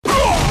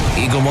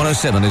Eagle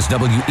 107 is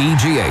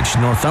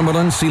WEGH,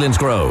 Northumberland,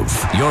 Selinsgrove.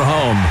 Your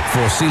home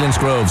for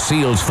Selinsgrove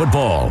Seals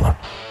football.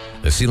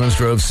 The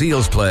Selinsgrove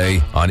Seals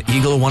play on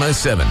Eagle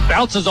 107.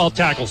 Bounces off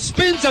tackle,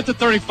 spins at the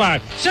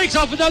 35, shakes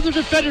off another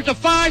defender to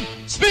 5,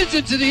 spins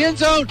into the end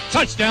zone,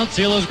 touchdown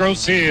Selinsgrove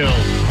Seals.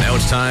 Now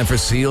it's time for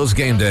Seals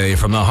Game Day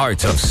from the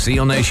heart of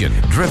Seal Nation,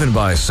 driven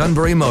by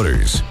Sunbury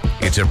Motors.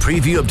 It's a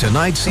preview of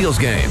tonight's Seals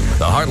game,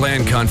 the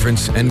Heartland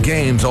Conference, and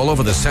games all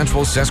over the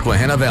central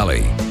Susquehanna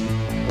Valley.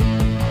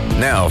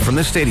 Now from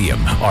the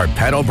stadium are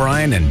Pat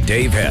O'Brien and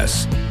Dave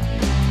Hess.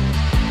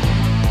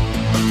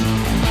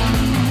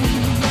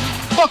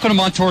 Welcome to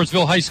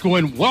Montoursville High School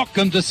and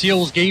welcome to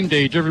Seals Game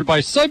Day, driven by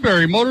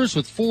Sunbury Motors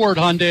with Ford,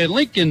 Hyundai, and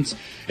Lincolns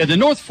at the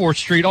North 4th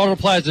Street Auto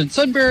Plaza in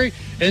Sunbury,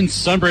 and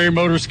Sunbury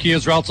Motors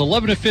Kia's routes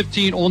 11 to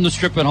 15 on the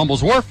Strip at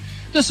Hummel's Wharf.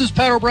 This is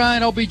Pat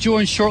O'Brien. I'll be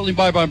joined shortly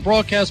by my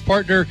broadcast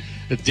partner,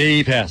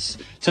 Dave Hess.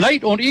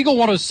 Tonight on Eagle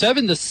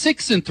 107, the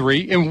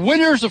 6-3 and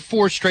winners of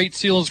 4 straight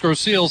Selinsgrove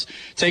Seals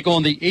take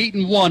on the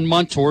 8-1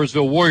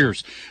 Montoursville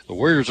Warriors. The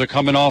Warriors are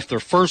coming off their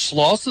first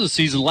loss of the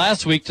season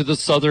last week to the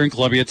Southern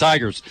Columbia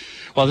Tigers,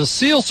 while the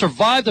Seals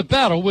survived the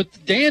battle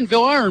with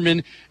Danville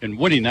Ironman and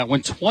winning that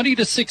one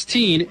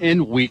 20-16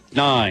 in Week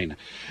 9.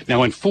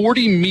 Now, in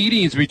 40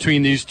 meetings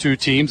between these two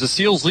teams, the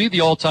Seals lead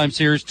the all-time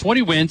series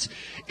 20 wins,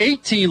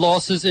 18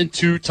 losses, and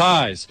 2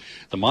 ties.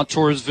 The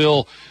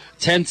Montoursville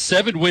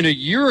 10-7 win a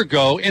year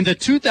ago, and the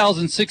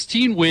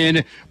 2016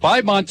 win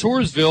by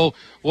Montoursville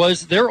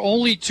was their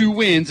only 2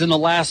 wins in the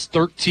last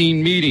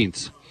 13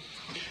 meetings.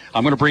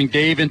 I'm going to bring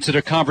Dave into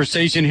the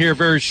conversation here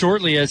very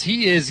shortly as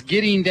he is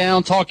getting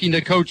down talking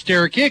to Coach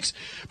Derek Hicks,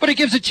 but it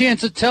gives a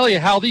chance to tell you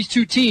how these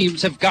two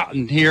teams have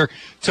gotten here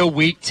to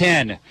Week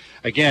 10.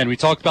 Again, we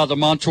talked about the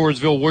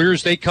Montoursville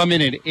Warriors. They come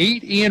in at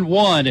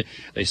 8-1.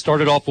 They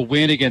started off a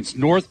win against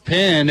North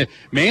Penn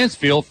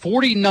Mansfield,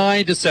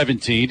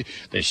 49-17.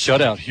 They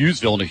shut out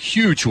Hughesville in a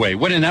huge way,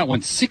 winning that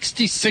one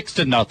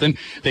 66-0.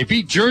 They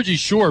beat Jersey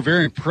Shore, a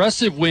very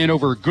impressive win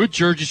over a good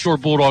Jersey Shore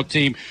Bulldog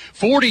team,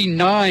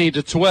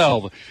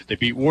 49-12. They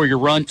beat Warrior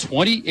Run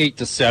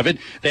 28-7.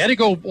 They had to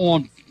go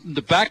on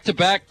the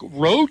back-to-back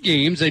road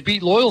games. They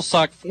beat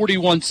Loyalsock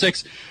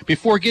 41-6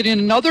 before getting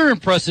another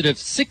impressive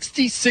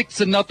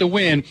 66-0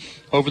 win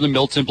over the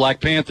Milton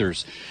Black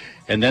Panthers.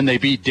 And then they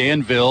beat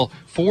Danville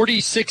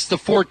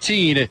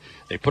 46-14.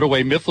 They put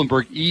away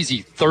Mifflinburg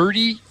easy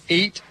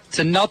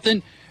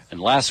 38-0. And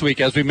last week,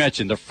 as we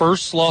mentioned, the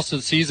first loss of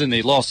the season,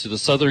 they lost to the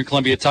Southern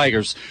Columbia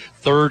Tigers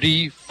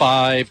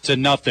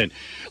 35-0.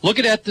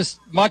 Looking at this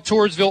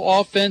Montoursville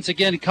offense,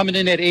 again, coming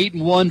in at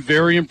 8-1,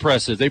 very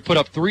impressive. They put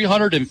up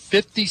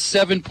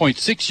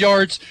 357.6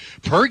 yards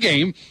per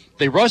game.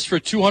 They rush for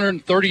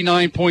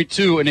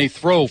 239.2, and they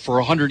throw for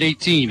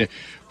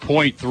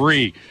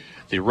 118.3.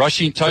 The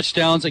rushing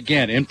touchdowns,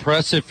 again,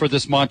 impressive for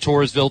this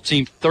Montoursville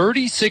team.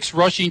 36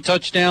 rushing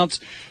touchdowns,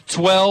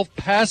 12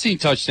 passing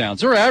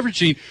touchdowns. They're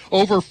averaging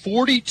over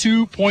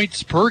 42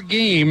 points per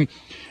game.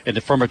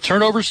 And from a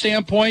turnover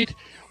standpoint,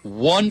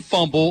 1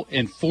 fumble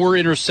and 4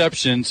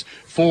 interceptions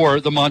for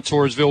the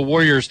Montoursville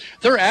Warriors.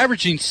 They're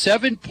averaging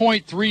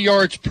 7.3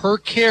 yards per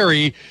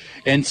carry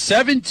and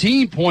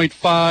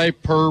 17.5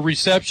 per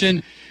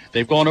reception.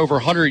 They've gone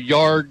over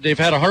 100-yard. They've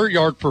had a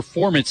 100-yard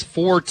performance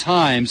 4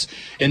 times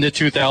in the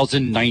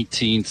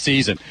 2019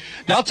 season.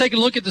 Now taking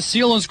a look at the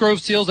Selinsgrove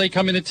Seals. They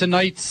come in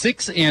tonight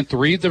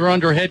 6-3. They're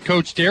under head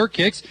coach Derek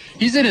Hicks.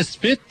 He's in his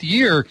 5th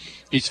year.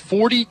 He's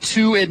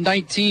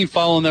 42-19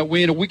 following that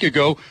win a week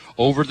ago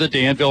over the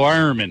Danville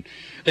Ironmen.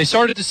 They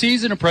started the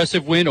season,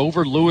 impressive win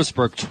over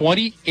Lewisburg,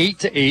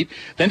 28-8.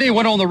 Then they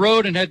went on the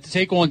road and had to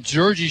take on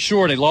Jersey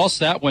Shore. They lost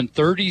that one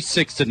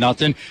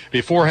 36-0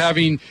 before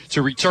having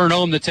to return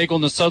home to take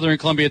on the Southern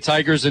Columbia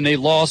Tigers, and they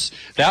lost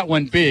that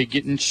one big,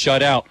 getting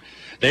shut out.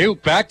 They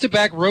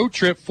back-to-back road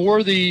trip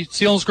for the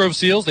Selinsgrove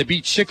Seals. They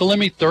beat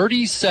Shikellamy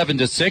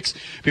 37-6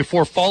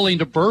 before falling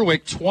to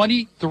Berwick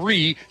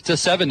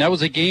 23-7. That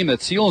was a game that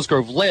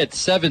Selinsgrove led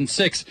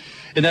 7-6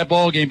 in that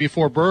ball game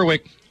before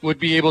Berwick would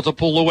be able to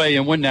pull away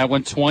and win that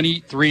one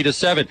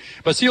 23-7.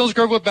 But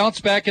Selinsgrove would bounce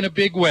back in a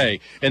big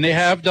way, and they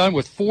have done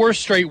with 4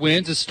 straight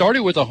wins. It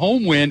started with a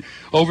home win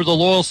over the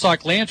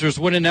Loyalsock Lancers,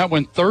 winning that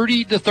one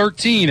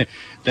 30-13.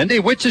 Then they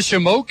went to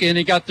Shamokin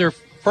and got their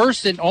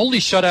first and only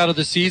shutout of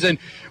the season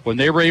when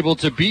they were able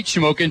to beat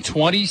Shamokin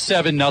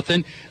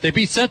 27-0. They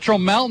beat Central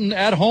Mountain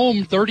at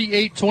home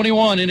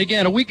 38-21. And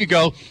again, a week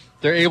ago,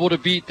 they're able to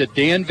beat the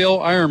Danville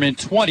Ironmen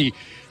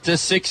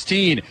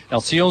 20-16. Now,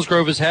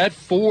 Selinsgrove has had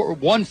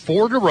won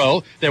 4 in a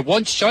row. They had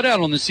 1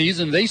 shutout on the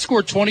season. They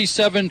scored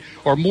 27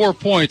 or more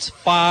points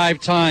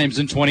 5 times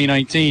in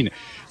 2019.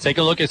 Take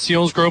a look at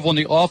Selinsgrove on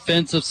the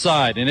offensive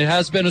side, and it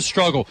has been a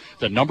struggle.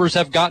 The numbers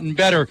have gotten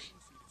better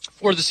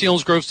for the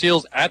Selinsgrove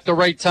Seals at the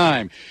right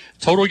time.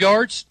 Total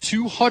yards,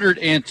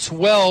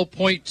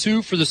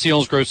 212.2 for the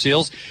Selinsgrove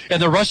Seals.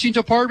 And the rushing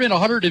department,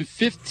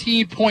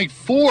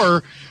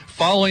 115.4,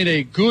 following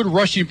a good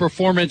rushing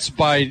performance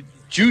by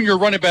junior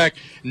running back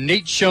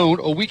Nate Schoen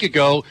a week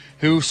ago,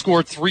 who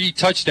scored 3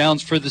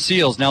 touchdowns for the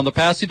Seals. Now, in the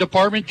passing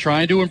department,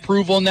 trying to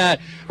improve on that.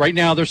 Right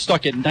now, they're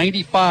stuck at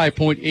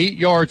 95.8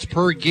 yards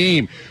per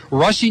game.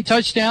 Rushing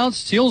touchdowns,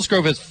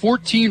 Selinsgrove has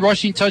 14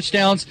 rushing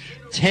touchdowns,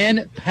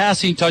 10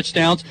 passing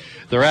touchdowns.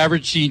 They're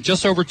averaging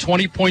just over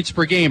 20 points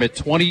per game at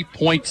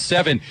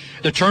 20.7.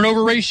 The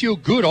turnover ratio,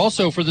 good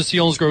also for the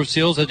Selinsgrove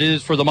Seals as it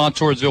is for the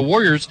Montoursville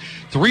Warriors.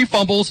 3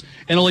 fumbles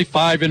and only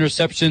 5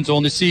 interceptions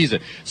on the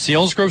season.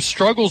 Selinsgrove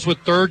struggles with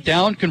third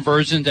down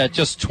conversions at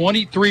just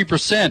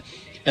 23%.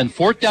 And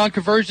fourth down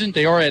conversion,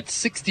 they are at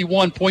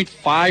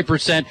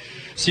 61.5%.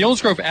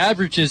 Selinsgrove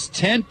averages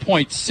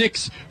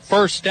 10.6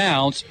 first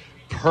downs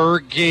per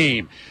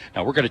game.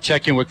 Now, we're going to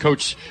check in with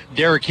Coach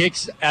Derek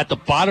Hicks at the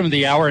bottom of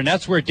the hour, and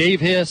that's where Dave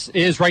Hiss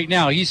is right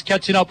now. He's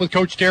catching up with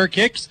Coach Derek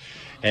Hicks,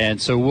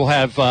 and so we'll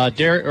have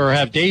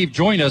Dave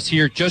join us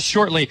here just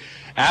shortly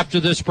after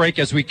this break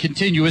as we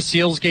continue with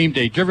Seals Game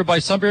Day, driven by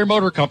Sunbury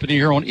Motor Company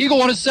here on Eagle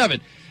 107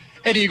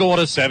 at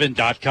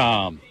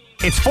Eagle107.com.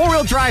 It's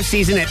four-wheel drive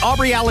season at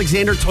Aubrey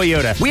Alexander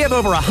Toyota. We have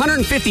over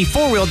 150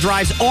 four-wheel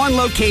drives on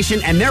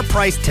location, and they're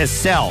priced to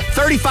sell.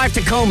 35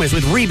 Tacomas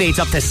with rebates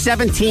up to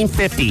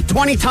 $1,750.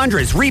 20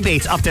 Tundras,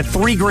 rebates up to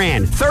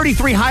 $3,000.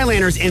 33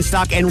 Highlanders in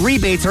stock, and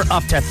rebates are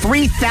up to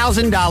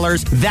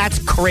 $3,000. That's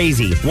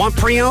crazy. Want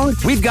pre-owned?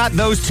 We've got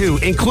those too,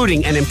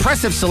 including an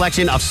impressive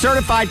selection of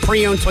certified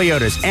pre-owned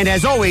Toyotas. And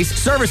as always,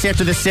 service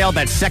after the sale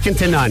that's second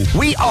to none.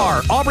 We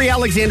are Aubrey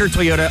Alexander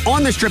Toyota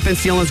on the Strip in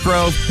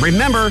Selinsgrove.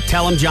 Remember,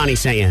 tell them Johnny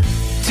sent you.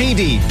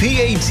 TD,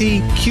 PAT,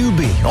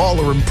 QB, all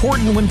are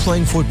important when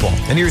playing football.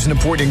 And here's an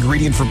important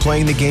ingredient for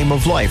playing the game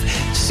of life.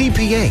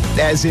 CPA,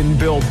 as in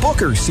Bill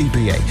Booker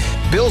CPA.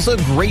 Bill's a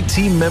great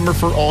team member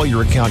for all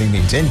your accounting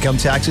needs, income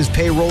taxes,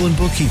 payroll, and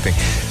bookkeeping.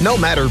 No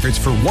matter if it's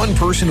for one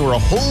person or a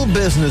whole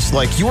business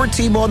like your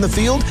team on the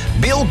field,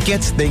 Bill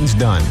gets things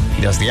done.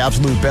 He does the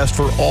absolute best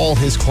for all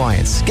his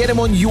clients. Get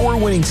him on your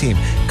winning team.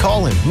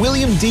 Call him,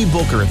 William D.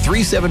 Booker, at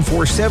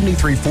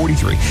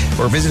 374-7343,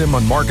 or visit him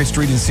on Market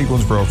Street in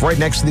Selinsgrove, right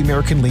next to the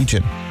American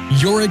Legion.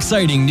 Your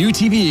exciting new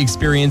TV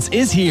experience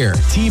is here.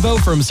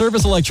 TiVo from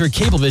Service Electric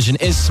Cablevision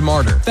is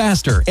smarter,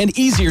 faster, and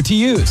easier to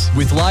use.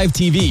 With live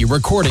TV,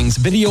 recordings,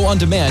 video on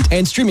demand,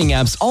 and streaming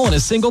apps all in a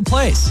single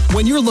place.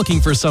 When you're looking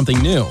for something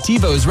new,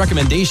 TiVo's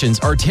recommendations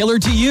are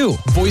tailored to you.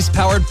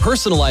 Voice-powered,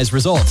 personalized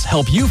results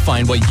help you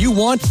find what you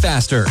want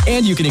faster.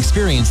 And you can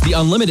experience the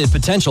unlimited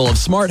potential of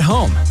smart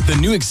home. The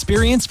new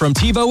experience from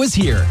TiVo is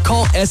here.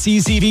 Call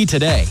SECV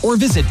today or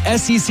visit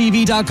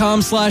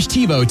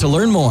secv.com/TiVo to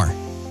learn more.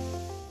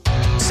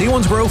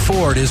 Selinsgrove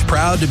Ford is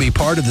proud to be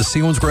part of the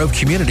Selinsgrove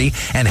community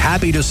and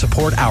happy to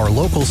support our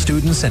local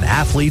students and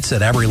athletes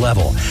at every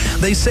level.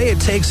 They say it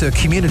takes a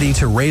community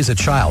to raise a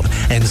child,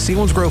 and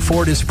Selinsgrove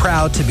Ford is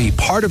proud to be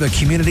part of a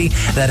community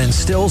that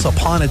instills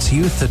upon its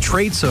youth the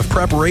traits of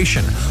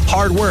preparation,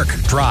 hard work,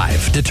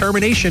 drive,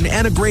 determination,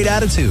 and a great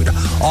attitude.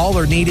 All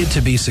are needed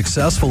to be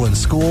successful in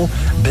school,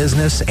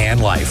 business,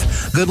 and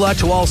life. Good luck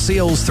to all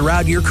Seals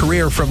throughout your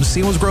career from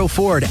Selinsgrove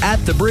Ford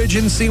at the Bridge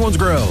in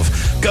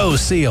Selinsgrove. Go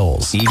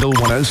Seals! Eagle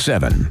 107.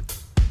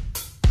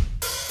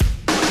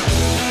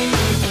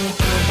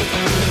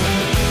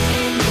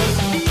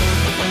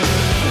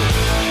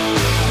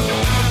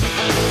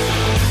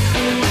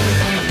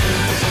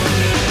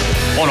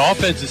 On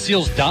offense, the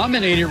Seals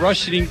dominated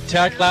rushing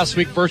attack last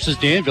week versus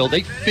Danville.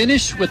 They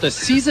finished with a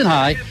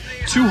season-high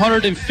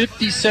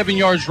 257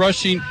 yards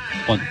rushing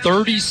on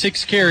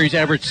 36 carries,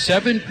 averaged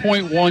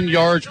 7.1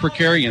 yards per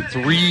carry and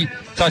 3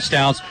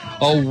 touchdowns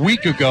a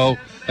week ago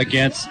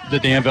against the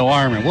Danville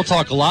Ironmen. We'll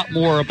talk a lot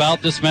more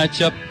about this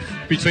matchup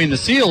between the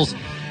Seals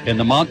and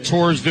the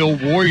Montoursville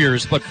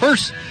Warriors. But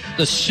first,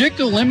 the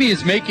Shikellamy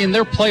is making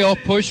their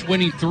playoff push,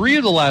 winning 3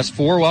 of the last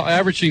 4 while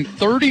averaging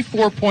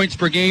 34 points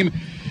per game,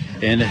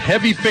 and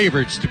heavy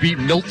favorites to beat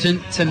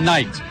Milton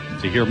tonight.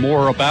 To hear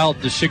more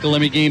about the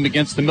Shikellamy game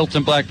against the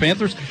Milton Black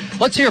Panthers,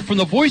 let's hear from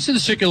the voice of the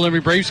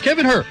Shikellamy Braves,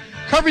 Kevin Herr,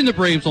 covering the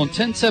Braves on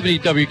 1070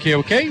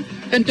 WKOK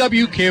and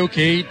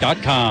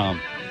WKOK.com.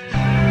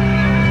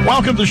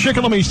 Welcome to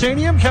Shikellamy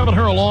Stadium. Kevin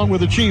Herr along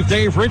with the Chief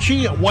Dave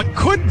Ritchie. What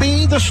could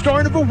be the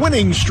start of a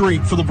winning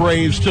streak for the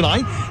Braves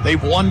tonight.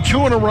 They've won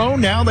 2 in a row.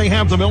 Now they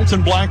have the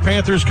Milton Black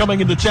Panthers coming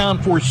into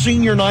town for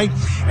senior night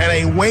and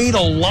a way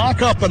to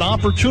lock up an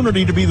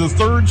opportunity to be the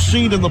 3rd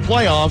seed in the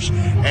playoffs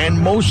and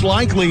most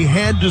likely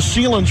head to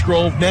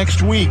Selinsgrove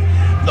next week.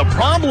 The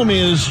problem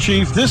is,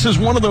 Chief, this is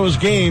one of those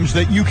games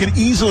that you can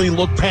easily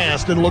look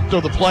past and look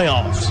to the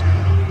playoffs.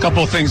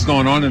 Couple of things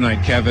going on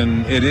tonight,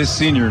 Kevin. It is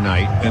senior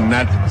night, and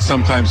that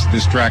sometimes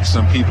distracts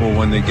some people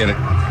when they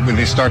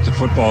start the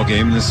football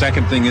game. And the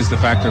second thing is the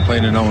fact they're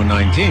playing an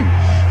 0-9 team.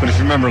 But if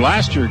you remember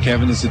last year,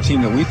 Kevin, it's a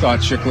team that we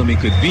thought Shikellamy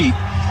could beat,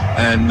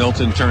 and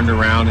Milton turned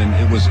around, and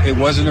it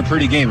wasn't a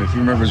pretty game. If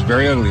you remember, it was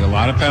very ugly, a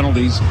lot of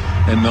penalties,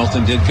 and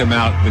Milton did come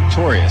out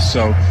victorious.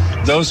 So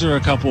those are a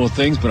couple of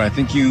things, but I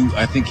think you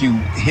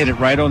hit it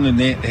right on the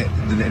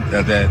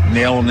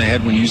nail on the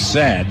head when you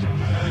said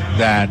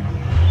that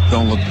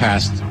don't look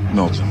past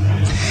Milton.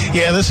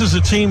 Yeah, this is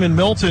a team in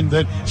Milton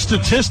that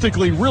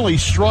statistically really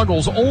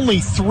struggles. Only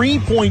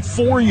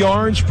 3.4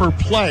 yards per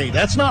play.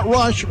 That's not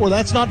rush or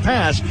that's not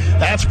pass.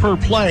 That's per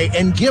play.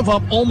 And give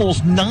up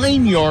almost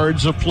 9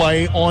 yards of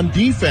play on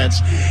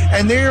defense.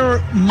 And they're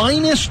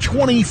minus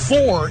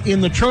 24 in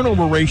the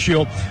turnover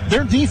ratio.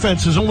 Their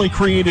defense has only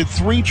created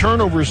 3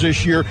 turnovers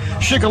this year.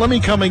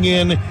 Shikellamy coming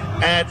in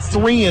at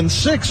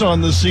 3-6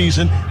 on the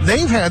season.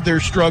 They've had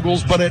their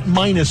struggles, but at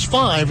minus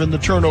 5 in the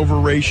turnover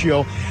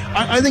ratio.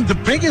 I think the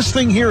biggest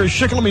thing here is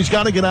Shikelamy's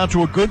got to get out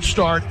to a good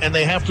start, and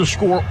they have to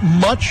score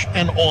much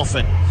and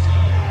often.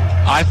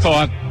 I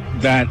thought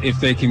that if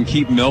they can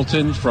keep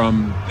Milton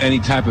from any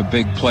type of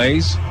big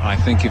plays, I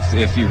think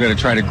if you're going to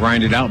try to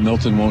grind it out,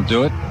 Milton won't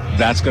do it.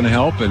 That's going to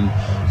help. And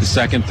the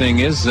second thing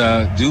is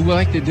do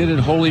like they did at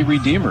Holy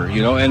Redeemer,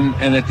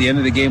 and at the end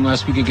of the game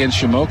last week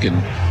against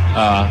Shamokin,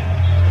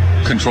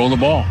 control the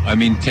ball. I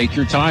mean, take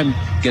your time,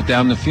 get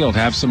down the field,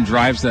 have some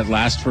drives that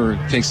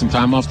take some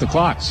time off the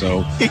clock.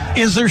 So,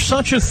 is there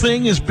such a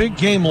thing as big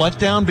game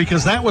letdown?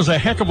 Because that was a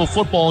heck of a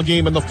football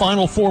game in the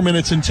final 4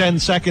 minutes and 10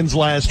 seconds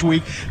last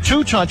week.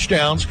 2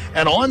 touchdowns,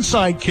 an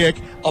onside kick,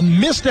 a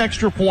missed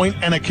extra point,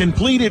 and a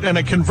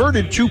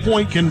converted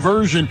 2-point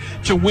conversion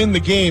to win the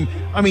game.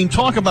 I mean,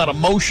 talk about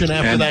emotion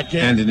after that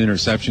game. And an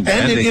interception to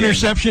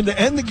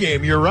end the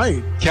game. You're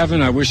right.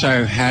 Kevin, I wish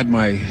I had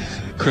my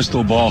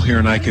crystal ball here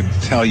and I could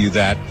tell you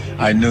that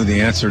I knew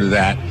the answer to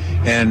that.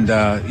 And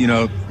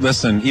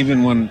listen,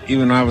 even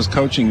when I was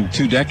coaching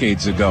 2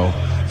 decades ago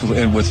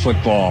with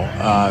football,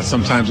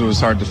 sometimes it was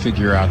hard to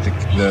figure out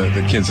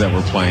the kids that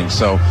were playing.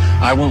 So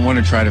I wouldn't want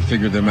to try to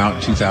figure them out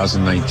in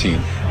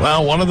 2019.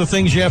 Well, one of the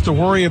things you have to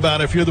worry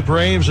about if you're the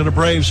Braves and a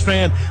Braves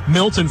fan,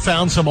 Milton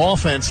found some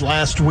offense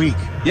last week.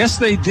 Yes,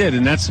 they did,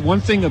 and that's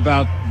one thing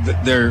about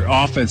their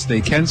offense.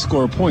 They can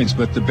score points,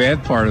 but the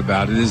bad part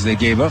about it is they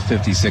gave up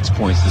 56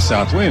 points to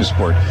South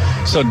Williamsport.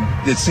 So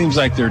it seems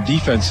like their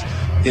defense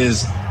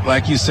is,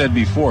 like you said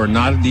before,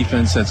 not a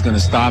defense that's going to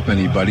stop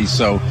anybody,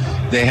 so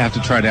they have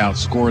to try to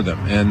outscore them,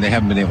 and they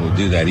haven't been able to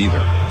do that either.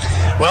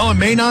 Well, it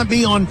may not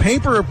be on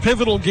paper a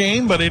pivotal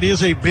game, but it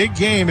is a big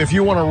game if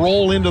you want to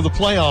roll into the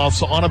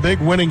playoffs on a big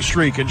winning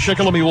streak. And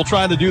Shikellamy will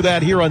try to do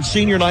that here on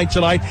senior night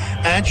tonight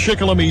at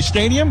Shikellamy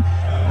Stadium.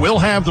 We'll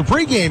have the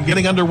pregame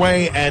getting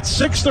underway at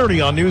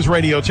 6:30 on News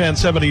Radio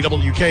 1070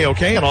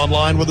 WKOK and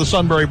online with the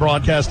Sunbury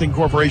Broadcasting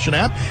Corporation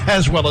app,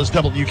 as well as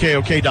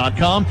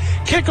WKOK.com.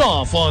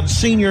 Kickoff on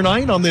senior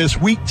night on this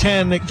Week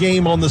 10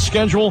 game on the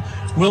schedule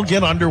will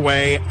get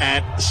underway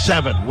at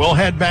 7. We'll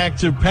head back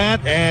to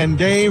Pat and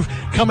Dave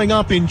coming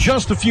up in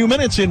just a few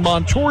minutes in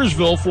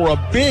Montoursville for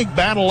a big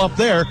battle up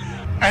there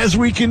as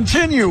we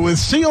continue with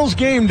Seals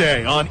Game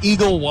Day on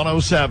Eagle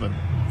 107.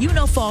 You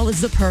know fall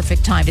is the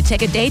perfect time to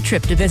take a day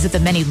trip to visit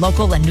the many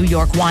local and New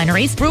York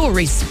wineries,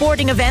 breweries,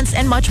 sporting events,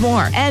 and much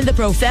more. And the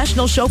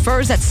professional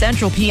chauffeurs at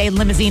Central PA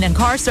Limousine and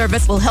Car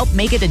Service will help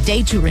make it a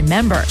day to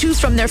remember. Choose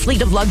from their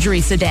fleet of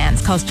luxury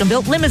sedans,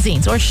 custom-built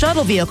limousines, or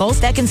shuttle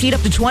vehicles that can seat up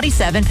to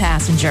 27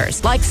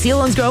 passengers. Like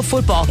Selinsgrove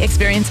Football,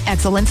 experience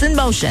excellence in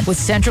motion with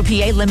Central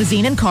PA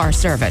Limousine and Car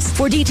Service.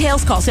 For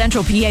details, call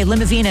Central PA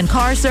Limousine and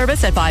Car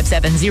Service at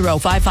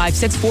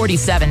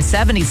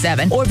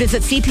 570-556-4777 or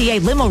visit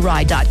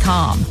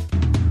cpalimoride.com.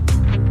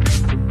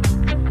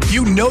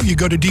 You know you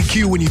go to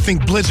DQ when you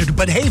think Blizzard,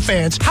 but hey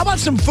fans, how about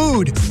some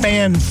food?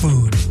 Fan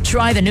food.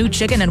 Try the new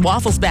chicken and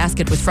waffles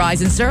basket with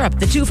fries and syrup.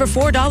 The 2 for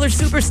 $4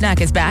 super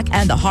snack is back,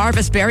 and the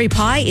Harvest Berry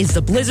Pie is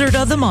the Blizzard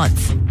of the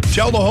month.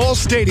 Tell the whole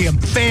stadium,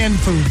 fan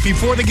food.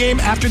 Before the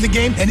game, after the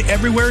game, and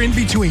everywhere in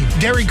between.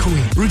 Dairy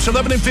Queen, routes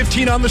 11 and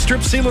 15 on the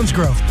Strip,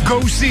 Selinsgrove. Go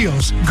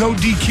Seals, go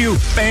DQ.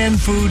 Fan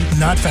food,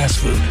 not fast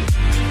food.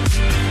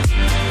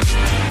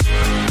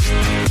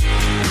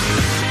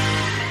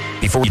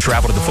 Before you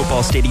travel to the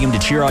football stadium to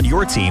cheer on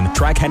your team,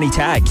 Tri-County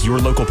Tag, your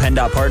local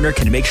PennDOT partner,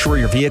 can make sure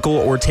your vehicle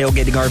or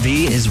tailgating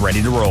RV is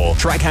ready to roll.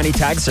 Tri-County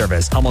Tag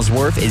Service, Hummels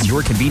Wharf, is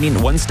your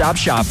convenient one-stop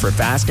shop for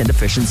fast and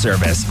efficient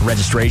service.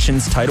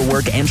 Registrations, title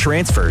work, and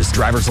transfers,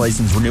 driver's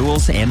license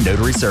renewals, and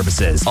notary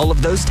services. All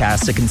of those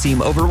tasks that can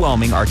seem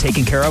overwhelming are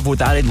taken care of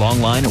without a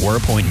long line or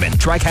appointment.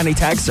 Tri-County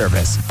Tag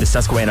Service, the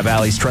Susquehanna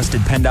Valley's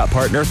trusted PennDOT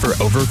partner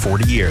for over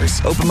 40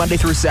 years. Open Monday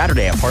through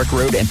Saturday at Park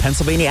Road and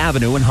Pennsylvania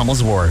Avenue in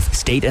Hummels Wharf.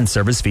 State and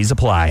service fees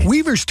apply.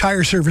 Weaver's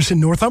Tire Service in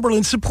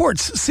Northumberland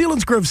supports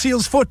Selinsgrove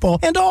Seals football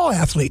and all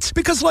athletes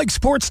because, like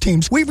sports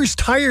teams, Weaver's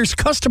Tire's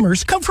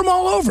customers come from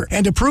all over.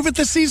 And to prove it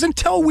this season,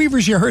 tell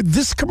Weaver's you heard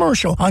this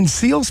commercial on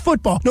Seals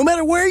football, no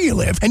matter where you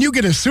live, and you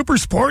get a super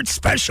sports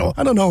special.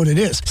 I don't know what it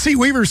is. See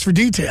Weaver's for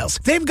details.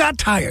 They've got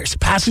tires,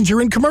 passenger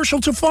and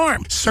commercial to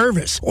farm,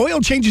 service,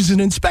 oil changes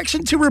and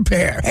inspection to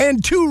repair,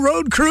 and 2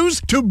 road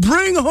crews to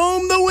bring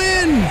home the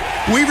win.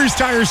 Weaver's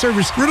Tire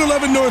Service, Route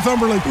 11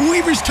 Northumberland,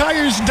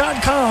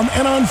 weaverstires.com,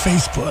 and on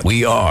Facebook.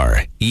 We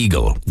are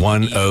Eagle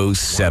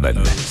 107.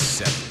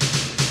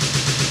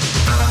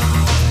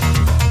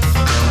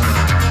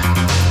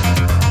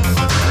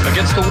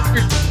 Against the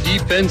Warriors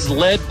defense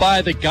led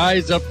by the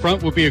guys up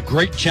front will be a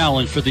great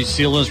challenge for the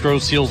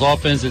Selinsgrove Seals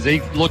offense as they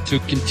look to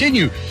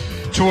continue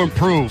to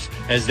improve.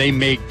 as they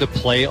make the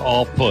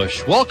playoff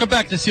push. Welcome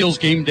back to Seals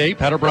Game Day.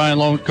 Pat O'Brien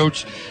along with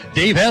Coach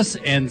Dave Hess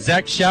and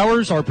Zach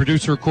Showers, our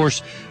producer, of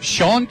course,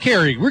 Sean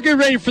Carey. We're getting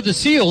ready for the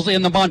Seals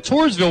and the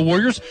Montoursville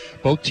Warriors.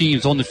 Both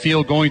teams on the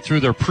field going through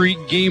their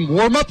pre-game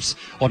warm-ups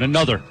on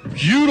another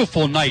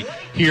beautiful night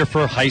here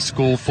for high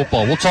school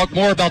football. We'll talk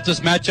more about this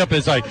matchup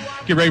as I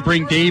get ready to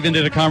bring Dave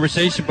into the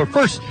conversation. But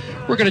first,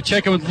 we're going to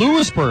check in with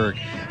Lewisburg.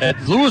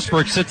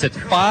 Lewisburg sits at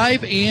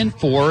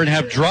 5-4 and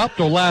have dropped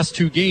their last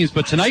two games,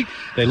 but tonight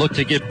they look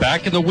to get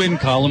back in the win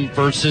column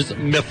versus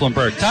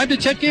Mifflinburg. Time to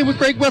check in with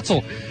Greg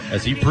Wetzel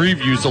as he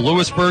previews the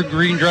Lewisburg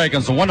Green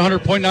Dragons on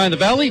 100.9 The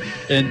Valley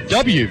and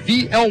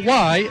WVLY.com.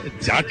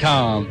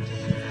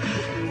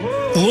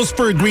 The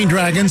Lewisburg Green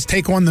Dragons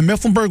take on the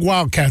Mifflinburg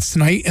Wildcats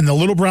tonight in the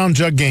Little Brown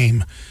Jug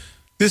game.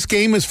 This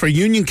game is for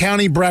Union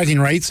County bragging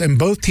rights, and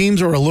both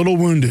teams are a little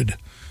wounded.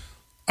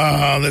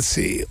 Let's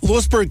see.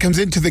 Lewisburg comes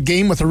into the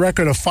game with a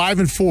record of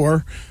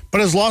 5-4,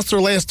 but has lost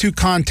their last two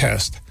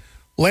contests.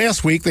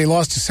 Last week, they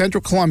lost to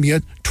Central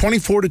Columbia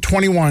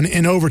 24-21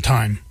 in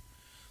overtime.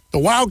 The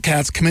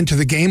Wildcats come into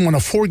the game on a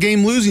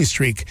 4-game losing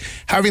streak,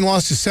 having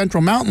lost to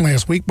Central Mountain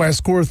last week by a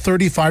score of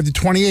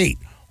 35-28,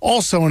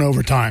 also in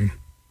overtime.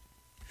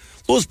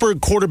 Lewisburg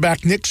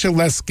quarterback Nick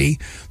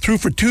Shaleski threw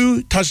for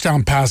 2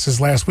 touchdown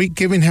passes last week,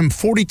 giving him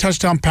 40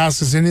 touchdown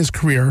passes in his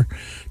career,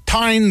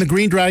 tying the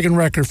Green Dragon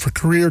record for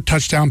career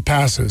touchdown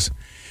passes.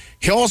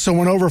 He also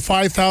went over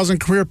 5,000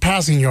 career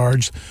passing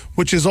yards,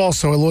 which is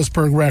also a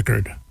Lewisburg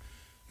record.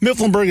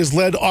 Mifflinburg is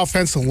led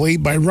offensively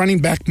by running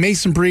back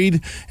Mason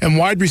Breed and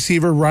wide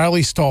receiver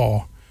Riley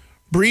Stahl.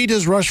 Breed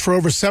has rushed for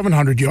over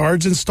 700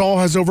 yards, and Stahl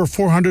has over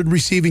 400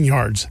 receiving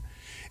yards.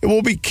 It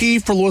will be key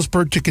for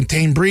Lewisburg to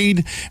contain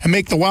Breed and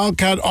make the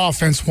Wildcat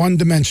offense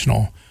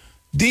one-dimensional.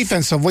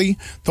 Defensively,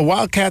 the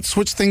Wildcats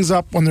switch things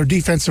up on their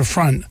defensive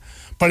front,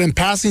 but in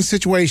passing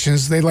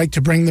situations, they like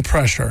to bring the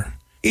pressure.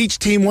 Each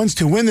team wants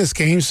to win this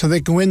game so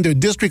they can win to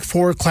District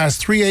 4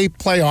 Class 3A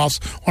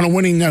playoffs on a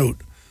winning note.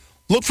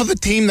 Look for the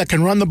team that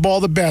can run the ball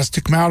the best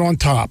to come out on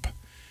top.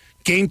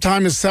 Game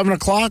time is 7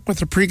 o'clock with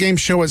the pregame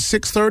show at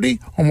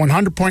 6:30 on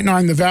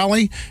 100.9 The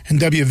Valley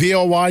and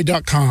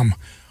WVLY.com.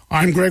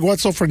 I'm Greg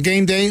Wetzel for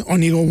Game Day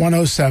on Eagle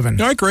 107.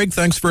 All right, Greg,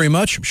 thanks very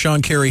much.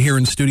 Sean Carey here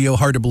in studio.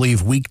 Hard to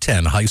believe Week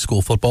 10 high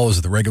school football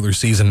as the regular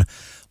season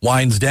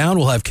winds down.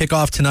 We'll have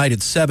kickoff tonight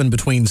at 7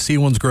 between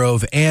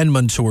Selinsgrove and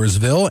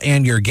Montoursville.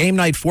 And your game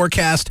night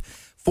forecast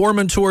for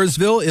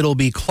Montoursville, it'll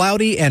be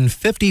cloudy and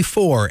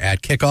 54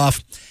 at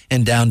kickoff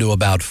and down to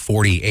about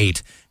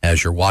 48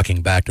 as you're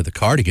walking back to the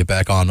car to get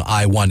back on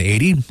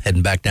I-180,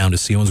 heading back down to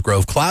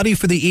Selinsgrove. Cloudy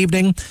for the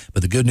evening,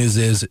 but the good news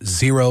is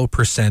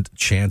 0%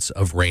 chance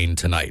of rain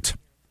tonight.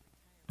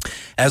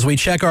 As we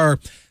check our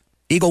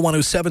Eagle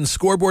 107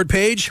 scoreboard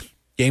page,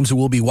 games that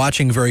we'll be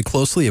watching very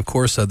closely. Of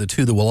course, the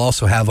two that we'll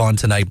also have on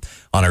tonight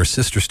on our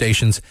sister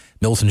stations,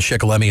 Milton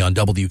Shikellamy on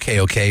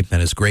WKOK,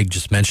 and as Greg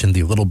just mentioned,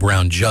 the Little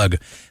Brown Jug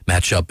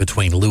matchup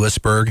between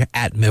Lewisburg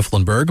at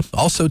Mifflinburg.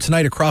 Also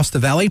tonight across the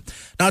valley,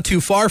 not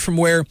too far from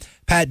where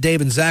Pat,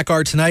 Dave, and Zach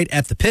are tonight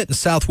at the Pit in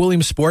South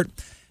Williamsport,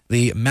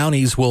 the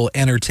Mounties will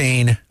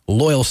entertain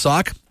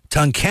Loyalsock.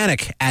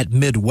 Tunkhannock at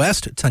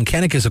Midwest.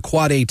 Tunkhannock is a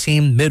Quad A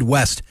team.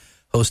 Midwest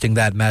hosting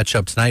that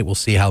matchup tonight. We'll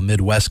see how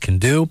Midwest can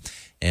do.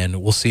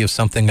 And we'll see if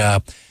something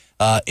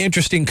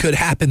interesting could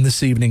happen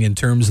this evening in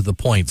terms of the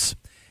points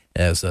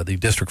as the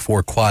District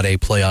 4 Quad A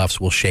playoffs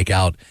will shake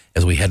out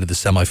as we head to the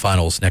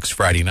semifinals next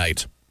Friday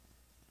night.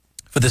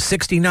 For the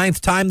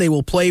 69th time, they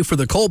will play for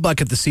the Coal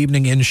Bucket this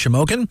evening in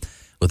Shamokin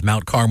with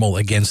Mount Carmel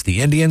against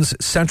the Indians,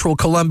 Central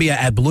Columbia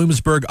at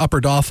Bloomsburg, Upper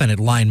Dauphin at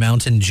Line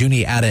Mountain,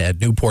 Juniata at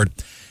Newport.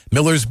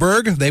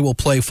 Millersburg, they will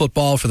play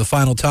football for the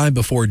final time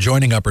before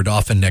joining Upper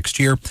Dauphin next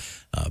year.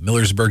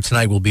 Millersburg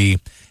tonight will be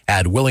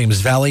at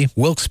Williams Valley,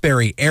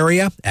 Wilkes-Barre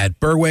area at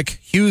Berwick,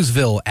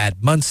 Hughesville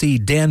at Muncie,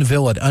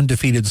 Danville at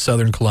undefeated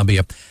Southern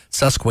Columbia,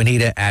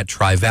 Susquehanna at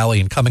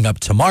Tri-Valley, and coming up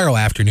tomorrow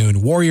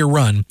afternoon, Warrior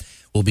Run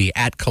will be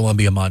at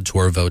Columbia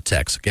Montour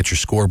Votex. Get your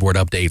scoreboard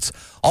updates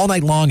all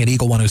night long at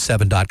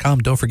Eagle107.com.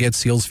 Don't forget,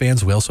 Seals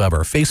fans, we also have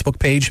our Facebook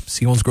page,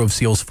 Selinsgrove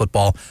Seals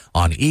Football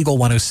on Eagle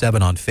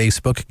 107 on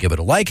Facebook. Give it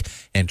a like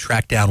and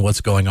track down what's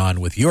going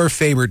on with your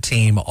favorite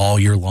team all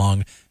year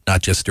long,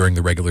 not just during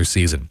the regular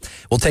season.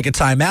 We'll take a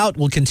time out.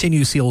 We'll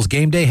continue Seals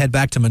Game Day, head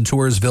back to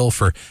Montoursville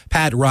for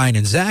Pat, Ryan,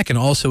 and Zach. And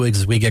also,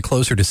 as we get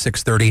closer to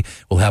 6:30,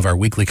 we'll have our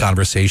weekly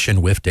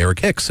conversation with Derek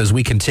Hicks as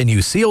we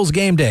continue Seals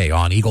Game Day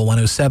on Eagle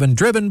 107,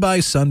 driven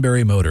by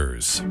Sunbury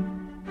Motors.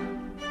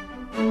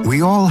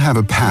 We all have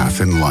a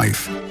path in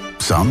life.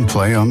 Some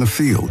play on the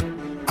field.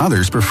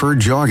 Others prefer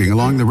jogging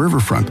along the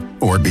riverfront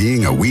or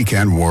being a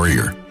weekend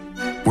warrior.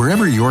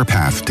 Wherever your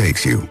path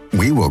takes you,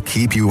 we will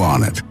keep you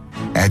on it.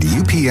 At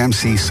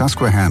UPMC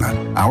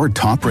Susquehanna, our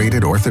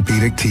top-rated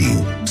orthopedic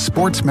team,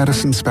 sports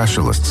medicine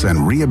specialists,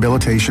 and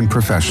rehabilitation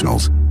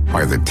professionals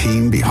are the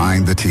team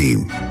behind the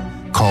team.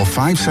 Call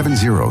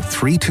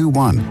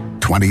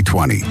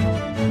 570-321-2020.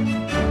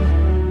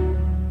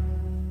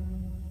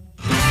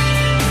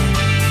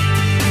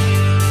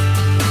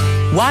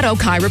 Watto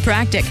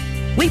Chiropractic.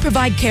 We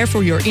provide care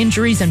for your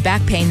injuries and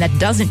back pain that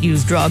doesn't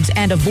use drugs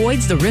and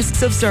avoids the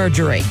risks of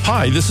surgery.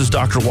 Hi, this is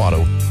Dr.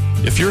 Watto.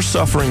 If you're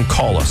suffering,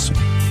 call us.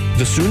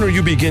 The sooner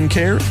you begin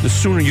care, the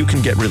sooner you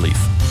can get relief.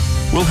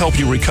 We'll help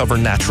you recover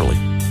naturally.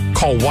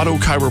 Call Watto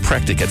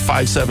Chiropractic at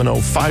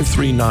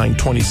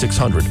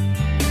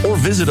 570-539-2600 or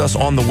visit us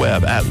on the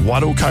web at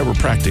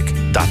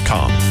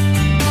wattochiropractic.com.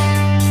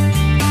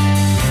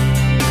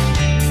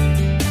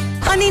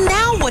 Honey,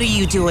 now what are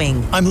you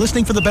doing? I'm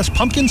listening for the best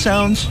pumpkin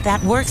sounds.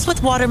 That works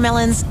with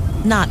watermelons,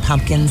 not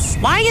pumpkins.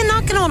 Why are you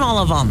knocking on all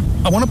of them?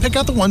 I want to pick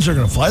out the ones that are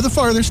going to fly the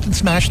farthest and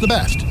smash the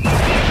best.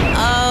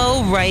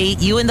 Oh, right.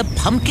 You and the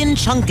pumpkin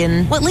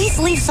chunkin'. Well, at least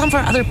leave some for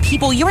other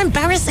people. You're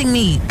embarrassing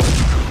me.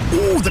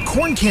 Ooh, the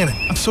corn cannon.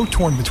 I'm so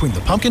torn between the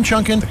pumpkin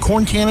chunkin', the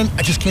corn cannon.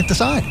 I just can't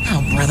decide.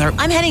 Oh, brother.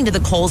 I'm heading to the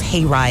Kohl's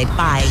Hayride.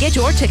 Bye. Get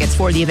your tickets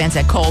for the events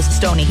at Kohl's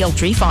Stony Hill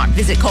Tree Farm.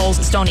 Visit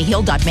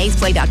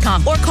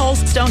KohlsStonyHill.mazeplay.com or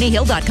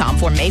KohlsStonyHill.com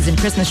for Maze and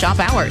Christmas shop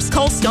hours.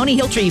 Kohl's Stony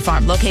Hill Tree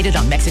Farm, located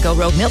on Mexico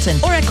Road, Milton,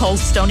 or at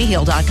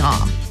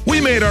KohlsStonyHill.com. We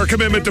made our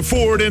commitment to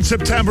Ford in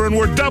September, and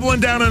we're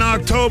doubling down in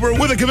October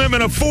with a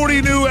commitment of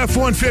 40 new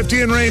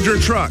F-150 and Ranger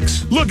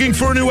trucks. Looking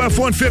for a new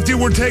F-150,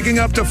 we're taking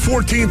up to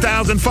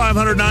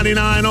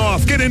 $14,599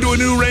 off. Get into a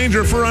new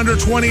Ranger for under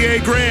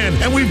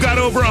 $28,000, and we've got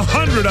over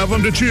 100 of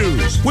them to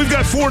choose. We've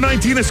got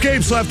 419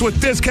 Escapes left with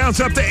discounts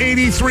up to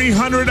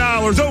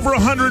 $8,300. Over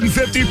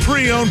 150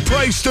 pre-owned,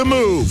 price to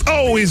move.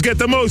 Always get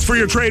the most for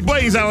your trade.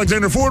 Blaze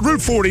Alexander Ford,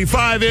 Route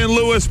 45 in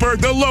Lewisburg.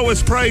 The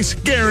lowest price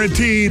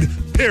guaranteed.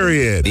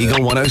 Period.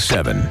 Eagle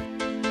 107.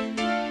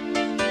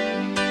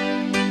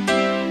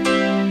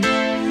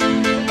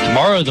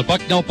 Tomorrow, the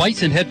Bucknell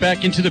Bison head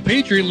back into the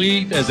Patriot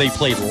League as they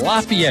play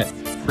Lafayette.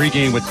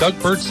 Pre-game with Doug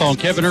Birdsall and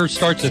Kevin Hurst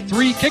starts at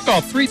 3.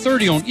 Kickoff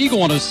 3:30 on Eagle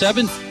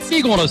 107,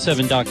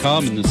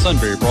 Eagle107.com, and the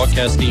Sunbury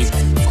Broadcasting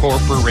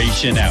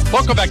Corporation app.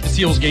 Welcome back to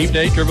Seals Game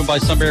Day, driven by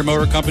Sunbury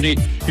Motor Company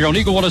here on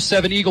Eagle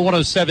 107,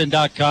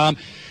 Eagle107.com.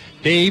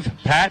 Dave,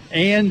 Pat,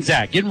 and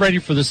Zach getting ready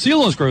for the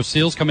Selinsgrove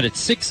Seals, coming at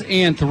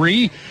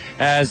 6-3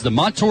 as the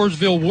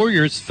Montoursville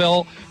Warriors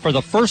fell for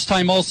the first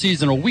time all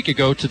season a week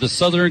ago to the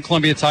Southern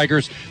Columbia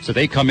Tigers. So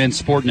they come in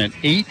sporting an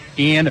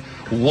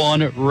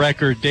 8-1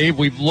 record. Dave,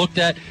 we've looked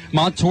at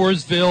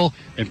Montoursville,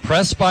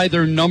 impressed by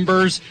their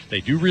numbers. They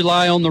do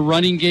rely on the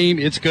running game.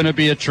 It's going to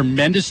be a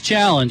tremendous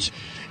challenge.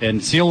 And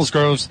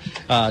Selinsgrove's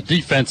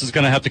defense is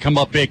going to have to come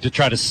up big to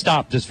try to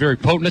stop this very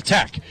potent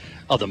attack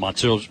of the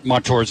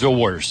Montoursville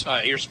Warriors.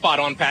 You're spot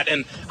on, Pat.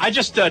 And I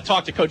just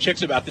talked to Coach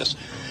Hicks about this.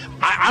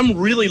 I'm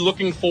really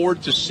looking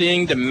forward to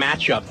seeing the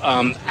matchup,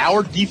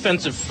 our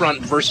defensive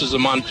front versus the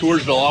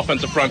Montoursville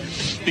offensive front,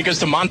 because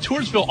the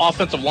Montoursville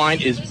offensive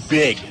line is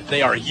big.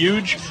 They are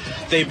huge.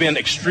 They've been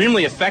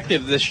extremely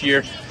effective this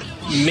year.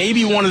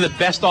 Maybe one of the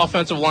best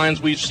offensive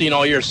lines we've seen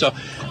all year. So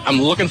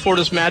I'm looking forward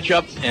to this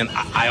matchup, and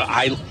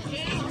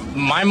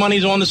my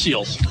money's on the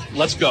Seals.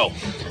 Let's go.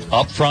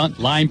 Up front,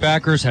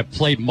 linebackers have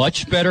played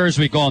much better as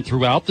we've gone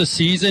throughout the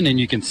season, and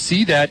you can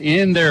see that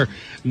in their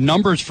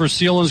numbers for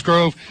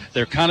Selinsgrove.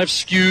 They're kind of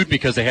skewed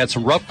because they had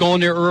some rough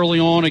going there early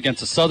on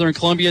against the Southern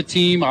Columbia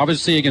team,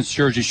 obviously against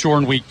Jersey Shore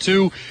in week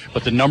 2,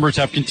 but the numbers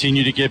have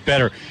continued to get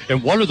better.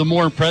 And one of the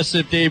more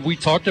impressive, Dave, we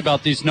talked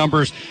about these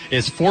numbers,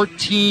 is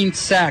 14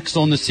 sacks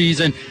on the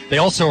season. They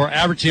also are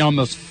averaging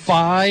almost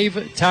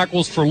 5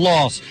 tackles for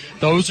loss.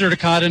 Those are the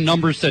kind of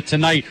numbers that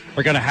tonight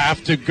are going to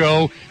have to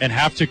go and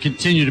have to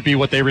continue to be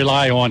what they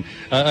rely on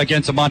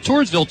against a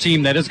Montoursville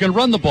team that is going to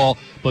run the ball,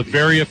 but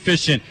very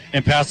efficient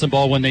and pass the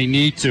ball when they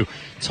need to.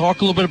 Talk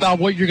a little bit about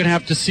what you're going to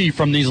have to see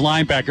from these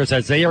linebackers,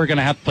 as they are going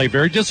to have to play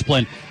very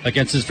disciplined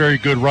against this very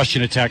good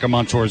rushing attack of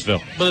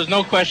Montoursville. But there's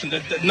no question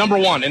that number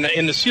one,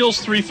 in the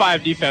Seals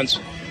 3-5 defense,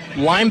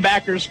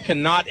 linebackers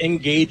cannot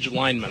engage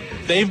linemen.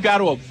 They've got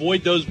to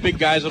avoid those big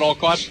guys at all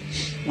costs.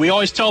 We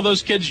always tell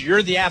those kids,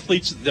 you're the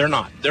athletes. They're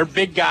not. They're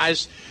big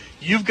guys.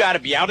 You've got to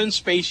be out in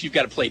space. You've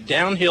got to play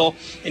downhill,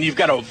 and you've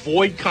got to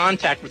avoid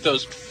contact with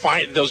those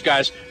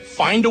guys.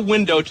 Find a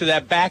window to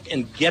that back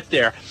and get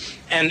there.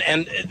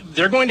 And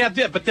they're going to have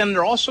to, but then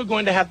they're also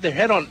going to have their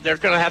head on. They're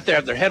going to have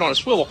their head on a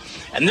swivel,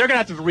 and they're going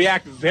to have to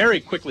react very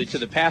quickly to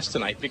the pass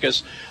tonight,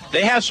 because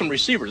they have some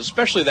receivers,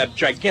 especially that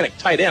gigantic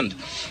tight end,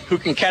 who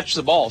can catch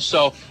the ball.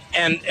 So,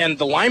 and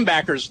the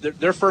linebackers,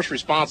 their first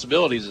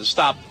responsibility is to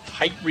stop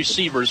tight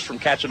receivers from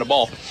catching the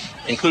ball,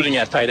 including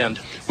that tight end.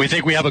 We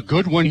think we have a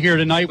good one here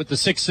tonight with the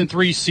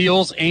 6-3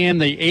 Seals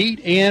and the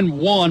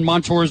 8-1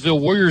 Montoursville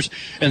Warriors.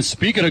 And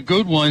speaking of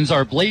good ones,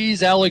 our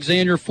Blaze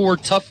Alexander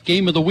Ford Tough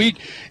Game of the Week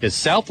is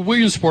South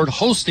Williamsport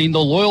hosting the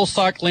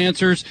Loyalsock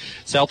Lancers.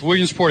 South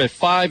Williamsport at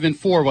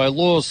 5-4, while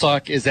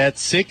Loyalsock is at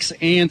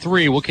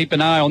 6-3. We'll keep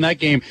an eye on that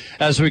game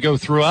as we go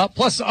throughout,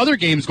 plus other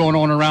games going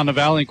on around the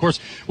valley. Of course,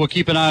 we'll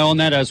keep an eye on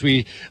that as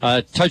we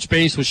touch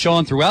base with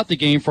Sean throughout the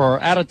game for our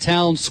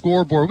out-of-town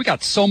scoreboard. We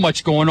got so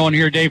much going on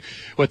here, Dave,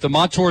 with the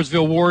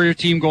Montoursville Warrior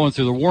team going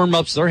through the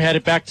warm-ups. They're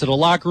headed back to the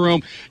locker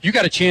room. You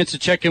got a chance to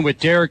check in with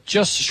Derek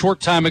just a short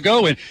time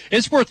ago, and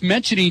it's worth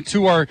mentioning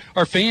to our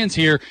fans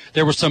here,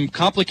 there were some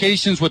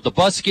complications with the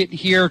bus getting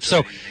here.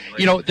 So,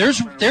 you know,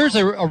 there's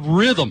a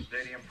rhythm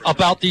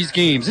about these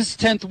games. This is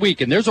 10th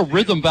week, and there's a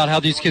rhythm about how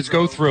these kids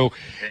go through.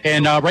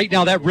 And right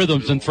now that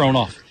rhythm's been thrown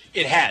off.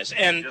 It has.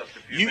 And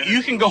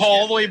you can go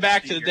all the way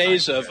back to the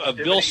days of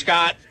Bill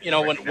Scott,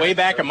 way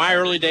back in my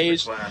early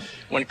days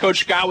when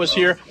Coach Scott was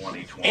here.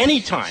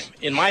 Anytime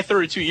in my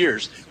 32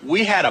 years,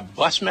 we had a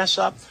bus mess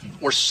up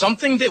or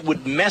something that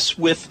would mess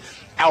with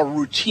our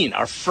routine,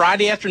 our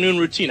Friday afternoon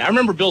routine. I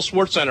remember Bill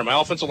Swartzender, my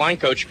offensive line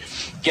coach,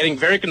 getting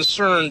very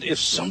concerned if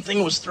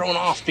something was thrown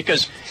off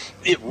because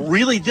it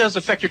really does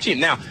affect your team.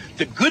 Now,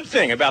 the good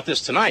thing about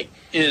this tonight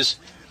is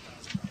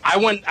I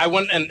went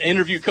and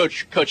interviewed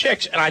Coach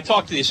Hicks, and I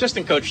talked to the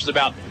assistant coaches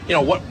about,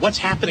 what's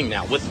happening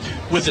now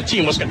with the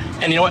team.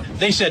 And you know what?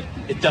 They said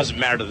it doesn't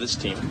matter to this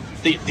team.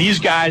 These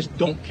guys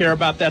don't care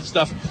about that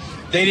stuff.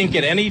 They didn't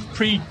get any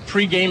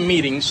pre-game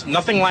meetings.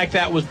 Nothing like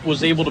that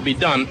was able to be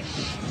done.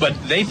 But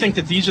they think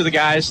that these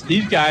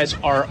guys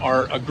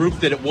are a group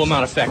that it will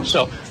not affect.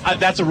 So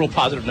that's a real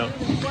positive note.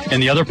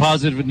 And the other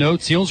positive note,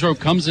 Selinsgrove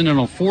comes in on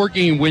a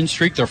 4-game win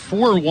streak. They're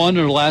 4-1 in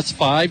their last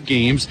 5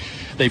 games.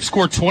 They've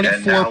scored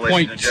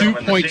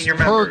 24.2 points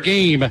per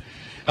game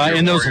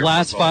in those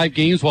last 5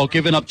 games while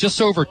giving up just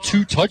over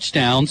 2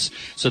 touchdowns.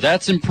 So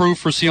that's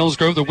improved for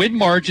Selinsgrove. The win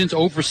margin's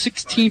over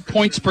 16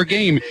 points per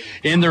game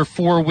in their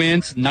 4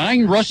 wins.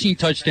 9 rushing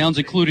touchdowns,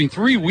 including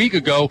 3 weeks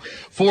ago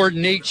for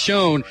Nate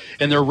Schoen.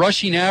 And their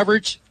rushing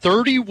average,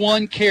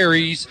 31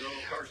 carries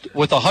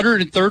with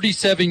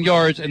 137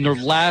 yards in their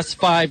last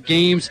 5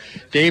 games.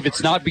 Dave,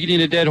 it's not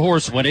beating a dead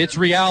horse when it's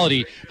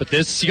reality, but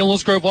this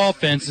Selinsgrove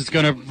offense is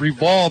going to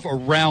revolve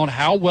around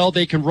how well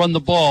they can run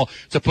the ball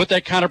to put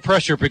that kind of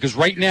pressure, because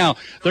right now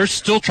they're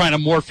still trying to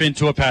morph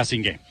into a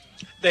passing game.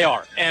 They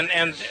are.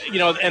 And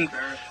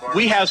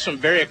we have some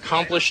very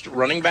accomplished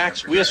running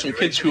backs. We have some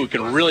kids who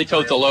can really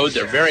tote the load.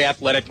 They're very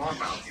athletic.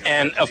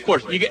 And, of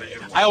course,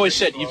 I always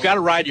said you've got to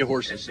ride your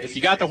horses. If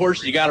you got the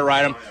horses, you got to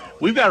ride them.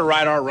 We've got to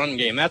ride our run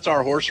game. That's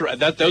our horse.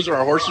 Those are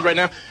our horses right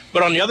now.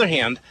 But on the other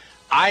hand,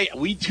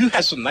 we do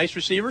have some nice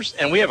receivers,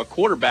 and we have a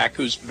quarterback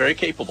who's very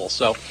capable.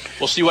 So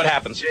we'll see what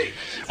happens.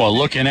 Well,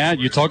 looking at,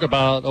 you talk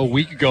about a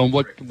week ago and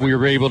what we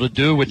were able to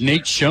do with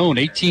Nate Schoen,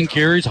 18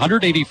 carries,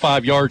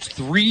 185 yards,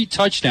 3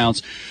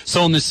 touchdowns.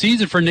 So in the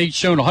season for Nate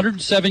Schoen,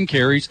 107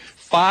 carries,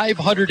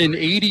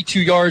 582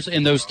 yards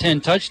in those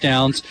 10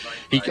 touchdowns.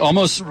 He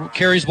almost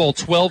carries the ball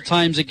 12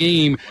 times a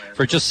game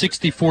for just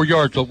 64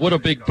 yards. But what a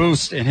big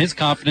boost in his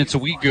confidence a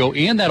week ago,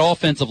 and that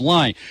offensive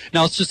line.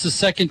 Now, it's just the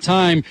second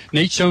time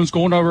Nate Schoen's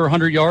going over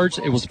 100 yards.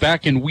 It was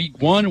back in week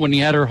 1 when he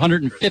had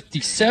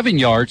 157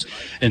 yards.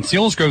 And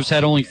Selinsgrove's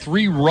had only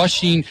 3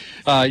 rushing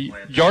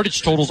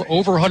yardage totals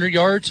over 100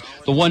 yards.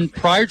 The one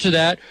prior to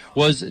that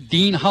was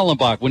Dean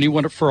Hollenbach when he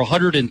went for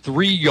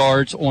 103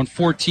 yards on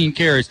 14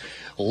 carries.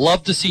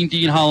 Love to see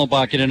Dean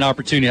Hollenbach get an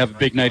opportunity to have a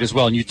big night as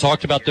well. And you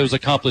talked about those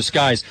accomplished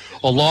guys,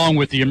 along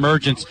with the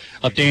emergence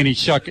of Danny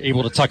Shuck,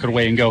 able to tuck it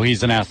away and go.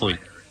 He's an athlete.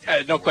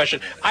 No question.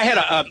 I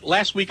had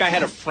last week I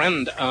had a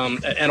friend,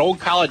 an old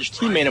college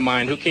teammate of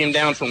mine, who came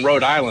down from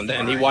Rhode Island,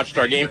 and he watched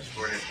our game,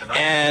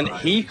 and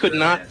he could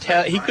not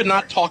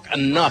talk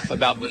enough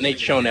about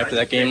Nate Schoen after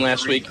that game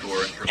last week,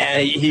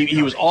 and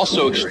he was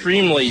also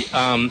extremely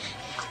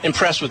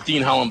impressed with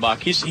Dean Hollenbach.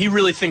 He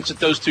really thinks that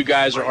those 2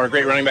 guys are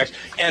great running backs,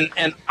 and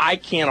I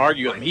can't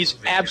argue with him. He's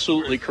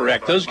absolutely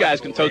correct. Those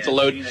guys can tote the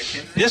load.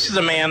 This is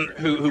a man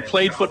who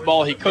played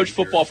football. He coached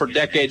football for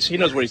decades. He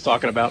knows what he's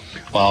talking about.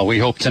 Well, we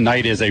hope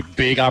tonight is a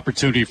big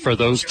opportunity for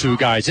those 2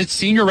 guys. It's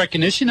senior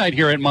recognition night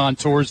here at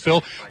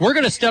Montoursville. We're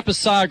going to step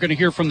aside. We're going to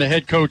hear from the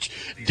head coach,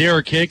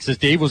 Derek Hicks, as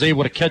Dave was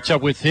able to catch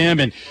up with him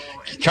and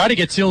try to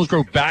get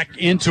Selinsgrove back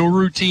into a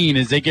routine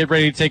as they get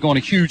ready to take on a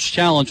huge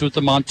challenge with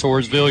the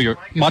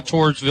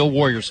Montoursville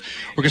Warriors.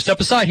 We're going to step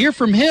aside, hear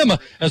from him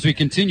as we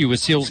continue with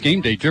Seals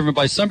Game Day, driven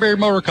by Sunbury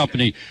Motor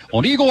Company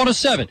on Eagle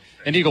 107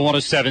 and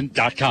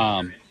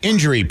Eagle107.com.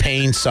 Injury,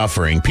 pain,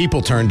 suffering.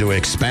 People turn to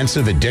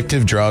expensive,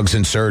 addictive drugs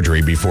and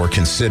surgery before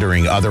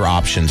considering other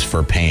options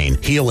for pain.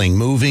 Healing,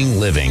 moving,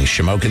 living.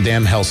 Shamokin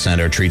Dam Health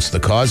Center treats the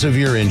cause of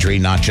your injury,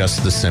 not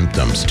just the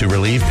symptoms. To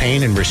relieve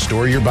pain and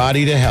restore your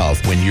body to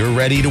health. When you're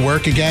ready to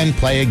work again,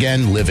 play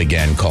again, live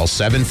again. Call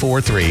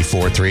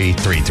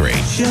 743-4333.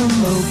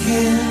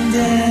 Shamokin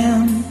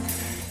Dam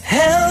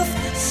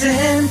Health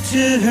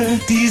Center,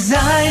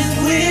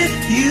 designed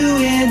with you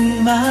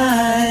in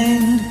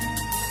mind.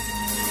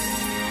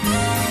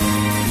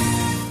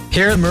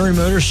 Here at Murray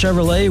Motors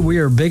Chevrolet, we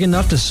are big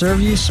enough to serve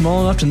you,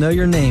 small enough to know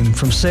your name.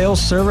 From sales,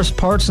 service,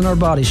 parts, and our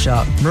body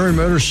shop, Murray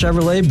Motors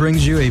Chevrolet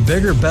brings you a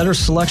bigger, better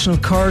selection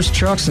of cars,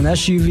 trucks, and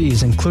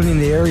SUVs, including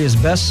the area's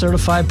best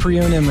certified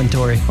pre-owned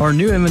inventory. Our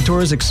new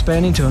inventory is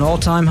expanding to an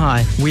all-time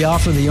high. We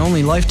offer the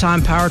only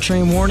lifetime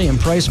powertrain warranty and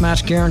price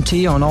match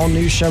guarantee on all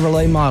new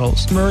Chevrolet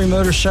models. Murray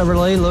Motors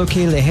Chevrolet,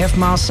 located a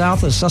half-mile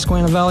south of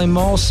Susquehanna Valley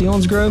Mall,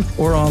 Selinsgrove,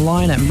 or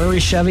online at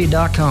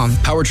murraychevy.com.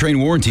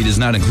 Powertrain warranty does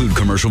not include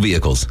commercial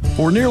vehicles.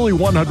 For nearly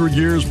nearly 100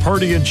 years,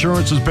 Purdy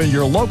Insurance has been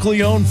your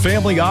locally owned,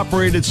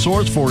 family-operated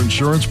source for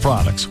insurance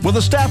products. With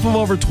a staff of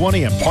over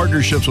 20 and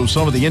partnerships with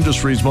some of the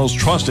industry's most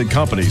trusted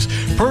companies,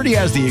 Purdy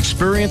has the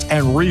experience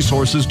and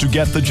resources to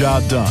get the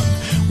job done.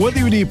 Whether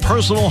you need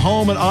personal,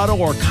 home, and auto,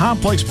 or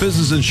complex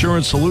business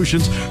insurance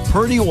solutions,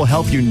 Purdy will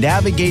help you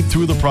navigate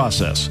through the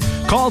process.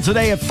 Call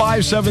today at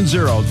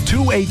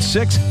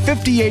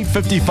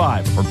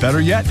 570-286-5855. Or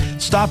better yet,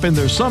 stop in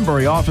their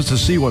Sunbury office to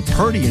see what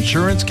Purdy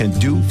Insurance can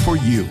do for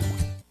you.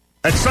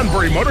 At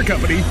Sunbury Motor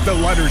Company, the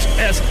letters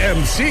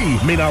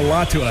SMC mean a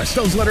lot to us.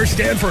 Those letters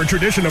stand for a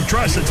tradition of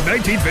trust since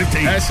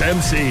 1950.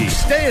 SMC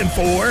stand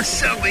for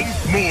selling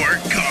more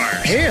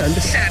cars and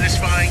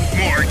satisfying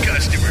more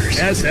customers.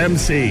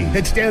 SMC.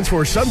 It stands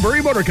for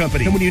Sunbury Motor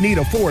Company. And when you need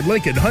a Ford,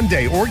 Lincoln,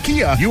 Hyundai, or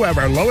Kia, you have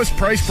our lowest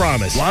price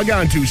promise. Log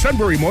on to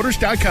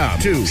sunburymotors.com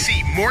to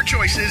see more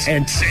choices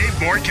and save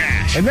more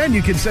cash. And then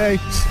you can say,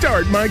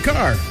 start my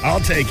car.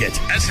 I'll take it.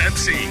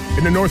 SMC.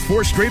 In the North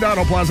 4th Street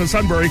Auto Plaza,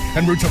 Sunbury,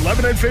 and routes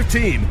 11 and 15.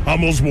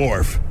 Hummel's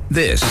Wharf.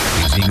 This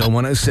is Eagle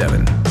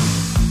 107.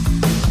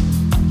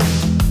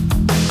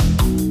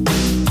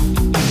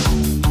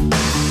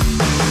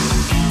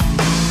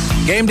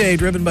 Game day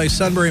driven by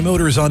Sunbury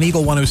Motors on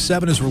Eagle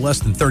 107 as we're less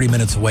than 30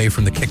 minutes away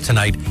from the kick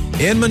tonight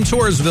in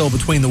Montoursville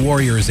between the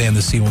Warriors and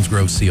the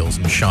Selinsgrove Seals.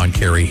 And Sean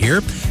Carey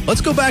here.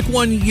 Let's go back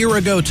 1 year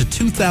ago to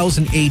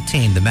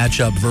 2018, the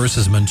matchup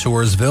versus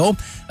Montoursville.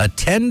 A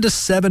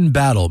 10-7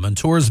 battle.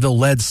 Montoursville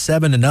led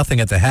 7-0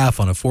 at the half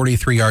on a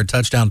 43-yard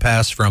touchdown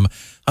pass from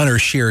Hunter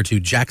Shear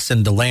to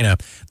Jackson Delana.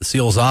 The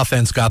Seals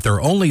offense got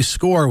their only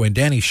score when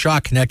Danny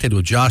Shaw connected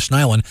with Josh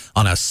Nyland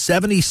on a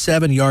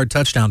 77-yard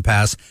touchdown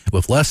pass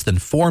with less than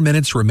 4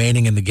 minutes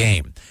remaining in the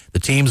game. The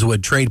teams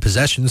would trade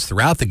possessions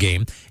throughout the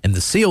game, and the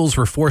Seals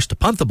were forced to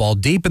punt the ball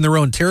deep in their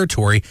own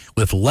territory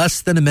with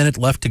less than a minute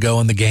left to go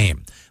in the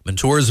game.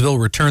 Montoursville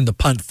returned the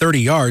punt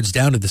 30 yards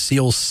down to the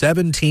Seals'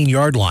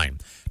 17-yard line.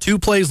 2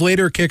 plays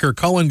later, kicker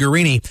Colin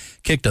Guarini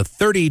kicked a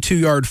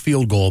 32-yard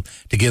field goal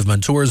to give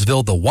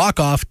Montoursville the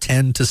walk-off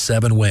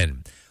 10-7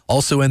 win.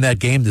 Also in that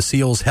game, the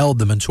Seals held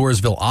the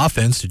Montoursville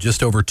offense to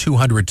just over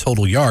 200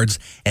 total yards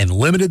and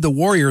limited the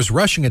Warriors'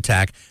 rushing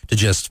attack to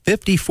just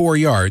 54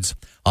 yards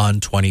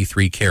on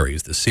 23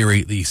 carries. The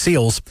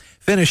Seals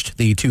finished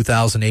the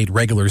 2008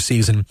 regular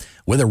season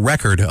with a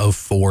record of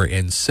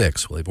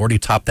 4-6. Well, they've already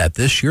topped that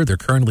this year. They're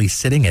currently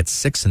sitting at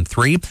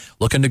 6-3,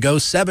 looking to go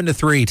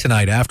 7-3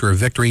 tonight after a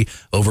victory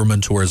over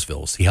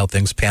Montoursville. See how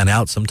things pan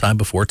out sometime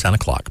before 10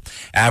 o'clock.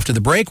 After the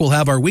break, we'll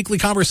have our weekly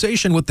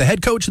conversation with the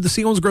head coach of the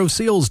Selinsgrove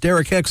Seals,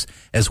 Derek Hicks,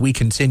 as we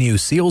continue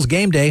Seals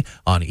Game Day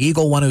on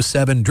Eagle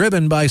 107,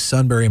 driven by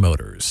Sunbury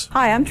Motors.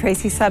 Hi, I'm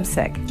Tracy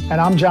Subsick. And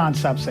I'm John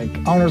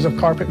Subsick, owners of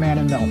Carpet Man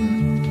in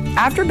Milton.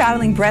 After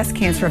battling breast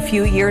cancer a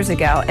few years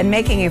ago and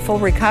making a full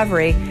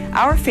recovery,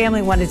 our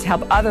family wanted to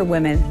help other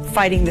women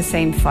fighting the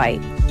same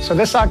fight. So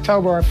this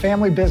October, our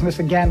family business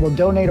again will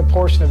donate a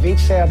portion of each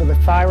sale to the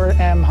Thyra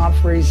M.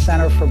 Humphreys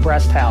Center for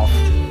Breast Health.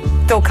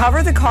 They'll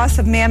cover the cost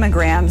of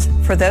mammograms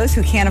for those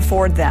who can't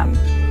afford them.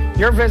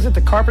 Your visit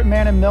to Carpet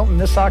Man in Milton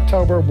this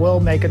October will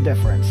make a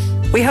difference.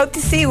 We hope to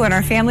see you in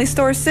our family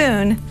store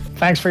soon.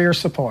 Thanks for your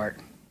support.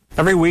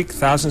 Every week,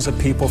 thousands of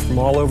people from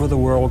all over the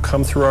world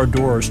come through our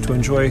doors to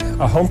enjoy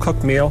a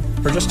home-cooked meal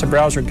or just to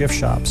browse our gift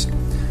shops.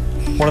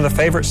 One of the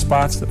favorite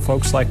spots that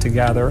folks like to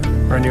gather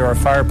are near our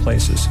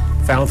fireplaces,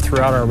 found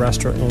throughout our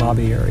restaurant and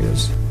lobby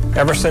areas.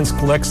 Ever since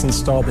Glick's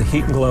installed the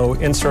Heat and Glow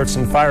inserts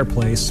in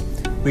fireplace,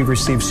 we've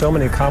received so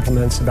many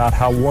compliments about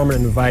how warm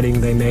and inviting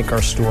they make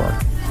our store.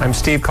 I'm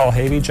Steve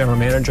Colhavy, General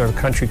Manager of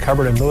Country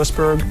Cupboard in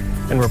Lewisburg,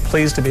 and we're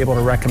pleased to be able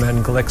to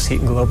recommend Glick's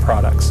Heat and Glow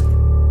products.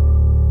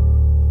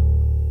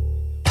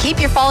 Keep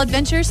your fall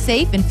adventures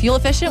safe and fuel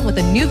efficient with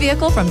a new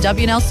vehicle from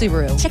W&L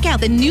Subaru. Check out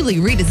the newly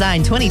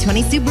redesigned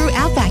 2020 Subaru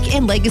Outback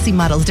and Legacy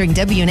models during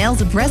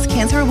W&L's Breast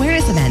Cancer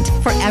Awareness Event.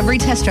 For every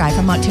test drive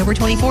from October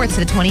 24th to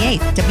the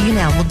 28th,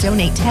 W&L will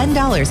donate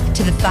 $10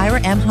 to the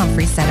Thyra M.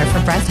 Humphreys Center for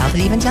Breast Health at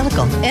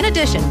Evangelical. In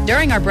addition,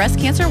 during our Breast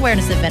Cancer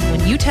Awareness Event,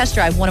 when you test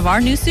drive one of our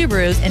new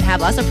Subarus and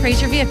have us appraise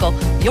your vehicle,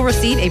 you'll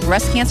receive a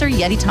Breast Cancer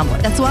Yeti tumbler.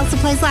 That's while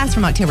supplies last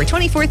from October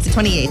 24th to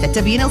 28th at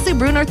W&L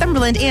Subaru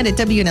Northumberland and at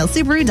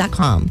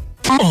WNLSubaru.com.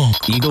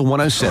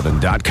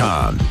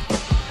 Eagle107.com.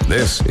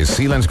 This is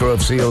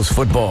Selinsgrove Seals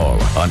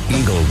football on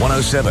Eagle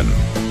 107.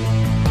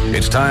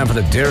 It's time for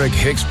the Derek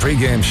Hicks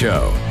pregame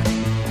show.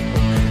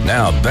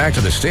 Now back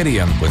to the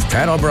stadium with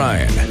Pat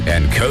O'Brien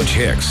and Coach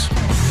Hicks.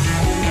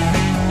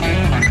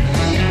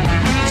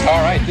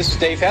 All right, this is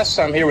Dave Hess.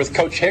 I'm here with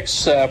Coach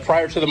Hicks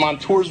prior to the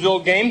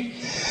Montoursville game.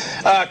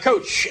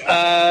 Coach,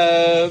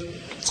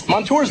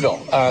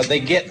 Montoursville, they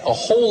get a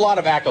whole lot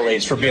of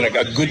accolades for being a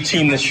good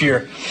team this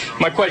year.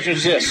 My question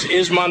is this: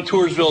 is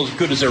Montoursville as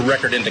good as their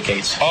record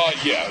indicates?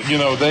 Yeah, you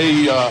know,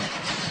 they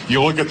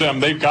you look at them,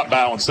 they've got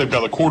balance. They've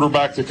got a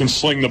quarterback that can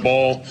sling the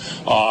ball,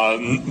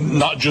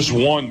 not just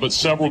one, but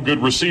several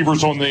good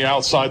receivers on the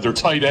outside. Their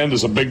tight end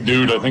is a big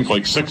dude, I think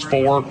like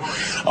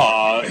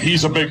 6'4".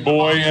 He's a big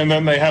boy, and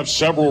then they have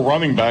several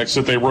running backs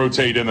that they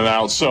rotate in and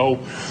out. So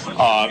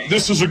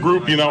this is a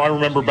group, I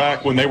remember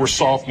back when they were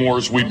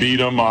sophomores, we beat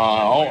them.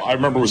 I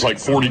remember it was like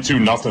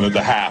 42-0 at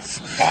the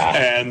half.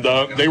 And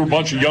they were a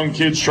bunch of young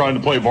kids trying to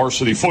play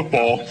varsity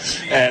football,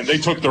 and they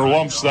took their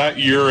lumps that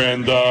year,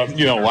 and,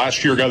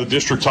 last year got a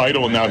district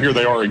title, and now here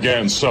they are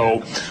again.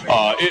 So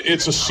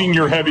it's a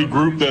senior-heavy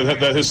group that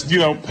has,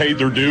 paid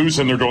their dues,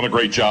 and they're doing a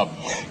great job.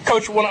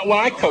 Coach, when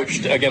I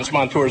coached against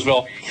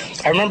Montoursville,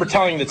 I remember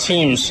telling the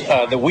teams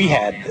that we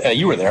had,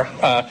 you were there,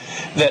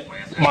 that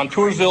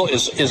Montoursville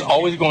is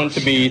always going to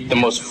be the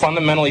most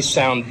fundamentally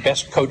sound,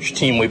 best coached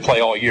team we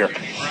play all year.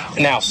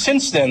 Now,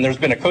 since then, there's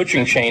been a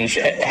coaching change.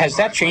 Has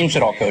that changed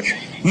at all, Coach?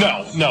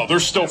 No, they're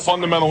still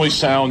fundamentally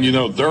sound.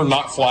 They're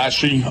not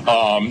flashy.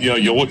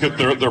 You look at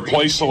their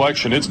play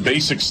selection, it's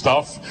basic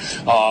stuff,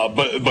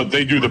 but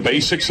they do the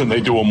basics and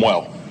they do them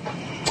well.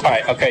 All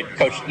right, okay,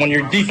 Coach, when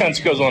your defense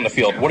goes on the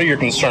field, what are your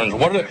concerns?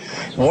 What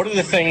are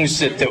the things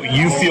that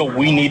you feel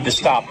we need to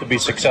stop to be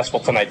successful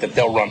tonight that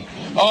they'll run?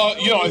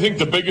 I think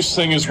the biggest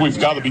thing is we've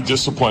got to be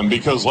disciplined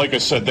because, like I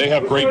said, they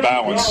have great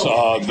balance.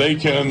 They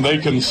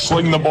can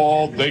sling the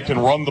ball, they can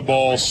run the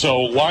ball.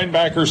 So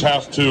linebackers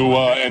have to,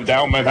 and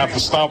downmen have to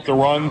stop the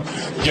run,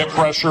 get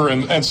pressure,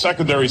 and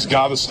secondary's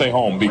got to stay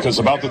home because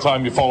about the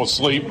time you fall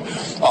asleep,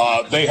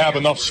 they have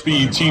enough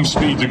speed, team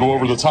speed, to go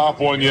over the top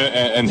on you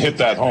and hit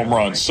that home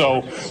run.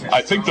 So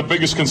I think the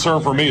biggest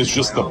concern for me is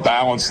just the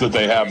balance that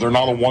they have. They're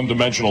not a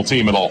one-dimensional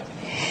team at all.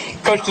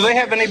 Coach, do they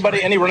have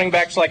any running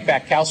backs like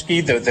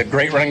Batkowski, the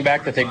great running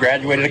back that they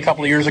graduated a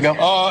couple of years ago?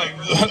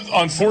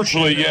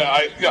 Unfortunately,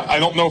 yeah. I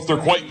don't know if they're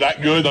quite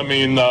that good. I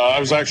mean, I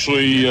was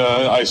actually,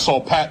 I saw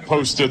Pat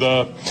posted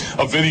a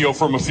video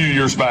from a few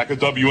years back, a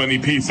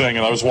WNEP thing,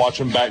 and I was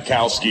watching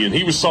Batkowski, and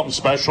he was something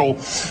special.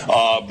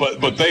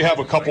 But they have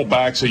a couple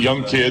backs, a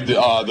young kid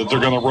that they're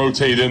going to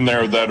rotate in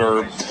there that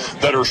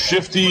are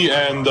shifty,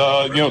 and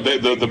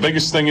the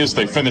biggest thing is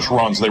they finish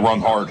runs. They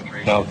run hard.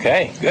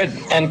 Okay, good.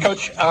 And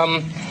Coach,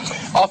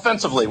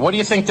 offensively, what do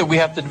you think that we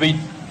have to be?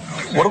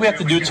 What do we have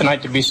to do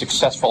tonight to be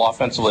successful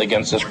offensively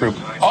against this group?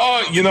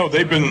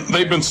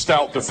 They've been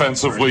stout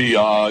defensively.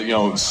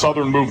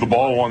 Southern moved the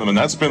ball on them, and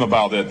that's been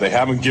about it. They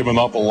haven't given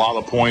up a lot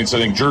of points. I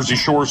think Jersey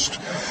Shore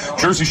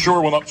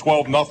went up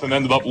 12-0,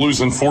 ended up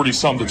losing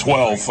 40-some to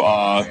 12.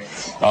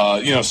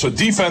 So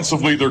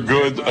defensively they're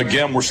good.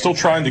 Again, we're still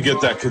trying to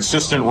get that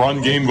consistent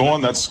run game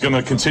going. That's going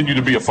to continue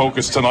to be a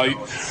focus tonight.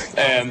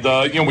 And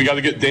we got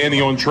to get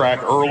Danny on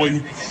track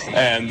early,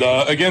 and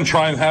again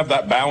try and have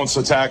that balanced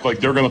attack like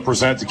they're going to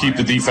present to keep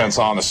the defense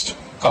honest.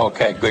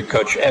 Okay, good,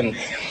 Coach. And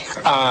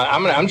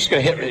I'm just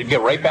going to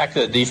get right back to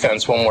the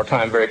defense one more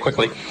time very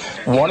quickly.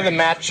 One of the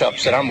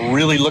matchups that I'm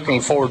really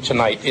looking forward to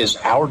tonight is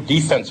our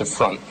defensive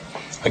front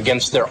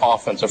against their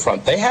offensive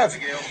front. They have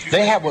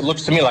what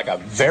looks to me like a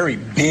very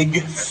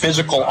big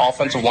physical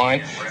offensive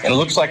line, and it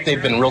looks like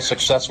they've been real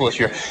successful this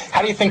year.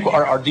 How do you think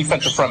our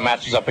defensive front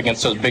matches up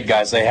against those big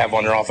guys they have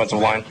on their offensive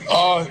line?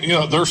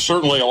 They're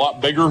certainly a lot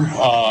bigger,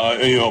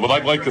 but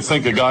I'd like to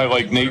think a guy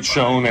like Nate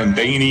Schoen and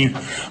Daney,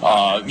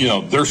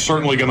 they're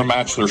certainly going to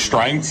match their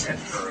strength,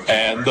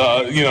 and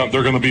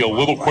they're going to be a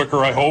little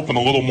quicker, I hope, and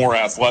a little more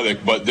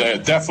athletic, but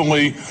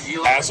definitely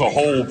as a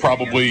whole,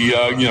 probably,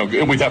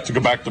 we'd have to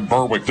go back to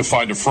Berwick to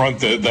find a front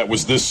that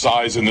was this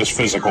size and this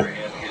physical.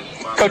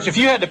 Coach, if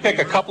you had to pick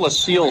a couple of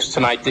SEALs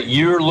tonight that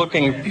you're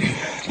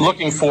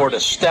looking for to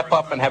step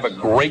up and have a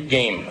great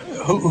game,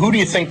 who do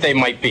you think they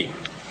might be?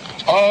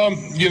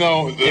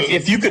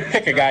 If you could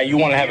pick a guy you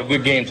want to have a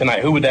good game tonight,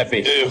 who would that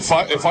be? If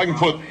I can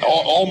put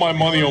all my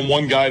money on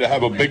one guy to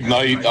have a big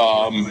night,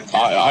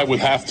 I would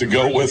have to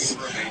go with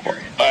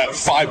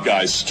 5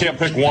 guys. Can't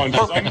pick one.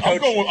 Perfect,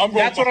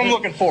 That's what I'm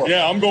looking for.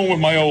 Yeah, I'm going with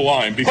my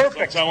O-line because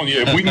Perfect. I'm telling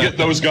you, if we can get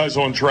those guys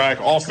on track,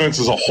 offense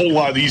is a whole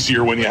lot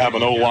easier when you have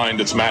an O-line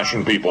that's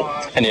mashing people.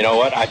 And you know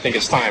what? I think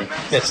it's time.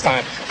 It's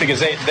time because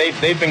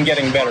they've been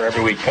getting better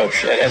every week,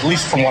 Coach. At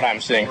least from what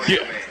I'm seeing. Yeah.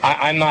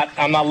 I'm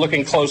not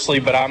looking closely,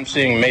 but I'm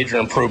seeing major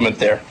improvement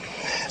there.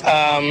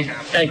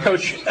 And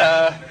Coach,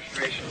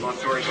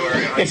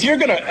 if you're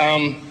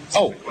gonna.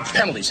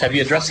 Penalties. Have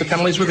you addressed the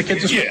penalties with the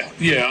kids this week?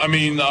 Yeah. I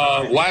mean,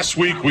 last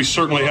week we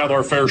certainly had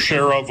our fair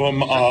share of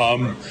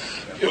them.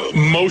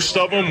 Most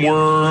of them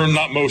were,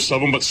 not most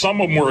of them, but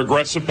some of them were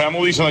aggressive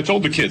penalties. And I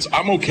told the kids,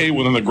 I'm okay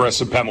with an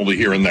aggressive penalty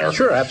here and there.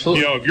 Sure,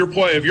 absolutely.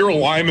 If you're a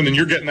lineman and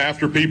you're getting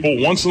after people,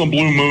 once in a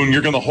blue moon,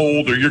 you're going to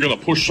hold or you're going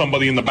to push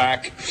somebody in the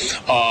back.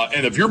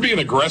 And if you're being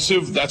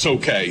aggressive, that's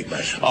okay.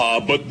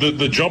 But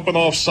the jumping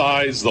off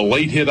sides, the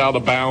late hit out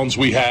of bounds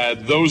we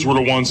had, those were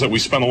the ones that we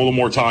spent a little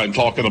more time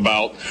talking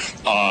about.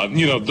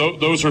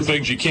 Those are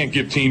things you can't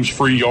give teams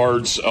free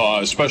yards,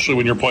 especially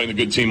when you're playing a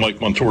good team like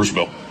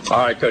Montoursville. All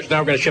right, Coach. Now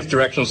we're going to shift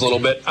directions a little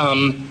bit.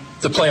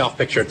 the playoff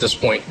picture at this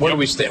point. Where do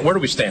we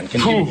stand?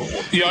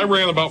 Yeah, I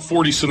ran about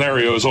 40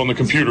 scenarios on the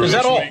computer. Is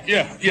that all? Week.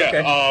 Yeah. Okay.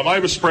 I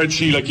have a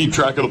spreadsheet. I keep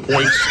track of the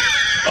points.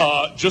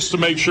 Just to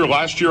make sure.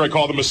 Last year I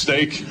called a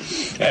mistake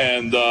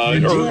and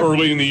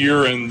early in the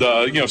year and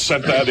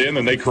sent that in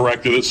and they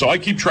corrected it. So I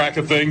keep track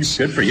of things.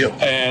 Good for you.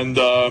 And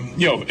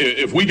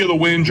if we get a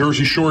win,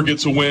 Jersey Shore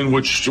gets a win,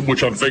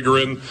 which I'm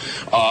figuring.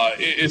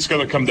 It's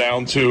going to come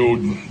down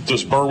to,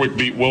 does Berwick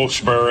beat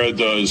Wilkes-Barre?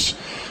 Does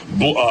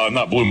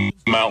not Blue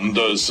Mountain,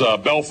 does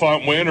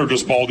Bellefonte win or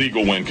does Bald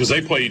Eagle win? Because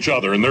they play each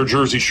other and they're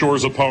Jersey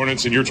Shore's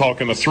opponents, and you're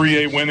talking a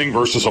 3A winning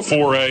versus a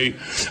 4A.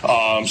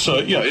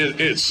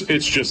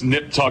 It's just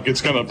nip tuck.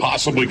 It's going to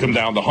possibly come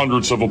down to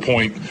hundredths of a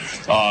point,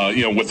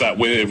 with that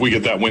win if we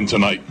get that win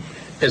tonight.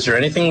 Is there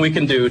anything we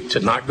can do to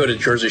not go to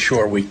Jersey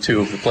Shore week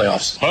 2 of the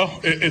playoffs? Well,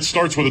 it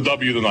starts with a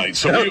W tonight.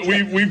 So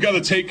we've got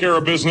to take care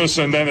of business,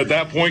 and then at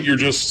that point, you're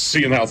just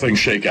seeing how things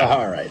shake out.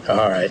 All right.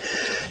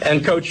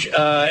 And, Coach,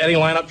 any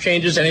lineup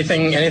changes?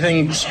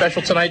 Anything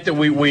special tonight that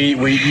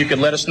you could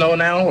let us know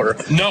now? Or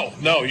No.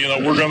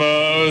 We're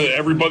gonna.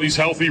 Everybody's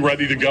healthy,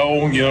 ready to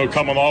go.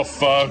 Coming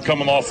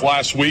off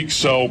last week,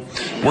 so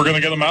we're gonna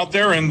get them out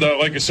there. And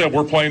like I said,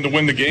 we're playing to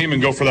win the game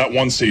and go for that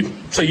 1 seed.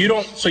 So you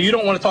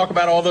don't want to talk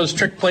about all those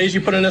trick plays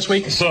you put in this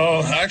week?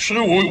 So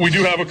actually, we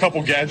do have a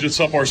couple gadgets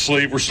up our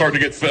sleeve. We're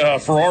starting to get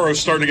Ferraro's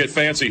starting to get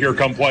fancy here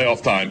come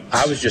playoff time.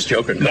 I was just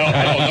joking. No.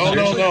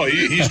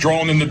 He's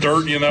drawing in the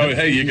dirt.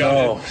 Hey, you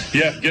got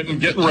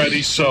getting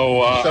ready.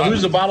 So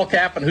who's the bottle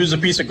cap and who's the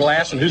piece of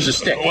glass and who's the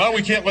stick? Well,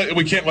 we can't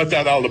let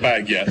that out of the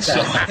bag yet. So.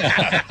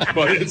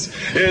 But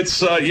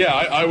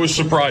I was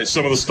surprised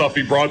some of the stuff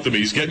he brought to me.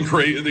 He's getting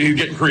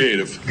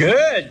creative.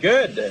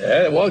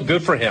 Good. Well,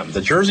 good for him.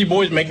 The Jersey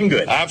boys making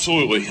good.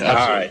 Absolutely. All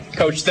right,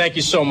 Coach. Thank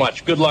you so much.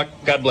 Good luck.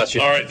 God bless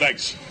you. All right.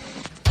 Thanks.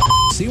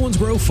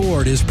 Selinsgrove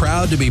Ford is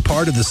proud to be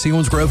part of the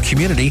Selinsgrove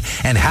community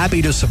and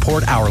happy to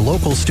support our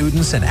local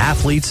students and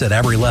athletes at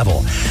every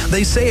level.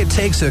 They say it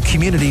takes a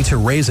community to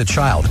raise a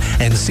child,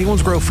 and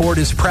Selinsgrove Ford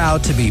is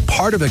proud to be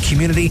part of a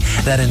community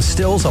that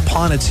instills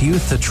upon its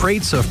youth the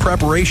traits of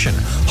preparation,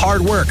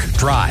 hard work,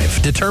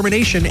 drive,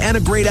 determination, and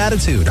a great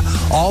attitude.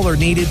 All are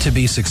needed to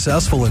be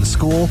successful in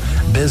school,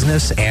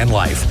 business, and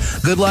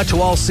life. Good luck to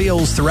all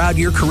Seals throughout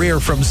your career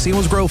from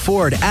Selinsgrove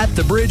Ford at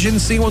the Bridge in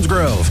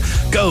Selinsgrove.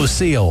 Go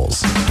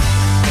Seals!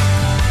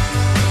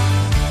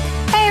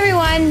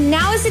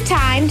 Now is the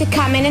time to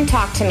come in and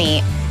talk to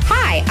me.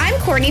 Hi, I'm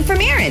Courtney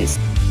from Aaron's.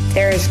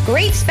 There's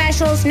great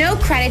specials, no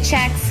credit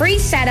check, free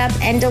setup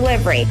and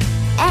delivery.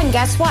 And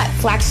guess what?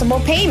 Flexible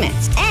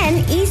payments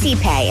and easy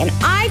pay. And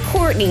I,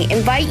 Courtney,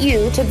 invite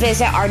you to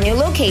visit our new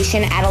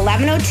location at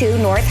 1102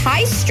 North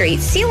High Street,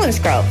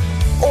 Selinsgrove.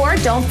 Or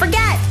don't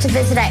forget to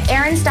visit at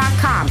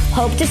aarons.com.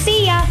 Hope to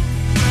see ya.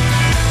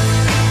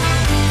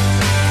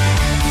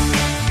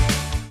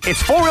 It's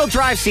four-wheel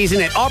drive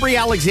season at Aubrey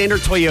Alexander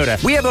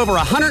Toyota. We have over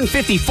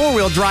 150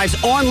 four-wheel drives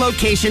on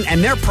location,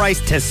 and they're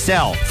priced to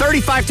sell.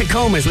 35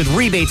 Tacomas with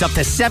rebates up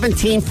to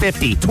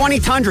 $1,750. 20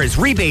 Tundras,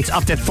 rebates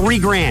up to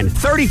 $3,000.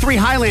 33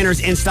 Highlanders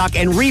in stock,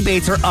 and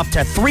rebates are up to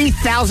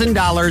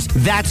 $3,000.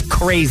 That's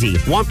crazy.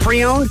 Want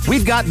pre-owned?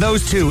 We've got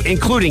those too,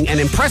 including an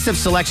impressive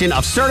selection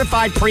of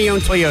certified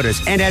pre-owned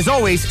Toyotas. And as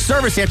always,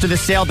 service after the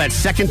sale that's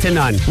second to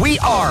none. We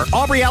are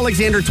Aubrey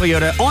Alexander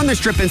Toyota on the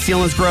Strip in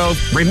Selinsgrove.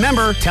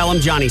 Remember, tell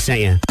them Johnny sent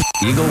you.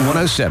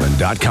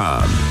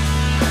 Eagle107.com.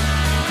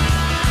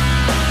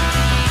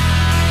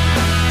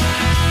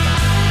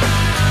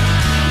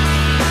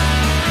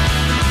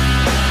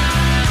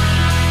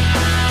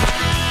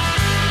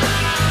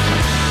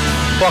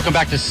 Welcome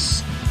back to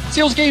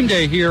Seals Game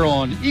Day here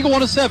on Eagle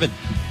 107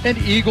 and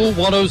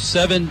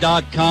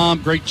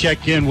Eagle107.com. Great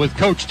check-in with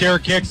Coach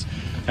Derek Hicks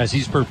as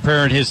he's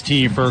preparing his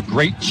team for a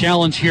great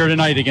challenge here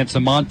tonight against the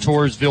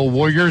Montoursville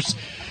Warriors.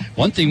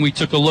 One thing we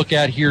took a look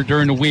at here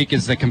during the week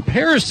is the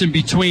comparison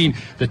between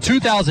the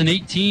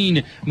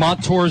 2018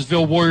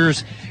 Montoursville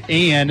Warriors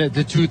and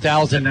the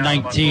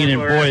 2019.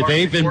 And boy,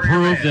 they've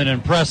improved and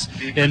impressed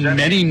in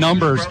many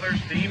numbers.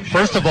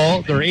 First of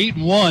all, they're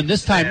 8-1.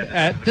 This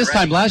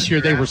time last year,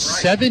 they were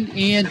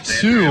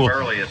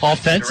 7-2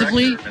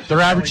 offensively.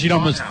 They're averaging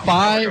almost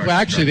 5. Well,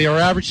 actually, they are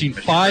averaging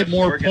 5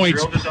 more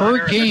points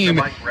per game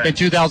in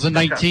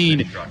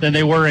 2019 than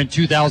they were in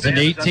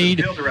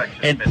 2018.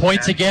 And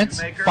points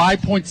against,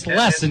 5 points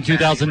less in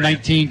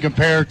 2019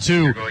 compared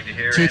to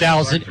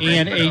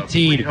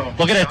 2018.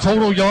 Look at that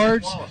total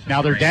yards.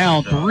 Now they're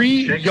down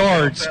 3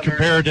 yards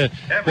compared to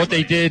what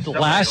they did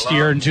last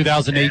year in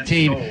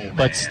 2018.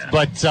 But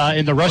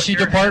in the rushing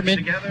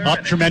department,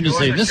 up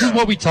tremendously. And this is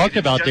what we talked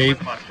about, Dave.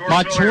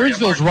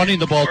 Montoursville is running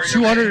the ball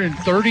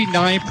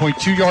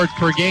 239.2 yards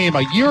per game.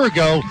 A year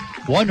ago,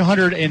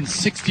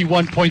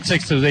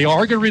 161.6. So they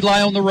are going to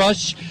rely on the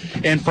rush.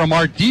 And from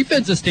our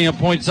defensive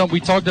standpoint, something we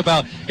talked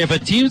about, if a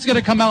team's going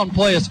to come out and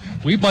play us,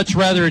 we'd much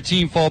rather a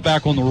team fall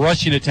back on the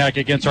rushing attack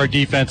against our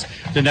defense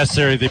than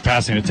necessarily the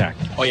passing attack.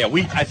 Oh, yeah.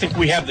 I think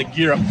we have the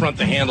gear up front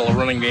to handle a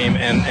running game,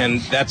 and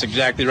that's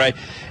exactly right.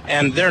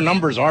 And their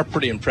numbers are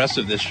pretty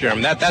impressive this year. I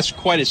mean, that's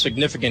quite a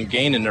significant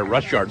gain in their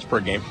rush yards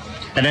per game.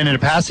 And then in the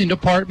passing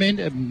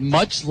department,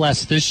 much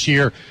less this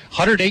year,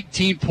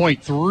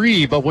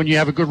 118.3. But when you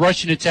have a good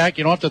rushing attack,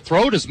 you don't have to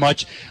throw it as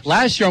much.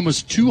 Last year,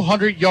 almost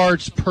 200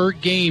 yards per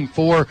game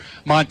for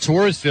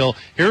Montoursville.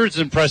 Here's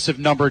an impressive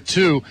number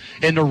 2.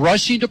 In the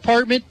rushing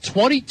department,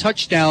 20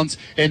 touchdowns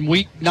in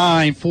Week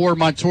 9 for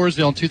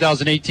Montoursville in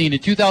 2018. In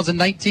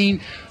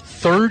 2019,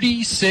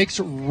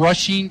 36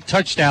 rushing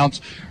touchdowns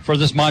for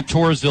this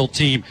Montoursville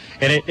team.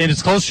 And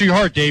it's close to your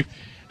heart, Dave.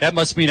 That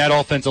must mean that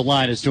offensive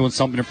line is doing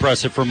something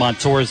impressive for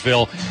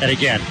Montoursville. And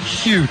again,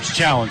 huge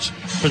challenge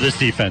for this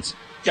defense.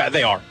 Yeah,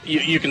 they are.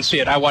 You can see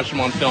it. I watched them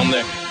on film.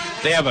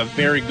 They have a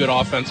very good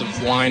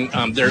offensive line.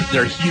 They're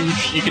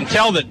huge. You can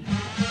tell that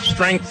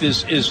strength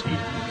is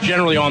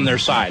generally on their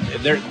side.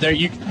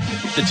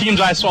 The teams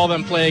I saw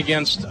them play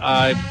against,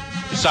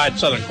 besides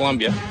Southern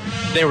Columbia,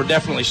 they were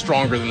definitely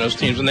stronger than those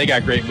teams, and they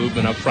got great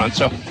movement up front.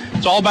 So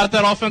it's all about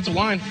that offensive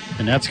line.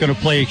 And that's going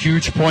to play a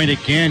huge point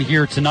again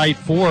here tonight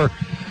for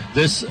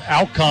this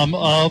outcome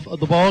of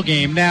the ball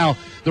game. Now,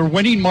 their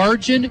winning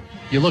margin,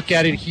 you look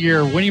at it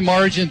here, winning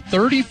margin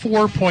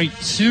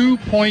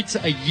 34.2 points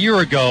a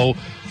year ago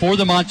for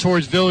the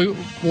Montoursville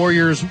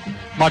Warriors.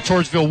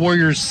 Montoursville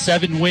Warriors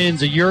 7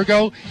 wins a year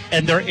ago,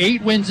 and their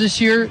 8 wins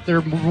this year, their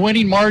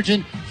winning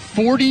margin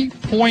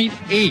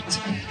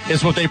 40.8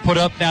 is what they put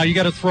up. Now you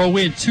got to throw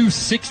in 2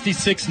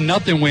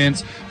 66-0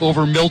 wins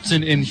over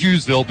Milton and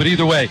Hughesville, but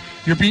either way,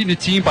 you're beating a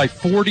team by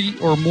 40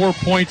 or more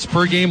points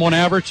per game on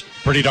average.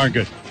 Pretty darn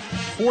good.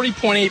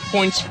 40.8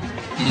 points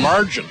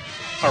margin,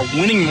 our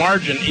winning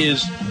margin,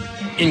 is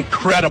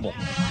incredible.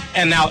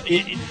 And now,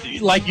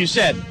 like you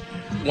said,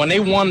 when they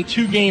won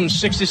 2 games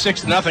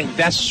 66-0,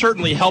 that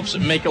certainly helps it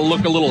make it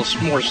look a little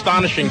more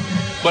astonishing.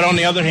 But on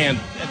the other hand,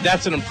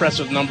 that's an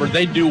impressive number.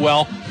 They do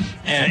well,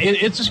 and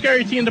it's a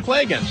scary team to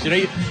play against. You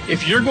know,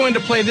 if you're going to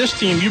play this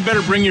team, you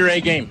better bring your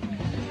A game.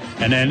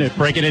 And then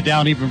breaking it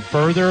down even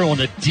further on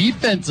the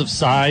defensive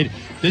side,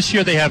 this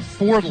year they have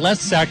 4 less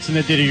sacks than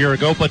they did a year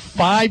ago, but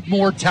 5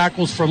 more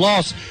tackles for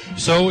loss.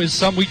 So is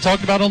something we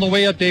talked about on the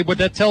way up, Dave. What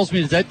that tells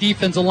me is that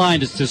defensive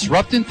line is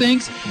disrupting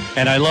things,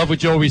 and I love what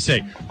Joe always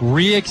say,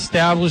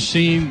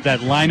 reestablishing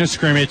that line of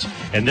scrimmage,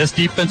 and this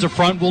defensive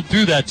front will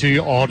do that to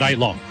you all night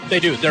long. They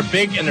do. They're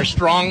big and they're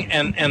strong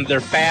and they're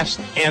fast,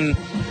 and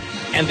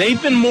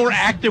they've been more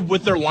active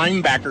with their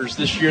linebackers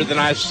this year than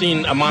I've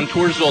seen a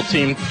Montoursville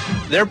team.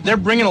 They're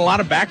bringing a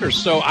lot of backers,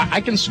 so I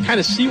can kind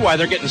of see why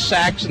they're getting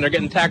sacks and they're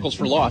getting tackles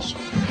for loss.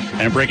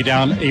 And break it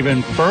down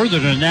even further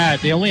than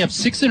that, they only have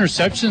 6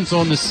 interceptions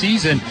on the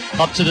season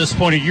up to this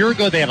point. A year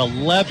ago, they had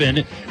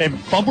 11. And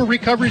fumble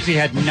recoveries, they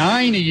had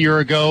 9 a year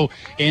ago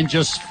and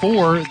just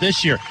 4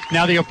 this year.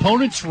 Now, the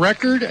opponent's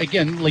record,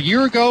 again, a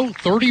year ago,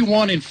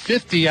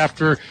 31-50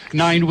 after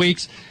 9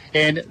 weeks.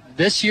 And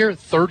this year,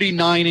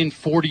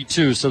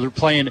 39-42. So they're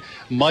playing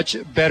much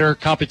better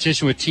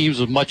competition with teams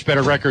with much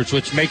better records,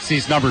 which makes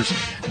these numbers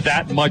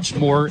that much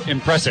more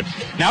impressive.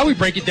 Now we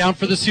break it down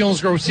for the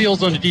Selinsgrove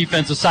Seals on the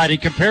defensive side. In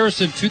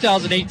comparison,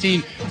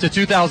 2018 to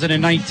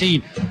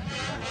 2019,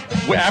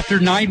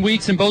 after 9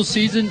 weeks in both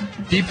seasons,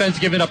 defense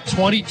giving up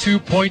 22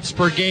 points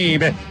per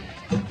game.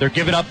 They're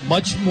giving up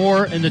much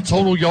more in the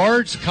total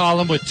yards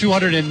column with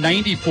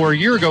 294. A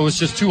year ago, it was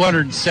just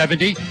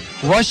 270.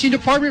 Rushing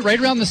department, right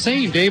around the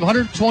same, Dave.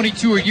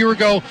 122 a year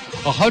ago,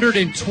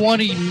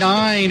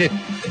 129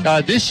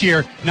 this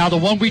year. Now, the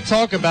one we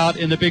talk about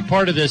in the big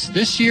part of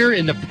this year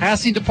in the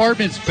passing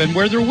department has been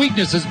where their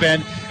weakness has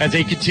been as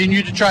they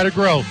continue to try to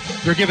grow.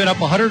 They're giving up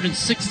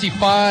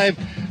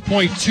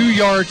 165.2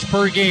 yards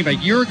per game. A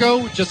year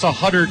ago, just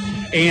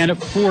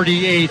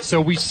 148. So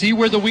we see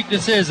where the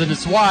weakness is, and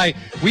it's why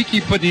we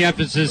keep putting the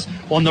emphasis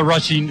on the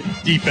rushing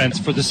defense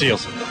for the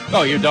Seals.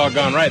 Oh, you're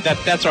doggone right.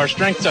 That's our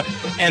strength.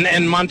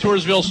 And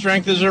Montoursville's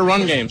strength is their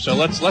run game. So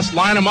let's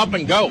line them up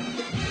and go.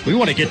 We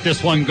want to get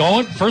this one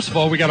going. First of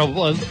all, we got a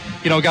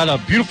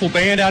beautiful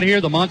band out here,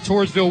 the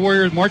Montoursville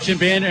Warriors Marching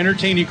Band,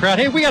 entertaining crowd.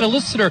 Hey, we got a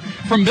listener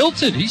from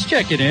Milton. He's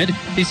checking in.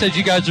 He says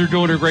you guys are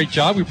doing a great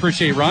job. We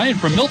appreciate Ryan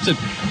from Milton.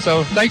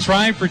 So thanks,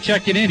 Ryan, for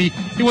checking in. He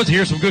wants to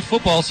hear some good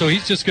football, so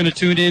he's just going to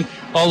tune in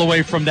all the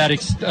way from that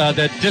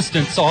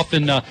distance off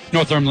in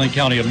Northumberland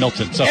County of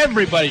Milton. So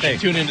everybody should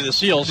tune into the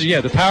Seals.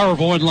 Yeah, the power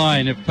of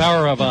online, the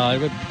power of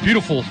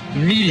beautiful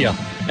media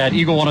at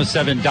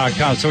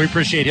Eagle107.com. So we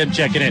appreciate him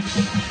checking in.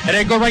 And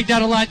then go right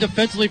down the line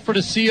defensively for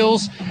the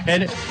Seals.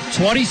 And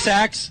 20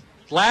 sacks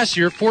last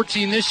year,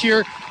 14 this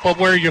year. But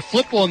where you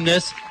flip on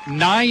this,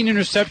 9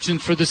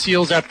 interceptions for the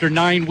Seals after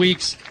 9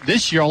 weeks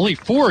this year, only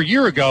 4 a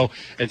year ago.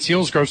 And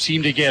Selinsgrove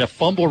seemed to get a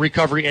fumble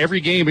recovery every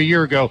game a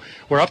year ago,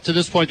 where up to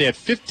this point they had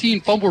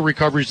 15 fumble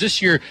recoveries.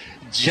 This year,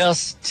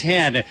 just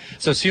 10.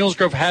 So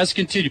Selinsgrove has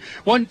continued.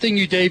 One thing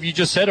you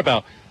just said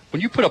about when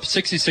you put up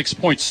 66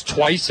 points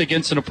twice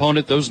against an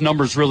opponent, those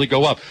numbers really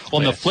go up.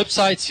 On the flip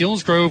side,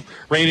 Selinsgrove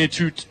ran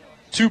into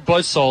 2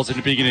 buzzsaws in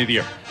the beginning of the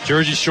year,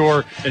 Jersey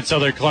Shore and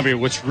Southern Columbia,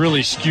 which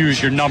really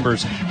skews your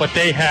numbers. But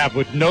they have,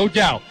 with no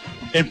doubt,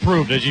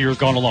 improved as the year's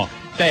gone along.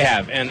 They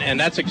have, and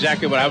that's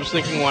exactly what I was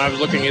thinking when I was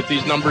looking at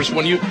these numbers.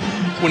 When you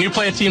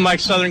play a team like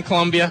Southern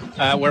Columbia,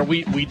 where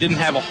we didn't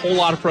have a whole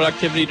lot of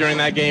productivity during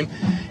that game,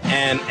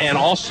 and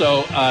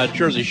also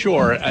Jersey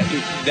Shore.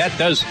 That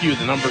does skew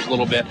the numbers a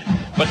little bit.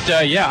 But,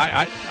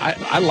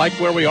 I like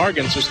where we are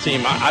against this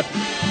team.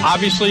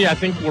 Obviously, I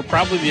think we're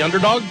probably the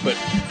underdog, but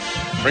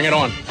bring it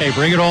on. Hey,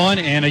 bring it on.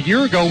 And a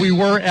year ago, we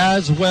were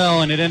as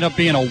well, and it ended up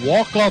being a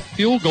walk-off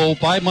field goal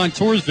by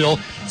Montoursville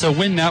to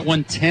win that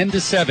one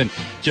 10-7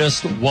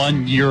 just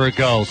 1 year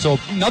ago. So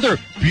another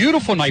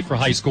beautiful night for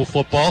high school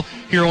football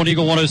here on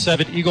Eagle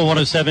 107,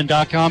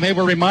 Eagle107.com. Hey,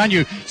 we'll remind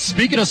you,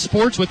 speaking of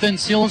sports within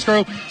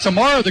Selinsgrove,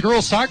 tomorrow the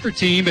girls soccer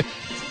team,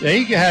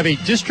 they have a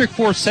District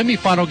 4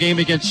 semifinal game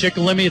against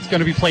Shikellamy. It's going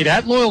to be played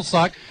at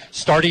Loyalsock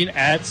starting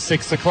at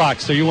 6 o'clock.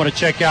 So you want to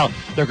check out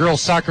the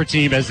girls soccer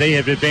team as they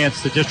have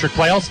advanced to district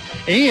playoffs,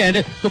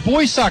 and the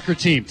boys soccer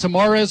team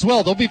tomorrow as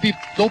well.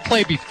 They'll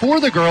play before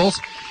the girls,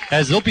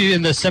 as they'll be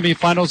in the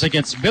semifinals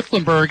against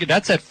Mifflinburg.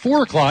 That's at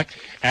 4 o'clock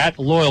at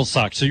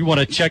Loyalsock. So you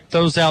want to check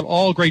those out.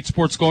 All great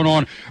sports going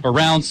on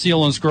around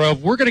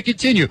Selinsgrove. We're going to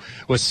continue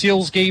with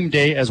Seals Game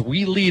Day as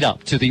we lead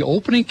up to the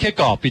opening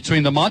kickoff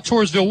between the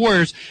Montoursville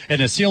Warriors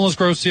and the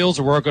Selinsgrove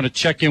Seals. We're going to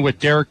check in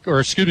with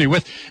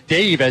with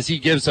Dave as he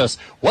gives us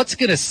what's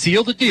going to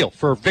seal the deal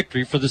for a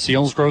victory for the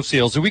Selinsgrove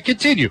Seals. And we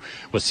continue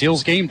with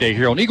Seals Game Day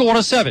here on Eagle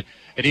 107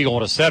 at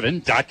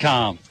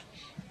Eagle107.com.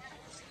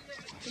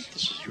 This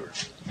is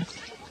yours.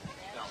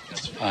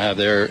 I have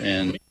there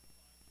and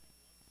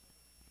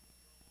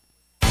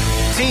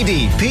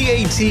TD,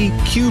 PAT,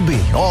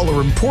 QB, all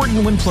are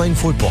important when playing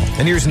football.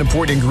 And here's an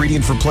important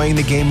ingredient for playing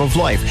the game of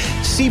life.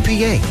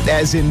 CPA,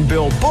 as in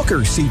Bill Booker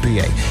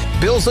CPA.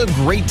 Bill's a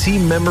great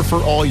team member for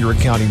all your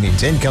accounting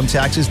needs, income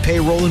taxes,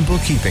 payroll, and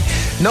bookkeeping.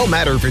 No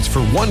matter if it's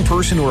for one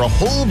person or a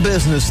whole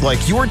business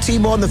like your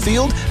team on the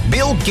field,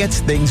 Bill gets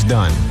things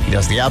done. He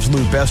does the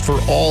absolute best for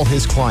all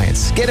his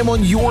clients. Get him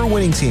on your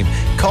winning team.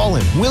 Call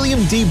him,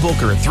 William D.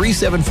 Booker, at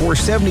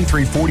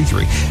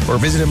 374-7343, or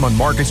visit him on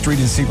Market Street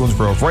in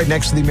Selinsgrove, right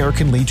next to the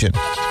American Legion.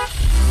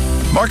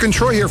 Mark and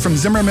Troy here from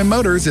Zimmerman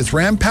Motors. It's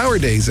Ram Power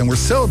Days, and we're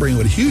celebrating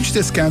with huge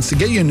discounts to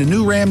get you in the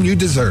new Ram you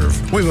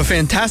deserve. We have a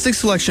fantastic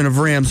selection of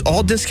Rams,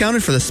 all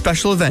discounted for the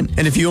special event.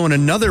 And if you own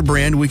another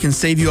brand, we can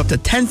save you up to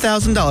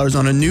 $10,000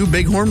 on a new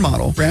Bighorn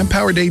model. Ram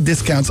Power Day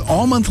discounts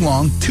all month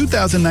long.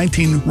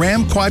 2019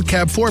 Ram Quad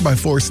Cab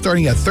 4x4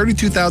 starting at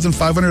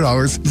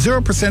 $32,500,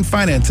 0%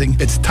 financing.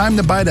 It's time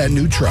to buy that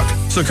new truck.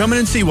 So come in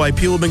and see why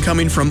people have been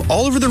coming from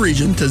all over the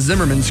region to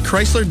Zimmerman's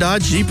Chrysler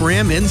Dodge Jeep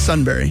Ram in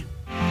Sunbury.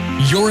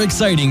 Your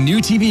exciting new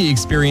TV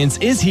experience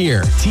is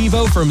here.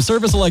 TiVo from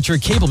Service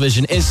Electric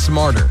Cablevision is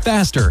smarter,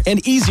 faster,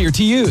 and easier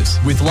to use.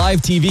 With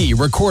live TV,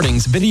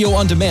 recordings, video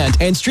on demand,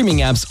 and streaming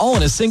apps all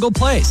in a single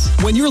place.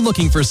 When you're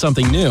looking for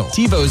something new,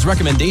 TiVo's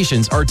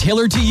recommendations are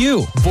tailored to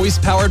you.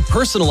 Voice-powered,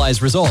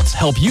 personalized results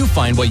help you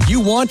find what you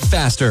want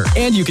faster.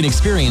 And you can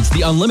experience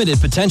the unlimited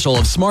potential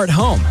of smart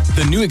home.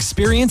 The new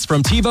experience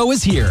from TiVo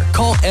is here.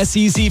 Call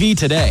SECV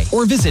today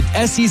or visit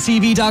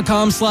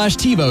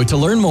sccv.com/TiVo to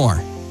learn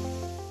more.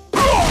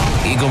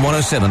 Eagle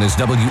 107 is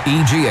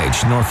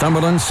WEGH,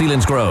 Northumberland,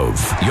 Selinsgrove.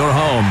 Your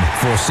home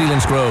for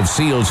Selinsgrove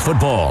Seals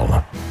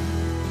football.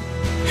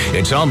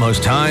 It's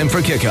almost time for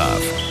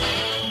kickoff.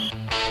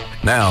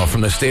 Now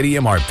from the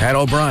stadium are Pat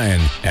O'Brien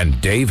and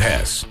Dave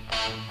Hess.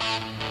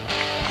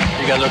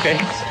 You guys okay?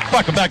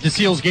 Welcome back to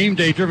Seals Game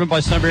Day, driven by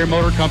Sunbury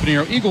Motor Company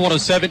or Eagle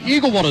 107,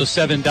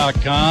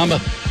 Eagle107.com.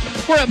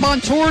 We're at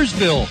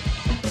Montoursville.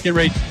 Get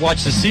ready to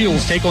watch the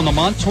Seals take on the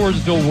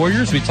Montoursville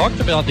Warriors. We talked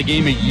about the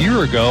game a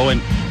year ago,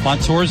 and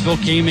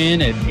Montoursville came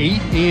in at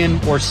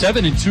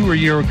 7-2 a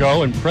year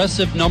ago.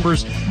 Impressive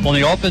numbers on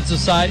the offensive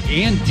side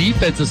and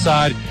defensive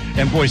side.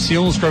 And boy,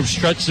 Selinsgrove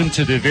stretched them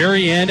to the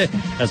very end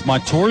as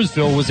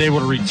Montoursville was able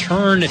to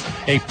return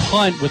a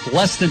punt with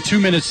less than 2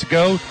 minutes to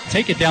go,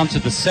 take it down to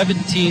the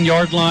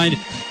 17-yard line.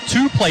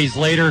 2 plays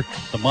later,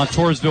 the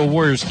Montoursville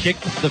Warriors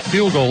kicked the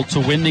field goal to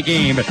win the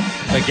game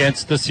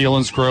against the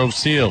Selinsgrove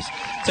Seals.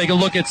 Take a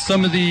look at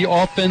some of the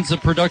offensive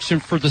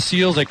production for the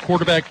Seals. At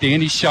quarterback,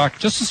 Danny Schock,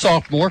 just a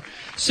sophomore,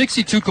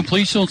 62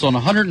 completions on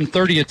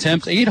 130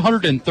 attempts,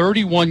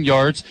 831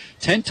 yards,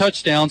 10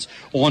 touchdowns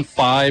on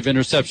 5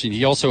 interceptions.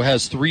 He also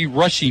has 3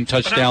 rushing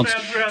touchdowns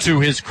to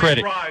his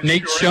credit.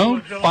 Nate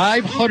Schoen,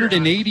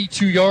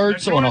 582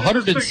 yards on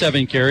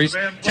 107 carries,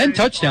 10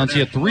 touchdowns. He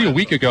had 3 a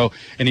week ago,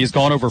 and he's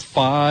gone over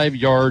 5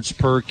 yards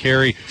per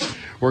carry.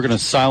 We're going to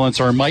silence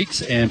our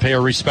mics and pay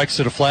our respects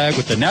to the flag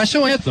with the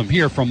national anthem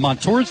here from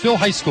Montoursville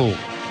High School.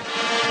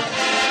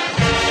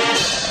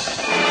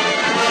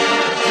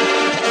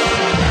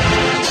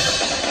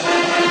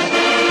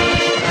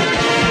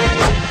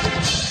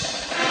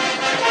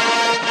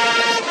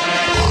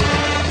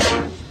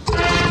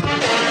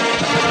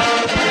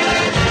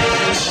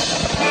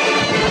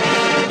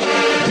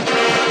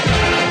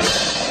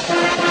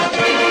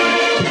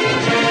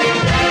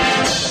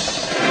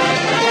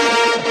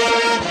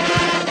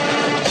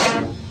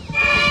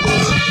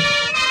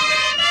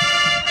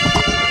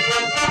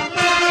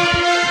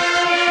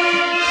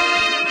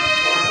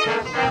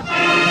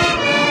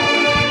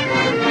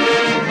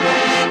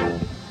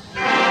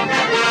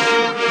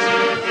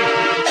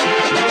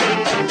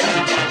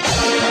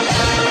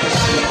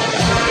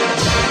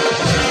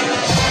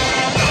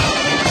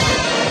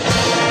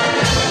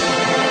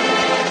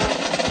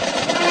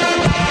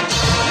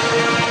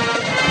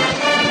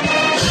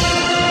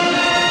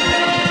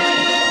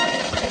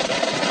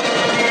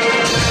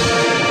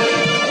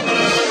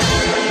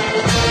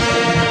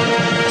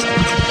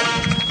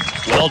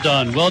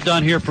 done. Well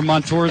done here from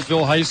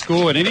Montoursville High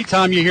School. And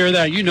anytime you hear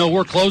that, you know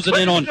we're closing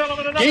in on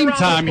game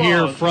time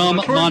here from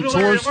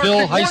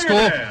Montoursville High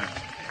School.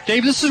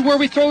 Dave, this is where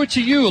we throw it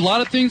to you. A lot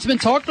of things have been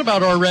talked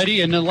about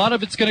already, and a lot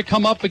of it's going to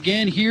come up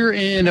again here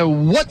in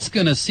what's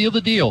going to seal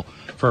the deal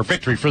for a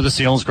victory for the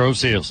Selinsgrove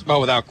Seals. Oh,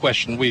 without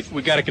question.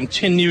 We've got to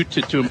continue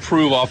to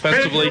improve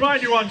offensively. We got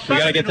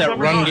to get that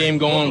run game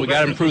going. We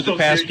got to improve the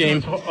pass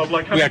game. We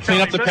got to clean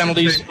up the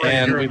penalties,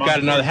 and we've got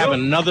to have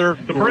another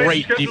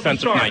great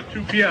defensive night.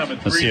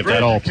 Let's see if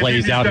that all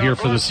plays out here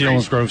for the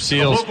Selinsgrove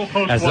Seals,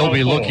 as they'll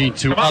be looking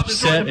to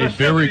upset a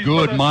very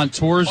good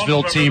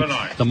Montoursville team.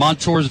 The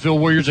Montoursville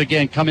Warriors,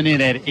 again, coming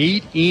in at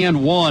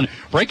 8-1,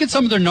 breaking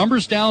some of their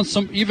numbers down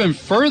some even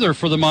further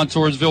for the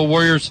Montoursville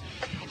Warriors.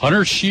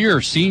 Hunter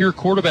Shear, senior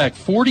quarterback,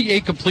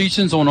 48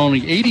 completions on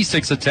only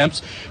 86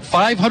 attempts,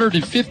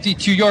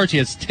 552 yards. He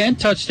has 10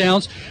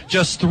 touchdowns,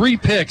 just 3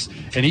 picks,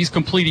 and he's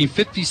completing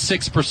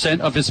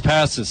 56% of his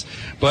passes.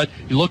 But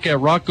you look at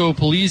Rocco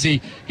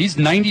Polizzi, he's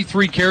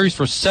 93 carries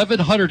for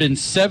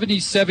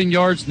 777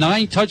 yards,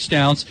 9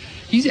 touchdowns.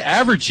 He's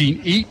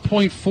averaging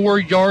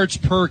 8.4 yards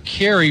per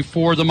carry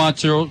for the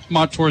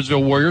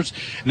Montoursville Warriors.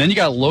 And then you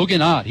got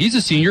Logan Ott. He's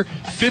a senior,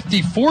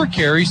 54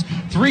 carries,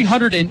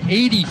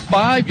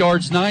 385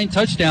 yards, 9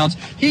 touchdowns.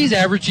 He's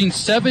averaging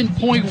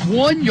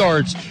 7.1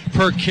 yards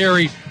per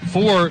carry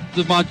for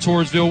the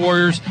Montoursville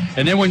Warriors.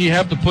 And then when you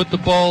have to put the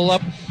ball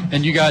up,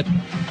 and you got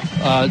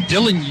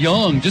Dylan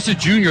Young, just a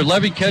junior,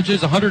 11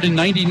 catches,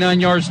 199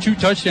 yards, 2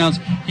 touchdowns.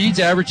 He's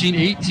averaging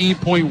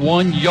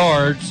 18.1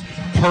 yards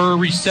per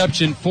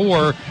reception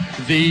for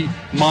the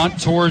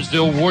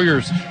Montoursville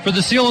Warriors. For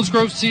the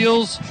Selinsgrove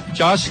Seals,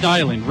 Josh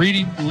Nyland,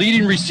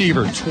 leading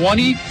receiver,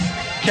 20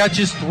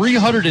 catches,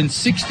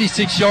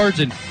 366 yards,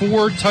 and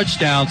 4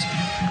 touchdowns.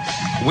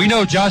 We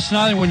know Josh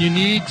Nyland, when you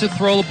need to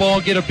throw the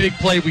ball, get a big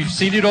play. We've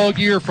seen it all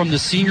year from the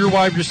senior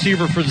wide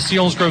receiver for the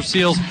Selinsgrove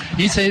Seals.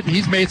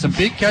 He's made some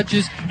big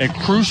catches at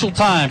crucial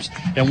times,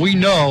 and we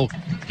know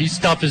he's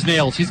tough as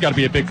nails. He's got to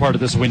be a big part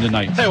of this win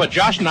tonight. I'll tell you what,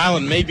 Josh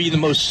Nyland may be the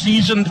most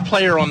seasoned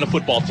player on the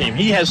football team.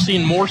 He has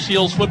seen more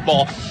Seals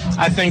football,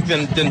 I think,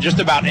 than just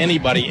about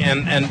anybody,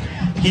 and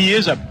he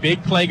is a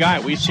big play guy.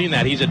 We've seen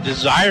that. He's a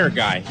desire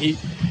guy. He's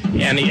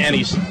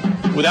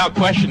without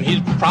question, he's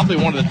probably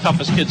one of the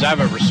toughest kids I've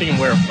ever seen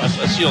wear a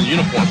Seals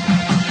uniform.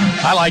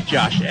 I like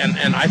Josh, and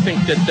I think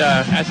that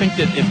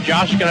if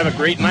Josh is going to have a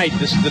great night,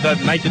 this is the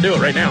night to do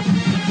it right now.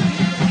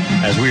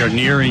 As we are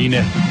nearing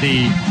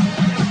the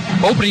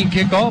opening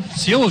kickoff,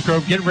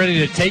 Selinsgrove getting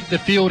ready to take the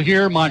field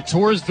here.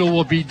 Montoursville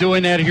will be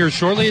doing that here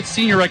shortly. It's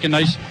senior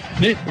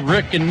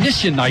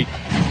recognition night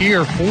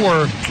here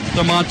for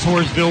the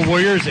Montoursville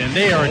Warriors, and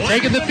they are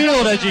taking the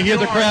field as you hear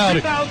the crowd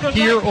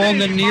here on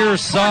the near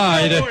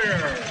side.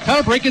 Kind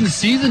of breaking the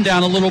season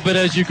down a little bit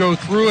as you go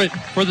through it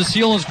for the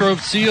Selinsgrove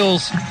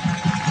Seals.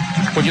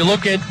 When you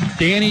look at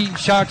Danny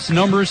Schock's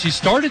numbers, he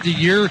started the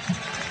year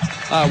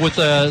with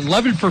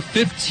 11 for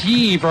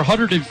 15 for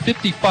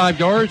 155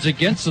 yards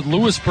against the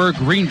Lewisburg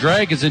Green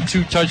Dragons and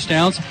 2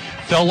 touchdowns.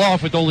 Fell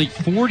off with only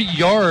 40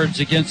 yards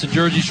against the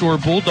Jersey Shore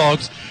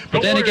Bulldogs.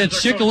 But then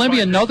against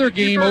Shikellamy, another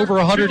game over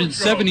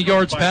 170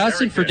 yards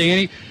passing for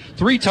Danny.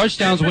 3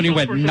 touchdowns when he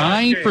went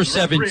 9 for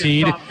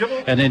 17.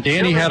 And then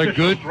Danny had a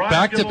good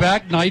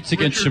back-to-back nights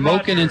against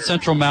Shamokin and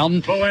Central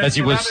Mountain, as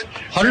he was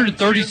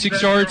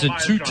 136 yards and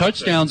 2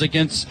 touchdowns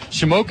against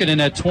Shamokin in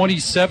that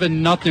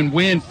 27-0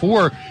 win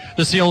for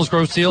the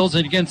Selinsgrove Seals.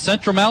 And against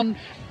Central Mountain,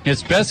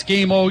 his best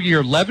game all year,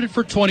 11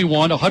 for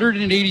 21,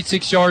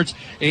 186 yards,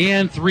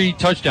 and 3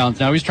 touchdowns.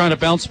 Now he's trying to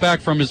bounce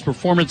back from his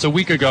performance a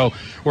week ago,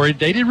 where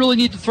they didn't really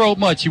need to throw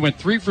much. He went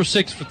 3 for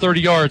 6 for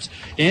 30 yards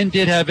and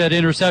did have that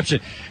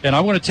interception. And I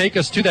want to take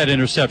us to that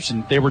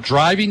interception. They were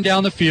driving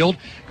down the field.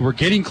 We're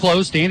getting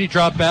close. Danny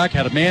dropped back,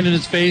 had a man in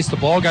his face. The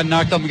ball got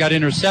knocked up and got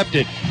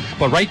intercepted.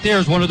 But right there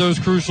is one of those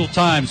crucial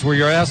times where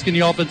you're asking the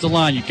offensive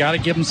line, you got to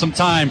give them some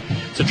time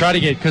to try to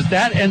get, because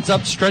that ends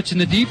up stretching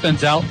the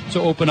defense out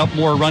to open up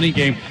more running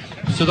game.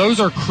 So those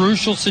are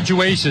crucial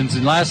situations.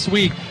 And last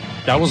week,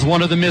 that was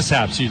one of the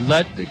mishaps. You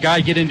let the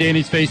guy get in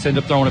Danny's face, end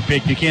up throwing a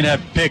pick. You can't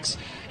have picks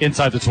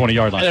inside the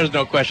 20-yard line. There's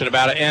no question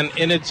about it. And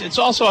it's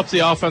also up to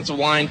the offensive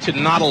line to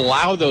not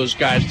allow those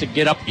guys to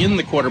get up in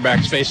the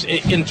quarterback's face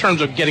in terms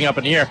of getting up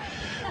in the air.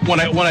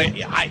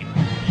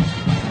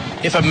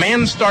 If a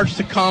man starts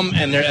to come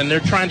and they're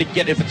trying to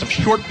get, if it's a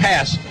short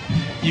pass,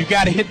 you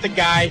got to hit the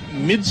guy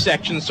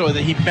midsection so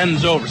that he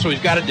bends over. So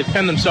he's got to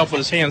defend himself with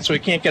his hands so he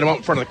can't get him up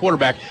in front of the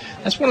quarterback.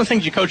 That's one of the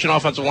things you coach an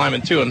offensive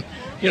lineman too. And,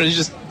 these are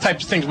just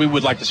types of things we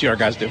would like to see our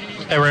guys do.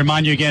 I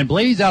remind you again,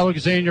 Blaze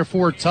Alexander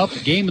for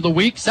Tough Game of the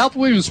Week. South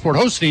Williamsport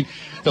hosting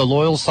the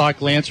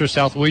Loyalsock Lancers.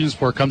 South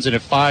Williamsport comes in at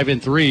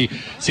 5-3.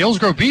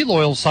 Selinsgrove beat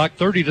Loyalsock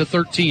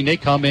 30-13. They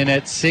come in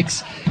at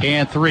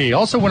 6-3.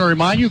 Also want to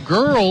remind you,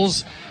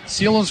 girls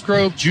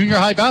Selinsgrove Junior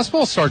High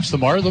basketball starts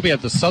tomorrow. They'll be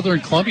at the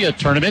Southern Columbia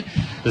tournament.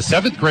 The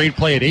 7th grade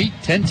play at 8,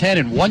 10, 10,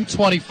 and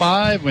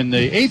 125. When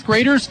the 8th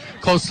graders,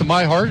 close to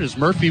my heart, as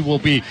Murphy will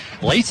be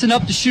lacing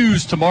up the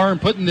shoes tomorrow and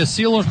putting the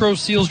Selinsgrove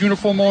Seals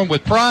uniform on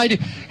with pride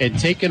and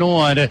taking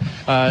on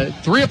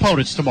 3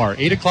 opponents tomorrow,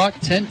 8 o'clock,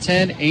 10,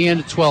 10,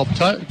 and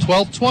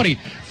 12:20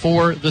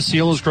 for the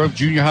Selinsgrove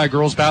Junior High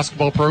girls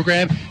basketball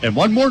program. And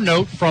one more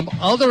note from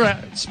other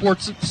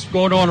sports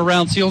going on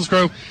around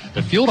Selinsgrove,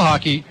 the field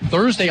hockey,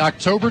 Thursday,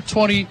 October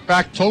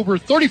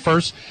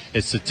 31st,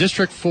 it's the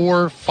District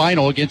 4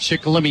 final against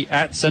Shikellamy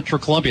at Central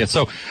Columbia.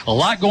 So a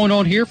lot going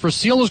on here for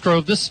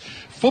Selinsgrove. This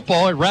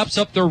football, it wraps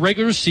up their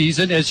regular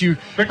season. As you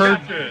heard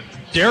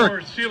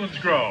Derek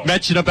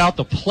mention about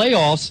the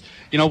playoffs,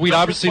 you know, we'd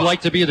obviously like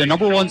to be the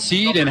number 1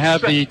 seed and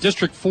have the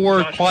District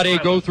 4 Quad A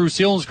go through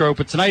Selinsgrove,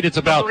 but tonight it's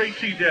about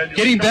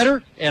getting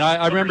better. And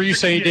I remember you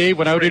saying, Dave,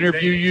 when I would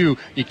interview you,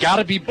 you got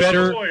to be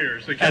better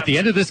at the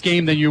end of this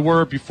game than you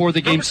were before the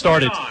game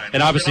started.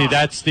 And obviously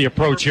that's the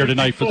approach here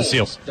tonight for the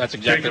Seals. That's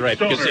exactly right,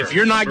 because if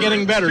you're not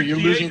getting better, you're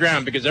losing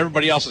ground because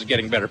everybody else is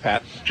getting better,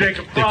 Pat.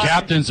 The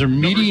captains are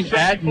meeting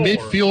at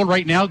midfield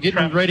right now,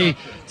 getting ready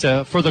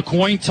for the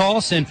coin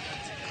toss. And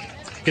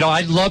you know,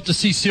 I'd love to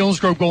see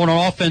Selinsgrove going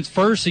on offense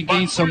first and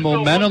gain some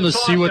momentum to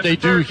see what they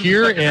do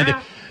here. And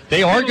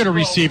they are going to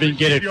receive and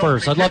get it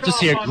first. I'd love to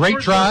see a great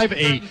drive,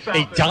 a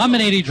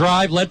dominating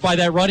drive led by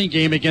that running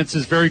game against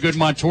this very good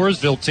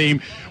Montoursville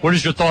team. What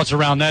is your thoughts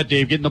around that,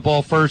 Dave, getting the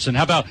ball first? And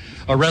how about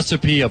a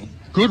recipe of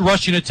good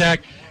rushing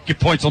attack, get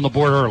points on the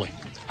board early?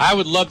 I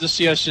would love to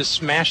see us just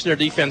smash their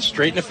defense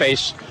straight in the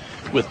face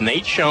with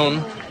Nate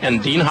Schoen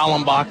and Dean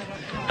Hollenbach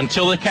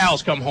until the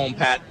cows come home,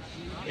 Pat.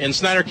 In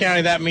Snyder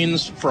County, that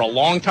means for a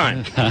long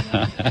time.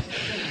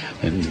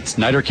 And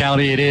Snyder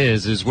County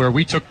is where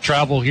we took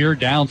travel here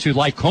down to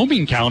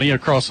Lycoming County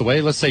across the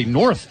way, let's say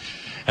north,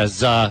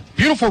 as a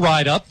beautiful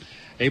ride up,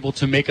 able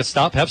to make a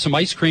stop, have some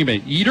ice cream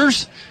at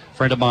Eaters. A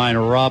friend of mine,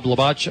 Rob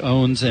Labach,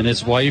 owns, and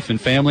his wife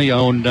and family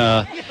owned.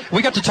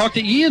 We got to talk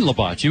to Ian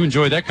Labach. You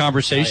enjoyed that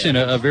conversation,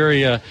 a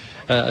very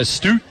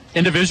astute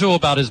individual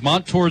about his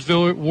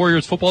Montoursville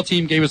Warriors football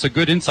team, gave us a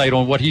good insight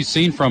on what he's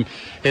seen from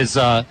his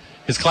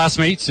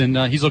classmates, and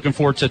he's looking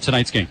forward to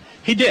tonight's game.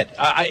 He did.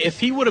 If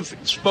he would have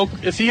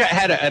if he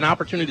had an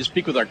opportunity to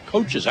speak with our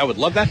coaches, I would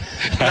love that.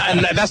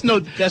 And that's no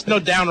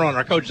downer on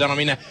our coaches. I don't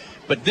mean that.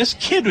 But this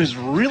kid was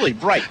really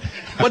bright.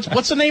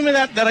 What's the name of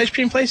that ice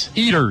cream place?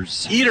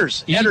 Eaters.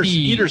 Eaters.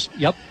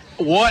 Yep.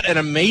 What an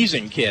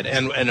amazing kid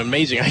and an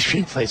amazing ice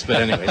cream place.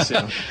 But anyways,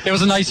 it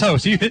was a nice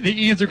host.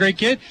 Ian's a great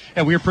kid,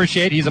 and we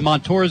appreciate it. He's a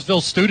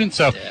Montoursville student,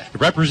 so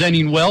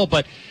representing well,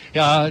 but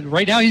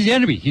right now he's the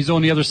enemy. He's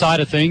on the other side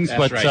of things. That's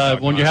but right,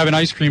 when you're having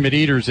ice cream at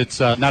Eaters, it's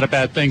not a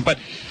bad thing. But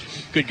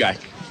good guy.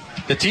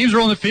 The teams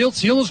are on the field.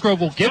 Selinsgrove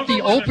will get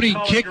the opening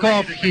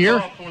kickoff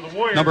here.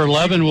 Number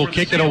 11 will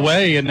kick it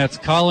away, and that's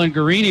Colin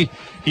Guarini.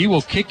 He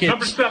will kick it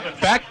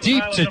back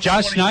deep to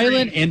Josh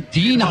Nyland and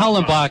Dean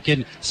Hollenbach.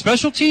 And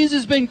special teams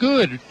has been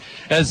good.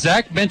 As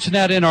Zach mentioned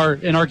that in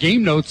our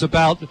game notes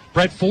about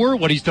Brett Ford,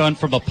 what he's done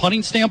from a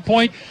punting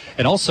standpoint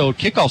and also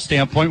kickoff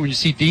standpoint. When you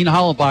see Dean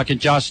Hollenbach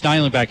and Josh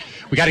Nyland back,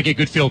 we got to get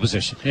good field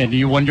position. And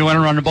when you want to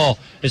run the ball,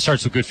 it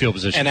starts with good field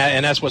position.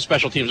 And that's what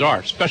special teams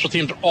are. Special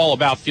teams are all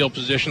about field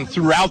position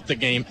throughout the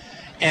game.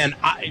 And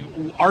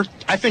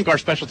I think our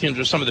special teams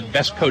are some of the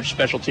best coached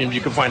special teams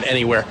you can find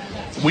anywhere.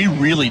 We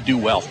really do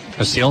well.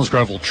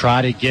 Selinsgrove will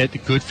try to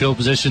get good field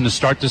position to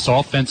start this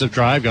offensive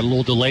drive. Got a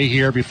little delay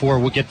here before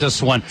we'll get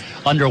this one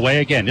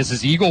underway again. This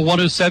is Eagle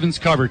 107's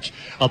coverage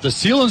of the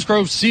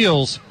Selinsgrove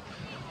Seals.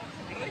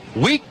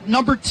 Week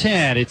number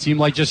 10. It seemed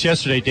like just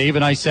yesterday, Dave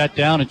and I sat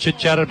down and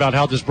chit-chatted about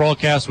how this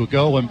broadcast would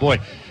go. And, boy,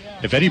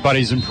 if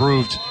anybody's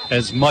improved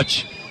as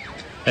much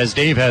as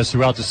Dave has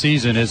throughout the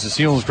season, as the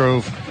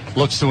Selinsgrove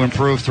looks to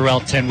improve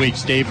throughout 10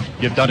 weeks. Dave,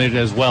 you've done it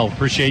as well.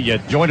 Appreciate you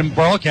joining the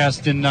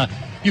broadcast, and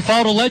you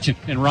followed a legend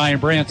in Ryan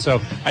Brandt,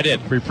 so I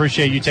did. We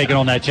appreciate you taking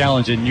on that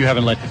challenge, and you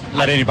haven't let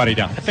anybody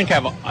down. I think I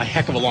have a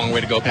heck of a long way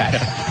to go, Pat.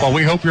 Well,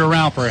 we hope you're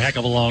around for a heck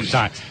of a long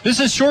time.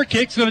 This is short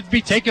kick. It's going to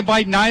be taken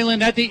by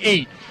Nyland at the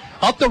 8.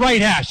 Up the right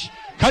hash.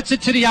 Cuts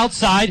it to the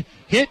outside.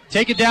 Hit,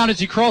 take it down as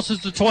he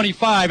crosses the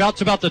 25, out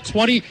to about the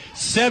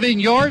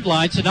 27-yard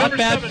line. So not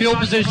bad field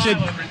position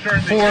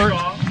for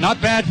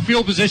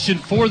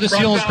the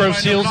Selinsgrove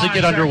Seals to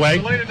get underway.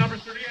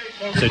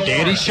 So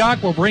Danny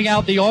Schock will bring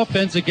out the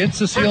offense against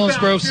the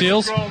Selinsgrove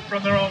Seals.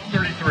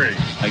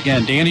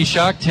 Again, Danny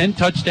Schock, 10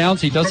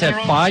 touchdowns. He does have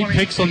 5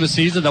 picks on the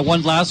season. The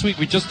one last week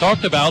we just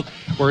talked about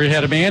where he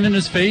had a man in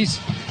his face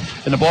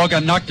and the ball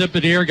got knocked up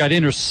in the air, got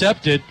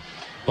intercepted,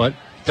 but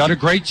done a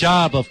great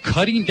job of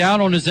cutting down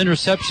on his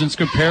interceptions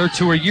compared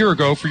to a year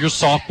ago for your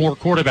sophomore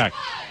quarterback.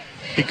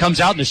 He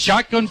comes out in a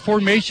shotgun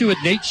formation with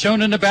Nate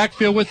Schoen in the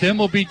backfield with him.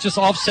 Will be just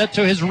offset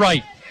to his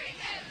right.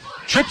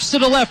 Trips to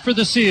the left for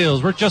the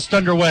Seals. We're just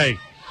underway.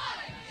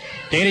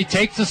 Danny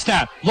takes the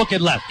snap. Look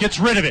at left. Gets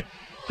rid of it.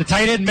 The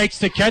tight end makes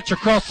the catch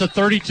across the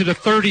 30 to the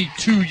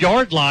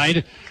 32-yard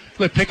line.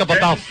 We'll pick up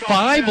about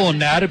 5 on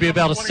that. It'll be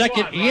about a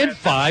 2nd and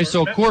 5.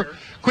 So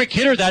Quick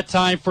hitter that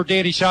time for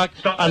Danny Shock.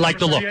 I like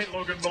the look.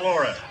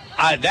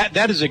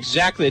 That is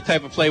exactly the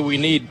type of play we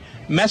need.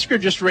 Metzger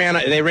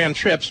they ran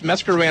trips.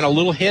 Metzger ran a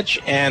little hitch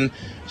and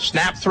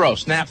snap throw.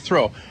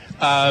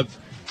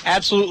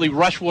 Absolutely,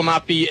 rush will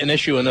not be an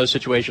issue in those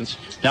situations.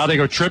 Now they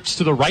go trips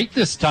to the right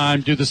this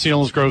time, do the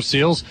Selinsgrove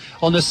Seals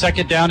on the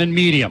second down and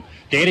medium.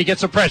 Danny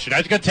gets some pressure. Now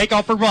he's going to take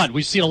off and run.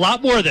 We've seen a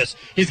lot more of this.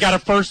 He's got a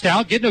first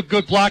down, getting a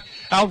good block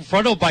out in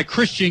front of by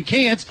Christian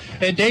Cantz.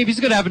 And Dave, he's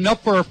going to have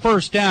enough for a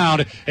first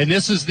down. And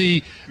this is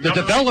the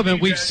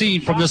development we've seen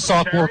from this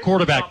sophomore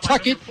quarterback.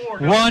 Tuck it,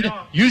 run,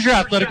 use your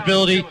athletic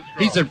ability.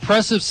 He's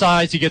impressive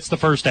size. He gets the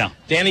first down.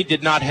 Danny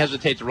did not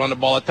hesitate to run the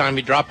ball at time.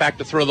 He dropped back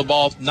to throw the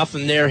ball.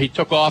 Nothing there. He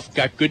took off,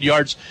 got good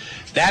yards.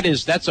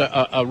 That's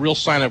a real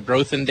sign of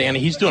growth in Danny.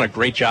 He's doing a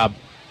great job.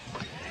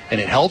 And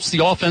it helps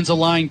the offensive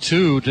line,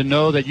 too, to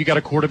know that you got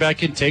a quarterback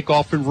can take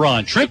off and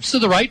run. Trips to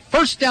the right.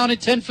 First down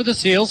and 10 for the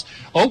Seals.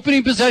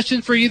 Opening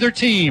possession for either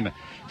team.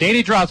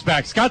 Danny drops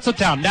back. Scott's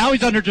uptown. Now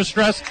he's under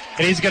distress,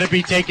 and he's going to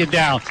be taken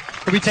down.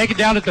 He'll be taken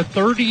down at the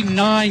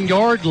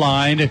 39-yard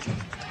line.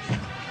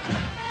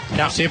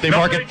 Now see if they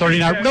mark it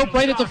 39. Nope,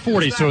 right at the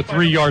 40, so a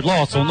 3-yard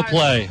loss on the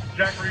play.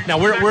 Now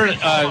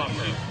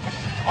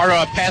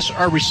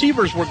our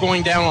receivers were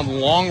going down on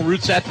long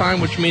routes that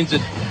time, which means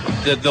that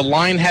the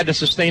line had to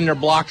sustain their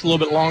blocks a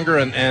little bit longer,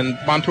 and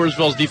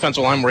Montoursville's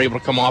defensive line were able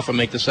to come off and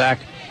make the sack.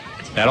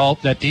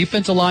 That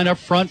defensive line up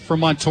front for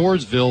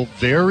Montoursville,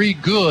 very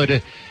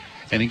good.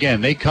 And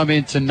again, they come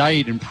in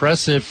tonight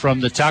impressive from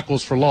the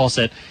tackles for loss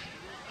at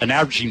an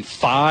averaging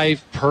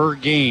 5 per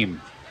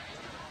game.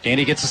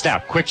 Danny gets a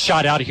snap. Quick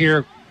shot out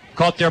here.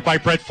 Caught there by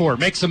Brett Ford.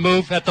 Makes a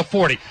move at the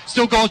 40.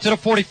 Still going to the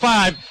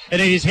 45. And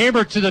then he's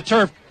hammered to the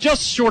turf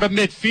just short of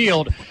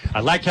midfield. I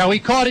like how he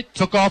caught it.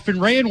 Took off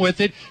and ran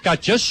with it.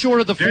 Got just short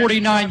of the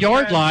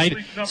 49-yard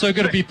line. So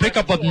going to be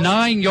pickup of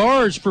 9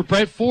 yards for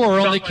Brett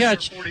Ford on the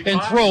catch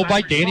and throw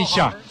by Danny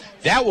Shock.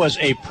 That was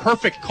a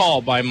perfect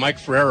call by Mike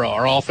Ferrero,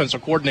 our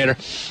offensive coordinator.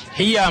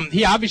 He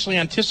obviously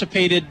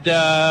anticipated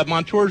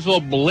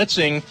Montoursville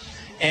blitzing,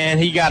 and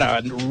he got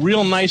a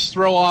real nice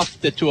throw off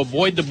to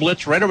avoid the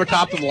blitz right over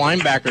top of the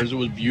linebackers. It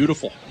was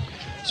beautiful.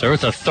 So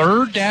it's a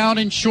third down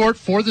and short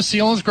for the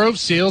Selinsgrove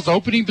Seals.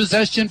 Opening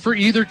possession for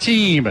either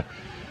team.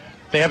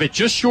 They have it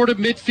just short of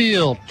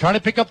midfield. Trying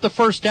to pick up the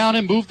first down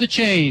and move the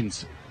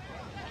chains.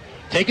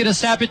 Taking a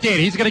snap at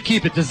Danny. He's going to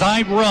keep it.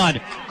 Designed run.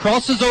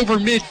 Crosses over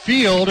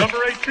midfield.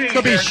 Going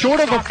to be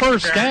short of a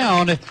first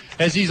down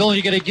as he's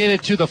only going to get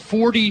it to the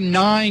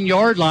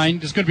 49-yard line.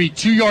 It's going to be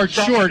 2 yards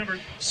short.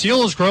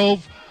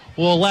 Selinsgrove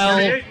will allow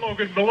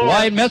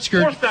Wyatt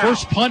Metzger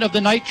first punt of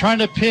the night, trying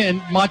to pin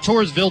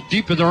Montoursville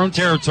deep in their own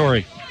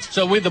territory.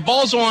 So with the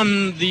ball's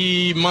on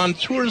the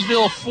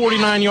Montoursville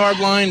 49-yard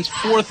line, it's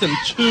 4th and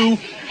 2.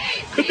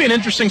 Could be an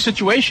interesting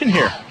situation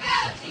here.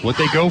 Would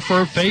they go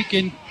for a fake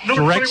and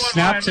direct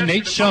snap to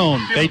Nate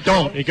Schoen? They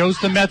don't. It goes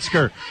to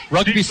Metzger.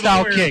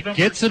 Rugby-style kick.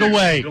 Gets it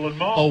away.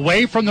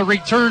 Away from the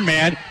return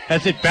man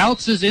as it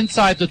bounces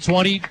inside the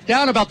 20,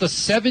 down about the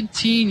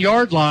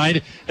 17-yard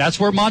line. That's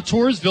where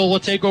Montoursville will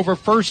take over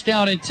first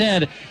down and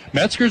 10.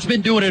 Metzger's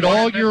been doing it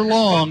all year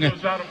long.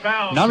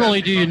 Not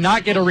only do you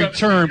not get a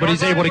return, but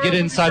he's able to get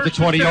inside the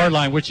 20-yard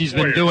line, which he's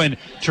been doing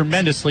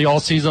tremendously all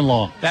season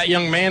long. That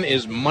young man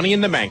is money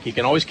in the bank. You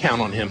can always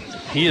count on him.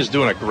 He is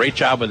doing a great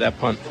job with that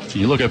punt.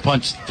 You look at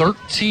punts,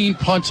 13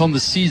 punts on the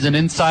season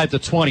inside the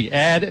 20.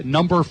 Add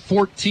number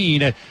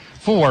 14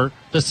 for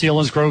the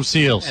Selinsgrove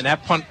Seals. And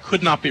that punt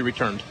could not be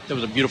returned. That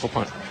was a beautiful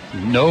punt.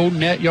 No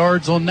net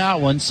yards on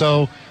that one.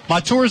 So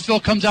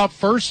Montoursville comes out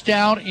first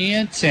down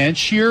and 10.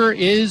 Shearer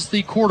is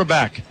the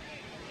quarterback.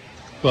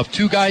 We'll have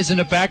 2 guys in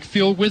the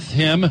backfield with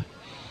him.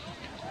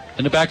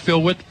 In the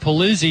backfield with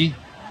Polizzi.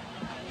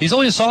 He's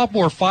only a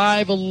sophomore,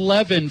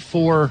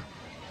 5'11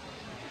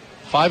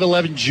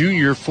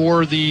 junior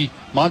for the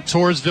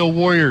Montoursville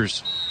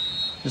Warriors.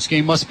 This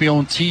game must be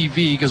on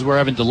TV because we're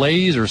having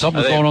delays or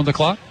something's going on the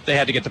clock. They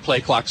had to get the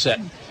play clock set.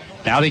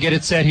 Now they get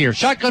it set here.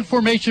 Shotgun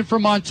formation for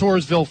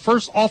Montoursville.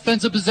 First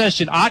offensive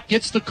possession. Ott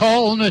gets the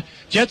call on the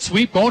jet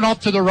sweep, going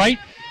off to the right.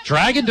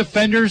 Dragon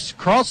defenders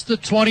cross the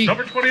 20,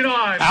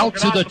 out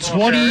to the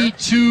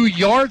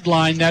 22-yard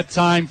line that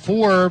time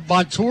for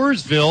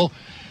Montoursville.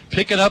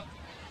 Picking up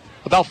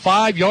about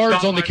 5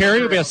 yards on the carry.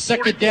 It'll be a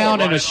second down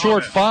and a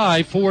short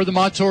 5 for the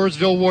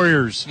Montoursville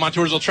Warriors.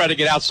 Montoursville try to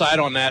get outside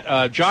on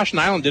that. Josh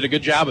Nyland did a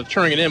good job of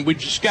turning it in. We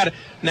just got to.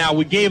 Now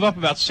we gave up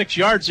about 6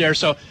 yards there,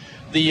 so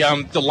the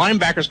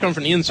linebackers coming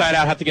from the inside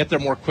out have to get there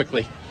more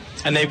quickly,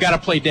 and they've got to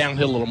play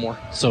downhill a little more.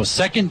 So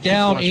second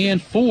down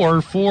and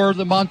 4 for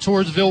the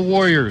Montoursville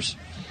Warriors.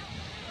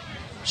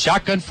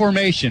 Shotgun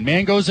formation.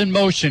 Man goes in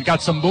motion.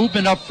 Got some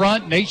movement up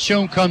front. Nate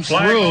Schoen comes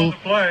through.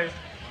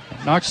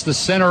 Knocks the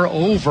center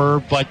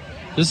over, but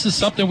this is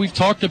something we've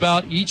talked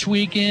about each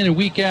week in and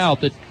week out.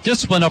 The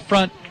discipline up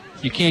front,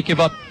 you can't give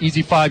up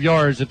easy 5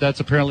 yards if that's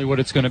apparently what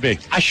it's going to be.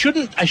 I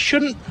shouldn't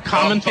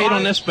commentate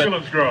on this,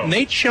 but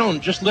Nate Schoen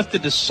just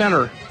lifted the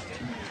center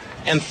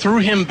and threw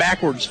him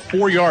backwards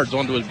 4 yards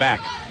onto his back.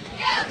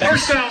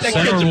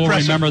 Center will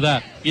remember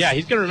that. Yeah,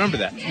 he's going to remember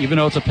that. Even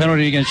though it's a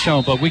penalty against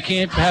Schoen. But we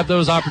can't have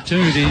those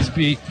opportunities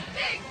be.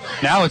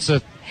 Now it's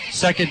a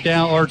second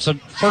down, or it's a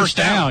first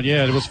down.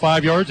 Yeah, it was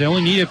 5 yards. They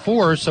only needed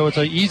 4, so it's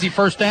an easy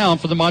first down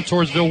for the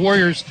Montoursville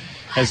Warriors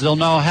as they'll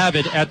now have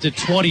it at the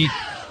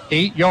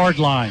 28-yard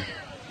line.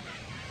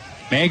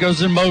 Man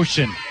goes in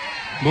motion.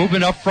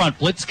 Moving up front.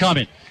 Blitz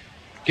coming.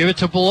 Give it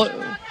to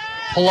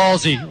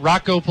Palazzi.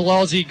 Rocco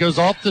Palazzi goes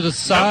off to the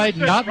side.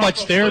 Not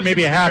much there,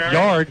 maybe a half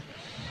yard.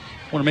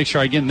 I want to make sure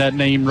I get that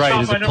name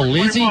right. Is it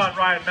Palazzi?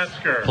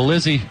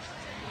 Palazzi.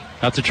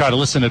 Not to try to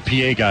listen to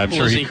PA guy. I'm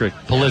sure he could.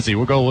 Palazzi.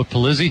 We'll go with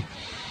Palazzi.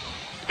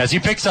 As he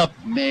picks up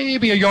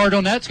maybe a yard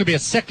on that, it's going to be a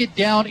second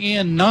down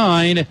and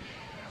 9.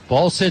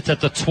 Ball sits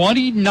at the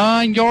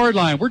 29-yard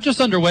line. We're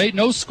just underway.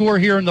 No score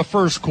here in the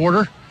first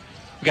quarter.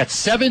 We got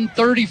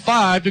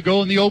 7:35 to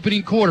go in the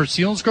opening quarter.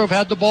 Selinsgrove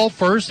had the ball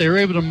first. They were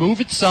able to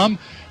move it some,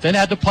 then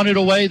had to punt it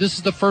away. This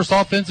is the first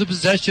offensive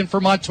possession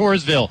for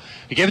Montoursville.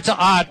 They give it to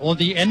Ott on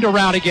the end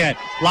around again.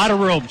 A lot of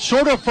room.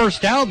 Short of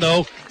first down,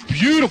 though.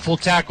 Beautiful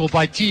tackle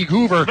by Teague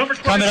Hoover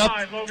coming up.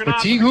 But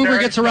Teague Hoover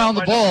gets around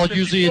the ball.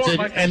 Usually it's at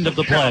the end of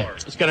the play.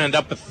 It's going to end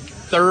up a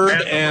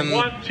third and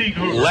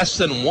less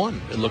than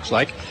 1, it looks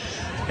like.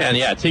 And,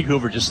 yeah, Teague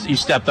Hoover he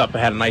stepped up and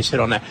had a nice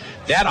hit on that.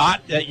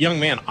 That young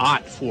man,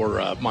 Ott, for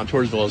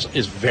Montoursville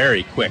is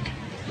very quick.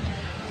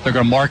 They're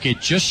going to mark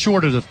it just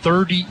short of the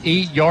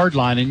 38-yard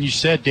line. And you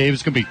said, Dave,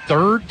 it's going to be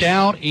third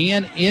down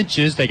and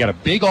inches. They got a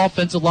big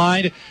offensive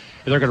line.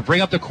 They're going to bring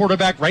up the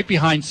quarterback right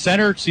behind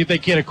center, see if they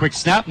get a quick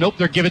snap. Nope,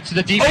 they're giving it to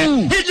the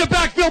defense. Hit the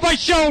backfield by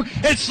Schoen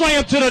and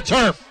slammed to the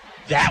turf.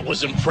 That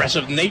was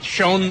impressive. Nate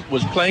Schoen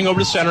was playing over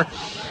the center,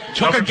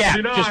 took a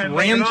gap, just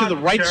ran to the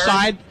right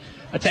side.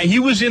 He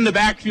was in the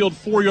backfield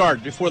 4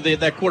 yards before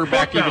that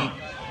quarterback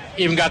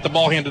even got the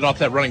ball handed off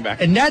that running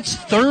back. And that's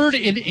third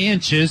and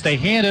inches. They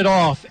hand it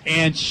off,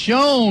 and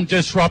Schoen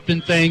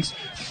disrupting things,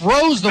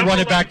 throws the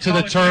running back to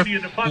the turf,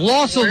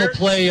 loss on the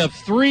play of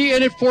 3,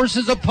 and it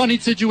forces a punting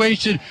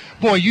situation.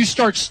 Boy, you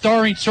start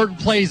starring certain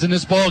plays in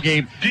this ball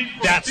game.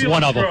 That's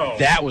one of them.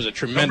 That was a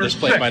tremendous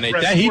play by Nate.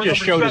 He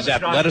just showed his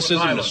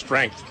athleticism and his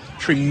strength.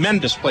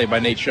 Tremendous play by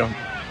Nate Schoen.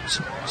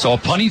 So a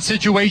punting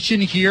situation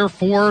here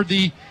for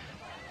the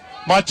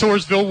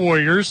Montoursville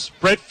Warriors.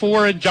 Brett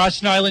Ford and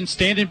Josh Nyland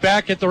standing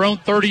back at their own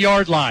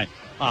 30-yard line.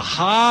 A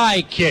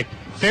high kick.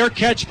 Fair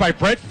catch by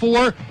Brett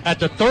Ford at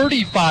the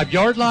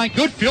 35-yard line.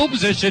 Good field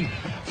position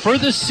for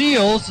the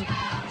Seals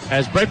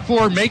as Brett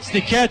Ford makes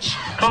the catch.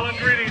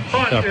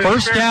 The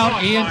first down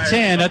and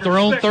 10 at their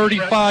own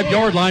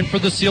 35-yard line for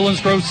the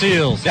Selinsgrove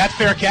Seals. That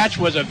fair catch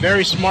was a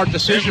very smart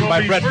decision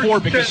by Brett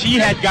Ford because he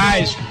had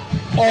guys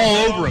all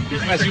over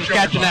him as he was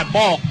catching that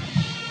ball.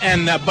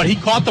 But he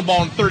caught the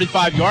ball on the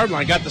 35-yard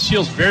line, got the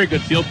Seals very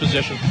good field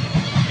position.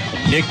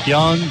 Nick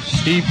Young,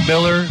 Steve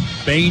Miller,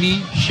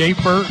 Bainey,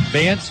 Schaefer,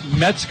 Vance,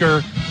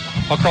 Metzger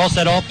across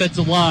that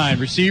offensive line.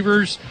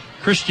 Receivers,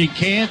 Christian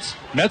Kantz,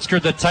 Metzger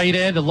the tight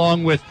end,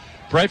 along with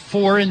Brett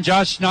Ford and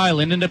Josh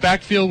Nyland. In the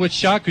backfield with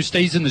Schock, who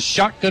stays in the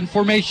shotgun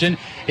formation,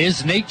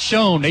 is Nate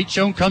Schoen. Nate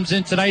Schoen comes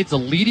in tonight as a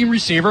leading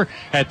receiver,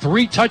 had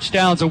 3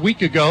 touchdowns a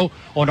week ago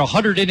on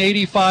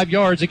 185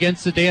 yards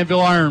against the Danville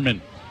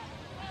Ironmen.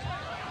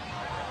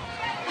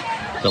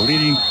 The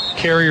leading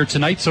carrier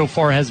tonight so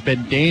far has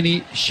been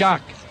Danny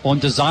Schock on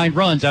design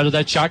runs out of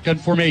that shotgun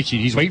formation.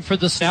 He's waiting for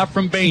the snap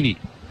from Bainey.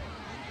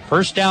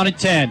 First down and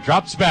 10.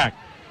 Drops back.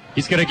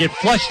 He's going to get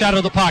flushed out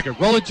of the pocket.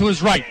 Roll it to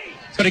his right.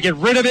 He's going to get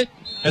rid of it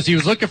as he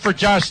was looking for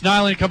Josh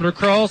Nyland coming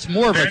across.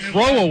 More of a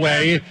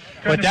throwaway,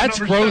 but that's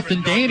growth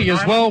in Danny as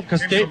well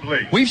because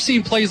we've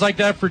seen plays like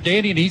that for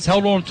Danny, and he's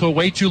held on to it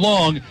way too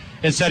long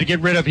instead of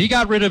get rid of it. He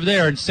got rid of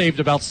there and saved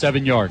about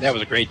 7 yards. That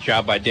was a great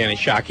job by Danny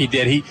Schock. He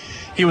did.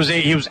 He was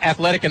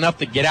athletic enough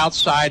to get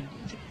outside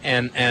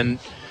and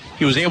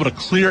he was able to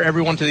clear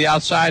everyone to the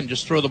outside and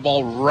just throw the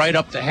ball right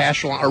up the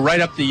hash line or right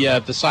up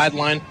the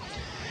sideline.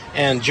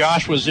 And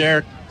Josh was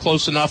there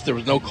close enough. There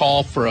was no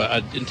call for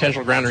an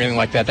intentional ground or anything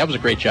like that. That was a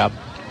great job.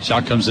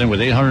 Schock comes in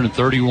with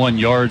 831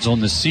 yards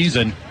on the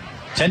season,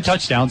 10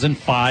 touchdowns and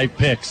 5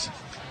 picks.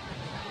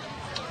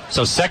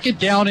 So second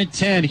down and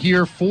 10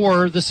 here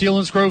for the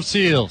Selinsgrove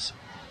Seals.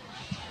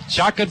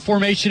 Shotgun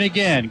formation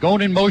again.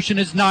 Going in motion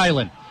is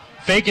Nyland.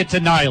 Fake it to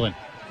Nyland.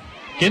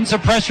 Getting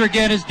some pressure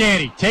again is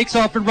Danny. Takes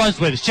off and runs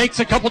with it. Shakes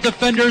a couple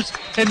defenders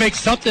and makes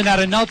something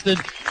out of nothing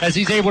as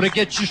he's able to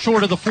get just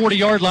short of the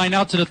 40-yard line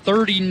out to the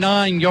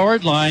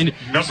 39-yard line.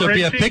 So it'll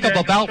be a pickup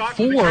about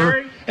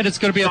 4, and it's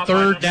going to be a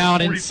third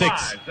down and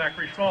 6.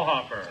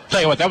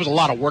 Tell you what, that was a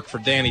lot of work for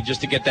Danny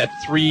just to get that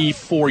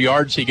 3-4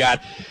 yards he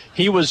got.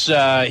 He was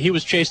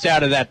chased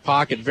out of that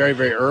pocket very,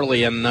 very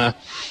early, and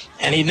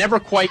he never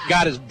quite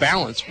got his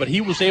balance, but he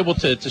was able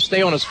to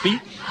stay on his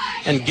feet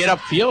and get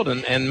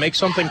upfield and make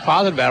something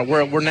positive out of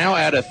it. We're now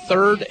at a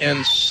 3rd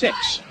and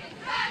 6,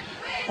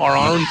 our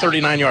own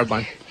 39-yard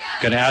line.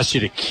 Going to ask you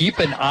to keep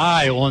an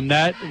eye on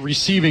that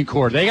receiving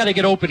corps. They got to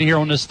get open here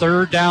on this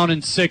 3rd down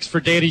and 6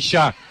 for Danny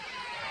Schock.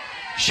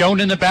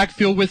 Schoen in the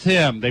backfield with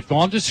him. They've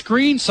gone to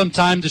screen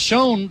sometime to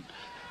Schoen.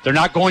 They're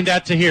not going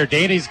that to here.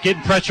 Danny's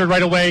getting pressured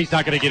right away. He's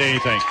not going to get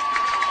anything.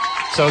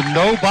 So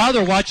no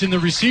bother watching the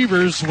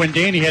receivers when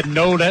Danny had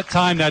no that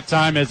time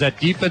as that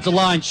defensive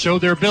line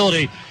showed their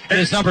ability. And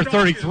it's number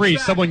 33,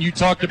 someone you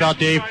talked about,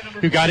 Dave,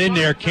 who got in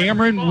there,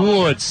 Cameron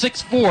Wood,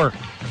 6'4",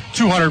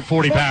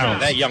 240 pounds.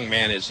 That young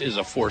man is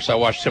a force. I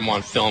watched him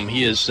on film.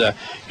 He's a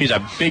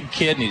big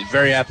kid, and he's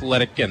very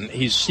athletic, and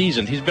he's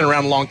seasoned. He's been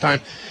around a long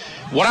time.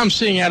 What I'm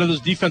seeing out of those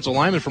defensive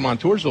linemen from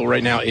Montoursville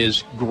right now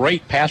is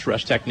great pass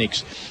rush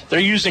techniques. They're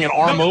using an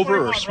arm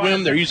over or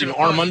swim. They're using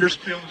arm unders.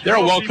 They're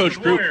a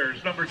well-coached group.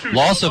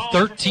 Loss of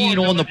 13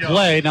 on the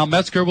play. Now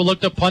Metzger will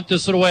look to punt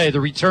this away. The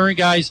return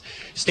guys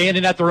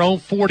standing at their own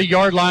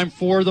 40-yard line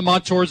for the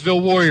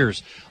Montoursville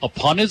Warriors. A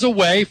punt is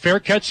away. Fair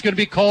catch is going to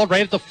be called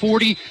right at the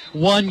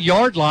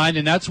 41-yard line,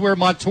 and that's where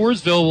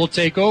Montoursville will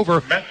take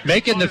over.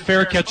 Making the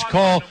fair catch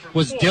call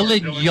was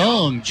Dylan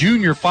Young,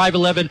 junior,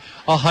 5'11",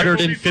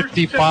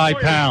 155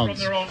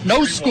 pounds.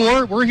 No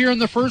score. We're here in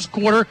the first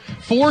quarter.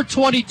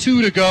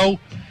 4:22 to go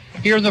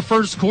here in the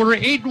first quarter.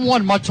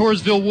 8-1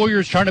 Montoursville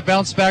Warriors trying to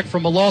bounce back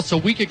from a loss a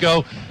week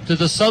ago to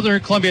the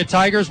Southern Columbia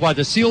Tigers, while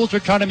the Seals are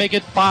trying to make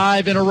it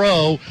 5 in a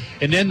row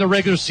and end the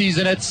regular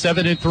season at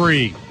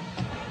 7-3.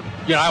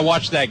 You know, I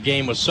watched that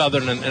game with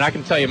Southern, and I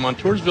can tell you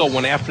Montoursville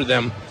went after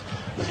them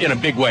in a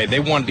big way. They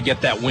wanted to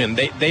get that win.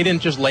 They didn't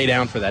just lay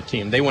down for that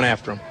team. They went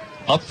after them.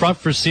 Up front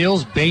for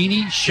Seals,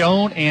 Bainey,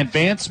 Schoen, and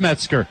Vance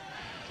Metzger.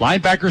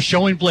 Linebackers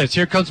showing blitz.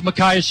 Here comes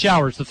Micaiah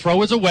Showers. The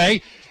throw is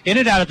away, in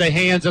and out of the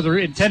hands of the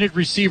intended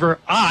receiver,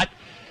 Ott.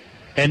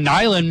 And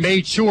Nyland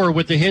made sure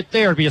with the hit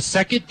there. It'll be a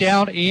 2nd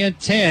down and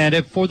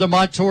 10 for the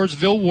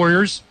Montoursville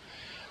Warriors.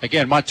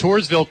 Again,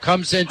 Montoursville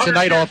comes in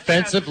tonight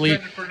offensively,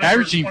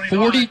 averaging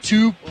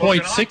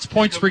 42.6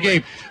 points per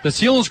game. The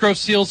Selinsgrove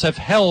Seals have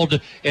held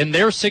in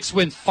their 6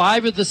 wins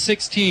 5 of the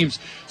 6 teams,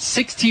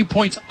 16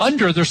 points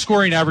under their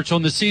scoring average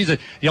on the season.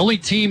 The only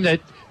team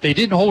that they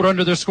didn't hold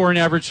under their scoring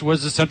average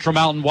was the Central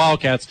Mountain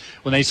Wildcats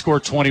when they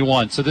scored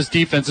 21. So this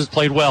defense has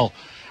played well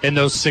in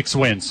those 6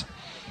 wins.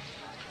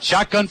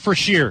 Shotgun for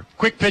Shear.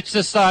 Quick pitch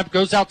this time.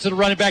 Goes out to the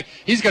running back.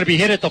 He's going to be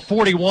hit at the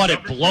 41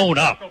 and blown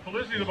up.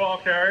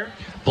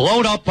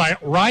 Blown up by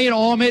Ryan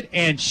Almond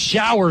and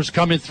Showers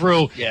coming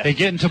through. Yeah. They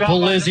get into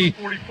Polizzi.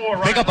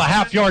 Pick up a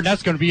half yard. And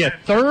that's going to be a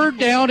 3rd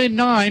down and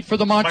 9 for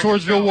the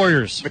Montoursville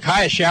Warriors.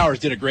 Micaiah Showers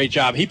did a great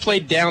job. He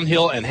played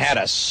downhill and had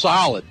a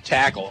solid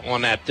tackle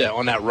on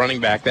that running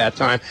back that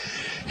time.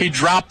 He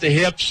dropped the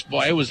hips.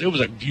 Boy, it was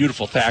a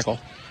beautiful tackle.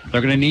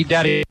 They're going to need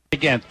that again.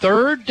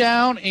 3rd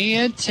down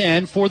and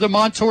 10 for the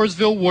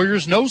Montoursville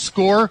Warriors. No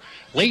score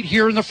late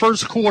here in the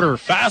first quarter.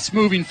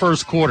 Fast-moving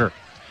first quarter.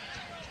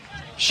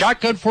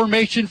 Shotgun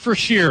formation for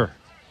Shear.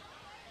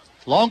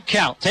 Long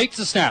count. Takes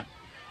the snap.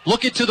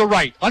 Looking to the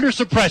right. Under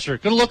some pressure.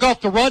 Going to look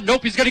off the run.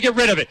 Nope, he's going to get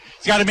rid of it.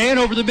 He's got a man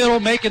over the middle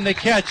making the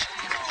catch.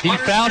 He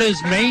found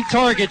his main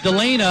target,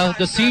 Delana,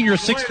 the senior,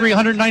 6'3",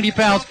 190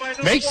 pounds,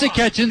 makes the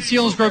catch in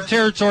Selinsgrove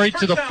territory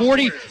to the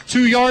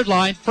 42-yard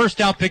line. 1st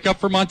down pickup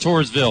for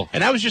Montoursville.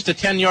 And that was just a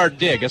 10-yard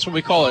dig. That's what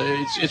we call it.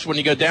 It's when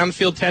you go down the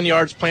field 10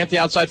 yards, plant the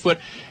outside foot,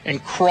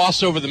 and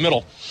cross over the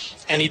middle.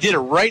 And he did it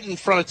right in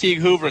front of Teague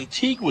Hoover, and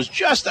Teague was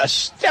just a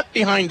step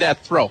behind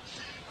that throw.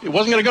 It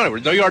wasn't going to go anywhere.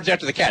 No yards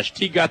after the catch.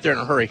 Teague got there in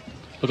a hurry.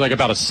 Looked like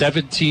about a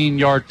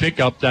 17-yard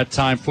pickup that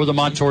time for the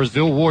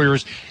Montoursville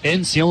Warriors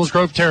in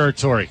Selinsgrove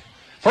territory.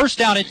 1st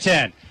down and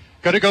 10.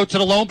 Going to go to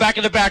the lone back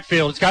in the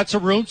backfield. It's got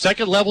some room.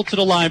 2nd level to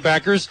the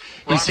linebackers.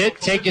 He's hit,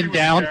 taken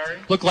down.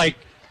 Looked like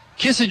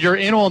Kissinger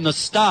in on the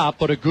stop,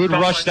 but a good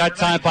rush that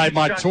time by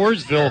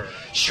Montoursville.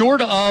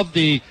 Short of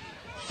the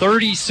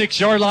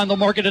 36-yard line. They'll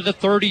mark it at the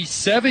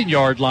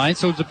 37-yard line.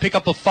 So it's a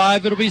pickup of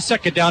 5. It'll be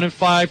 2nd down and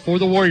 5 for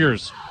the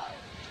Warriors.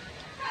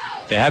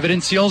 They have it in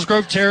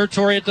Selinsgrove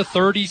territory at the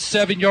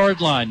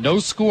 37-yard line. No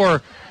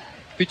score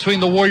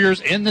between the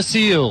Warriors and the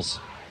Seals.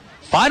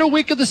 Final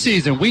week of the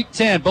season, Week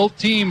 10. Both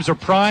teams are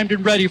primed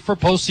and ready for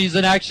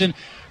postseason action,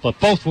 but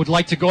both would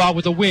like to go out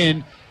with a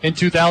win in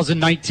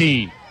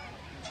 2019.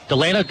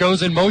 Delana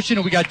goes in motion,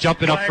 and we got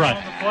jumping up front.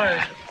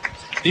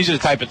 These are the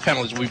type of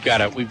penalties we've got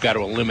to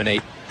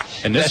eliminate.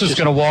 And this is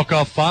going to walk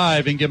off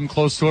 5 and give them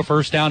close to a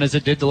 1st down as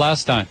it did the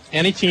last time.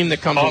 Any team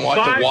that comes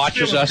and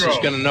watches us is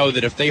going to know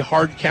that if they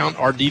hard count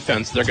our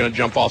defense, they're going to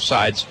jump off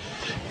sides.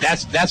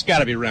 That's got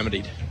to be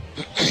remedied.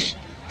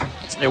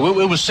 It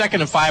was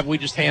 2nd and 5. We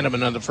just hand them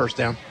another 1st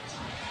down.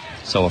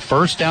 So a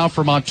 1st down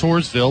for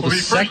Montoursville. The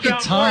 2nd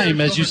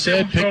time, as you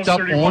said, picked up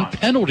on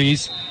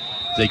penalties.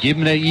 They give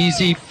them an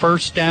easy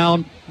 1st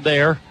down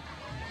there.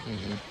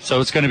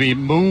 So it's going to be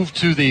moved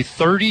to the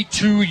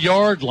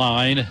 32-yard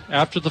line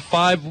after the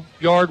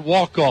 5-yard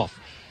walk-off.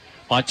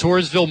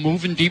 Montoursville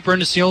moving deeper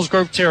into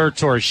Selinsgrove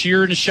territory.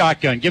 Shear in the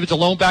shotgun. Give it to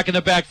lone back in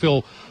the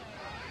backfield.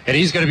 And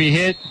he's going to be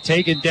hit,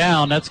 taken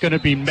down. That's going to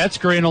be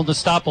Metzger in on the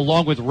stop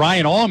along with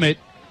Ryan Almond.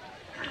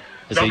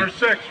 Number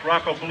 6,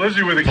 Rocco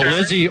Polizzi with a carry.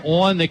 Polizzi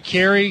on the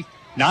carry.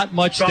 Not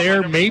much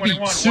there, maybe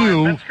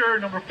 2.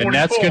 And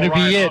that's going to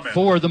be it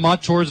for the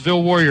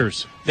Montoursville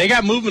Warriors. They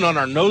got movement on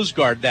our nose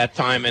guard that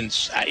time, and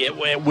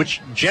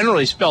which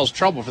generally spells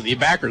trouble for the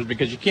backers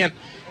because you can't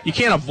you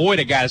can't avoid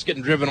a guy that's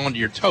getting driven onto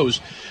your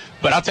toes.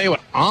 But I'll tell you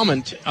what,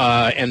 Almond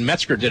and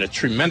Metzger did a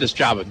tremendous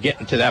job of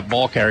getting to that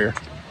ball carrier.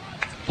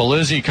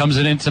 Polizzi comes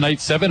in tonight,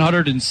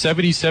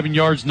 777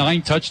 yards,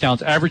 9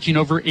 touchdowns, averaging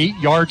over 8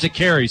 yards a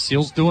carry.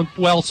 Seals doing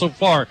well so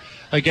far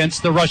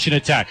against the Russian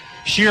attack.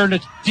 Shear in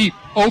the deep,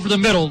 over the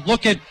middle,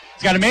 looking.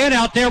 He's got a man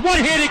out there,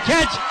 one-handed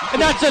catch,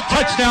 and that's a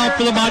touchdown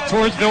for the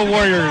Montoursville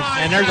Warriors.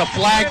 And there's a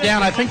flag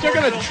down. I think they're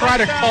going to try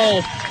to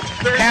call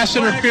pass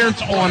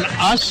interference on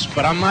us,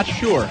 but I'm not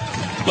sure.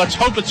 Let's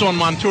hope it's on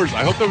Montours.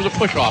 I hope there was a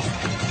push-off.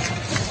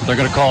 They're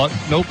going to call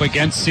it,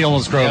 against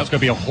Selinsgrove. Yep. It's going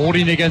to be a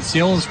holding against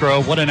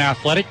Selinsgrove. What an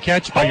athletic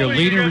catch by your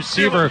leading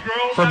receiver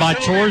for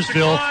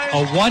Montoursville.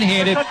 A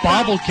one-handed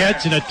bobble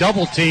catch and a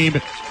double team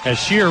as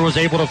Shear was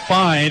able to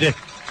find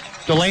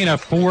Delana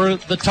for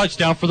the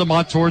touchdown for the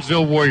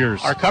Montoursville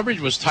Warriors. Our coverage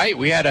was tight.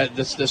 We had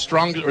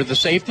the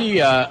safety,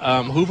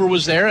 Hoover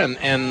was there,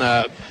 and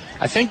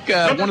I think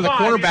one of the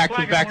cornerbacks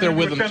was back there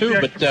with him too,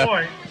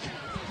 but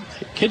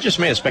kid just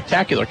made a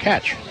spectacular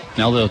catch.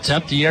 Now they'll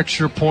attempt the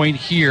extra point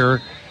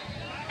here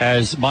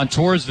as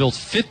Montoursville's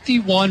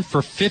 51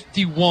 for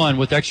 51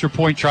 with extra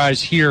point tries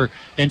here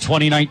in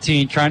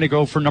 2019, trying to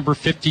go for number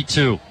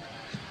 52.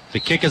 The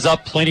kick is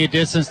up plenty of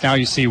distance. Now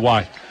you see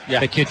why.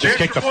 Yeah. The kid just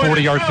kicked a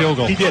 40-yard field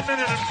goal. He did.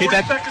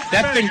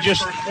 That thing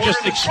just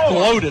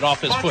exploded off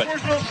his foot.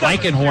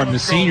 Blankenhorn, the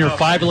senior,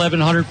 5'11",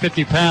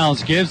 150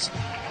 pounds, gives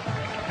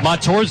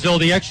Montoursville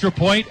the extra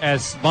point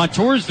as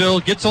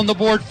Montoursville gets on the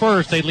board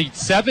first. They lead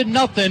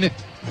 7-0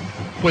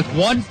 with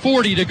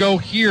 1:40 to go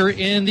here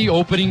in the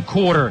opening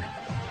quarter.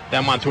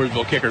 That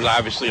Montoursville kicker is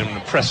obviously an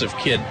impressive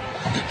kid.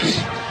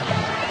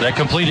 That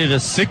completed a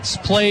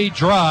 6-play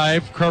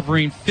drive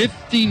covering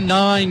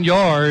 59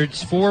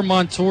 yards for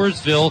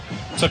Montoursville.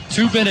 Took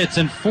 2 minutes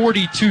and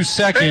 42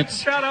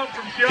 seconds.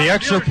 The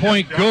extra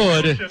point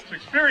good.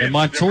 And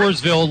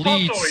Montoursville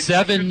leads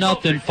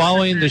 7-0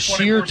 following the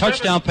sheer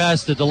touchdown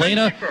pass to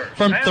Delana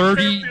from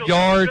 30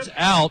 yards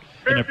out.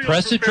 An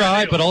impressive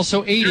drive, but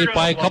also aided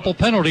by a couple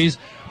penalties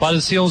by the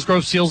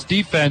Selinsgrove Seals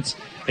defense.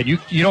 And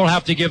you don't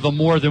have to give them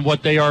more than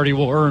what they already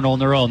will earn on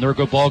their own. They're a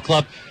good ball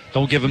club.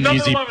 Don't give them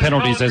easy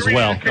penalties as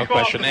well. No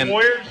question. And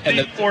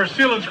for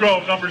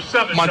Selinsgrove, number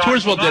 7.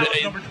 Montoursville did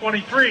it. Number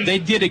 23. They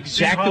did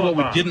exactly what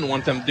we didn't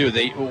want them to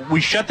do.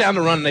 We shut down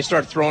the run and they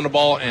started throwing the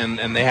ball,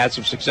 and they had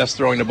some success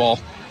throwing the ball.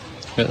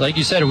 But like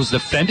you said, it was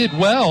defended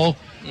well,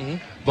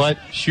 but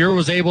Shear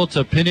was able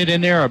to pin it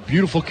in there. A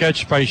beautiful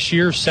catch by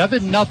Shear.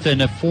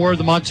 7-0 for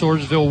the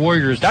Montoursville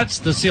Warriors. That's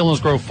the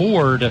Selinsgrove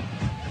Ford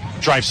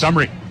drive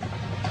summary.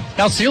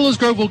 Now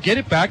Selinsgrove will get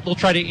it back. They'll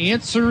try to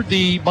answer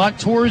the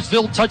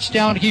Montoursville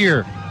touchdown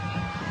here.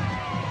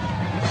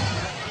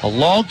 A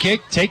long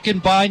kick taken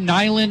by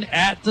Nyland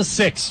at the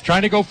 6.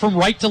 Trying to go from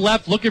right to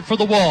left, looking for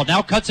the wall.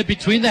 Now cuts it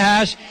between the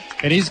hash,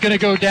 and he's going to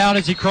go down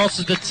as he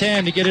crosses the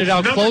 10 to get it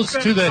out close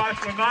to the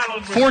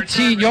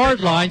 14-yard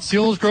line.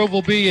 Selinsgrove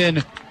will be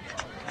in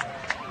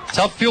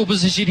tough field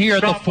position here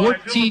at the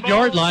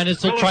 14-yard line as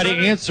they'll try to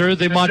answer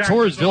the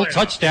Montoursville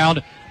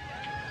touchdown.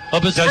 A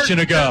possession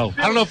to go.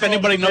 I don't know if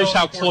anybody knows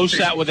how close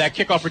that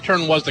kickoff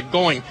return was to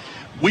going.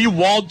 We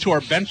walled to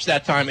our bench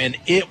that time, and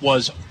it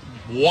was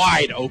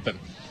wide open.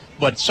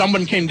 But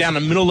someone came down the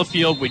middle of the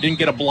field. We didn't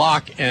get a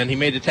block, and he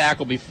made the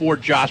tackle before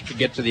Josh could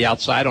get to the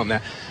outside on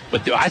that.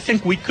 But I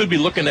think we could be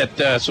looking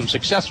at some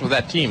success with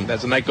that team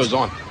as the night goes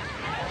on.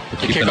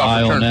 Keep an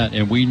eye on that,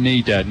 and we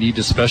need that. Need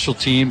the special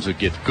teams to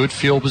get good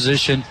field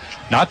position.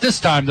 Not this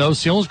time, though.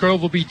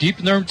 Selinsgrove will be deep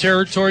in their own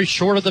territory,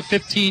 short of the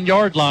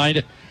 15-yard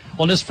line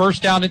on this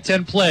first down and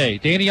 10 play.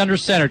 Danny under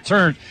center,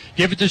 turn,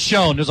 give it to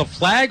Schoen. There's a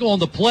flag on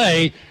the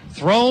play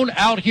thrown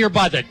out here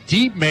by the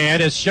deep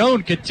man as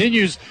Schoen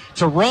continues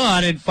to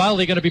run and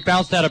finally going to be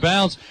bounced out of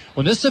bounds.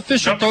 When this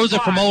official throws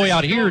it from all the way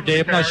out here,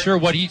 Dave, I'm not sure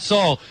what he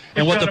saw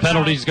and what the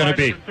penalty is going to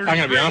be. I'm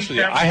going to be honest with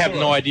you. I have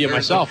no idea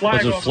myself.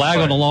 There's a flag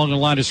along the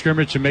line of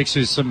scrimmage and makes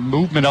some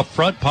movement up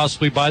front,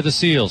 possibly by the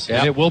Seals. Yep.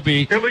 And it will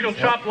be illegal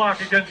chop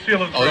block against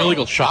Selinsgrove. Oh,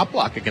 illegal chop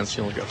block against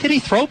Selinsgrove. Did he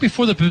throw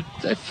before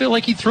I feel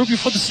like he threw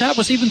before the snap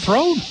was even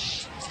thrown.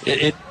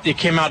 It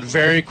came out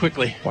very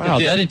quickly. Wow,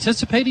 is that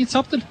anticipating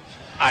something?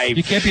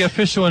 You can't be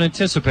official and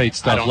anticipate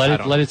stuff.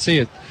 Let it see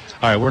it.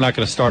 All right, we're not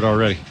going to start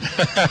already.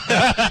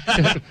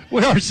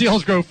 We are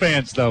Selinsgrove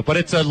fans, though. But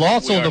it's a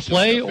loss on the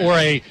play or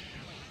a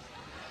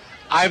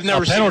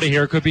penalty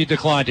here could be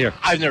declined here.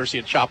 I've never seen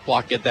a chop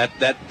block get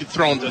that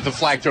thrown, the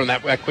flag thrown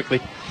that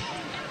quickly.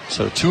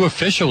 So 2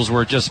 officials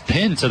were just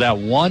pinned to that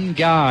one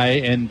guy,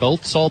 and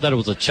both saw that it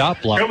was a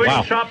chop block.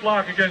 Wow. Chop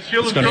block against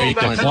Selinsgrove. It's going to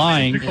be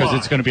declined because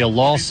it's going to be a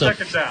loss of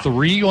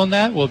 3 on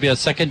that. Will be a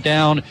second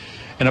down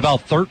and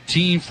about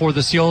 13 for the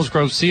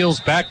Selinsgrove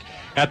Seals back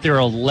at their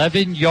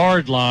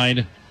 11-yard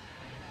line.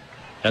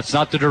 That's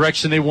not the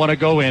direction they want to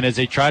go in as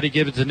they try to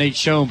give it to Nate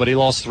Schoen, but he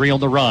lost 3 on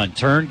the run.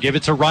 Turn, give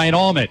it to Ryan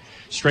Allman.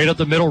 Straight up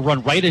the middle,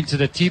 run right into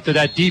the teeth of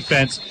that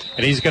defense,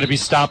 and he's going to be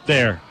stopped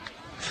there.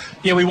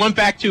 Yeah, we went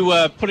back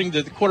to putting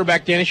the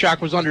quarterback. Danny Shock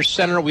was under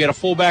center. We had a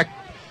fullback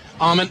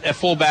Ament at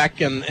fullback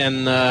and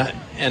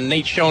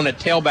Nate Schoen at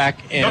tailback,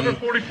 and Number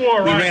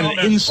 44, we ran on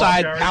an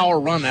inside power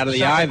run out of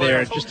the eye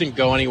there. It just didn't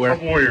go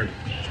anywhere.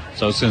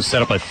 So it's going to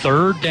set up a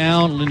third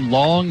down and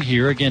long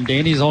here. Again,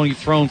 Danny's only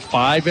thrown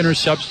 5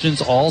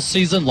 interceptions all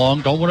season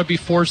long. Don't want to be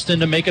forced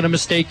into making a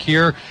mistake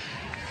here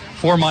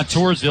for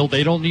Montoursville.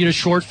 They don't need a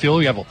short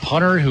field. You have a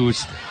punter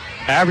who's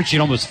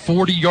averaging almost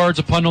 40 yards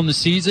a punt on the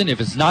season.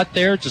 If it's not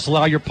there, just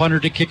allow your punter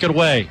to kick it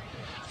away.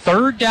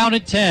 Third down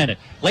and 10.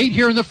 Late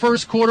here in the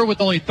first quarter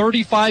with only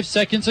 35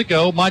 seconds to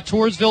go.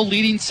 Montoursville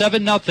leading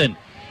 7-0.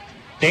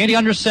 Danny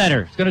under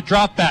center. It's going to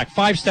drop back.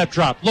 5-step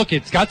drop. Look,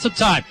 it's got some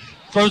time.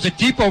 Throws it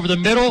deep over the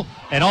middle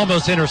and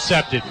almost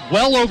intercepted.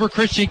 Well over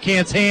Christian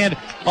Cant's hand.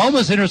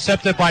 Almost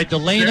intercepted by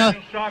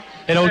Delana.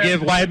 It'll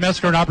give Wyatt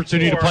Metzger an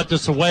opportunity to punt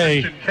this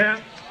away.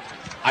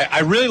 I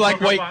really like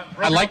what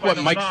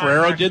Mike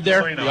Ferrero did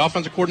there, the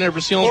offensive coordinator for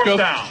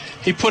Selinsgrove.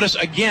 He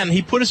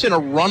put us in a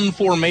run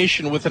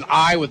formation with an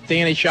eye with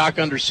Danny Shock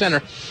under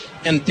center,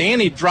 and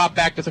Danny dropped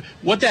back to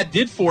what that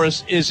did for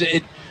us is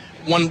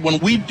when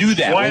we do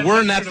that, when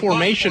we're in that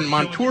formation,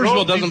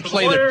 Montoursville doesn't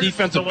play their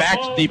defensive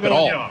backs deep at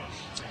all.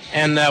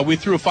 And we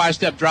threw a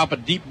 5-step drop, a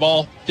deep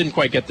ball, didn't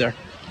quite get there.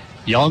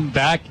 Young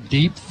back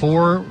deep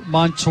for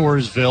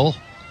Montoursville.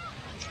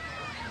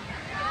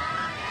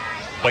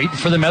 Waiting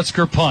for the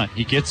Metzger punt.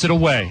 He gets it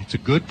away. It's a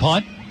good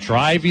punt.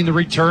 Driving the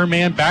return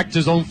man back to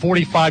his own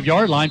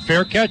 45-yard line.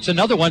 Fair catch.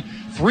 Another one.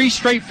 3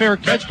 straight fair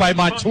catch by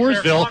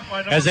Montoursville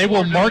as they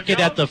will mark it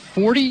at the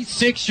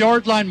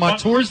 46-yard line.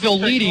 Montoursville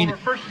leading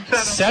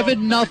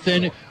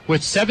 7-0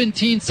 with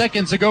 17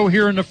 seconds to go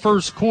here in the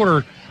first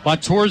quarter.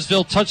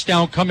 Montoursville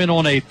touchdown coming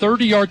on a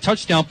 30-yard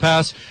touchdown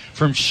pass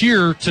from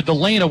Shear to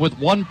Delana with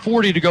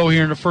 1:40 to go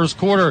here in the first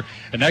quarter,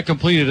 and that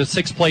completed a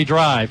 6-play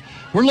drive.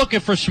 We're looking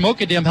for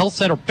Schmokendam Health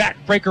Center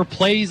backbreaker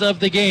plays of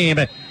the game.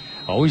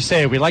 Always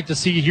say we like to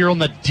see here on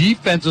the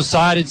defensive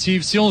side and see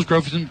if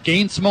Selinsgrove can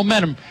gain some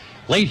momentum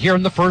late here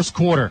in the first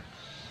quarter.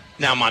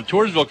 Now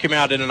Montoursville came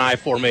out in an I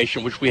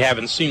formation, which we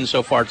haven't seen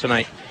so far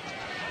tonight.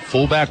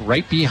 Fullback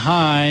right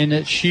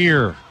behind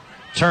Shear.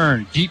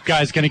 Turn. Deep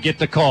guy's going to get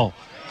the call.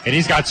 And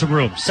he's got some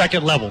room.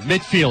 Second level,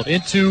 midfield,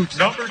 into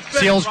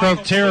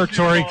Selinsgrove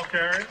territory.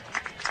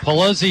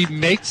 Paluzzi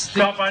makes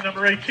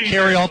the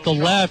carry off the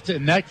left,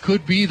 and that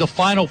could be the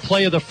final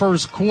play of the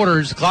first quarter.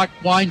 As the clock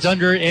winds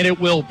under, and it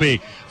will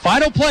be.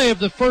 Final play of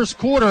the first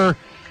quarter.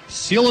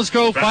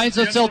 Selinsgrove finds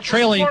itself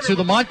trailing to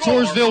the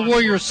Montoursville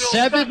Warriors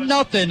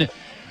 7-0.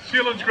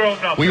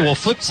 We will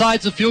flip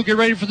sides of the field, get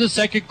ready for the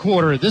second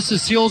quarter. This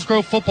is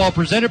Selinsgrove football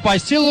presented by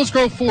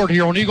Selinsgrove Ford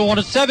here on Eagle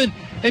 107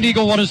 and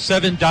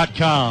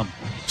Eagle107.com.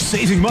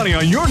 Saving money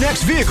on your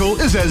next vehicle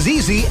is as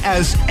easy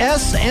as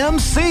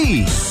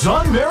SMC,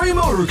 Sunbury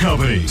Motor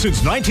Company.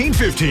 Since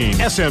 1915,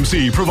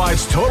 SMC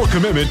provides total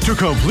commitment to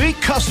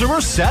complete customer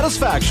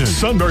satisfaction.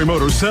 Sunbury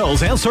Motors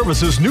sells and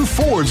services new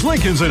Fords,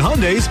 Lincolns, and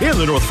Hyundais in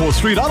the North 4th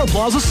Street Auto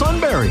Plaza,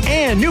 Sunbury,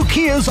 and new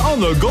Kias on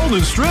the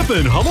Golden Strip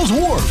and Hummel's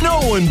Wharf. No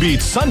one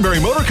beats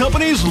Sunbury Motor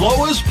Company's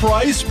lowest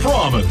price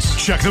promise.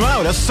 Check them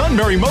out at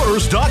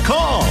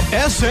sunburymotors.com.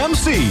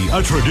 SMC,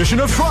 a tradition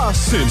of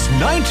trust since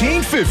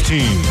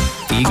 1915.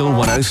 Eagle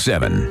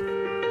 107.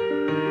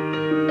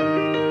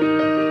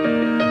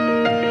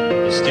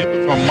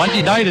 From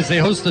Monday night as they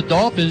host the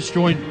Dolphins,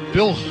 join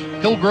Bill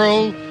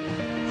Hillgrove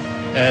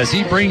as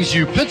he brings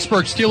you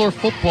Pittsburgh Steelers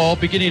football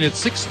beginning at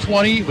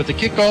 6:20 with the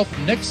kickoff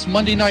next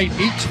Monday night,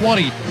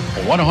 8:20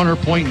 on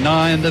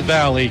 100.9 The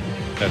Valley.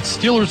 That's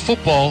Steelers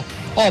football,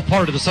 all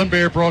part of the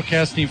Sunbury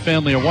Broadcasting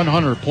family at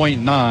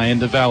 100.9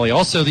 The Valley.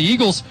 Also, the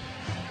Eagles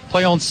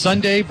play on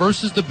Sunday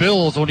versus the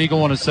Bills on Eagle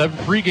 107.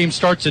 Pregame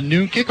starts at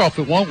noon. Kickoff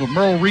at 1 with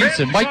Merle Reese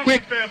and Mike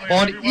Quick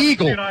on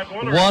Eagle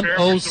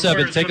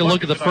 107. Take a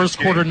look at the first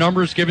quarter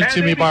numbers given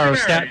to me by our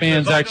stat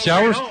man, Zach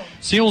Showers.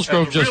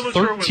 Selinsgrove just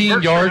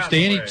 13 yards.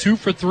 Danny 2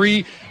 for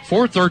 3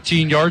 for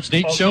 13 yards.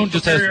 Nate Schoen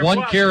just has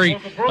 1 carry,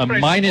 a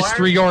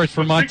 -3 yards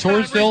for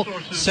Montoursville.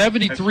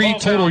 73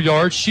 total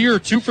yards. Shear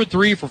 2 for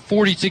 3 for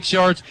 46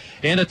 yards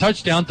and a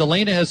touchdown.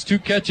 Delana has 2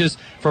 catches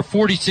for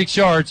 46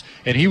 yards,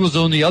 and he was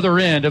on the other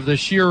end of the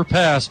Shear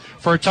pass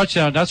for a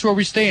touchdown. That's where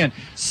we stand.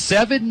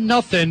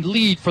 7-0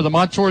 lead for the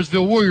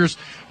Montoursville Warriors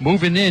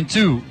moving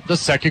into the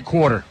second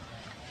quarter.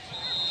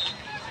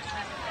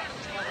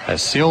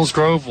 As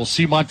Selinsgrove will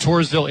see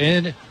Montoursville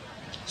in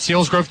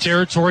Selinsgrove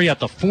territory at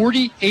the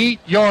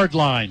 48-yard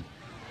line.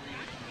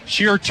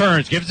 Shear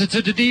turns, gives it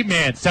to the deep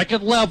man,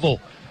 second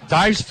level,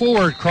 dives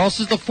forward,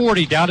 crosses the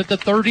 40, down at the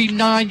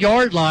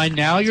 39-yard line.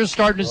 Now you're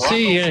starting to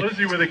see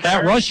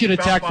that rushing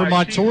attack from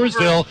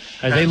Montoursville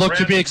as they look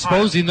to be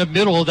exposing the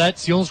middle of that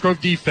Selinsgrove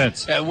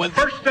defense.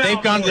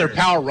 They've gone to their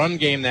power run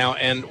game now,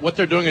 and what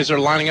they're doing is they're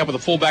lining up with a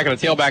fullback and a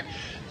tailback.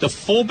 The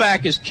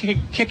fullback is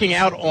kicking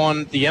out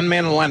on the end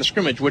man in the line of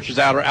scrimmage, which is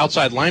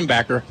outside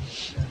linebacker,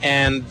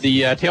 and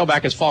the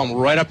tailback has fallen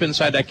right up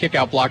inside that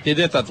kickout block. They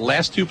did that the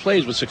last 2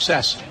 plays with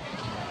success.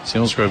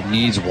 Selinsgrove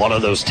needs one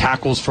of those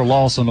tackles for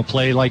loss on a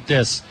play like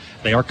this.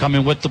 They are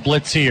coming with the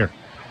blitz here.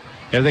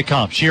 Here they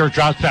come. Shear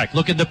drops back,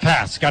 looking to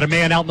pass. Got a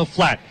man out in the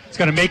flat. He's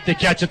going to make the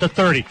catch at the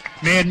 30.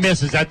 Man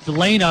misses. That's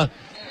Delana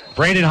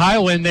Brandon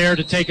Heil in there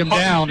to take him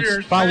down.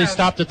 It's finally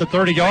stopped at the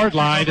 30-yard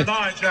line. A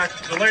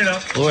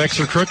little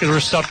extra crooker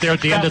stuff there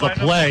at the end of the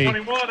play.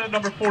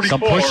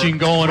 Some pushing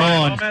going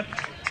on.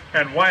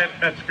 And Wyatt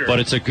Metzger. But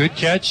it's a good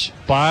catch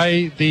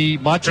by the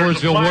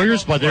Montoursville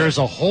Warriors, but there's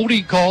a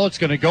holding call. It's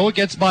going to go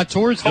against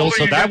Montoursville,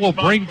 so that will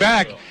bring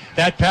back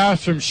that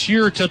pass from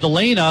Shear to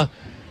Delana.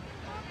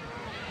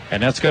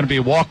 And that's going to be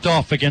walked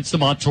off against the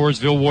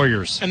Montoursville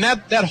Warriors. And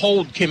that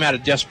hold came out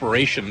of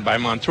desperation by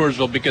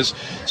Montoursville because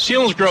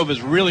Selinsgrove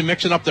is really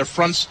mixing up their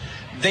fronts.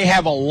 They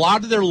have a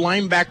lot of their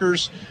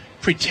linebackers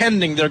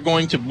pretending they're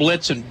going to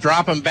blitz and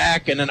drop them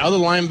back, and then other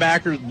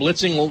linebackers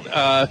blitzing,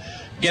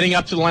 getting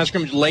up to the line of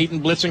scrimmage late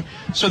and blitzing.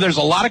 So there's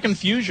a lot of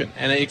confusion,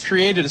 and it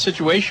created a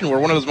situation where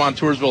one of those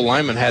Montoursville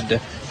linemen had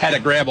to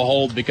grab a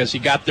hold because he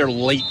got there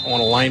late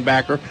on a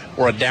linebacker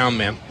or a down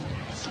man.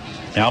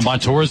 Now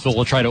Montoursville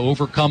will try to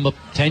overcome a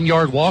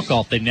 10-yard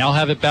walk-off. They now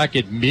have it back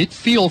at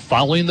midfield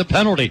following the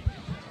penalty.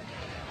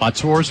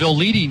 Montoursville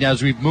leading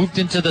as we've moved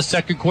into the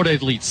second quarter. They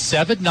lead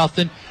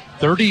 7-0.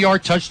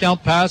 30-yard touchdown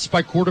pass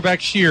by quarterback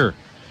Shear.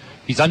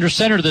 He's under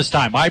center this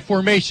time. I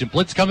formation.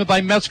 Blitz coming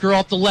by Metzger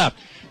off the left.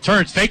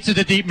 Turns, fakes to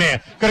the deep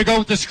man. Going to go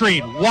with the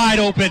screen. Wide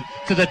open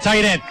to the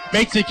tight end.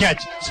 Makes the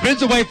catch.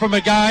 Spins away from a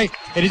guy,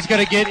 and he's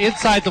going to get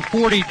inside the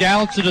 40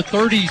 down to the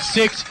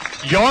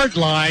 36-yard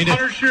line.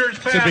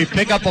 Should be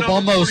pick up of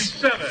almost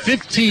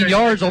 15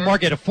 yards. I'll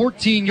mark it a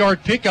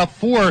 14-yard pickup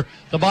for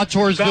the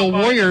Montoursville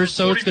Warriors,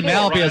 so it's going to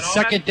now be a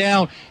second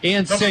down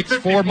and 6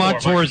 for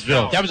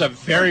Montoursville. That was a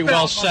very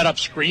well set up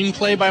screen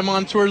play by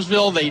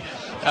Montoursville.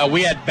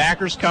 We had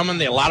backers coming.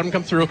 They allowed them to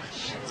come through.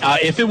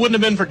 If it wouldn't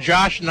have been for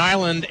Josh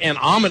Nyland and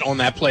Ahmed on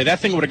that play, that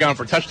thing would have gone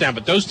for a touchdown.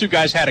 But those two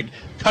guys had a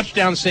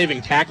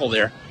touchdown-saving tackle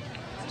there.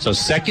 So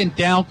second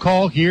down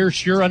call here.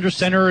 Shear under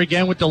center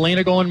again with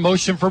Delana going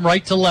motion from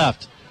right to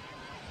left.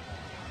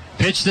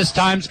 Pitch this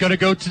time is going to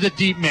go to the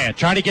deep man.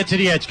 Trying to get to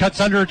the edge.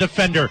 Cuts under a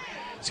defender.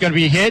 It's going to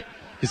be hit.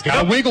 He's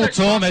got to wiggle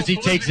to him as he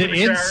takes it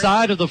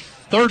inside of the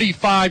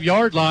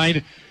 35-yard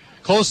line.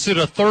 Close to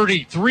the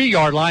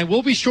 33-yard line.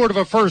 Will be short of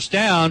a first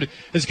down.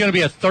 It's going to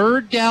be a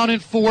 3rd down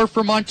and 4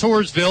 for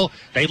Montoursville.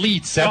 They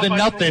lead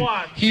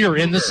 7-0 here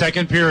in the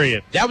second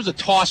period. That was a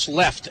toss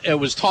left. It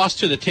was tossed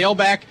to the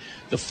tailback.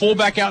 The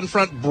fullback out in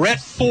front,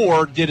 Brett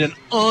Ford, did an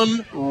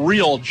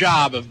unreal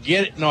job of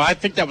I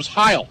think that was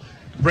Heil.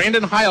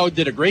 Brandon Heil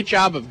did a great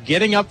job of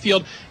getting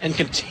upfield and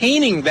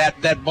containing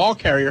that ball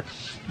carrier.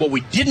 What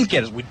we didn't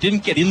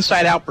get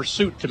inside-out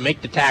pursuit to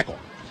make the tackle.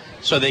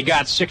 So they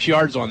got 6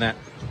 yards on that.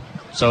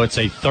 So it's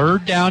a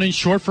 3rd down and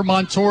short for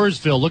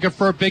Montoursville. Looking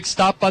for a big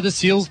stop by the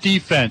Seals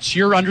defense.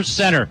 Shear under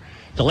center.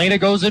 Delana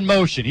goes in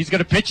motion. He's going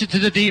to pitch it to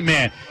the deep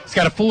man. He's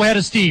got a full head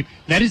of steam.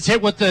 Then he's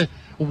hit with the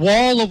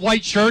wall of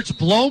white shirts,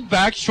 blown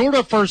back, short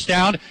of first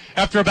down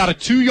after about a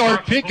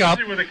 2-yard pickup.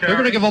 They're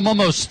going to give him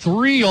almost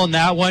 3 on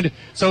that one.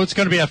 So it's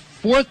going to be a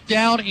 4th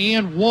down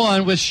and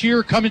 1 with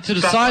Shear coming to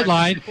the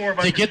sideline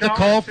to get the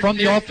call from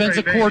the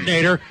offensive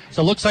coordinator.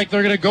 So it looks like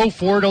they're going to go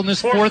for it on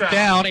this 4th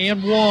down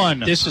and 1.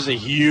 This is a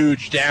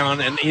huge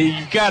down, and you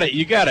got to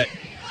give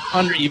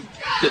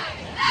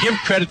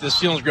credit to the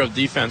Selinsgrove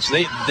defense.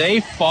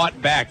 They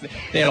fought back.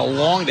 They had a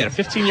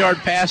 15-yard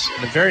pass.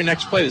 In the very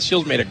next play, the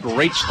Seals made a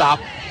great stop,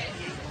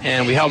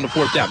 and we held them to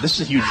 4th down. This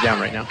is a huge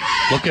down right now.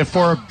 Looking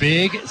for a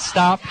big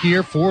stop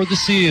here for the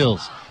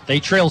Seals.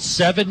 They trail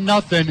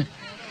 7-0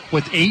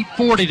 with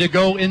 8:40 to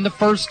go in the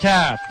first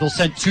half. They'll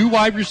send 2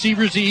 wide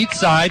receivers to each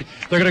side.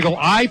 They're going to go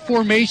I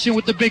formation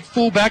with the big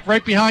fullback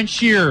right behind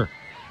Shear.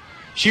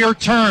 Shear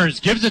turns,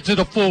 gives it to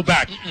the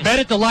fullback. Met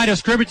at the line of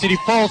scrimmage, and he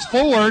falls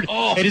forward,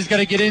 and he's going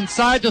to get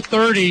inside the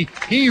 30.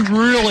 He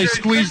really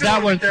squeezed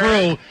that one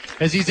through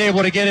as he's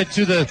able to get it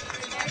to the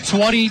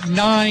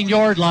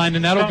 29-yard line,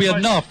 and that'll be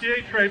enough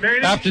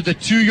after the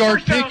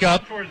 2-yard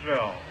pickup.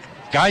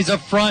 Guys up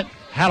front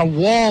had a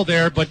wall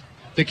there, but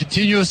the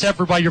continuous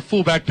effort by your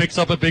fullback picks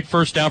up a big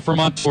first down for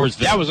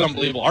Montoursville. That was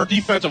unbelievable. Our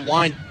defensive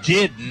line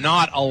did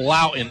not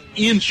allow an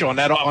inch on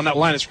that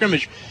line of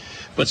scrimmage,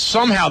 but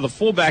somehow the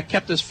fullback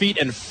kept his feet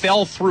and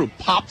fell through,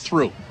 popped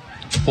through.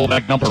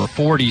 Fullback number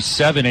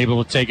 47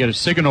 able to take it.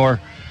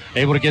 Siganor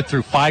able to get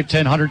through 5'10",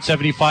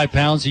 175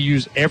 pounds. He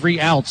used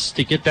every ounce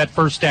to get that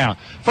first down.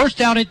 First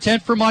down and 10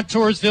 for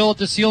Montoursville at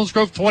the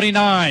Selinsgrove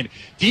 29.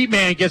 Deep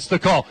man gets the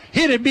call.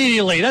 Hit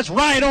immediately. That's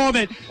Ryan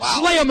Allman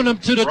slamming him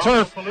to the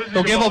turf.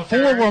 They'll give him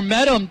 4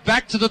 momentum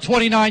back to the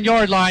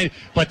 29-yard line,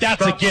 but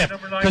that's a gift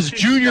because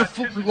junior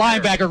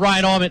linebacker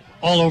Ryan Allman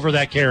all over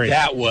that carry.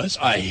 That was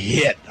a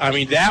hit. I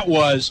mean, that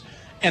was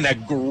an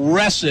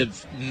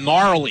aggressive,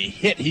 gnarly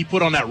hit he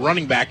put on that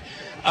running back.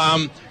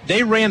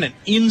 They ran an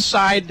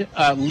inside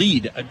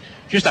lead,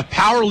 just a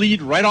power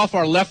lead right off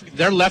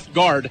their left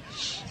guard.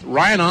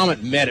 Ryan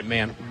Ahmed met it,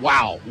 man.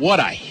 Wow, what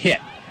a hit.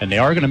 And they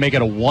are going to make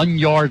it a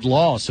 1-yard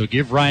loss, so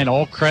give Ryan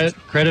all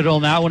credit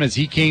on that one as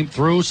he came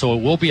through. So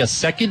it will be a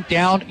 2nd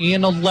down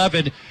and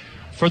 11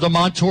 for the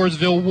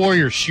Montoursville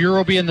Warriors. Shear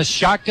will be in the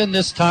shotgun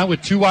this time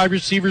with 2 wide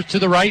receivers to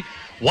the right,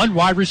 1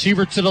 wide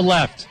receiver to the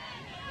left.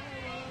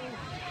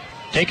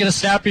 Taking a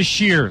snap is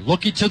Shear,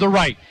 looking to the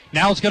right.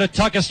 Now it's going to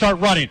tuck and start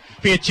running.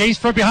 Be a chase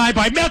from behind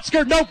by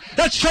Metzger. Nope,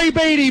 that's Trey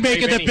Beatty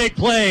making the big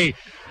play.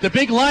 The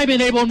big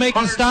lineman able to make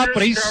the stop,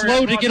 but he's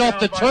slow to get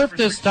off the turf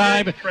this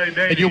time.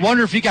 And you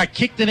wonder if he got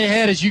kicked in the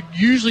head, as you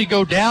usually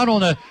go down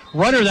on a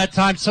runner that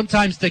time.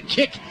 Sometimes the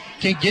kick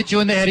can get you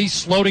in the head. He's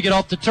slow to get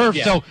off the turf.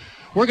 Yeah. So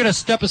we're going to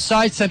step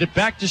aside, send it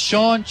back to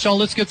Sean. Sean,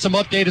 let's get some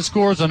updated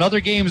scores on other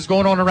games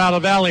going on around the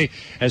Valley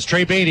as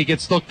Trey Beatty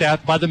gets looked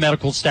at by the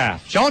medical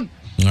staff. Sean?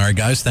 All right,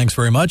 guys, thanks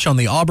very much. On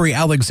the Aubrey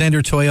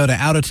Alexander Toyota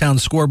out-of-town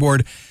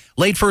scoreboard,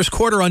 late first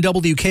quarter on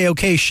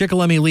WKOK,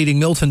 Shikellamy leading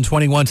Milton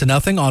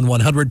 21-0 on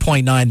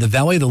 100.9 The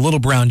Valley. The Little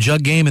Brown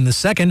Jug game in the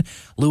second.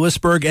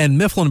 Lewisburg and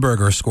Mifflinburg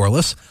are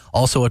scoreless.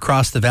 Also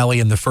across the Valley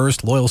in the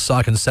first,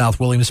 Loyalsock and South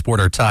Williamsport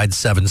are tied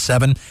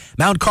 7-7.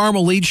 Mount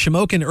Carmel leads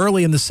Shamokin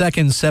early in the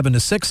second,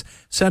 7-6.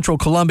 Central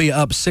Columbia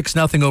up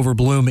 6-0 over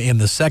Bloom in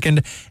the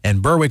second.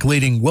 And Berwick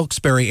leading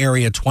Wilkes-Barre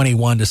area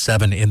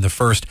 21-7 in the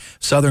first.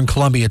 Southern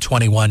Columbia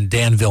 21,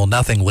 Danville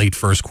nothing late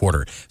first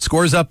quarter.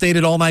 Scores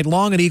updated all night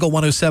long at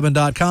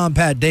Eagle107.com.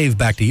 Pat, Dave,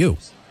 back to you.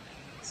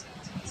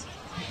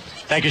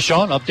 Thank you,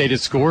 Sean. Updated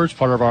scores,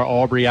 part of our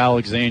Aubrey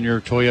Alexander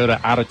Toyota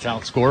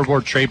out-of-town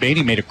scoreboard. Trey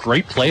Beatty made a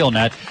great play on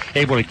that,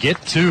 able to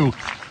get to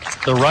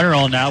the runner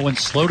on that one,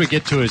 slow to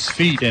get to his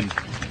feet, and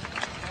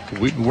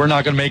we're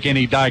not going to make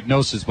any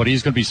diagnosis, but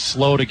he's going to be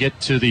slow to get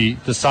to the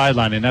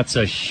sideline, and that's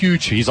a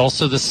huge. He's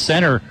also the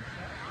center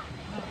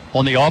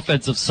on the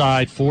offensive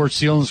side for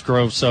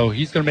Selinsgrove, so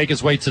he's going to make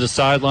his way to the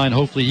sideline.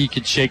 Hopefully he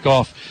can shake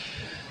off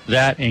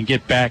that and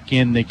get back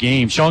in the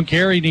game. Sean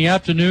Carey in the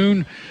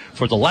afternoon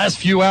for the last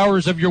few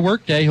hours of your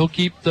workday. He'll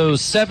keep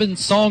those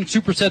 7-song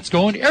supersets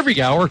going every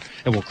hour,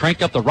 and we'll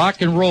crank up the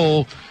rock and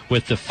roll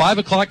with the 5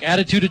 o'clock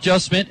attitude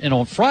adjustment. And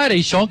on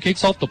Friday, Sean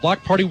kicks off the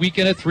block party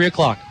weekend at 3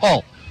 o'clock.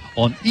 All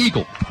on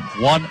Eagle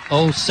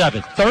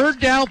 107. Third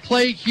down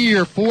play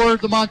here for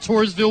the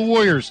Montoursville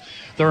Warriors.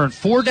 They're in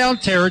 4-down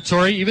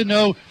territory, even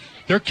though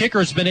their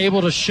kicker's been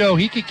able to show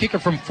he can kick it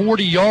from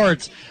 40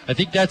 yards. I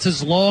think that's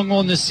his long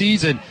on the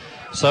season.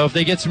 So if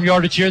they get some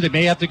yardage here, they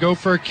may have to go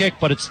for a kick,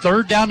 but it's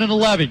 3rd down and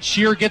 11.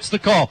 Shear gets the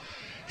call.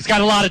 He's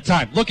got a lot of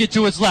time. Looking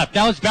to his left.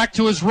 Now it's back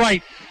to his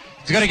right.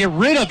 He's got to get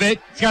rid of it.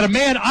 He's got a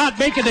man out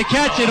making the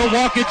catch, and he'll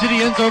walk into the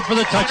end zone for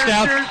the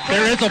touchdown.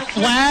 There is a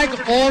flag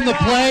on the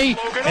play,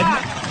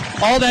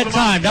 and all that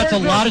time, that's a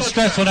lot of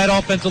stress on that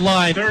offensive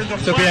line to be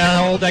able to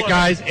hold that,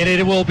 guys, and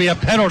it will be a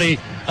penalty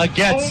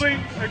against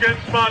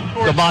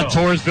the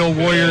Montoursville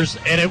Warriors,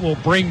 and it will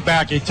bring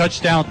back a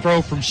touchdown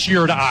throw from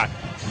Shear to Ott.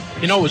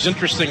 You know what was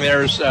interesting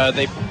there is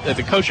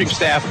the coaching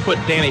staff put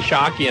Danny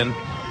Schock in,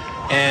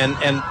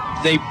 and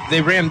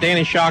they ran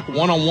Danny Schock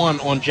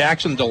one-on-one on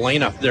Jackson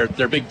Delana,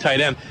 their big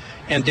tight end,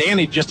 and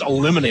Danny just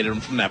eliminated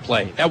him from that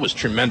play. That was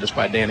tremendous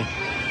by Danny.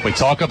 We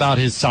talk about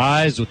his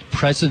size, with the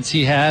presence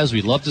he has.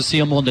 We love to see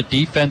him on the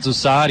defensive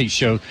side.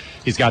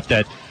 He's got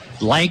that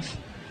length,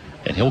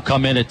 and he'll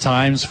come in at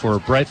times for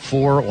Brett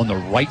Four on the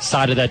right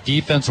side of that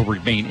defense. Will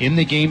remain in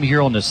the game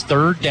here on this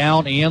 3rd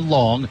down and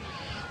long.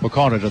 We're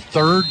calling it a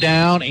 3rd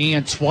down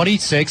and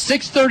 26.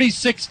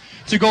 6:36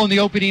 to go in the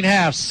opening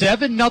half.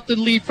 7-0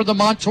 lead for the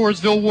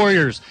Montoursville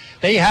Warriors.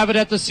 They have it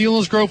at the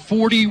Selinsgrove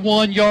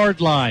 41-yard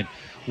line.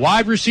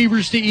 Wide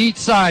receivers to each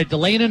side.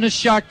 Delane in a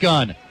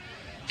shotgun.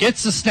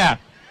 Gets the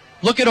snap.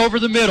 Looking over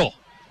the middle.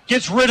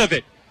 Gets rid of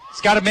it.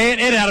 He's got a man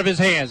in out of his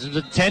hands. It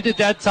was intended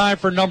that time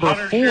for number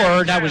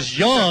 4. That was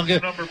Young,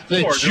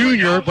 the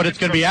junior, but it's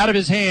going to be out of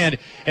his hand.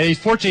 And he's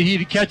fortunate he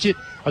did catch it.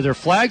 Are there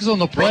flags on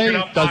the play?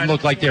 Doesn't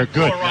look like they're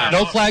good.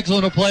 No flags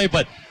on the play,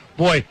 but,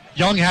 boy,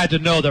 Young had to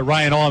know that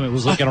Ryan Allman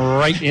was looking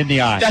right in the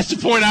eye. That's the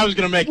point I was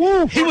going to make.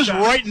 He was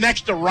right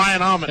next to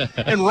Ryan Allman,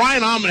 and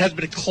Ryan Allman has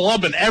been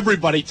clubbing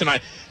everybody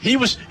tonight. He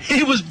was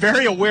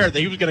very aware that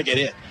he was going to get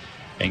hit.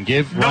 And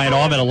give Ryan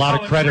Allman a lot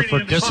of credit for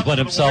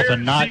disciplining himself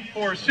and not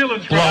blowing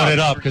it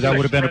up, because that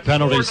would have been a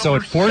penalty. So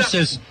it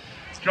forces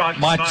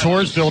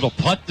Montoursville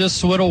to punt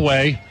this one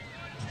away.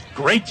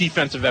 Great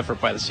defensive effort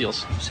by the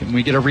Seals. So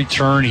we get a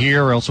return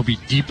here, or else we'll be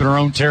deep in our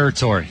own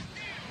territory.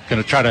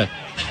 Going to try to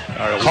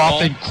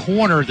coffin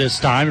corner this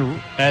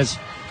time, as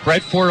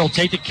Brett Ford will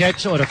take the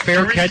catch on a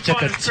fair catch at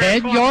the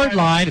 10-yard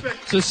line.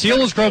 So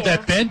Selinsgrove,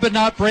 that bend but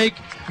not break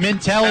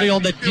mentality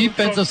on the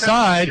defensive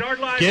side,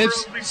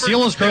 gives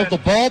Selinsgrove the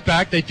ball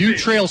back. They do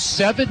trail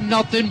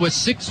 7-0 with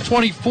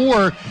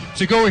 6:24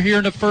 to go here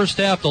in the first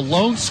half. The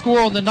lone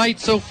score on the night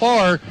so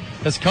far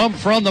has come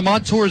from the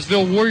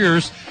Montoursville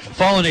Warriors,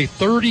 following a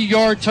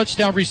 30-yard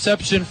touchdown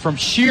reception from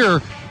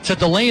Shear to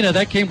Delana.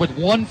 That came with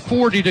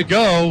 1:40 to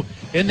go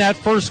in that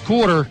first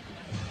quarter.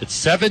 It's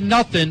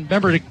 7-0.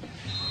 Remember,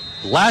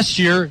 last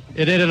year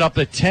it ended up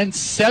a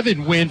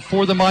 10-7 win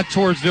for the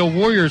Montoursville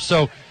Warriors.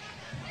 So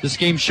this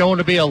game's showing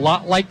to be a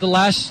lot like the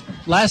last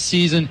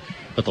season,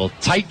 but a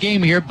tight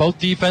game here. Both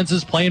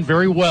defenses playing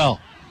very well.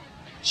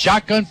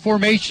 Shotgun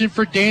formation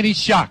for Danny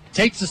Schock.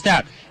 Takes the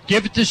snap.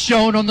 Give it to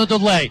Schoen on the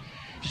delay.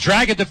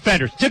 dragging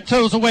defenders,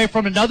 tiptoes away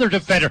from another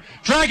defender,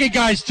 dragging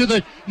guys to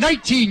the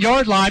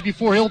 19-yard line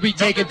before he'll be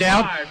taken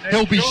down.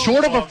 He'll be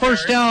short of a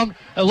first down.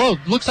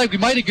 Looks like we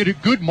might have got a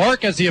good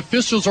mark as the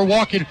officials are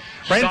walking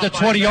right at the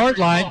 20-yard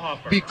line.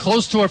 Be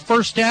close to a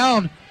first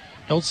down.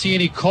 Don't see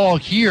any call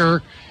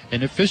here,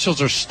 and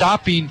officials are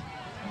stopping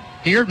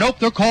here. Nope,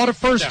 they're called a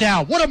first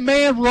down. What a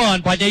man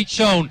run by Nate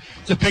Schoen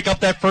to pick up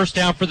that first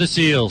down for the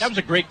Seals. That was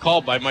a great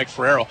call by Mike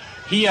Ferrero.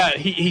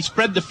 He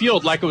spread the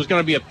field like it was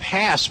going to be a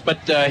pass,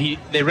 but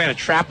they ran a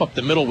trap up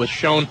the middle with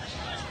Schoen.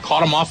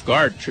 Caught him off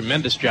guard.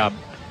 Tremendous job.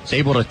 He's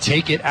able to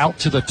take it out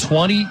to the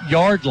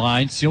 20-yard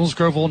line.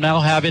 Selinsgrove will now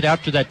have it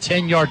after that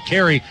 10-yard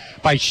carry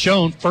by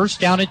Schoen.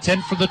 First down and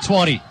 10 from the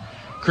 20.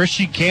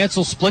 Christian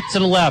Cancel split to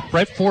the left.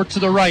 Brett Ford to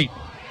the right.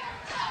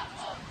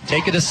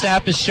 Taking a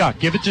snap is Shuck.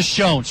 Give it to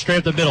Schoen. Straight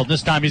up the middle.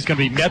 This time he's going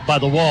to be met by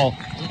the wall,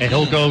 and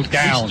he'll go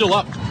down. He's still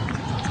up.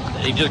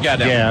 He just got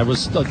down. Yeah, it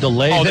was a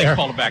delay there. They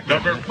called it back.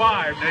 Number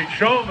 5, Nate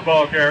Schoen, the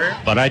ball carrier.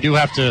 But I do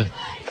have to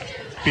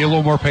be a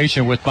little more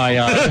patient with my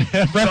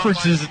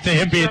references to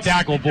him being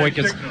tackled, boy,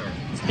 because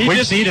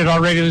we've seen it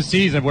already this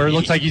season where it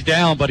looks like he's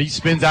down, but he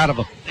spins out of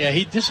him. Yeah,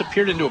 he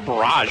disappeared into a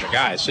barrage of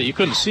guys, so you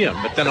couldn't see him.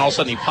 But then all of a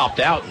sudden he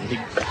popped out, and he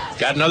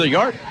got another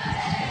yard.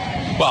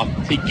 Well,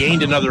 he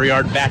gained another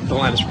yard back to the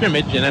line of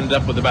scrimmage and ended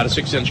up with about a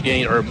 6-inch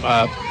gain or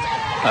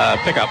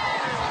pickup.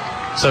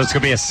 So it's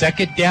going to be a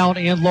second down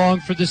and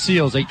long for the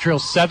Seals. They trail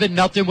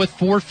 7-0 with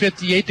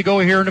 4:58 to go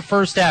here in the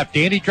first half.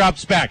 Danny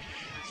drops back.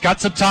 He's got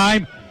some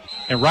time.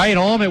 And Ryan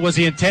Allman was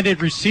the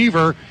intended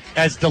receiver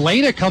as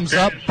Delana comes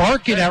up,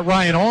 barking at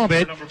Ryan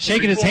Allman,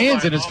 shaking his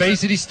hands in his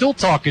face, and he's still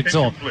talking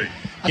to him.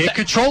 Get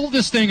control of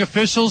this thing,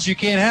 officials. You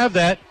can't have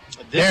that.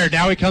 There,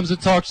 now he comes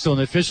and talks to him.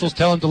 The officials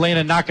tell him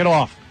Delana knock it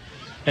off.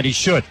 And he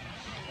should.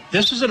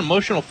 This is an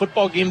emotional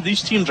football game.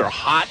 These teams are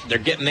hot. They're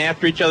getting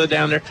after each other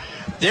down there.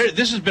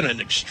 This has been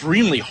an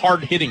extremely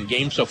hard-hitting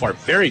game so far.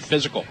 Very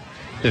physical.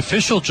 The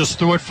official just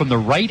threw it from the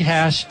right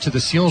hash to the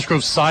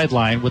Selinsgrove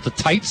sideline with a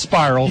tight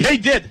spiral. Yeah, he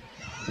did.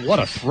 What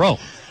a throw.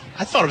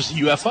 I thought it was a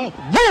UFO.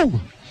 Woo!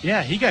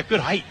 Yeah, he got good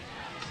height.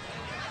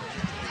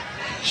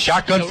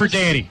 Shotgun for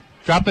Danny.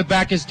 Drop it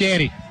back as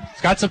Danny.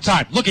 He's got some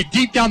time. Looking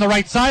deep down the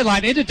right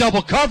sideline into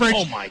double coverage.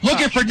 Oh, my gosh.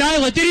 Looking for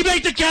Nyland. Did he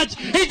make the catch?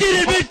 He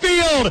did in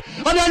midfield.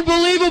 An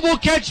unbelievable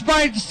catch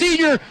by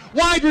senior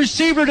wide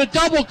receiver to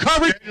double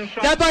coverage.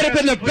 That might have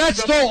been the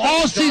best throw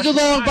all season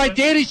long by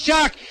Danny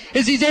Schock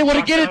as he's able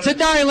to get it to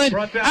Nyland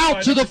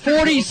out to the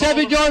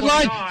 47-yard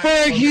line for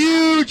a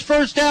huge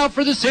first down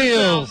for the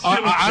Seals.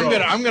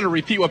 I'm gonna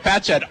repeat what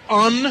Pat said.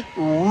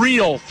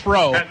 Unreal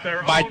throw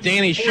by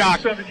Danny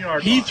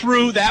Schock. He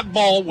threw that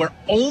ball where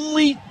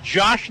only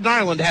Josh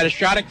Nyland had a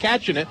shot at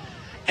catching it,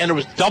 and it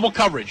was double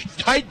coverage,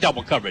 tight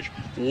double coverage.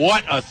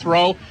 What a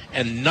throw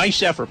and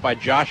nice effort by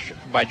Josh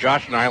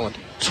Nyland.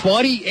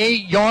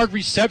 28-yard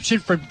reception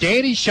from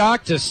Danny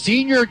Schock to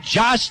senior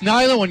Josh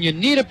Nyland. When you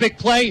need a big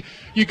play,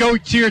 you go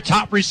to your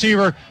top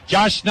receiver,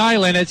 Josh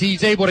Nyland, as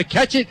he's able to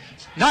catch it,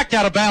 knocked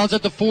out of bounds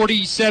at the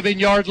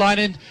 47-yard line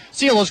in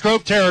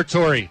Selinsgrove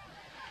territory.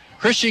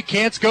 Christian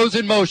Kantz goes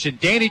in motion.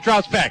 Danny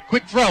drops back.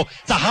 Quick throw.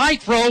 It's a high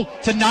throw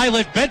to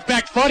Nyland. Bent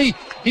back funny.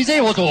 He's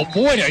able to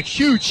avoid a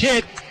huge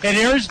hit. And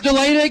here's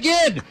Delana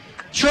again.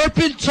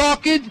 Chirping,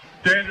 talking.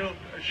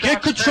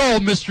 Get control,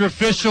 Mr.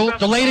 Official.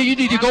 Delana, you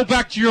need to go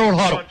back to your own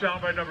huddle.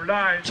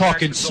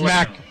 Talking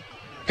smack.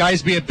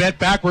 Guys being bent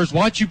backwards.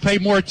 Why don't you pay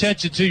more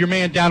attention to your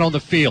man down on the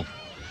field?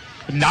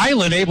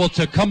 Nyland able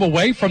to come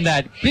away from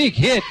that big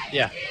hit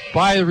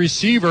by the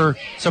receiver.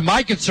 So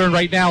my concern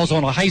right now is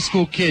on a high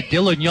school kid,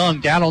 Dylan Young,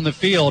 down on the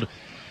field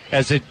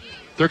as they're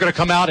going to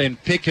come out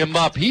and pick him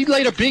up. He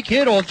laid a big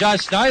hit on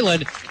Josh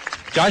Nyland.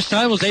 Josh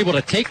Nyland was able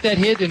to take that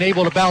hit and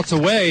able to bounce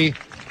away,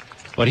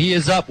 but he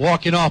is up,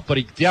 walking off, but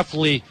he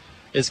definitely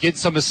is getting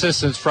some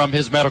assistance from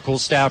his medical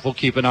staff. We'll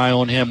keep an eye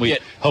on him. We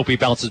hope he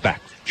bounces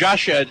back.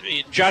 Josh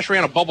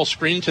ran a bubble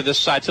screen to this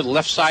side, to the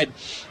left side,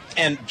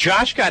 and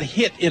Josh got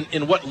hit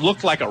in what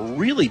looked like a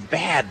really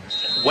bad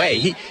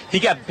way. He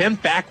got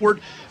bent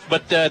backward,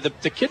 but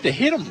the kid that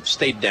hit him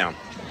stayed down.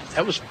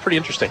 That was pretty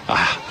interesting.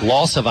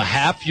 Loss of a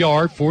half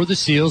yard for the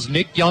Seals.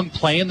 Nick Young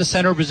playing the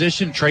center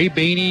position. Trey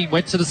Bainey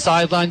went to the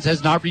sidelines,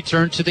 has not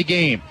returned to the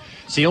game.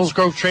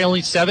 Selinsgrove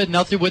trailing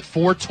 7-0 with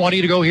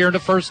 4:20 to go here in the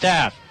first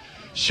half.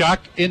 Schock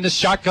in the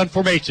shotgun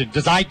formation.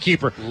 Design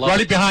keeper.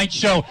 Running behind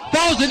Schoen.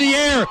 Ball's in the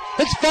air.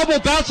 It's fumble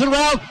bouncing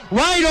around.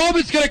 Ryan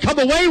Allman's going to come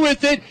away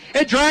with it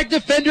and drag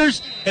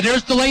defenders. And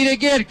there's Delana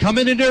again.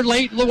 Coming in there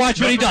late.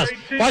 Watch what he does.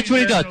 Watch what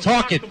he does.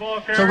 Talking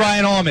to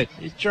Ryan Allman.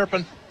 He's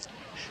chirping.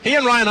 He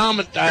and Ryan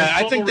Allman,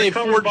 I think they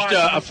forged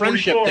a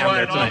friendship down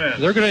there tonight.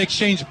 They're going to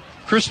exchange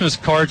Christmas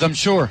cards, I'm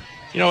sure.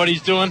 You know what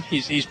he's doing?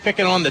 He's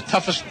picking on the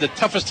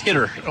toughest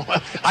hitter.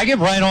 I give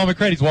Ryan Allman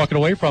credit. He's walking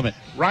away from it.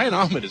 Ryan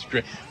Allman is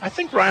great. I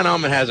think Ryan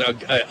Allman has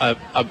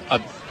a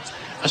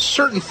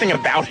certain thing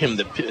about him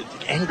that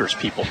angers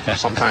people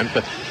sometimes.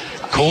 But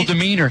Cold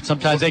demeanor.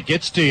 Sometimes that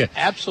gets to you.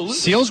 Absolutely.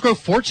 Selinsgrove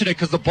fortunate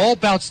because the ball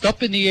bounced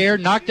up in the air,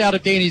 knocked out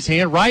of Danny's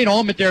hand. Ryan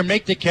Allman there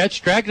make the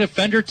catch, drag the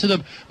defender to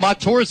the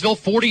Montoursville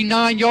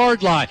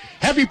 49-yard line.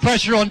 Heavy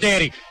pressure on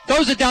Danny.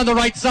 Throws it down the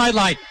right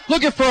sideline.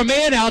 Looking for a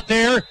man out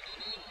there.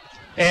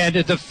 And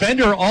a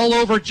defender all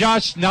over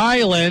Josh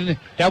Nyland.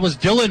 That was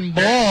Dylan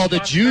Ball, the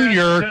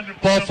junior.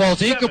 Ball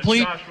falls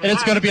incomplete, and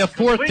it's going to be a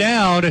 4th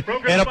down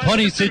and a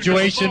punting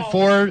situation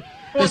for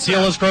the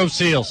Selinsgrove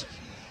Seals.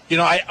 You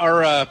know,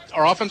 our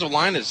offensive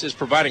line is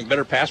providing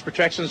better pass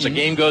protection as the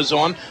game goes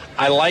on.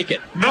 I like it.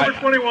 Number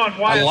 21,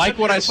 I like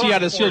what I see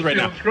out of the Seals right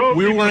now.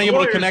 We weren't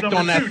able to connect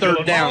on that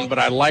 3rd down, but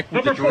I like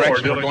the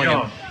direction we're going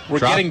in. We're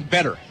getting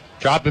better.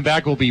 Dropping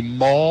back will be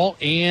Maul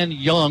and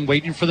Young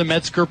waiting for the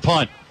Metzger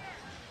punt.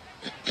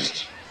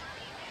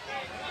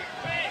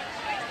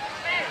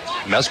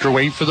 Metzger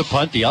waiting for the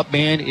punt. The up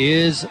man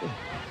is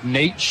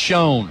Nate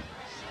Schoen.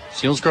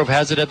 Selinsgrove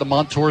has it at the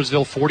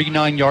Montoursville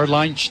 49-yard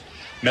line.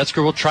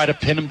 Metzger will try to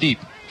pin him deep.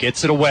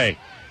 Gets it away.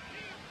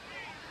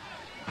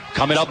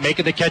 Coming up,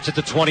 making the catch at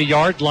the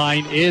 20-yard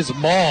line is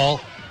Maul.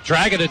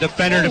 Dragging a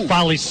defender and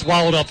finally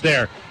swallowed up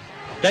there.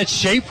 That's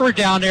Schaefer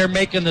down there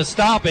making the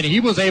stop, and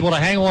he was able to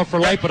hang on for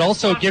life, but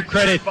also give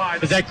credit.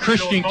 Is that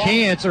Christian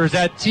Kantz or is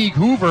that Teague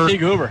Hoover? Teague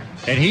Hoover.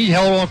 And he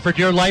held on for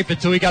dear life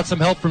until he got some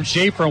help from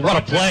Schaefer. And what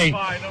a play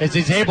as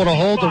he's able to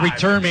hold the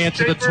return man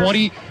to the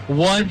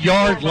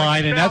 21-yard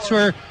line. And that's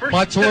where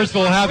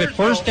Montoursville will have it.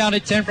 1st down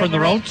and 10 from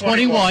their own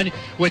 21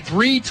 with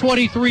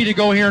 3:23 to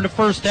go here in the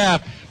first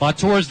half.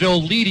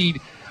 Montoursville leading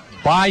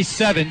by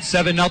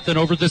 7-0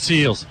 over the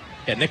Seals.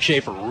 Yeah, Nick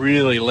Schaefer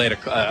really laid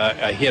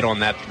a hit on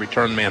that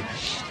return man.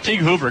 Teague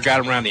Hoover got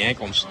him around the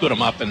ankle and stood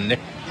him up, and Nick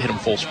hit him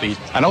full speed.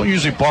 I don't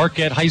usually bark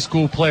at high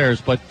school players,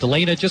 but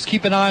Delana, just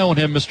keep an eye on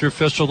him, Mr.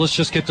 Official. Let's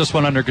just get this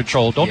one under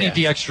control. Don't need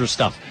the extra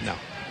stuff. No.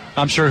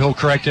 I'm sure he'll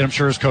correct it. I'm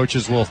sure his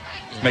coaches will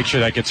make sure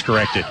that gets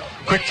corrected.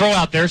 Quick throw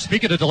out there.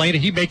 Speaking of Delana,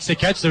 he makes the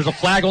catch. There's a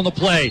flag on the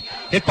play.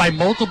 Hit by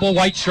multiple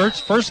white shirts.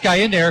 First guy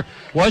in there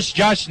was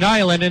Josh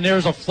Nyland, and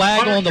there's a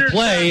flag on the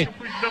play.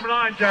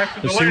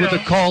 Let's see what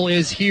the call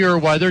is here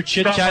while they're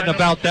chit-chatting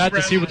about that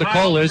to see what the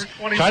call is.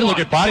 Try to look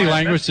at body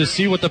language to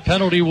see what the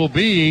penalty will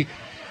be.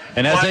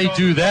 And as they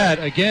do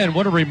that, again,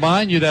 want to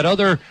remind you that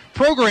other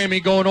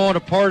programming going on, a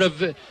part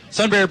of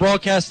Sunbury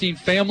Broadcasting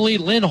family.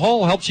 Lynn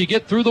Hall helps you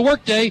get through the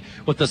workday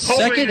with the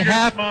second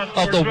half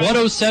of the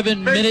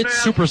 107-minute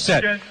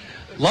superset.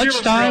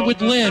 Lunchtime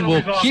with Lynn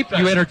will keep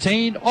you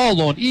entertained,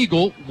 all on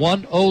Eagle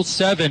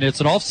 107.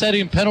 It's an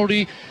offsetting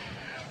penalty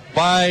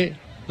by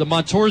the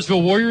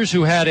Montoursville Warriors,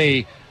 who had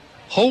a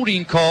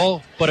holding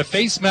call, but a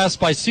face mask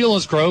by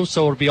Selinsgrove,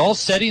 so it'll be all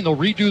setting. They'll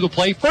redo the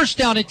play. 1st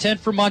down and 10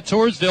 for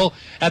Montoursville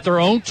at their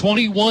own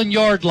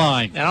 21-yard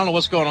line. And I don't know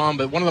what's going on,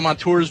 but one of the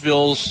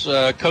Montoursville's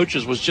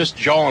coaches was just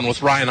jawing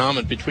with Ryan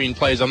Ahmed between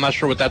plays. I'm not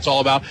sure what that's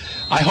all about.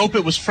 I hope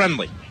it was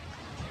friendly.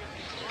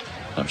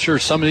 I'm sure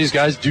some of these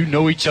guys do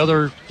know each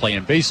other,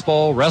 playing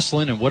baseball,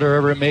 wrestling, and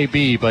whatever it may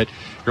be, but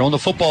you're on the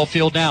football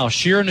field now.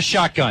 Shear in the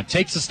shotgun,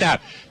 takes the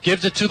snap,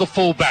 gives it to the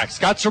fullbacks.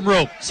 Got some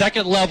rope,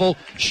 second level,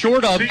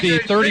 short of the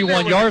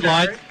 31-yard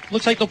line.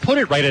 Looks like they'll put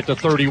it right at the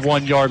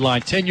 31-yard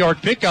line.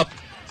 10-yard pickup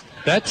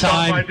that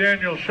time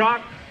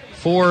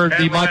for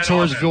the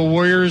Montoursville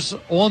Warriors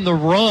on the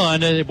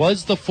run. It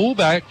was the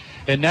fullback,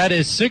 and that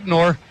is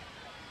Signor.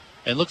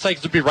 It looks like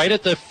it'll be right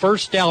at the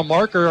 1st down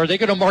marker. Are they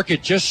going to mark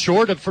it just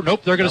short of?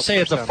 Nope, they're going to say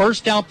it's a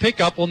 1st down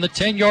pickup on the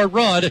 10-yard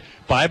run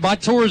by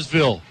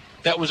Montoursville.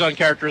 That was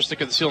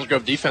uncharacteristic of the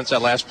Selinsgrove defense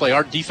that last play.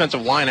 Our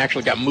defensive line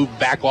actually got moved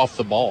back off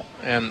the ball,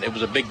 and it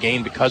was a big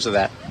gain because of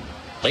that.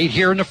 Late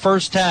here in the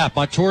first half,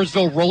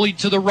 Montoursville rolling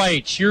to the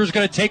right. Shear's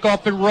going to take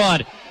off and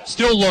run.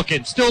 Still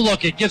looking,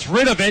 gets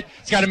rid of it.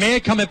 He's got a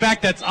man coming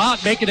back. That's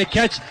Ott making a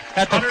catch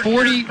at the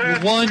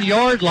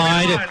 41-yard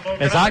line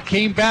as Ott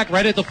came back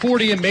right at the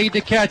 40 and made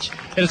the catch.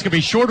 And it's going to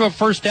be short of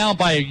a 1st down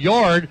by a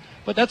yard,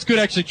 but that's good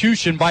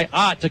execution by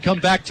Ott to come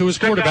back to his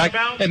quarterback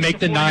and make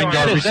the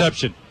 9-yard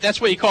reception.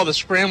 That's what you call the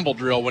scramble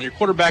drill. When your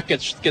quarterback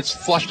gets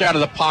flushed out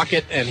of the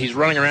pocket and he's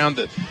running around,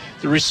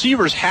 the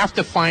receivers have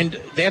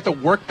to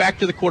work back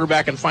to the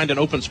quarterback and find an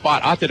open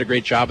spot. Ott did a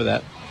great job of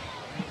that.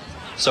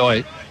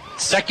 So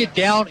 2nd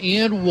down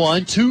and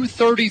 1,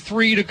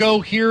 2:33 to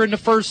go here in the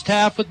first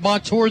half with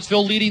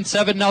Montoursville leading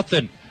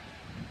 7-0.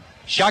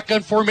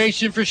 Shotgun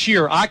formation for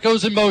Shear. Ott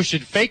goes in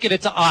motion. Fake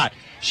it to Ott.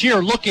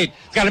 Shear looking.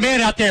 Got a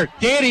man out there.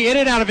 Danny in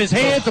and out of his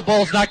hands. The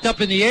ball's knocked up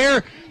in the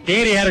air.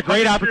 Danny had a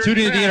great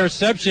opportunity. The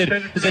interception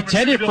is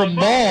intended for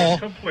Maul,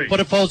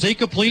 but it falls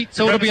incomplete,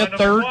 so it'll be a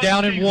 3rd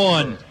down and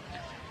 1.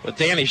 But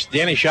Danny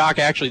Schock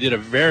actually did a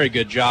very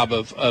good job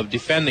of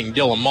defending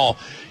Dylan Maul.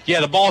 Yeah,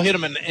 the ball hit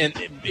him, and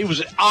it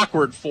was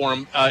awkward for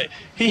him.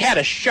 He had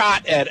a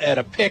shot at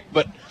a pick,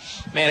 but,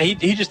 man,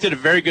 he just did a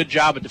very good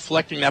job of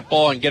deflecting that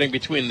ball and getting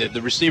between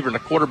the receiver and the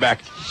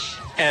quarterback.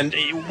 And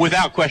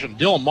without question,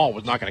 Dylan Maul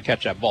was not going to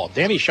catch that ball.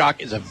 Danny Schock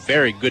is a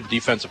very good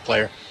defensive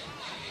player.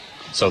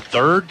 So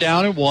 3rd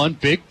down and 1.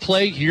 Big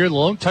play here.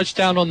 Lone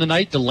touchdown on the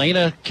night.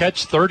 Delana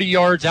catch 30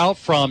 yards out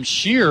from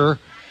Shear.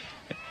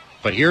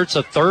 But here it's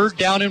a 3rd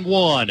down and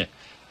 1.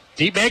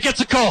 Deep man gets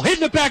a call. Hit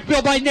in the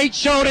backfield by Nate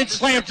Schoen and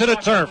slammed to the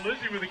turf.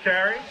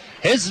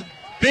 His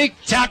big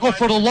tackle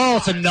for the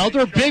loss.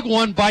 Another big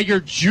one by your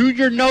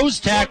junior nose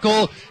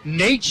tackle,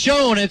 Nate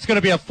Schoen. It's going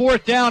to be a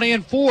 4th down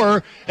and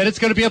 4, and it's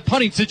going to be a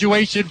punting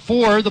situation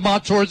for the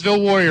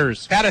Montoursville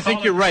Warriors. Pat, I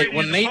think you're right.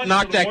 When Nate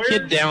knocked that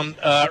kid down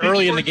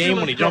early in the game,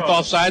 when he jumped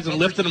off sides and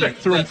lifted him and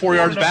threw him 4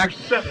 yards back,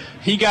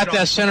 he got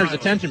that center's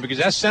attention because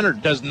that center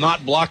does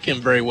not block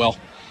him very well.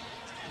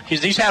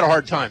 He's had a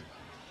hard time.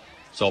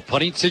 So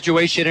punting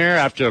situation here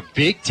after a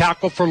big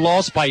tackle for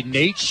loss by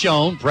Nate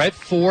Schoen. Brett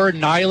Ford,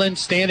 Nyland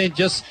standing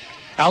just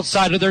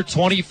outside of their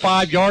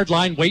 25-yard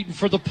line waiting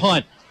for the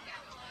punt.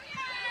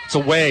 It's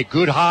away.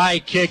 Good high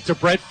kick to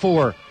Brett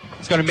Ford.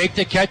 It's going to make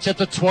the catch at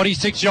the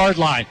 26-yard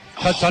line.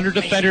 Cuts under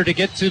defender to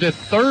get to the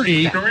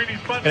 30.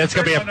 And it's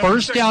going to be a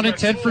 1st down and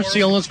 10 for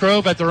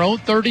Selinsgrove at their own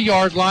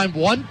 30-yard line.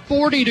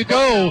 1:40 to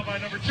go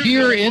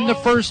here in the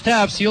first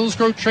half.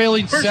 Selinsgrove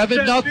trailing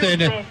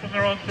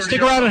 7-0.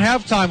 Stick around at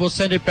halftime. We'll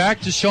send it back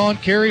to Sean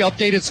Carey.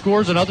 Updated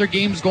scores and other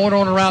games going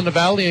on around the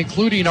valley,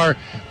 including our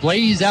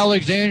Blaze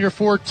Alexander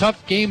Ford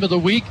Tough Game of the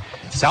Week.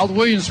 South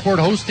Williamsport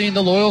hosting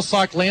the Loyal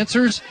Sock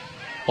Lancers.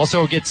 Also,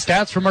 we'll get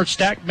stats from our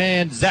stat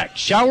man, Zach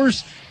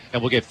Showers.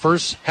 And we'll get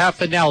first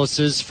half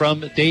analysis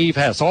from Dave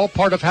Hess. All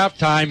part of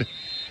halftime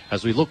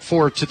as we look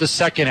forward to the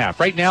second half.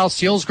 Right now,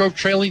 Selinsgrove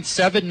trailing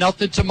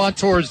 7-0 to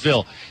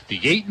Montoursville. The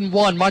 8-1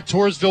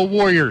 Montoursville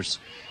Warriors.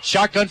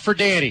 Shotgun for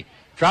Danny.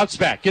 Drops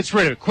back. Gets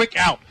rid of it. Quick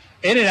out.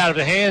 In and out of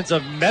the hands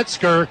of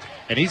Metzger.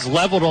 And he's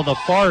leveled on the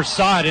far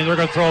side, and they're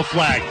going to throw a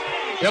flag.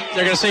 Yep,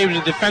 they're going to say he was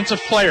a defensive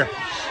player.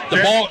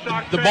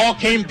 The ball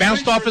came,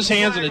 bounced off his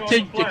hands, and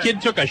the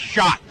kid took a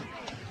shot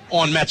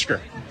on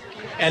Metzger.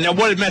 And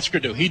what did Metzger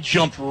do? He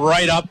jumped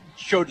right up,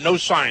 showed no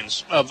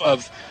signs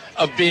of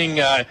being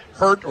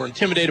hurt or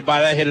intimidated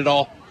by that hit at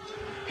all.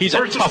 He's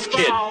a tough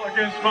kid.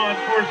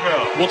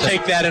 We'll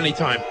take that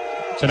anytime.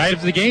 Tonight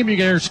after the game, you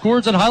get your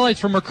scores and highlights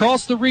from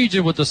across the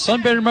region with the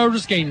Sunbury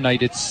Motors Game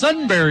Night. It's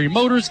Sunbury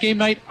Motors Game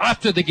Night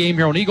after the game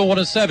here on Eagle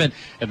 107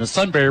 and the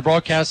Sunbury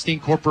Broadcasting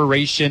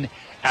Corporation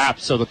app.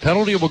 So the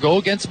penalty will go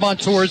against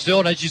Montoursville,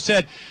 and as you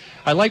said,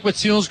 I like what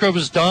Selinsgrove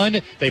has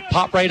done. They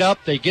pop right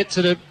up. They get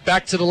to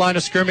back to the line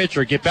of scrimmage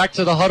or get back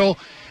to the huddle.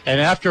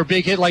 And after a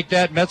big hit like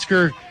that,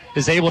 Metzger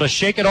is able to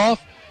shake it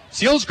off.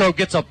 Selinsgrove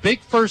gets a big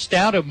 1st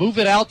down and move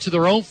it out to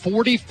their own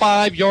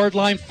 45-yard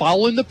line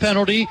following the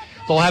penalty.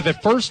 They'll have it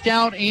 1st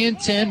down and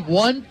 10,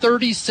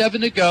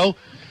 1:37 to go.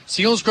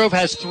 Selinsgrove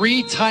has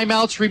 3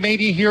 timeouts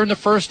remaining here in the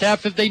first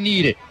half if they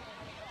need it.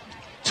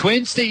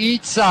 Twins to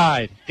each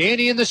side.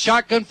 Danny in the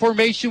shotgun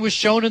formation was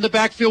shown in the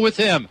backfield with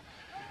him.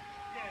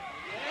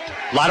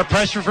 A lot of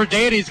pressure for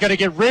Danny. He's going to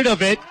get rid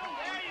of it.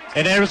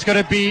 And there's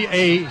going to be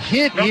a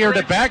hit here in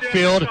the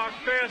backfield.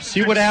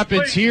 See what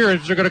happens here.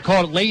 Is they're going to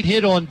call it late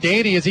hit on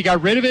Danny as he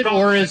got rid of it,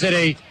 or is it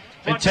a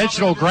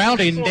intentional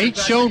grounding? Nate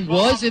Schoen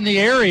was in the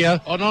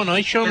area. Oh, no,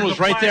 Nate Schoen was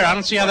right there. I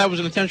don't see how that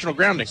was an intentional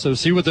grounding. So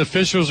see what the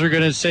officials are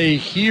going to say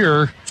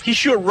here. He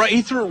threw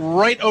it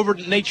right over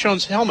Nate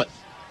Schoen's helmet.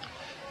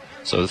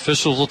 So the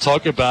officials will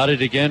talk about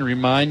it again.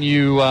 Remind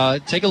you,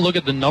 take a look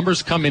at the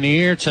numbers coming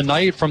here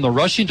tonight from the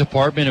rushing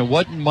department and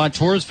what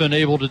Montoursville's been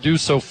able to do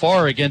so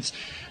far against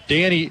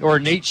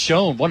Nate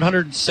Schoen.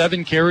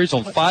 107 carries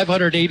on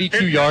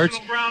 582 yards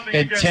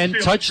and 10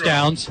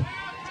 touchdowns.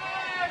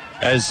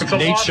 As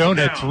Nate Schoen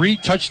had 3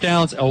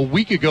 touchdowns a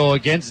week ago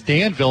against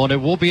Danville, and it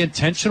will be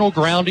intentional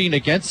grounding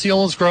against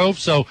Selinsgrove.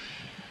 So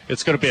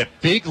it's going to be a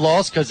big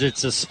loss because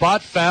it's a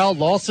spot foul,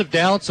 loss of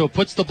down, so it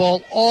puts the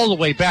ball all the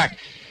way back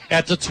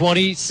at the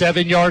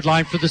 27-yard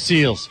line for the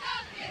Seals.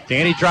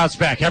 Danny drops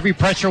back. Heavy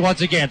pressure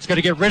once again. It's going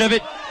to get rid of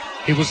it.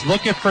 He was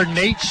looking for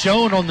Nate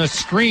Schoen on the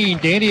screen.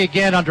 Danny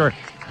again under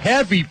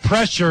heavy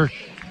pressure.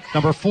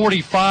 Number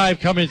 45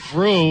 coming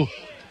through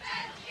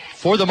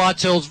for the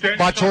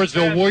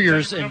Montoursville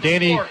Warriors. And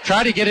Danny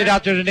tried to get it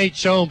out there to Nate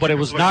Schoen, but it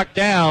was knocked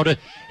down,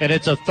 and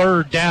it's a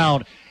 3rd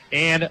down.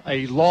 And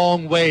a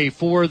long way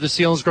for the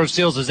Selinsgrove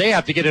Seals as they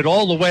have to get it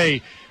all the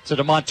way to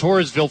the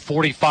Montoursville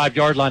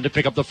 45-yard line to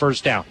pick up the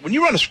 1st down. When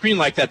you run a screen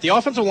like that, the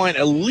offensive line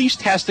at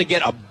least has to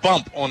get a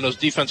bump on those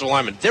defensive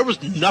linemen. There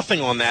was nothing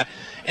on that,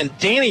 and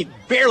Danny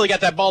barely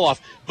got that ball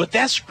off, but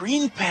that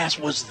screen pass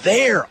was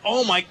there.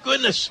 Oh, my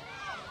goodness.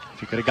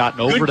 If you could have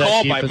gotten over that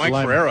call defensive by Mike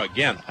lineman. Ferreira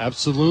again.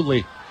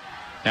 Absolutely.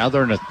 Now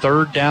they're in a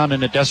 3rd down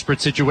in a desperate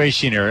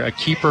situation here. A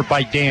keeper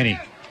by Danny.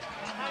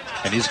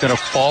 And he's going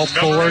to fall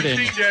forward and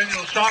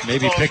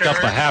maybe pick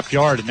up a half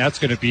yard, and that's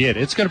going to be it.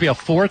 It's going to be a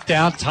 4th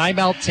down.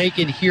 Timeout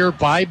taken here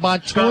by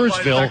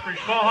Montoursville.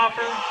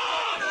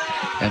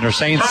 And they're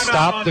saying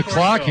stop the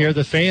clock here.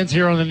 The fans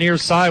here on the near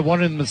side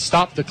wanting them to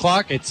stop the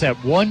clock. It's at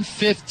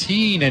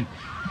 1:15, and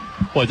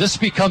boy, this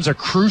becomes a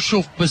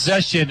crucial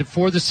possession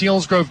for the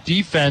Selinsgrove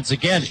defense.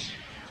 Again,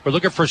 we're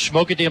looking for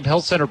Schmokendam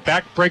Health Center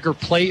backbreaker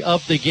play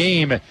of the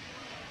game.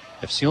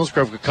 If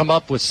Selinsgrove could come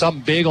up with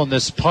something big on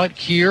this punt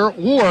here,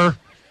 or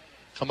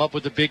come up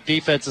with a big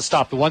defense to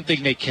stop. The one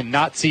thing they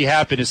cannot see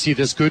happen is see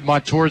this good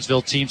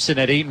Montoursville team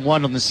sitting at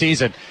 8-1 on the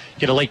season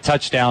get a late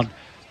touchdown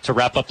to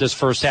wrap up this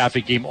first half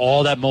and gain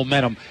all that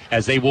momentum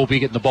as they will be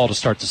getting the ball to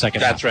start the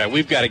second half. That's right.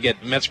 We've got to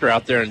get Metzger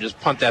out there and just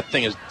punt that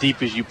thing as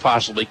deep as you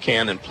possibly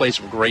can and play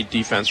some great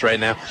defense right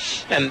now.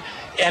 And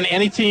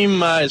any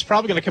team is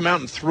probably going to come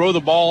out and throw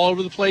the ball all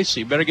over the place. So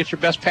you better get your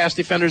best pass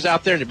defenders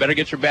out there, and you better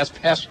get your best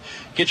pass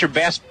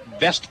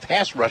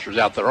rushers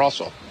out there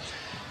also.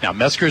 Now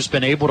Metzger's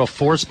been able to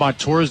force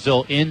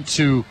Montoursville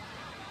into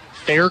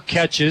fair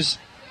catches.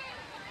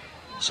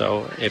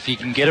 So if he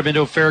can get him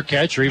into a fair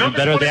catch, or even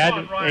better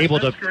than that, able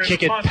to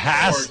kick it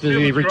past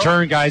the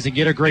return guys and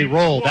get a great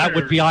roll, that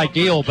would be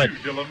ideal. But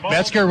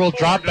Metzger will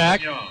drop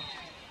back.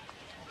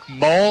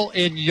 Mull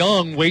and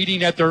Young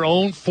waiting at their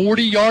own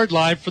 40-yard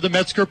line for the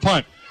Metzger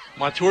punt.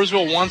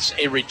 Montoursville wants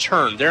a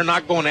return. They're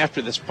not going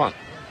after this punt.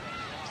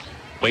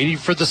 Waiting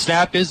for the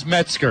snap is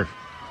Metzger.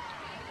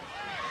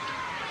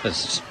 The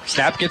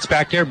snap gets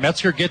back there.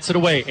 Metzger gets it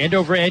away.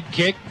 End-over-end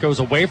kick. Goes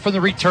away from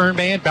the return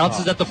man.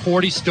 Bounces at the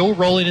 40. Still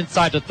rolling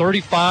inside the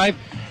 35.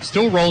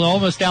 Still rolling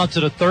almost down to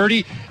the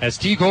 30. As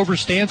Teague Hoover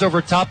stands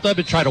over top of it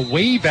and try to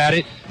wave at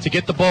it to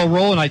get the ball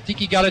rolling. I think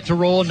he got it to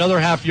roll another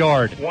half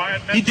yard.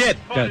 He did.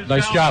 Yeah,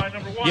 nice job.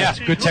 Yeah,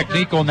 good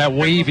technique on that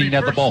waving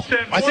at the ball.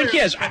 I think he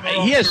has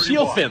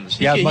seal fins.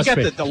 Yeah, he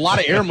got a lot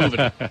of air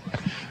moving.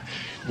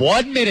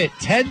 1 minute,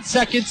 10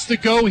 seconds to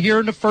go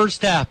here in the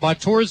first half.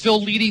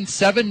 Montoursville leading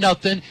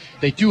 7-0.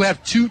 They do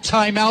have 2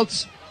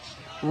 timeouts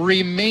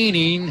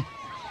remaining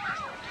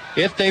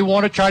if they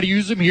want to try to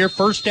use them here.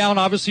 First down,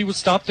 obviously, would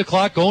stop the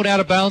clock. Going out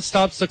of bounds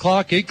stops the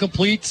clock.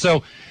 Incomplete.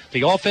 So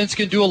the offense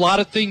can do a lot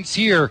of things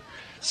here.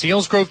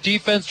 Selinsgrove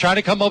defense trying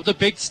to come up with a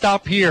big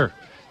stop here.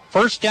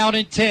 First down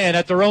and 10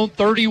 at their own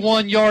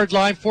 31-yard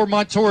line for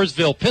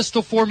Montoursville.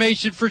 Pistol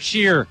formation for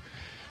Shear.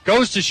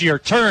 Goes to Shear,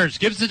 turns,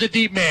 gives it to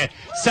deep man.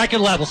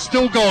 Second level,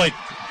 still going.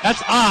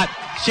 That's Ott.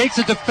 Shakes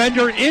a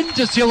defender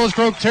into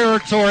Selinsgrove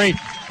territory.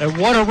 And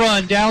what a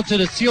run down to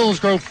the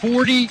Selinsgrove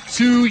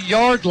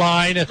 42-yard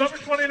line. Number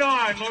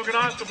 29, Logan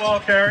Ott, the ball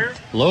carrier.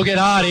 Logan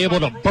Ott able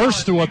to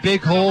burst through a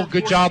big hole.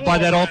 Good job by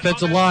that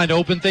offensive line to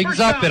open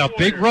things up. And a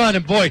big run.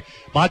 And boy,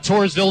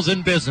 Montoursville's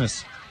in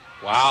business.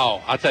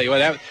 Wow. I'll tell you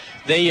what,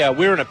 we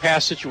were in a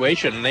pass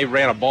situation, and they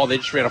ran a ball. They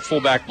just ran a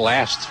fullback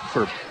blast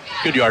for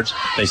good yards.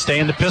 They stay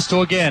in the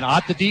pistol again.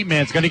 Ott, the deep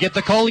man's going to get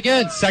the call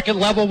again. Second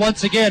level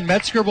once again.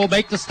 Metzger will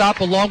make the stop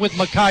along with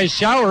Makai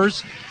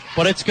Showers,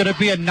 but it's going to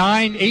be a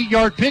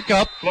 8-yard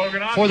pickup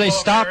before they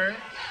stop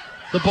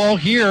the ball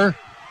here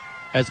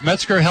as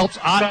Metzger helps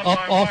Ott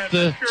up off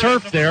the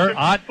turf there.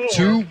 Ott,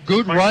 2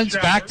 good runs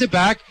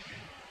back-to-back,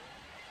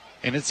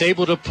 and it's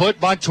able to put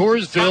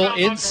Montoursville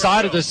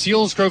inside of the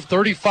Selinsgrove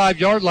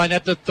 35-yard line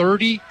at the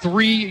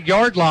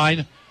 33-yard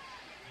line.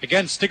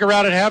 Again, stick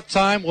around at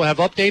halftime. We'll have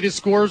updated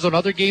scores on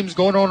other games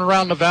going on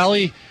around the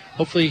valley.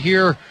 Hopefully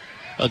hear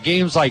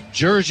games like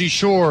Jersey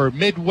Shore,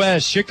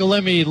 Midwest,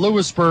 Shikellamy,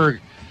 Lewisburg.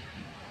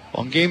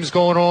 On games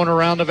going on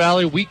around the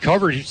valley, we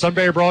covered.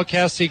 Sunbury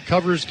Broadcasting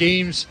covers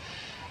games.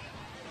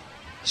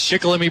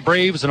 Shikellamy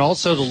Braves and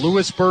also the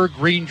Lewisburg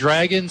Green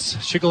Dragons.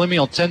 Shikellamy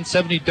on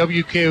 1070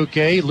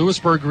 WKOK.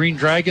 Lewisburg Green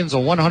Dragons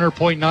on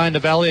 100.9 the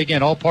valley.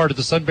 Again, all part of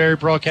the Sunbury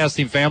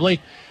Broadcasting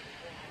family.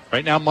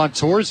 Right now,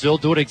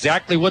 Montoursville doing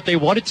exactly what they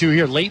wanted to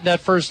here late in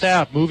that first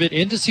half. Move it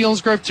into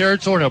Selinsgrove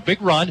territory, a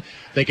big run.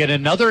 They get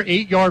another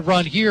 8-yard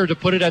run here to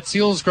put it at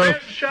Selinsgrove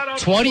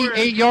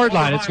 28-yard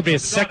line. It's going to be a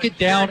second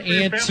down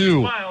and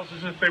 2. As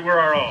if they were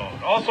our own.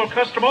 Also,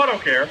 custom auto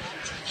care,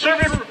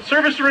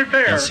 service and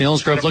repair. And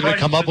Selinsgrove looking to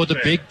come up with a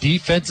big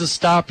defensive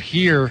stop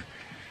here.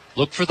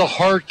 Look for the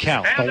hard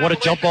count. Don't want to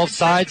jump off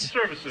sides.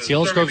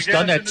 Selinsgrove's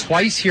done that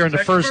twice here in the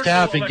first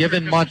half and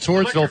given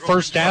Montoursville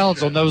first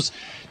downs on those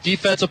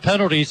defensive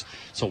penalties.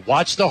 So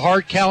watch the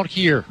hard count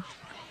here.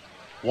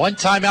 1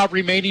 timeout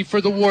remaining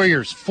for the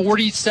Warriors.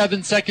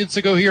 47 seconds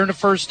to go here in the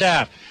first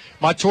half.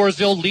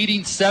 Montoursville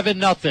leading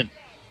 7-0.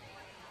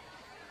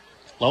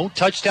 Lone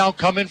touchdown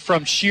coming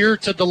from Shear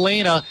to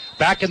Delana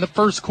back in the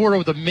first quarter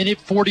with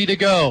 1:40 to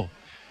go.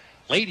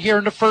 Late here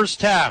in the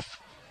first half.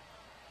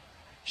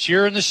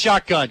 Shear in the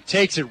shotgun,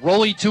 takes it,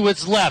 rolling to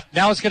its left.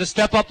 Now it's going to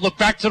step up, look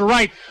back to the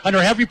right,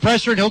 under heavy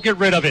pressure, and he'll get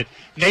rid of it.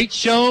 Nate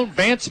Schoen,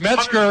 Vance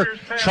Metzger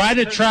trying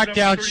to track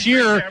down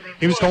Shear.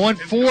 He was going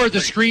for the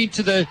screen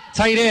to the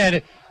tight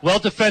end. Well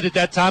defended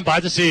that time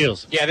by the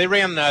Seals. Yeah, they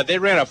ran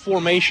a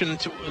formation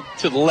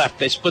to the left.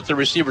 They split the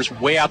receivers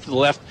way out to the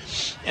left,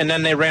 and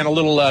then they ran a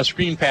little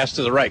screen pass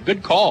to the right.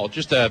 Good call.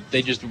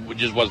 They just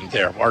wasn't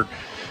there.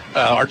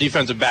 Our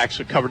defensive backs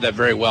covered that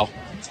very well.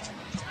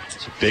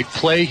 Big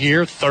play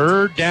here.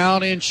 Third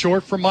down and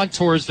short for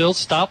Montoursville.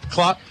 Stop the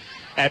clock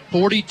at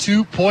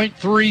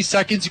 42.3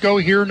 seconds to go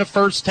here in the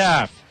first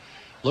half.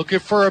 Looking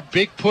for a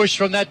big push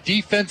from that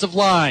defensive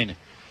line.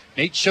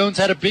 Nate Schoen's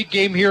had a big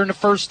game here in the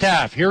first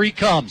half. Here he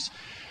comes.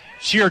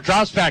 Shear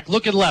drops back,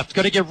 looking left,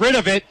 going to get rid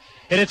of it,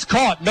 and it's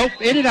caught. Nope,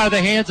 in and out of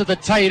the hands of the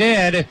tight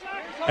end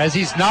as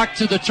he's knocked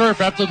to the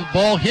turf after the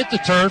ball hit the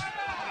turf.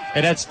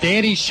 And that's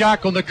Danny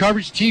Schock on the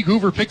coverage. Teague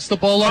Hoover picks the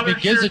ball up and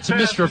gives it to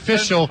Mr.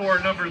 Official.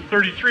 Number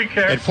 33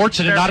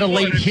 Unfortunate, not a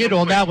late hit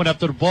on that one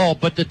after the ball,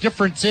 but the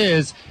difference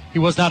is he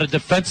was not a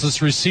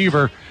defenseless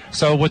receiver.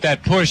 So with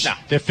that push,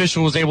 the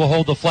official was able to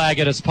hold the flag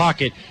in his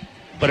pocket.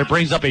 But it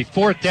brings up a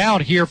 4th down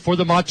here for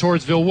the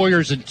Montoursville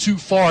Warriors, and too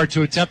far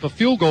to attempt a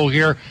field goal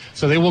here.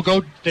 So they will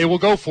go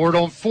for it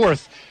on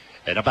 4th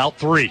and about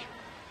 3.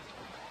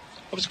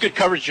 It was good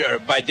coverage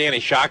by Danny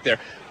Schock there.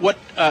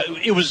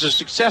 It was a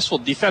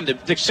successfully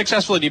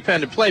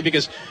defended play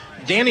because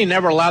Danny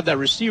never allowed that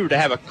receiver to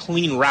have a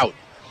clean route.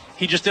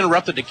 He just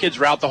interrupted the kid's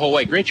route the whole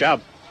way. Great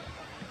job.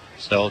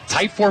 So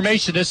tight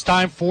formation this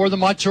time for the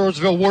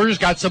Montoursville Warriors.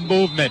 Got some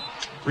movement.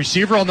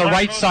 Receiver on the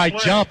right side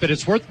jump, and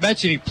it's worth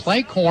mentioning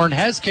Plankhorn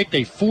has kicked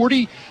a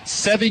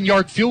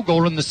 47-yard field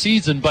goal in the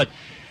season, but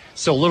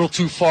still a little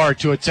too far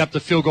to attempt a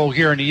field goal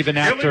here, and even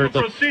after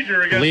the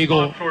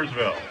legal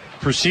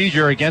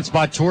procedure against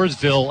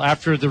Montoursville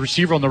after the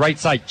receiver on the right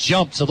side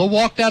jumped. So they'll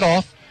walk that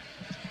off.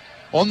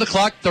 On the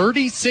clock,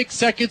 36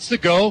 seconds to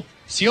go.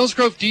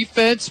 Selinsgrove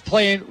defense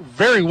playing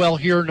very well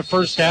here in the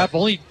first half.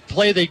 Only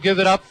play they give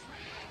it up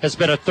has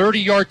been a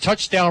 30-yard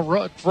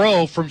touchdown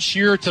throw from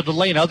Shear to the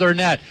lane. Other than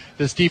that,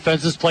 this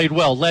defense has played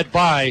well, led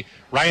by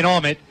Ryan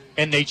Almond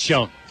and Nate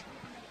Schoen.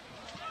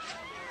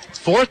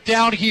 4th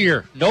down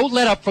here. No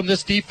let-up from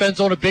this defense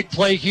on a big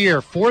play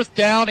here. 4th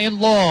down and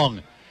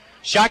long.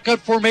 Shotgun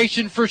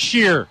formation for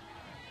Shear.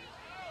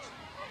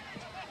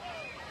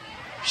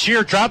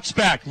 Shear drops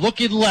back,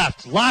 looking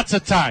left. Lots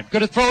of time.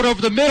 Going to throw it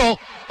over the middle,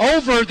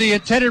 over the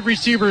intended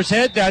receiver's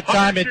head that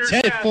time,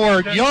 intended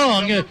for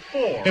Young. And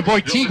boy,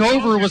 Teague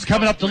Hover was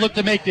coming up to look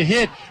to make the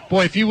hit.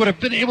 Boy, if he would have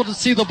been able to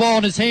see the ball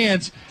in his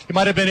hands, he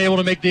might have been able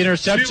to make the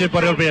interception,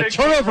 but it'll be a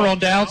turnover on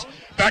downs.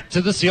 Back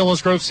to the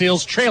Selinsgrove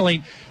Seals,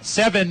 trailing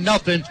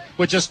 7-0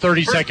 with just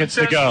 30 seconds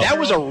to go. That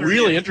was a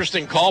really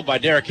interesting call by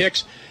Derek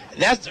Hicks.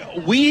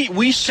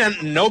 We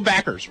sent no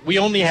backers. We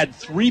only had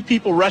 3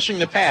 people rushing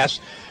the pass,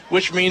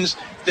 which means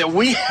that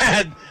we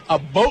had a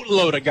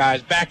boatload of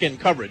guys back in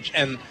coverage.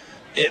 And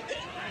it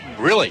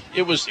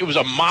was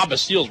a mob of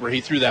Seals where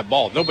he threw that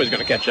ball. Nobody's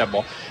going to catch that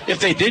ball. If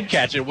they did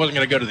catch it, it wasn't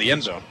going to go to the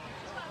end zone.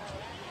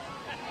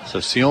 So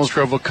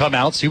Selinsgrove will come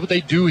out, see what they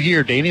do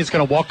here. Danny's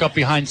going to walk up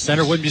behind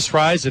center. Wouldn't be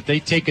surprised if they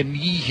take a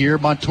knee here.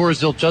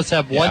 Montoursville just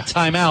have one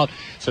timeout,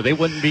 so they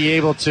wouldn't be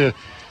able to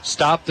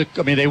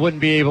they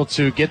wouldn't be able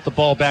to get the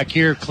ball back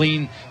here.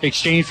 Clean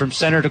exchange from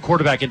center to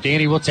quarterback, and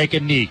Danny will take a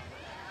knee.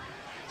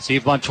 See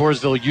if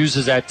Montoursville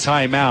uses that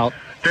timeout.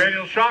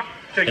 Daniel Schock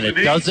takes and it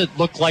doesn't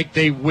look like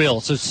they will.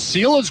 So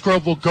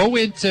Selinsgrove will go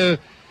into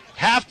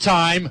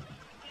halftime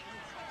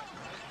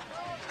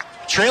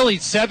trailing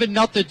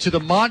 7-0 to the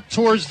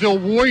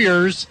Montoursville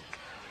Warriors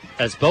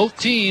as both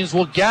teams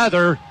will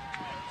gather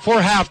for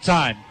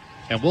halftime.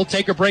 And we'll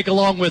take a break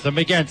along with them.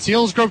 Again,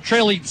 Selinsgrove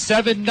trailing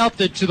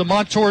 7-0 to the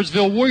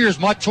Montoursville Warriors.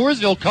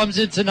 Montoursville comes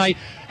in tonight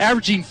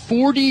averaging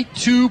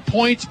 42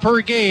 points per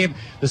game.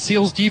 The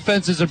Seals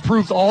defense has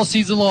improved all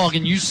season long,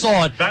 and you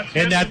saw it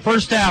in that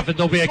first half, and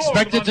they'll be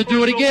expected to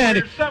do it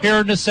again here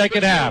in the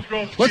second half.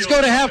 Let's go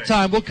to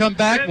halftime. We'll come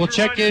back. We'll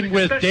check in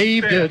with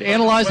Dave to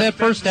analyze that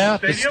first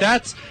half, the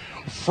stats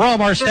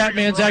from our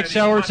Statman Zach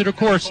Showers, and of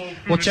course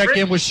we'll check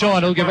in with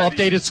Sean. He'll give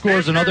updated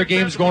scores and other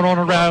games going on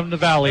around the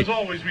valley.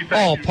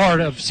 All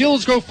part of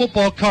Selinsgrove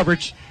football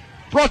coverage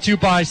brought to you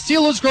by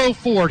Selinsgrove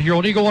Ford here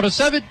on Eagle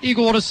 107,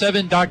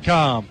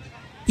 Eagle107.com.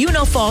 You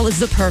know fall is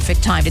the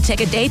perfect time to take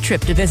a day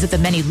trip to visit the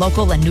many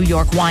local and New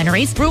York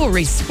wineries,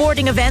 breweries,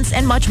 sporting events,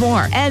 and much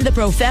more. And the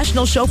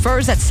professional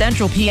chauffeurs at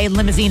Central PA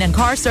Limousine and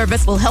Car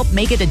Service will help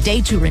make it a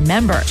day to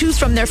remember. Choose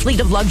from their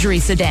fleet of luxury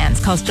sedans,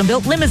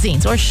 custom-built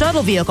limousines, or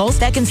shuttle vehicles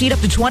that can seat up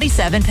to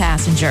 27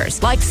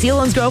 passengers. Like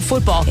Selinsgrove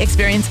football,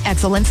 experience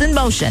excellence in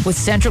motion with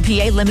Central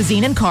PA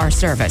Limousine and Car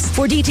Service.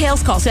 For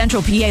details, call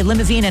Central PA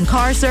Limousine and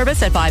Car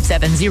Service at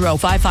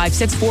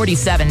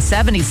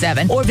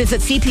 570-556-4777 or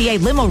visit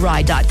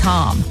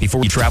cpalimoride.com.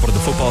 Before you travel to the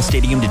football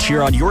stadium to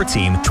cheer on your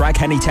team,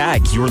 Tri-County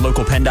Tag, your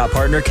local PennDOT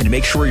partner, can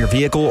make sure your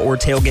vehicle or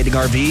tailgating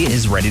RV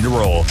is ready to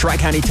roll.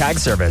 Tri-County Tag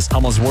Service,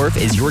 Hummels Wharf,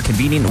 is your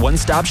convenient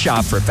one-stop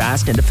shop for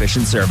fast and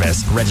efficient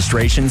service.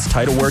 Registrations,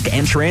 title work,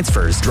 and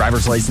transfers,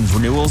 driver's license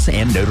renewals,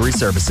 and notary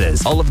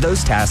services. All of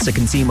those tasks that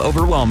can seem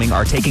overwhelming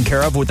are taken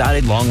care of without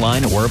a long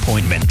line or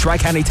appointment.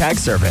 Tri-County Tag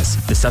Service,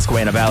 the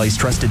Susquehanna Valley's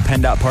trusted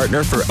PennDOT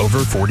partner for over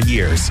 40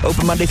 years.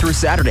 Open Monday through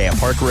Saturday at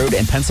Park Road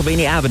and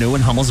Pennsylvania Avenue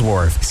in Hummels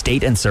Wharf.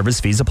 State and service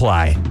fees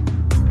apply.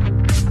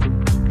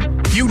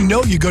 You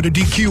know you go to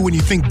DQ when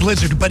you think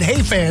Blizzard, but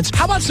hey fans,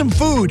 how about some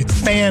food?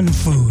 Fan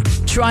food.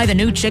 Try the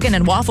new chicken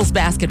and waffles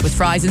basket with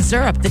fries and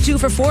syrup. The 2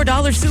 for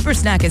 $4 super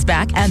snack is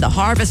back, and the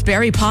Harvest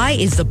Berry Pie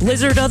is the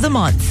Blizzard of the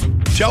month.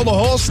 Tell the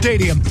whole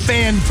stadium,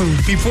 fan food.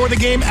 Before the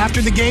game,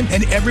 after the game,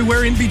 and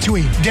everywhere in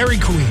between. Dairy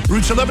Queen,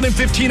 routes 11 and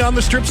 15 on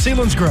the Strip,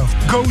 Selinsgrove.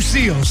 Go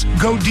Seals,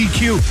 go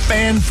DQ.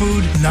 Fan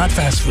food, not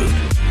fast food.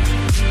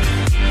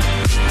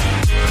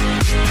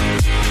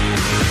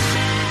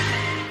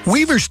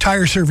 Weaver's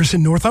Tire Service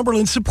in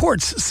Northumberland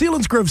supports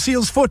Selinsgrove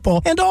Seals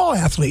football and all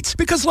athletes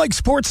because like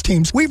sports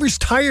teams, Weaver's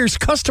Tires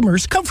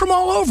customers come from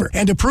all over.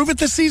 And to prove it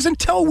this season,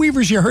 tell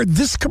Weaver's you heard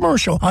this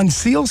commercial on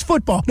Seals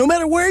football no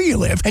matter where you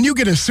live, and you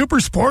get a super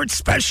sports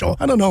special.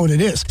 I don't know what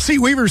it is. See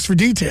Weaver's for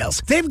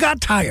details. They've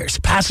got tires,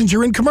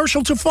 passenger and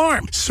commercial to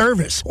farm,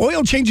 service,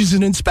 oil changes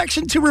and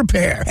inspection to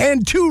repair,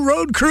 and 2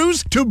 road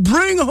crews to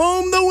bring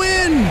home the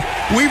win.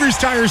 Weaver's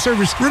Tire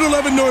Service, Route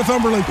 11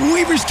 Northumberland,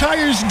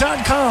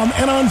 weaverstires.com,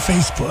 and on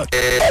Facebook.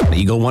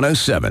 Eagle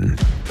 107.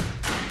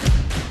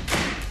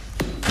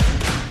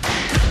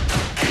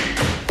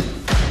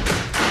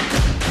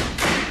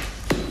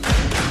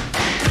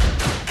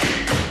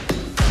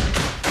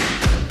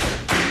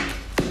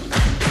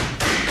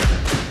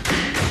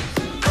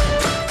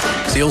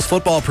 Seals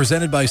football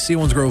presented by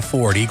Selinsgrove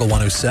Ford, Eagle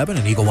 107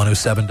 and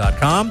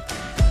eagle107.com.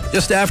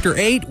 Just after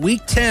 8,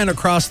 Week 10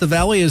 across the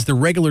valley as the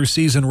regular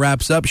season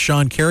wraps up.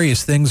 Sean Carey,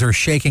 as things are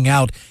shaking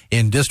out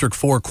in District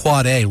 4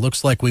 Quad A.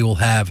 Looks like we will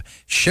have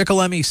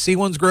Shikellamy,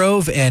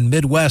 Selinsgrove, and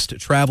Midwest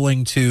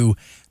traveling to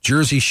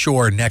Jersey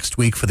Shore next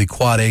week for the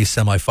Quad A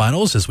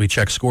semifinals. As we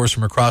check scores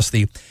from across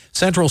the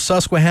central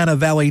Susquehanna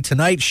Valley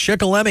tonight,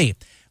 Shikellamy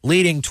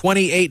leading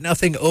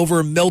 28-0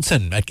 over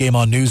Milton. That game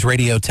on News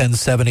Radio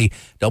 1070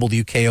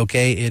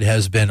 WKOK. It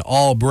has been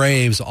all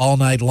Braves all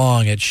night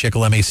long at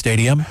Shikellamy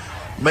Stadium.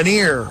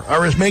 Manier,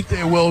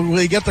 will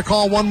he get the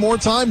call one more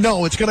time?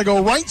 No, it's going to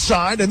go right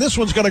side, and this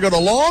one's going to go to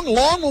Long.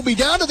 Long will be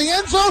down to the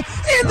end zone.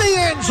 In the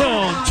end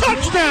zone.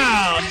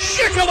 Touchdown,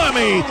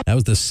 Shikellamy. That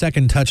was the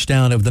second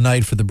touchdown of the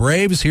night for the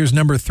Braves. Here's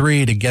number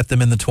 3 to get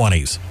them in the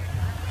 20s.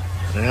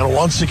 And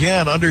once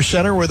again, under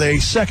center with a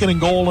 2nd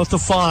and goal at the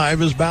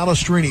 5 is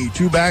Balestrini.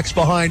 2 backs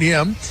behind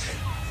him.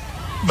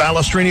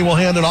 Balestrini will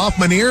hand it off.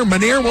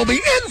 Manier will be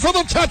in for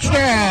the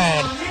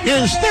touchdown.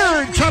 His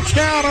 3rd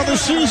touchdown of the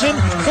season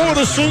for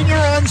the senior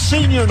on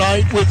senior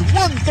night with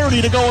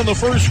 1:30 to go in the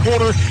first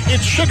quarter.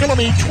 It's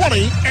Shikellamy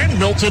 20 and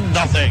Milton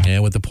nothing.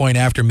 And with the point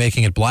after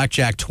making it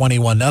blackjack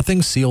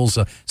 21-0, Seals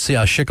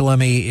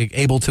Shikellamy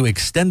able to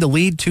extend the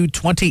lead to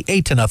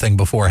 28-0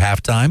 before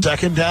halftime.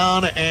 2nd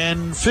down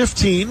and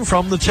 15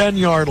 from the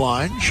 10-yard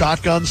line.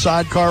 Shotgun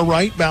sidecar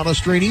right.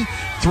 Balestrini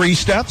 3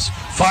 steps,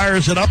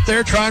 fires it up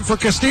there, trying for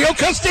Castillo.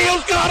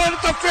 Castillo's got it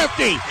at the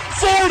 50,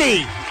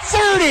 40,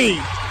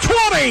 30,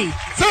 20,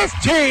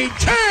 15,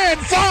 10,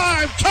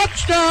 5,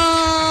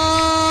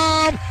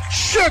 touchdown,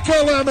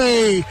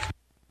 Shikellamy.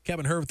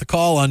 Kevin Herr with the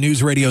call on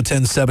News Radio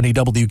 1070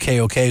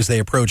 WKOK as they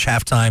approach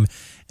halftime,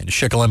 and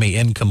Shikellamy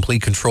in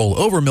complete control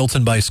over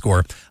Milton by a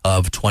score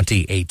of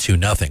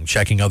 28-0.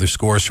 Checking other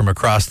scores from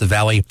across the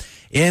valley.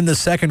 In the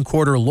second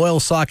quarter,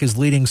 Loyalsock is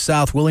leading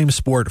South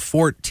Williamsport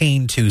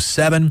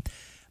 14-7.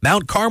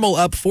 Mount Carmel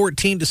up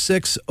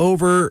 14-6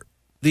 over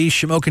the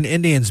Shamokin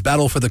Indians.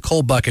 Battle for the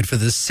coal bucket for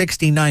the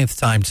 69th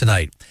time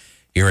tonight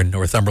here in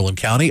Northumberland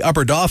County.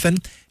 Upper Dauphin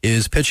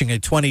is pitching a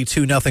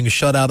 22-0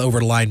 shutout over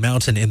Line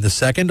Mountain in the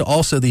second.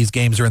 Also, these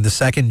games are in the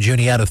second.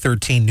 Juniata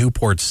 13,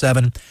 Newport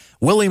 7.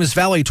 Williams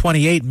Valley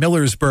 28,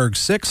 Millersburg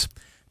 6.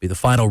 Be the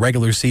final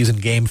regular season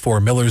game for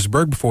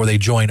Millersburg before they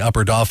join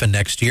Upper Dauphin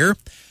next year.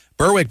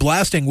 Berwick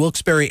blasting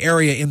Wilkes-Barre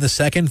area in the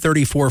second,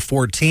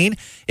 34-14.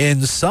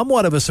 In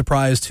somewhat of a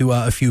surprise to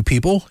a few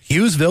people,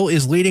 Hughesville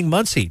is leading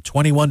Muncie,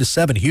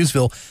 21-7.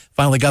 Hughesville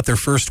finally got their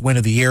first win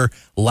of the year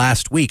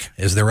last week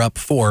as they're up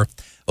 4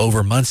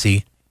 over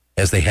Muncie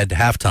as they head to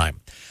halftime.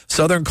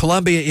 Southern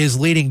Columbia is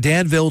leading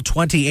Danville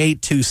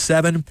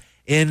 28-7.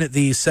 In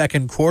the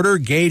second quarter,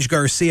 Gage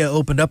Garcia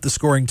opened up the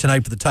scoring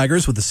tonight for the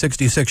Tigers with a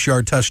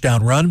 66-yard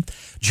touchdown run.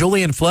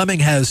 Julian Fleming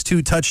has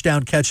 2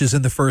 touchdown catches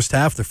in the first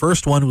half. The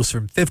first one was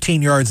from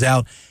 15 yards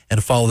out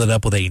and followed it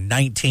up with a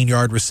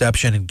 19-yard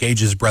reception. And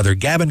Gage's brother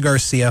Gavin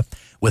Garcia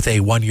with a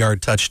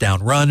 1-yard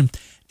touchdown run.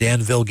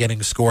 Danville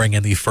getting scoring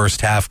in the first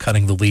half,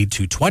 cutting the lead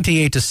to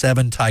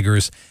 28-7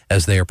 Tigers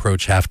as they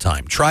approach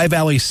halftime.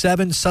 Tri-Valley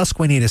 7,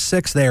 Susquehanna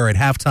 6 there at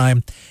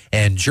halftime.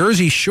 And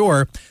Jersey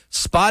Shore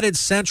spotted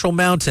Central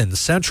Mountain.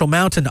 Central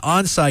Mountain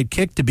onside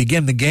kick to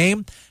begin the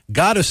game.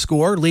 Got a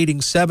score, leading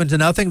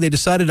 7-0. They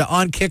decided to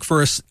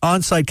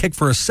onside kick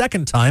for a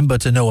second time,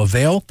 but to no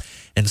avail.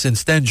 And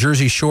since then,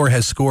 Jersey Shore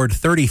has scored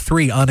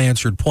 33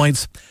 unanswered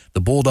points. The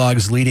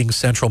Bulldogs leading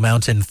Central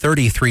Mountain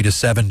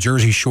 33-7.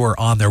 Jersey Shore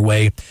on their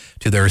way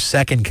to their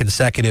second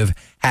consecutive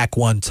HAC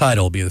 1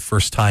 title. It'll be the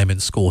first time in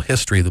school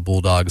history the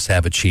Bulldogs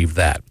have achieved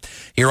that.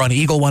 Here on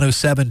Eagle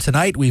 107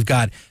 tonight, we've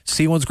got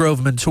Selinsgrove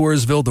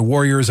Montoursville. The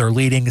Warriors are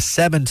leading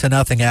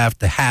 7-0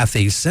 after half.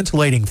 A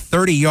scintillating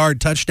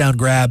 30-yard touchdown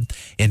grab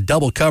in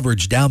double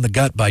coverage down the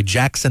gut by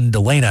Jackson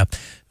Delana,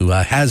 who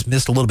has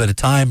missed a little bit of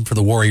time for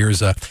the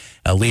Warriors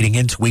leading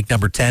into week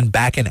number 10.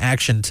 Back in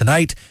action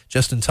tonight,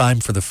 just in time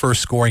for the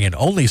first scoring and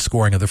only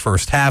scoring of the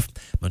first half.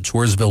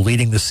 Montoursville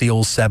leading the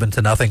Seals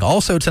 7-0.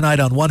 Also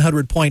tonight on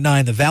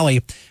 100.9 The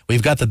Valley,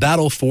 we've got the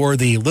battle for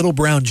the Little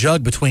Brown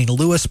Jug between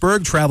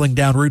Lewisburg traveling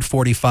down Route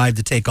 45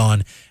 to take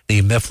on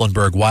the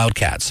Mifflinburg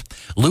Wildcats.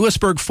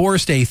 Lewisburg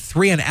forced a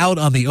 3-and-out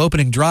on the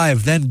opening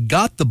drive, then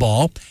got the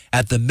ball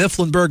at the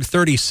Mifflinburg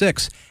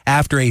 36.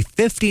 After a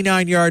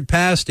 59-yard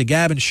pass to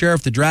Gavin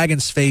Sheriff, the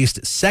Dragons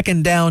faced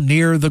second down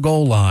near the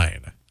goal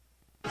line.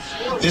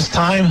 This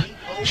time,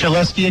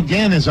 Chalesky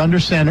again is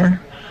under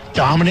center.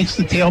 Dominic's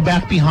the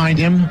tailback behind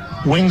him.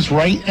 Wings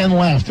right and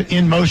left.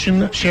 In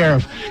motion,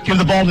 Sheriff. Give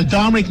the ball to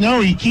Dominic. No,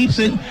 he keeps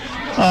it.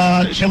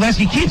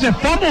 Chalesky keeps it,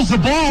 fumbles the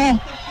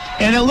ball,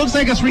 and it looks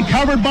like it's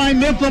recovered by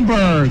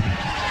Mifflinburg.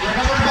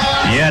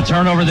 Yeah,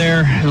 turnover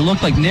there. It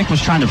looked like Nick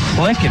was trying to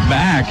flick it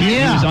back.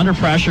 Yeah. He was under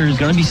pressure. He was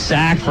going to be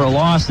sacked for a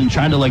loss and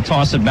tried to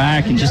toss it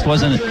back, and just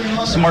wasn't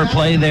a smart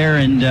play there,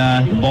 and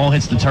the ball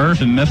hits the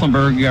turf, and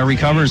Mifflinburg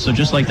recovers. So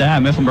just like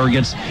that, Mifflinburg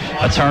gets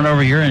a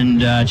turnover here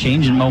and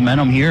change in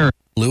momentum here.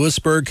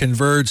 Lewisburg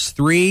converts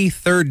 3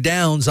 third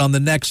downs on the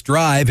next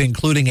drive,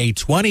 including a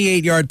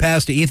 28-yard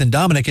pass to Ethan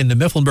Dominic into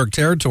Mifflinburg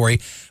territory,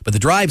 but the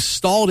drive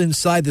stalled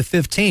inside the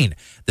 15.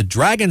 The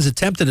Dragons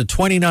attempted a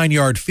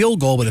 29-yard field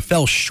goal, but it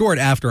fell short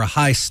after a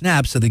high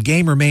snap, so the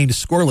game remained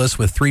scoreless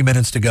with 3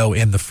 minutes to go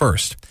in the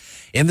first.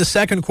 In the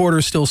second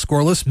quarter, still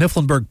scoreless,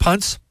 Mifflinburg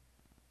punts.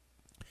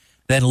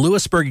 Then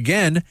Lewisburg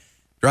again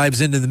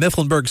drives into the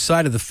Mifflinburg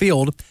side of the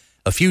field.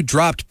 A few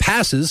dropped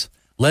passes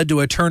led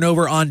to a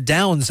turnover on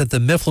downs at the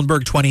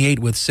Mifflinburg 28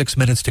 with 6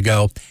 minutes to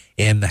go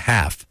in the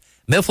half.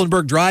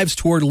 Mifflinburg drives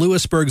toward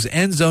Lewisburg's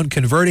end zone,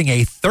 converting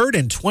a 3rd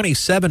and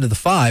 27 to the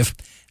 5.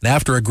 And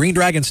after a Green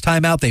Dragons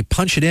timeout, they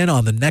punch it in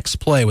on the next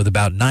play with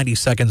about 90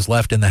 seconds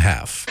left in the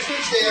half.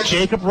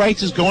 Jacob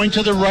Wright is going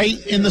to the right.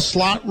 In the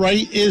slot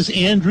right is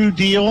Andrew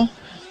Deal,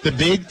 the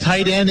big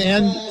tight end.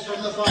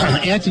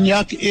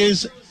 Antonyuk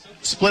is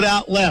split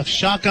out left.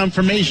 Shotgun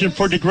formation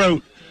for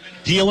DeGroat.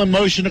 Deal in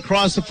motion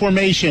across the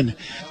formation.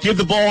 Give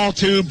the ball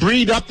to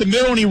Breed up the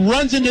middle, and he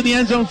runs into the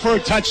end zone for a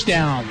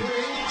touchdown.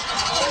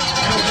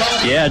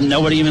 Yeah,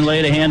 nobody even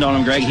laid a hand on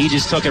him, Greg. He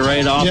just took it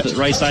right off the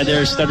right side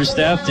there,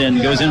 stutter-stepped,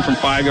 and goes in from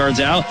 5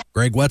 yards out.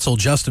 Greg Wetzel,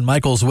 Justin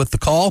Michaels with the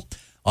call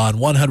on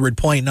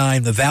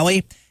 100.9 The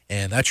Valley.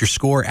 And that's your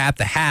score at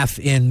the half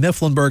in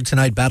Mifflinburg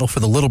tonight. Battle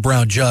for the Little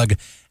Brown Jug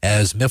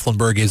as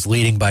Mifflinburg is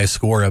leading by a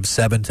score of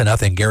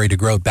 7-0. Gary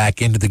DeGroat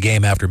back into the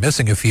game after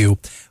missing a few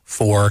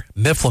for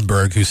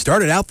Mifflinburg, who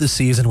started out this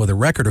season with a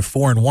record of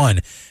 4-1.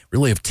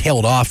 Really have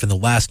tailed off in the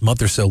last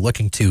month or so,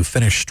 looking to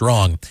finish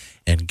strong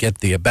and get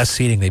the best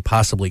seeding they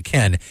possibly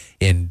can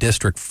in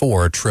District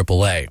 4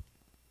 AAA.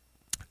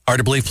 Hard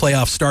to believe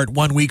playoffs start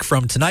 1 week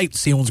from tonight.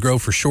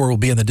 Selinsgrove for sure will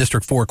be in the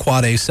District 4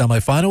 Quad A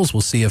semifinals.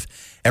 We'll see if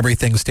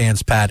everything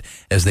stands pat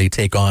as they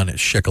take on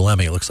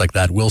Shikellamy. It looks like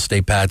that will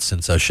stay pat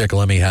since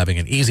Shikellamy having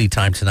an easy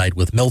time tonight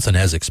with Milton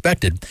as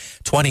expected.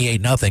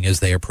 28-0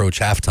 as they approach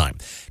halftime.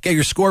 Get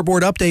your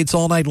scoreboard updates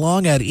all night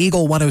long at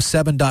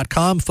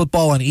Eagle107.com.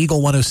 Football on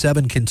Eagle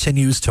 107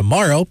 continues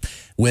tomorrow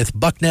with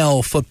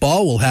Bucknell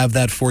football. We'll have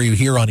that for you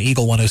here on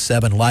Eagle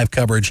 107 live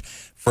coverage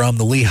from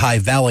the Lehigh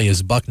Valley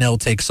as Bucknell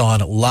takes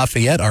on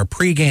Lafayette. Our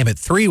pregame at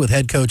 3 with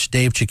head coach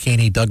Dave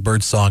Cicchini, Doug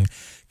Birdsong,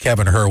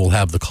 Kevin Herr will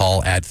have the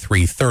call at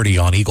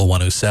 3:30 on Eagle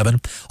 107.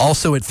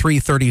 Also at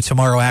 3:30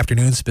 tomorrow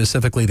afternoon,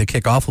 specifically the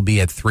kickoff will be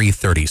at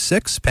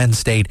 3:36. Penn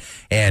State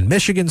and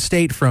Michigan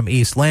State from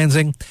East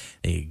Lansing.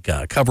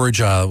 The coverage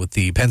with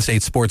the Penn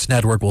State Sports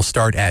Network will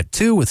start at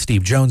 2 with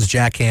Steve Jones,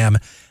 Jack Ham,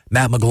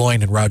 Matt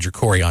McGloin, and Roger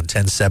Corey on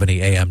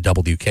 1070 AM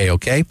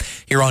WKOK.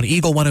 Here on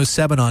Eagle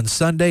 107 on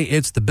Sunday,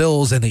 it's the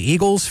Bills and the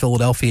Eagles.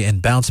 Philadelphia in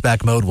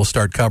bounce-back mode will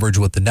start coverage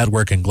with the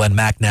network and Glenn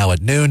Mack now at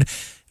noon.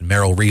 And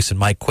Merrill Reese and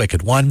Mike Quick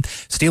at 1.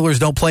 Steelers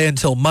don't play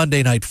until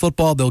Monday Night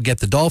Football. They'll get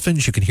the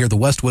Dolphins. You can hear the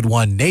Westwood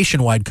One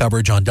nationwide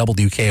coverage on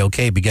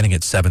WKOK beginning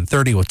at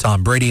 7:30 with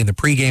Tom Brady in the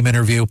pregame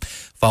interview,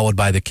 followed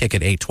by the kick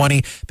at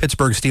 8:20.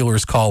 Pittsburgh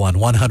Steelers call on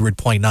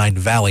 100.9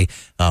 Valley.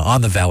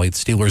 On the Valley, the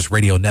Steelers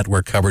radio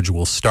network coverage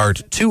will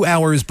start 2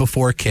 hours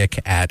before kick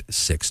at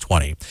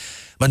 6:20.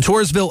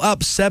 Montoursville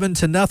up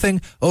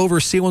 7-0 over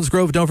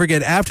Selinsgrove. Don't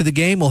forget, after the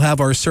game, we'll have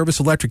our Service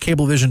Electric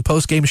Cablevision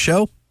postgame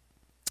show.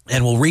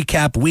 And we'll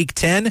recap Week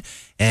 10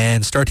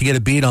 and start to get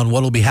a beat on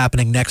what will be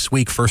happening next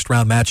week,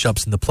 first-round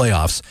matchups in the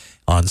playoffs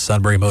on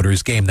Sunbury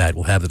Motors Game Night.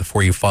 We'll have it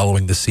for you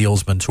following the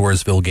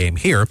Seals-Montoursville game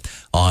here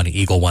on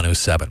Eagle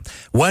 107.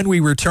 When we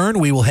return,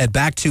 we will head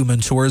back to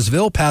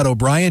Montoursville. Pat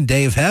O'Brien,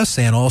 Dave Hess,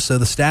 and also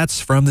the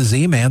stats from the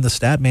Z-Man. The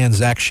stat man,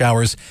 Zach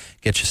Showers,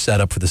 get you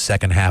set up for the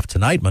second half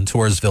tonight.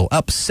 Montoursville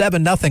up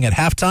 7-0 at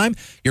halftime.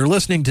 You're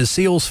listening to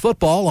Seals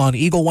football on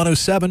Eagle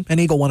 107 and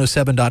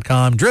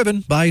Eagle107.com,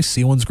 driven by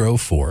Selinsgrove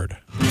Ford.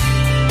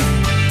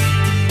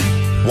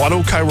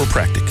 Watto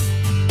Chiropractic.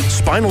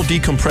 Spinal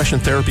decompression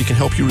therapy can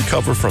help you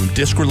recover from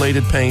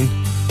disc-related pain,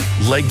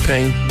 leg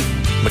pain,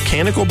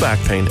 mechanical back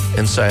pain,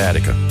 and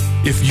sciatica.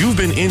 If you've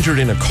been injured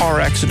in a car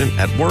accident,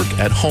 at work,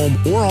 at home,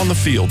 or on the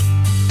field,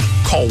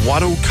 call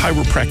Watto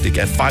Chiropractic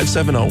at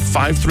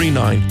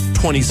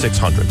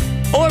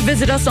 570-539-2600. Or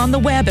visit us on the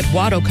web at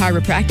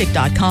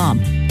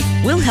wattochiropractic.com.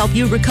 We'll help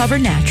you recover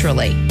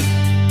naturally.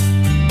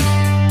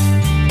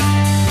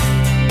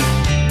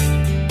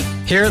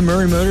 Here at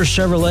Murray Motors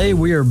Chevrolet,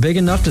 we are big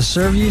enough to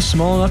serve you,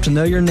 small enough to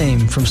know your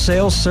name. From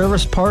sales,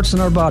 service, parts,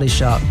 and our body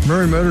shop,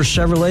 Murray Motors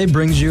Chevrolet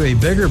brings you a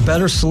bigger,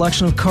 better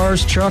selection of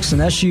cars, trucks,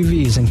 and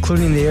SUVs,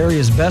 including the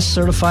area's best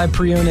certified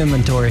pre-owned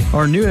inventory.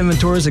 Our new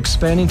inventory is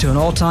expanding to an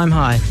all-time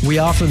high. We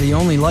offer the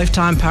only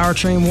lifetime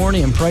powertrain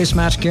warranty and price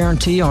match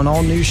guarantee on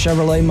all new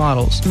Chevrolet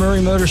models. Murray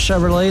Motors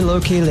Chevrolet,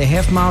 located a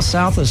half-mile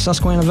south of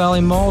Susquehanna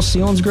Valley Mall,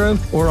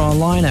 Selinsgrove, or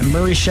online at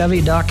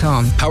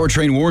murraychevy.com.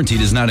 Powertrain warranty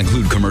does not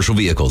include commercial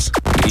vehicles.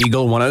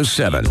 Eagle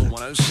 107. This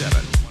is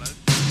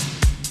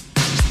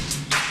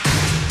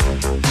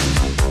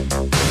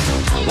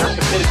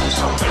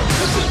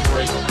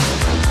great.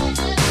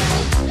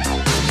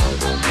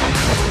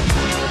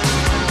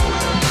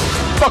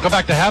 Welcome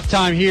back to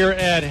halftime here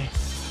at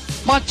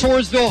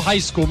Montoursville High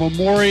School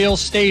Memorial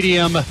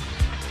Stadium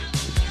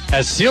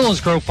as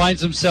Selinsgrove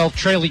finds himself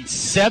trailing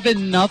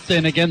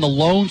 7-0. Again, the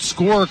lone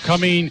scorer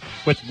coming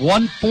with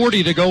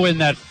 1:40 to go in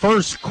that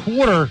first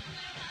quarter.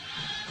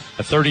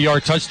 A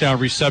 30-yard touchdown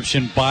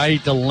reception by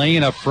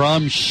Delana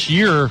from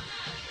Shear.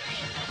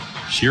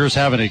 Shear's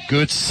having a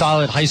good,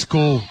 solid high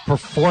school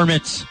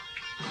performance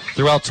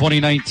throughout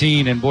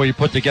 2019. And, boy, he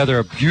put together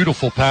a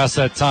beautiful pass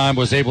that time,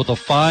 was able to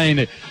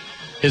find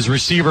his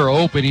receiver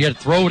open. He had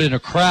to throw it in a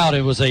crowd.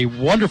 It was a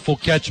wonderful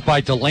catch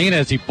by Delana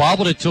as he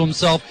bobbled it to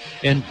himself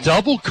in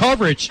double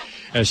coverage.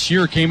 As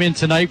Shear came in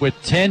tonight with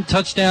 10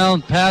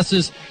 touchdown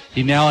passes,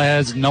 he now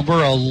has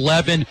number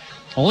 11.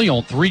 Only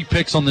on 3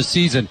 picks on the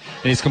season,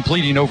 and he's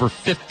completing over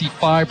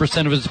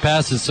 55% of his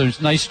passes. So it's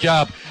a nice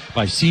job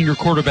by senior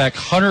quarterback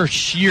Hunter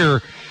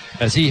Shear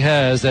as he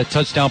has that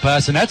touchdown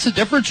pass. And that's the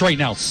difference right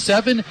now.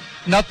 7-0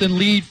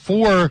 lead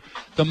for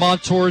the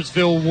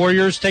Montoursville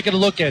Warriors. Taking a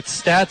look at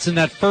stats in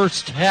that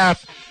first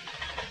half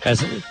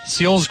as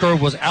Selinsgrove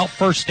was out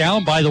first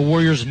down by the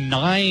Warriors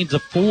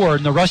 9-4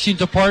 in the rushing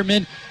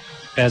department,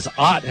 as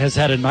Ott has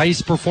had a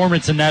nice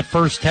performance in that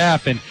first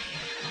half. And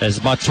as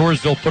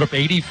Montoursville put up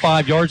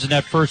 85 yards in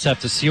that first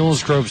half to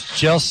Selinsgrove's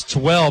just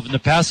 12. In the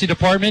passing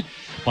department,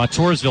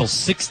 Montoursville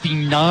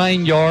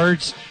 69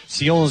 yards,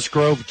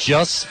 Selinsgrove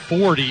just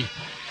 40.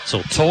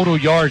 So total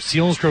yards,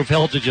 Selinsgrove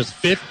held to just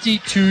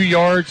 52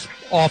 yards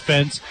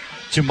offense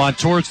to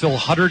Montoursville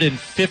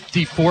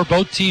 154.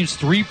 Both teams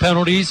 3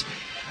 penalties,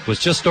 was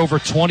just over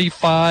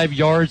 25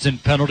 yards in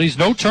penalties.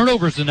 No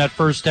turnovers in that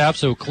first half,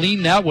 so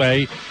clean that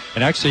way.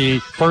 And actually,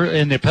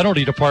 in the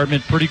penalty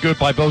department, pretty good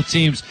by both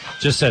teams.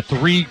 Just at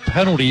 3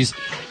 penalties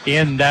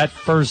in that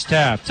first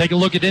half. Take a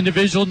look at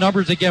individual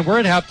numbers again. We're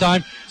at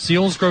halftime.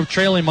 Selinsgrove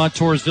trailing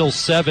Montoursville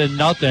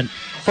 7-0.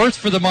 First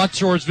for the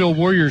Montoursville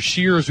Warriors,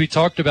 Shear, as we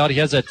talked about, he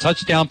has a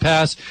touchdown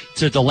pass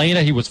to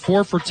Delana. He was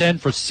 4 for 10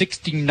 for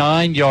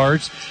 69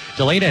 yards.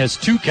 Delana has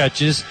 2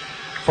 catches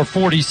for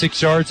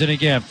 46 yards, and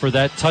again, for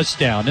that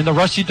touchdown. In the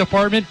rushing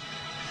department,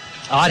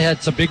 Ott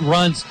had some big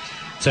runs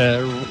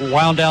to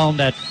wound down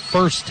that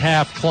first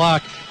half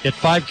clock. He had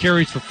 5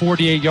 carries for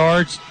 48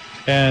 yards,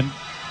 and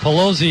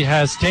Pelosi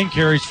has 10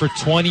 carries for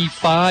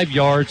 25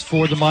 yards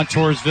for the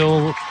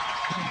Montoursville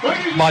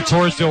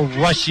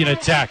rushing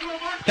attack.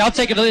 Now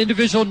taking the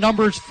individual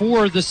numbers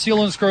for the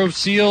Selinsgrove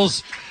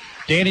Seals.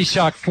 Danny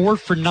Schock 4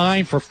 for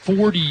 9 for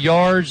 40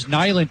 yards.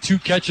 Nyland 2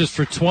 catches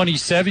for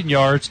 27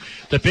 yards.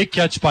 The big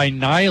catch by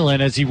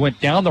Nyland as he went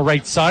down the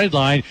right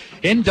sideline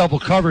in double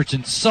coverage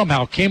and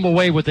somehow came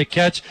away with a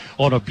catch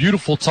on a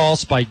beautiful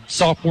toss by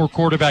sophomore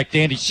quarterback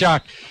Danny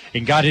Schock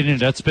and got it in.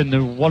 That's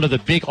been one of the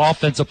big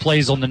offensive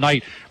plays on the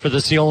night for the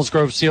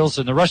Selinsgrove Seals.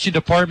 In the rushing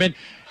department,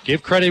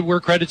 give credit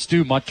where credit's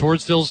due.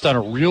 Montoursville's done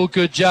a real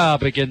good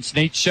job against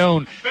Nate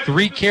Schoen.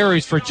 3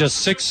 carries for just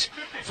 6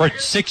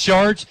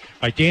 yards.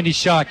 By Danny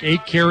Schock,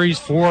 8 carries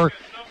for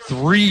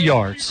 3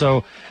 yards.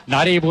 So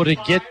not able to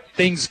get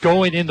things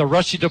going in the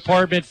rushing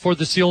department for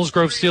the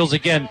Selinsgrove Seals.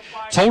 Again,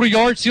 total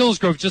yards,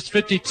 Selinsgrove just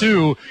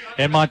 52,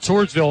 and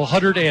Montoursville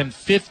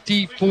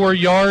 154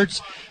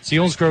 yards.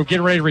 Selinsgrove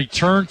getting ready to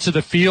return to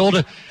the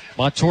field.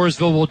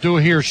 Montoursville will do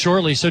it here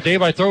shortly. So,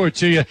 Dave, I throw it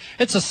to you.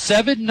 It's a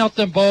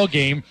 7-0 ball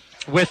game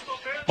with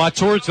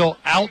Montoursville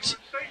out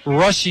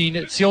rushing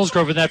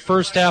Selinsgrove in that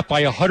first half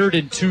by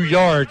 102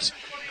 yards.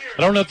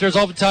 I don't know if there's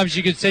oftentimes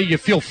you can say you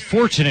feel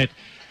fortunate,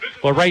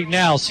 but right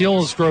now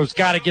Selinsgrove's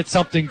got to get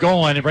something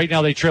going, and right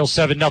now they trail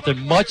 7-0,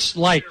 much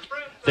like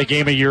the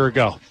game a year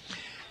ago.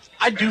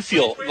 I do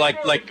feel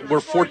like we're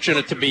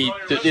fortunate to be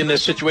in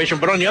this situation,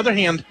 but on the other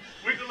hand,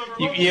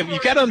 you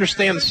got to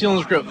understand the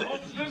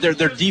Selinsgrove,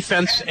 their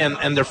defense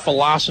and their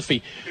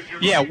philosophy.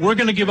 Yeah, we're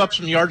going to give up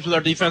some yards with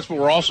our defense, but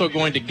we're also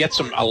going to get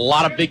a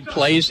lot of big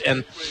plays,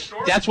 and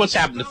that's what's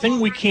happened. The thing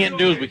we can't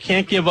do is we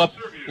can't give up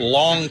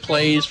long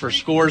plays for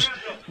scores.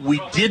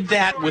 We did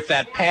that with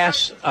that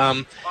pass.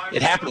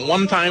 It happened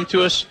one time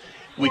to us.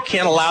 We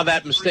can't allow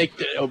that mistake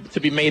to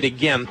be made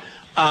again.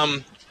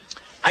 I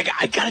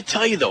got to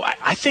tell you, though,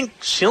 I think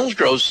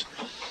Selinsgrove's,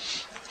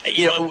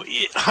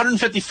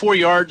 154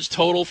 yards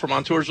total for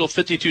Montoursville,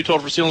 52 total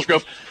for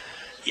Selinsgrove.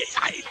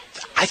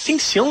 I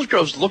think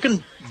Selinsgrove's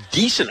looking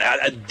decent.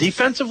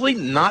 Defensively,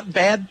 not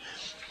bad.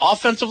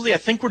 Offensively, I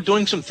think we're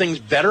doing some things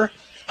better.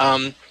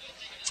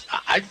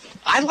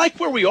 I like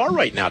where we are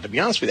right now, to be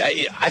honest with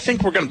you. I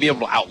think we're going to be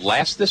able to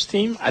outlast this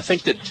team. I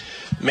think that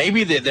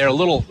maybe they're a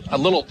little.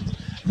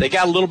 They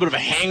got a little bit of a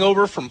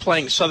hangover from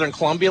playing Southern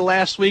Columbia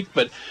last week,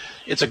 but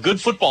it's a good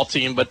football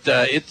team. But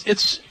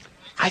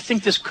I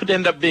think this could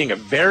end up being a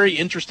very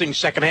interesting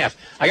second half.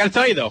 I got to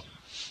tell you, though,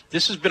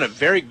 this has been a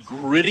very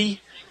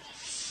gritty,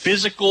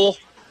 physical,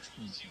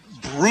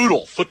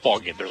 brutal football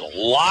game. There's a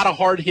lot of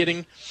hard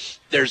hitting.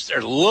 There's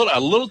a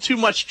little too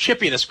much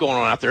chippiness going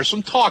on out there.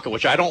 Some talk,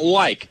 which I don't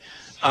like.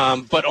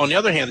 But on the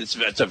other hand,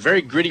 it's a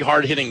very gritty,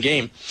 hard hitting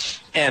game,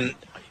 and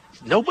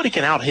nobody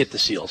can out hit the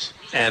Seals.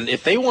 And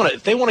if they want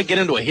to get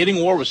into a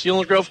hitting war with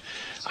Selinsgrove,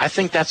 I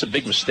think that's a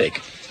big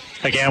mistake.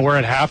 Again, we're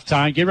at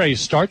halftime. Get ready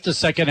to start the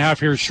second half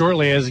here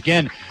shortly as,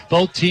 again,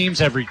 both teams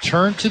have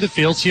returned to the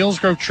field.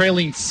 Selinsgrove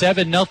trailing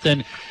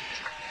 7-0.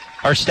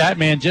 Our stat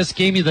man just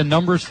gave me the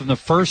numbers from the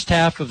first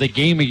half of the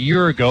game a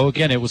year ago.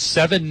 Again, it was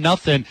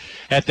 7-0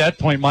 at that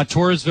point.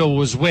 Montoursville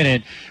was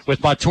winning.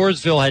 With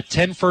Montoursville had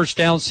 10 first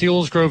downs,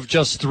 Selinsgrove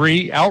just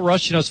 3,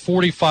 outrushing us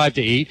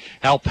 45-8,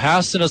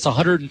 outpassing us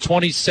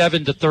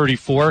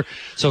 127-34.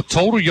 So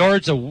total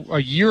yards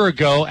a year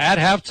ago at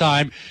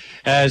halftime,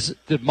 as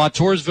the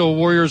Montoursville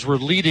Warriors were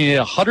leading at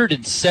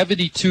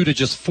 172 to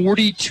just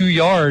 42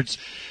 yards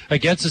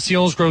against the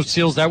Selinsgrove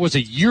Seals. That was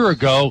a year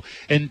ago.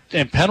 And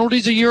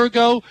penalties a year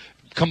ago,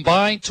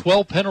 combined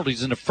 12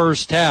 penalties in the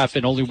first half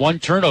and only 1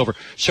 turnover.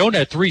 Shown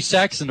had 3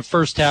 sacks in the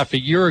first half a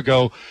year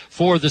ago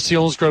for the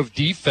Selinsgrove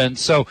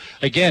defense. So,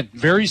 again,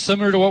 very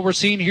similar to what we're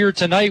seeing here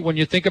tonight when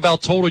you think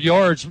about total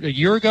yards. A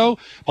year ago,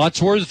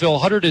 Montoursville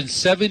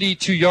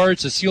 172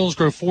 yards to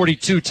Selinsgrove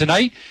 42.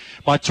 Tonight,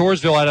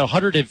 Montoursville had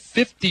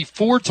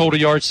 154 total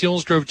yards,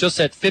 Selinsgrove just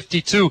at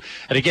 52.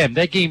 And again,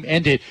 that game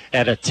ended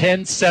at a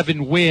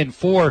 10-7 win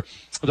for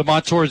the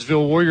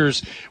Montoursville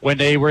Warriors when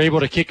they were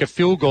able to kick a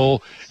field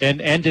goal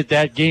and ended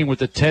that game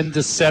with a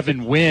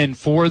 10-7 win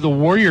for the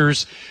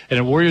Warriors. And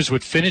the Warriors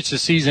would finish the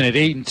season at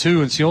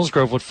 8-2, and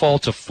Selinsgrove would fall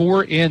to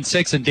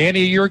 4-6. And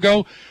Danny, a year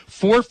ago,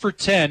 4 for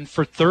 10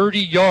 for 30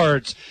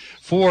 yards.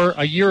 For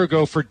a year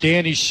ago for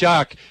Danny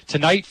Schock.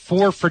 Tonight,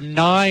 4 for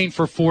 9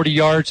 for 40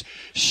 yards.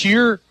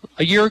 Shear,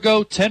 a year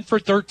ago, 10 for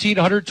 13,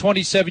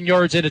 127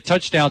 yards and a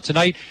touchdown.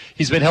 Tonight,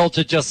 he's been held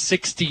to just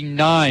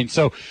 69.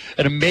 So,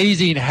 an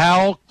amazing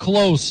how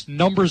close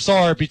numbers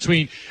are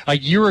between a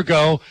year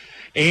ago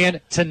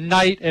and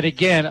tonight. And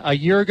again, a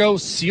year ago,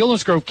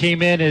 Selinsgrove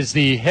came in as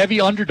the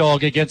heavy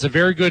underdog against a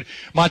very good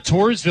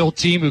Montoursville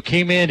team who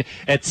came in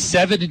at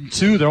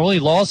 7-2. Their only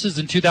losses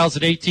in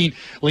 2018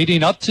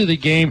 leading up to the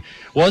game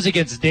was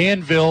against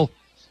Danville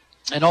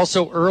and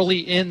also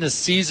early in the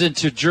season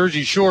to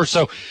Jersey Shore.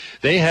 So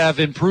they have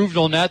improved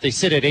on that. They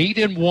sit at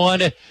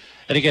 8-1.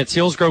 And again,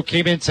 Selinsgrove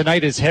came in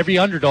tonight as heavy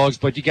underdogs,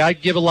 but you got to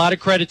give a lot of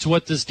credit to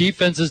what this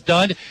defense has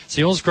done.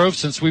 Selinsgrove,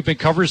 since we've been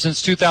covered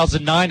since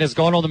 2009, has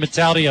gone on the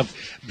mentality of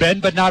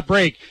bend but not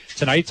break.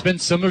 Tonight's been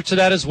similar to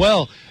that as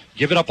well.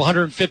 Giving up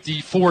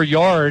 154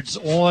 yards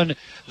on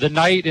the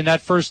night in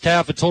that first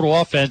half of total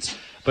offense,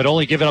 but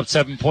only giving up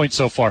 7 points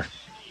so far.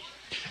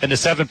 And the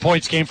 7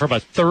 points came from a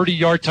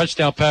 30-yard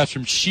touchdown pass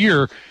from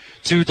Shear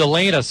to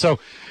Delana. So,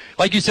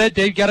 like you said,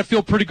 Dave, got to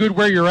feel pretty good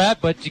where you're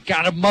at, but you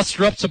got to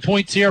muster up some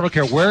points here. I don't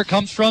care where it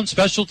comes from,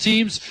 special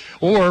teams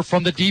or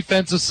from the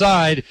defensive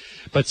side.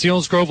 But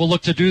Selinsgrove will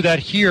look to do that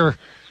here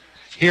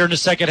in the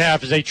second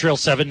half as they trail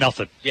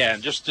 7-0. Yeah,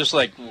 and just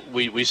like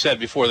we said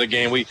before the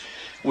game,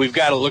 we've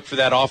got to look for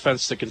that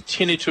offense to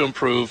continue to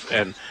improve,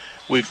 and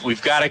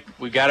we've got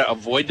to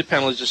avoid the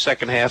penalties the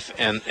second half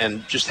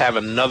and just have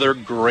another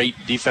great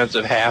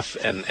defensive half,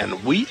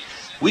 and we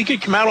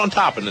could come out on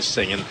top in this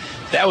thing, and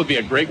that would be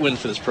a great win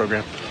for this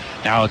program.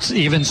 Now it's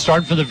even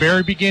starting from the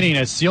very beginning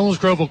as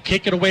Selinsgrove will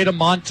kick it away to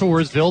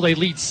Montoursville. They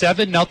lead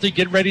 7-0.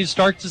 Get ready to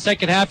start the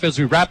second half as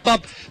we wrap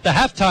up the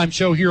halftime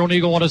show here on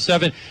Eagle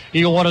 107,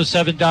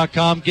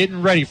 Eagle107.com.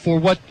 Getting ready for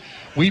what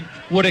we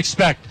would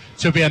expect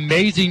to be an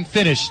amazing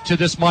finish to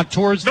this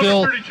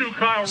Montoursville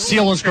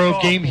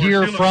Selinsgrove game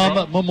here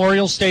from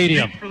Memorial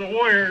Stadium. For the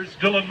Warriors,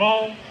 Dylan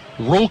Mull.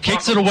 Rule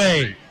kicks it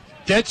away.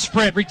 Dead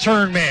sprint,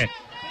 return man.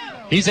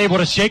 He's able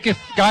to shake a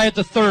guy at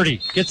the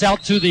 30, gets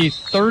out to the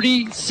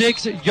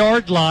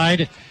 36-yard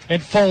line,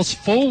 and falls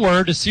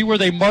forward to see where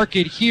they mark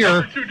it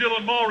here. Number 2,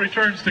 Dylan Mull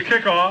returns to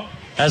kickoff.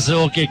 As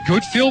they'll get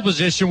good field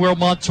position where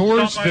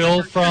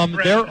Montoursville from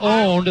their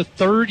own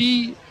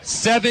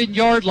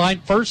 37-yard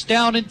line, first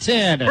down and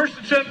 10. First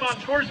and 10,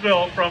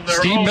 Montoursville from their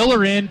Steve own.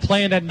 Miller in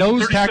playing at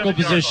nose tackle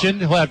position.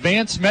 He'll have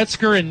Vance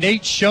Metzger and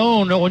Nate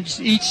Schoen on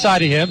each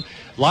side of him.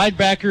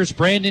 Linebackers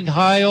Brandon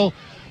Heil,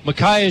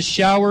 Micaiah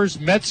Showers,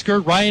 Metzger,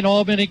 Ryan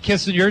Allman, and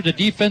Kissinger. The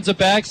defensive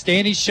backs,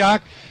 Danny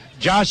Schock,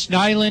 Josh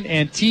Nyland,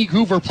 and Teague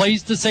Hoover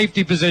plays the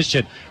safety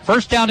position.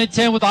 First down and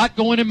 10 with Ott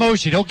going in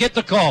motion. He'll get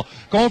the call.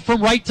 Going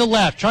from right to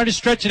left. Trying to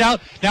stretch it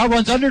out. Now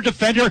runs under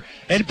defender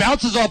and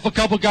bounces off a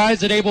couple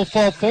guys and able to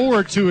fall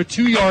forward to a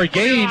 2-yard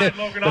gain.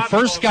 The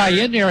first guy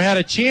in there had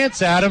a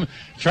chance at him.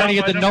 Trying to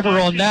get the number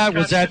on that.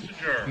 Was that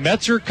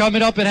Metzger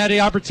coming up and had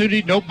the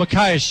opportunity? Nope,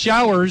 Micaiah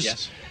Showers.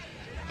 Yes.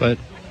 But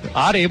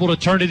Ott able to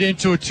turn it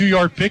into a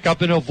 2-yard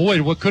pickup and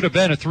avoid what could have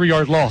been a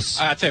 3-yard loss.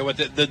 I tell you what,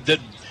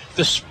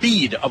 the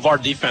speed of our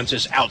defense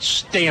is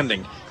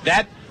outstanding.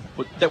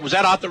 Was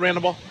that Ott that ran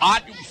the ball?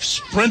 Ott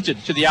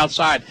sprinted to the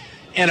outside,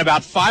 and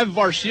about 5 of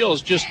our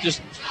SEALs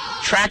just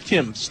tracked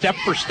him step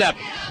for step,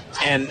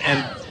 and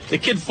the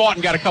kid fought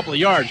and got a couple of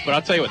yards, but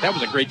I'll tell you what, that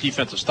was a great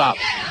defensive stop.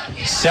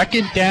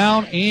 2nd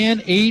down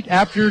and 8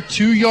 after a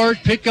 2-yard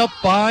pickup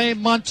by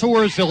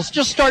Montoursville. It's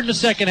just starting the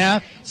second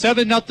half.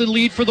 7-0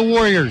 lead for the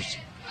Warriors.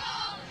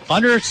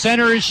 Under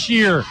center is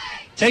Shear.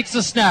 Takes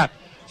the snap.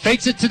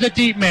 Fakes it to the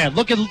deep man.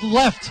 Looking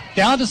left,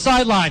 down the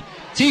sideline.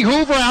 T.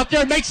 Hoover out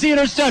there makes the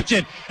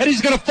interception, and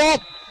he's going to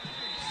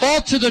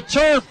fall to the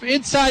turf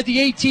inside the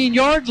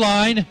 18-yard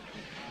line.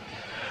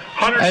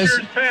 As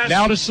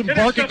now there's some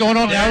barking going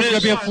on. Now there's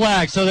going to be a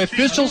flag. So the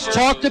officials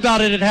talked about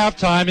it at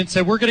halftime and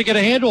said, we're going to get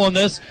a handle on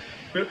this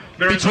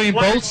between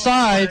both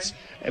sides.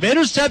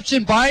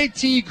 Interception by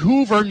Teague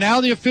Hoover.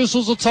 Now the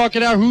officials will talk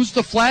it out. Who's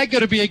the flag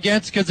going to be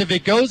against? Because if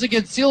it goes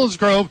against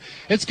Selinsgrove,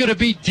 it's going to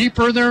be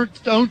deeper in their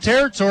own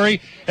territory,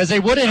 as they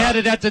would have had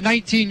it at the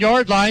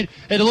 19-yard line.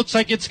 And it looks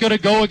like it's going to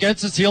go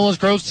against the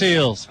Selinsgrove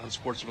Seals.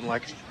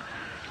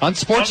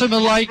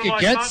 Unsportsmanlike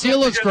against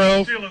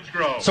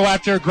Selinsgrove. So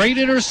after a great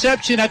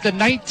interception at the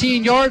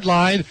 19-yard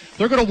line,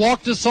 they're going to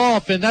walk this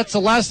off, and that's the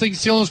last thing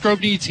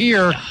Selinsgrove needs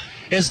here,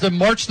 is to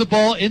march the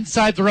ball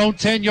inside their own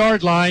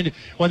 10-yard line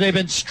when they've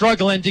been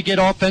struggling to get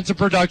offensive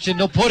production.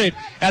 They'll put it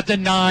at the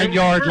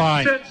 9-yard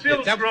line.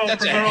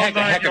 That's a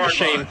heck of a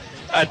shame.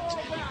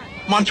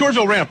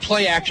 Montoursville ran a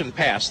play-action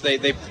pass. They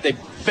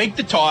faked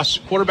the toss,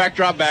 quarterback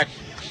dropped back,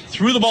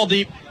 threw the ball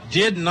deep,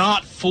 did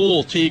not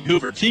fool Teague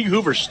Hoover. Teague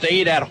Hoover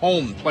stayed at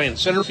home playing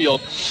center field,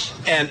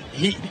 and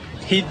he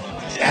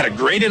had a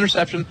great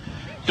interception.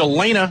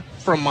 Delana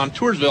from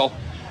Montoursville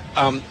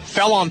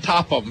fell on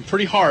top of him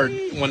pretty hard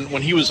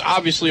when he was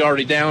obviously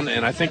already down,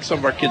 and I think some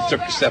of our kids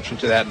took exception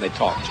to that and they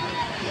talked.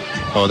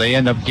 Oh, they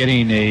end up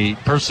getting a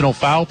personal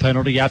foul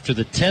penalty after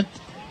the 10th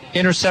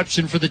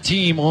interception for the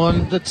team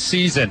on the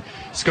season.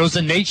 This goes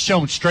to Nate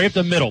Schoen, straight up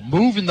the middle,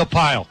 moving the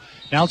pile.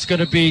 Now it's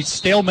going to be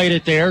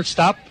stalemated there.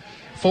 Stop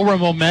forward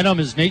momentum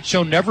as Nate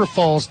Schoen never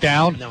falls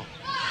down. No.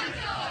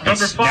 Now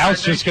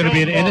it's just going to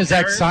be an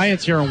inexact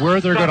science here on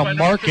where they're going to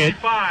mark it.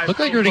 Look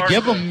like they're going to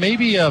give them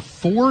maybe a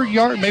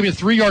 4-yard, maybe a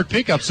 3-yard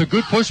pickup. So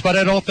good push by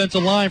that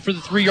offensive line for the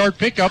 3-yard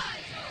pickup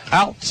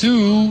out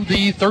to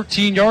the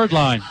 13-yard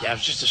line. Yeah, it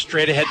was just a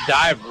straight-ahead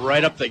dive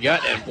right up the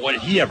gut, and boy,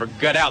 did he ever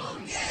gut out.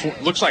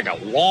 Looks like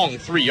a long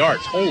 3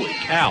 yards. Holy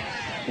cow.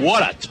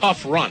 What a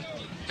tough run.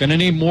 Going to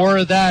need more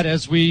of that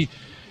as we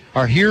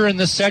are here in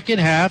the second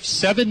half.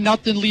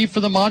 7-0 lead for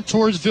the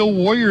Montoursville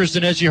Warriors,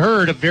 and as you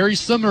heard, a very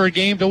similar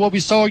game to what we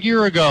saw a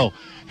year ago.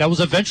 That was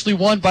eventually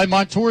won by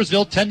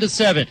Montoursville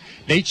 10-7.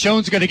 Nate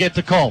Schoen's going to get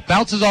the call.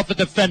 Bounces off a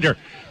defender.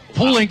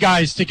 Pulling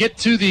guys to get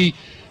to the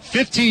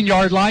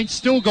 15-yard line.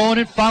 Still going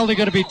and finally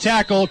going to be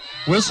tackled.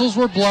 Whistles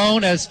were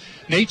blown as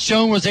Nate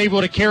Schoen was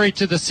able to carry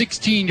to the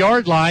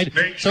 16-yard line.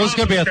 So it's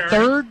going to be a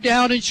 3rd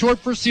down and short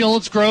for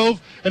Selinsgrove.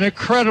 An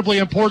incredibly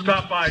important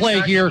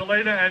play here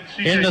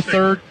in the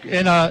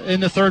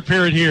third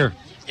period here.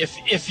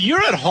 If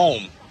you're at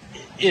home,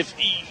 if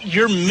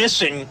you're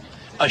missing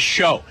a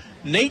show,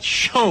 Nate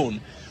Schoen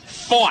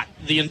fought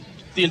the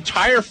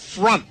entire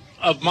front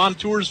of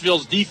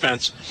Montoursville's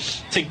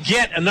defense to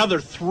get another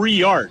 3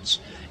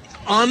 yards.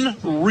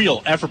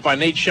 Unreal effort by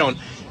Nate Schoen.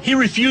 He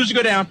refused to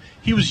go down.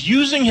 He was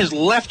using his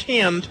left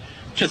hand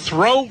to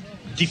throw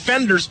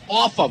defenders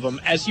off of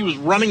him as he was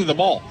running the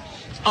ball.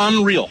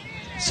 Unreal.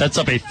 Sets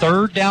up a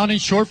 3rd down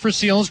and short for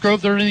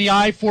Selinsgrove. They're in the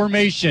I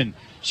formation.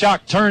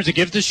 Shock turns and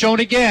gives to Schoen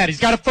again. He's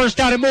got a 1st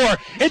down and more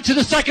into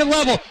the second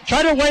level.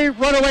 Trying to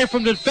run away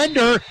from the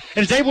defender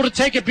and is able to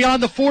take it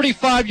beyond the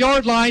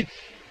 45-yard line.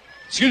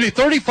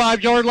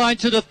 35-yard line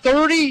to the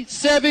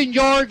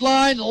 37-yard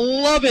line.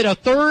 Love it. A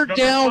 3rd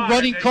down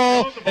running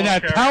call, and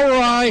that power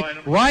eye.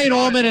 Ryan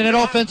Allman and that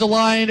offensive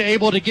line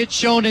able to get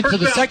Schoen into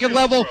the second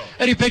level,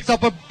 and he picks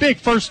up a big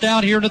 1st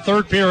down here in the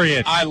 3rd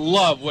period. I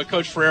love what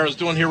Coach Ferreira is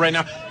doing here right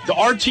now.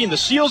 Our team, the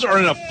Seals, are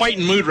in a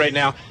fighting mood right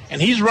now,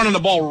 and he's running the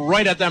ball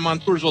right at that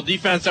Montoursville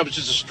defense. That was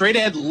just a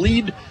straight-ahead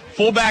lead,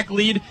 fullback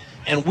lead,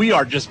 and we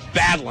are just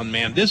battling,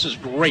 man. This is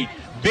great.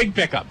 Big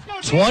pickup.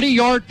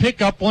 20-yard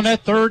pickup on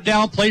that 3rd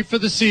down play for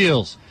the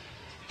Seals.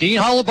 Dean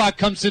Hollabach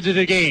comes into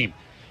the game.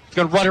 He's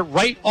going to run it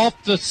right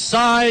off the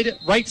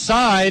right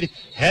side,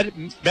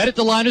 met at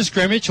the line of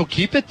scrimmage. He'll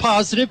keep it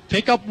positive,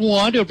 pick up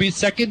 1. It'll be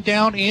 2nd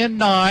down and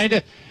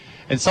 9.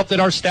 And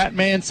something our stat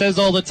man says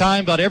all the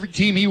time about every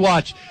team he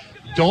watches.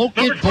 Don't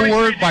get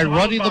bored by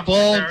running the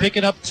ball and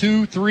picking up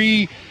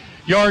 2-3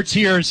 yards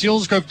here. And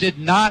Selinsgrove did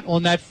not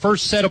on that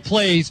first set of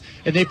plays,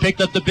 and they picked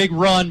up the big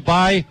run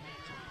by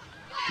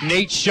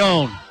Nate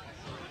Schoen.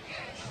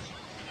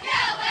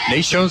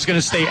 Nate Schoen's going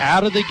to stay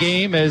out of the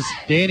game as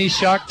Danny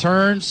Schock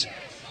turns,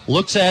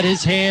 looks at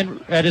his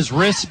hand, at his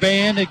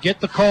wristband, and get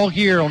the call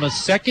here on a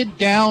 2nd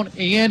down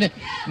and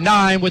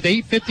 9 with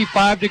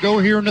 8:55 to go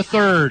here in the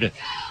 3rd.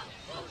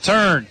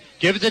 Turn,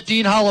 give it to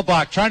Dean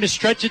Hollabach, trying to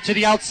stretch it to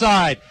the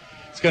outside.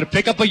 going to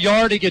pick up a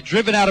yard and get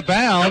driven out of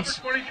bounds.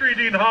 Number 23,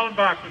 Dean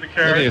Hollenbach with the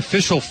carry. The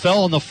official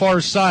fell on the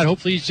far side.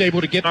 Hopefully he's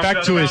able to get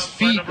back to his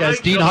feet as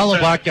Dean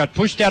Hollenbach got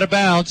pushed out of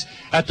bounds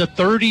at the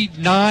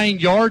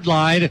 39-yard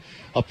line.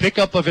 A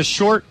pickup of a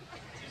short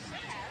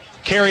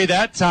carry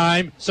that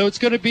time. So it's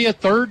going to be a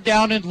 3rd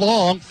down and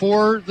long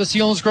for the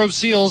Selinsgrove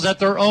Seals at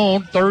their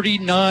own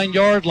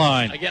 39-yard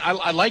line. Again,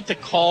 I like the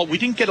call. We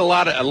didn't get a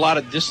lot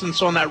of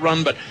distance on that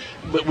run, but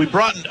we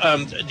brought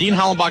Dean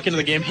Hollenbach into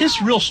the game.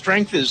 His real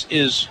strength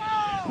is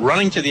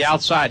running to the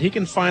outside. He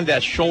can find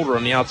that shoulder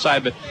on the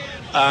outside, but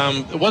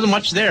it wasn't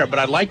much there, but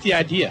I like the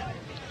idea.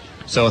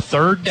 So a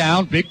 3rd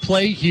down, big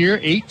play here,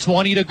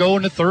 8:20 to go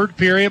in the 3rd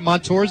period.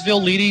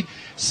 Montoursville leading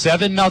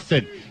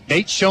 7-0.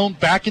 Nate Schoen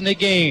back in the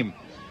game.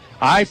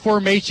 I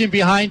formation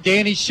behind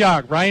Danny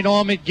Schock. Ryan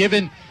Allman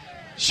giving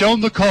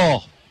Schoen the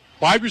call.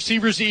 Wide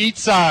receivers to each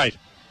side.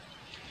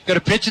 Going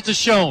to pitch it to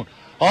Schoen.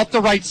 Off the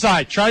right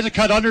side. Tries to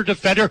cut under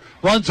defender.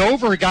 Runs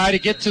over a guy to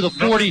get to the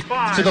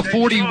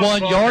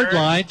 41-yard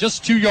line.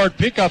 Just 2-yard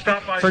pickup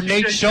for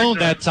Nate Schoen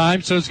that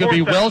time. So it's going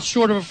to be well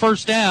short of a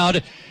 1st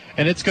down.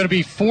 And it's going to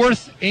be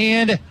 4th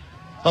and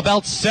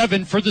about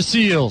 7 for the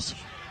Seals.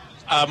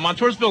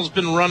 Montoursville's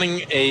been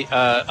running a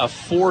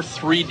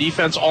 4-3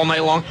 defense all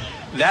night long.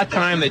 That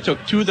time they took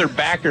 2 of their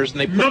backers and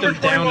they put them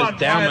down as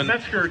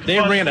downmen.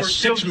 They ran a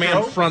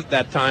 6-man front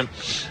that time.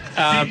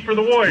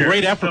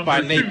 Great effort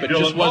by Nate, but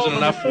just wasn't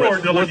enough for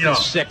 4th and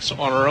 6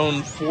 on our own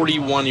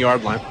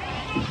 41-yard line.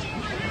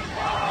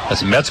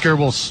 As Metzger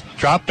will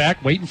drop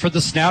back, waiting for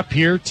the snap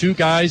here. 2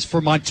 guys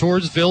for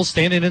Montoursville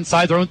standing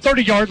inside their own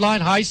 30-yard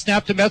line. High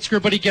snap to Metzger,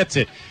 but he gets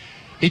it.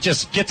 He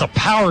just gets a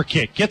power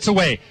kick, gets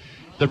away.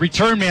 The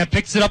return man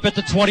picks it up at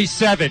the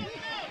 27.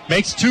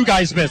 Makes 2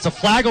 guys miss. A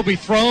flag will be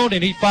thrown,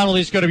 and he finally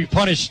is going to be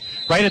punished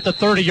right at the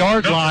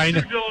 30-yard line.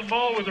 Dylan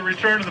Mall with the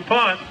return of the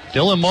punt.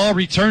 Dylan Mall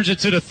returns it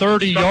to the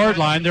 30-yard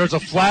line. There's a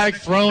flag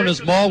thrown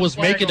as Mall was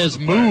making his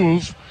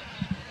move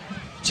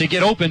to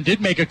get open.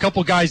 Did make a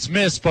couple guys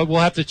miss, but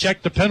we'll have to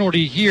check the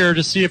penalty here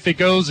to see if it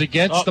goes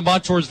against the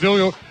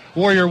Montoursville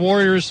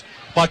Warriors.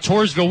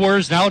 Montoursville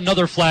Warriors, now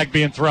another flag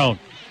being thrown.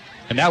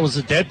 And that was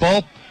a dead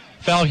ball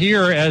foul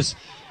here as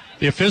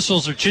the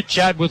officials are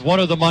chit-chatting with one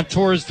of the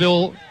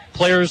Montoursville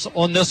players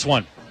on this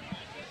one.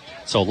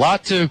 So a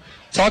lot to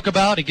talk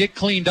about and get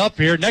cleaned up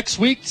here. Next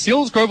week,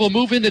 Selinsgrove will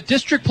move into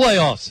district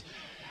playoffs.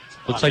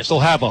 Looks like they'll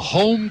have a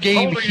home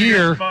game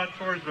here.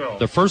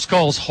 The first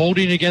call is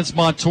holding against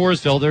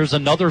Montoursville. There's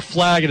another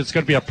flag, and it's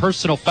going to be a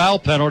personal foul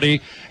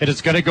penalty, and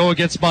it's going to go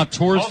against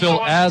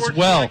Montoursville as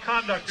well.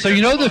 So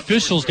you know the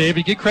officials,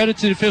 David, give credit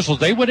to the officials.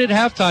 They went at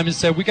halftime and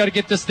said, we got to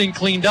get this thing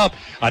cleaned up.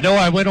 I know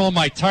I went on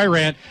my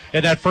tirade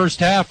in that first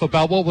half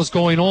about what was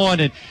going on,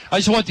 and I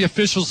just want the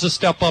officials to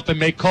step up and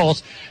make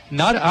calls.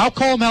 I'll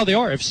call them how they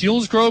are. If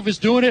Selinsgrove is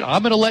doing it,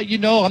 I'm going to let you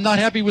know. I'm not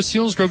happy with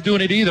Selinsgrove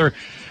doing it either.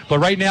 But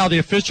right now, the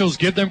officials,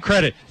 give them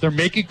credit. They're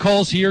making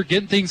calls here,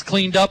 getting things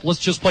cleaned up. Let's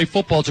just play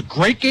football. It's a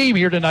great game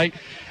here tonight,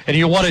 and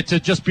you want it to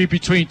just be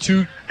between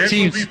 2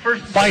 teams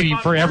fighting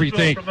for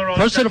everything.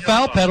 Personal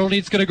foul penalty,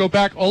 it's going to go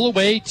back all the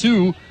way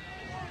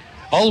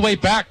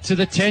back to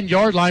the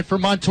 10-yard line for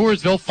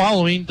Montoursville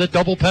following the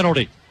double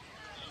penalty.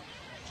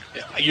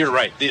 You're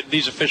right.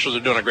 These officials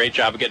are doing a great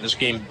job of getting this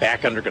game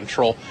back under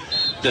control.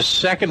 The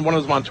second one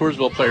of the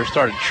Montoursville players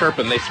started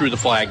chirping, they threw the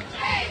flag.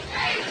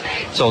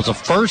 So it's a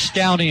 1st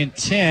down and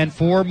 10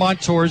 for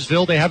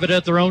Montoursville. They have it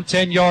at their own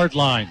 10-yard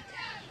line.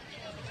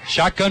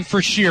 Shotgun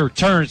for Shear.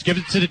 Turns,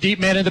 gives it to the deep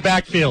man in the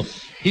backfield.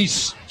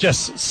 He's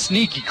just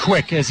sneaky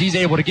quick as he's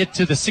able to get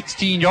to the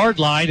 16-yard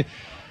line.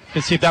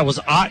 Let's see if that was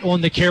Ott on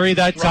the carry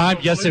that time.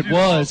 Yes, it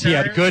was. He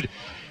had a good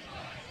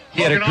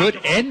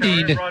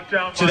ending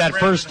to that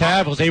first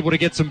half. Was able to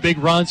get some big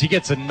runs. He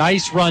gets a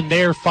nice run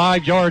there,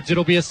 5 yards.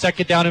 It'll be a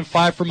 2nd down and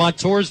 5 for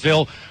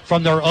Montoursville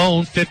from their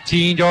own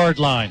 15-yard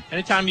line.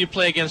 Anytime you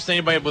play against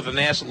anybody with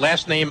a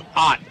last name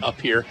Ott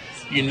up here,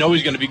 you know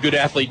he's going to be a good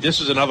athlete.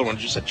 This is another one,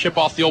 just a chip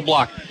off the old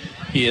block.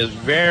 He is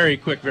very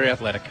quick, very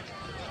athletic.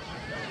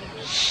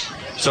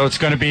 So it's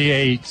going to be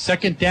a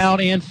 2nd down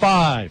and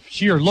 5.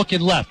 Shear looking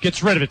left,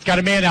 gets rid of it. It's got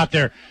a man out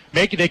there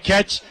making a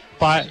catch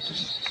by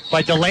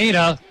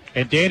Delana.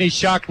 And Danny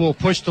Schock will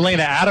push Delana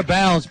out of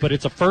bounds, but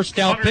it's a 1st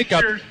down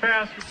pickup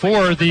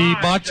for the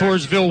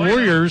Montoursville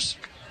Warriors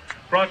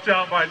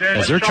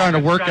as they're trying to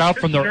work out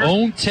from their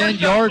own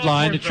 10-yard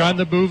line to try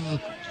to move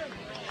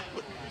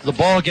the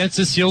ball against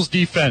the Seals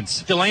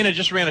defense. Delana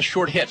just ran a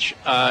short hitch,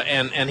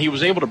 and he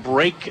was able to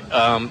break,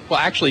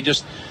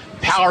 just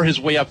power his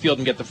way upfield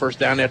and get the 1st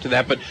down after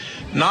that. But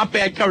not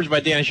bad coverage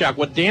by Danny Schock.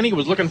 What Danny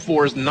was looking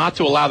for is not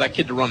to allow that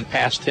kid to run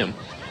past him.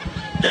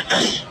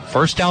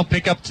 1st down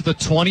pickup to the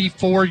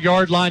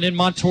 24-yard line in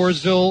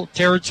Montoursville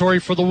territory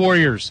for the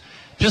Warriors.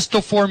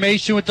 Pistol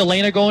formation with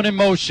Delana going in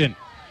motion.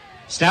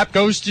 Snap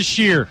goes to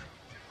Shear.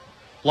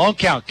 Long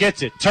count,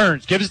 gets it,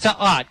 turns, gives it to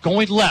Ott,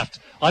 going left.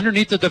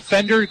 Underneath the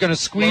defender, going to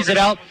squeeze it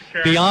out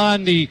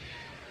beyond the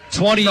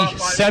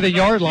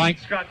 27-yard line.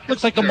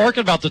 Looks like the mark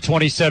about the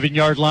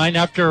 27-yard line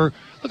after,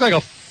 looked like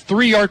a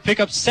 3-yard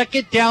pickup,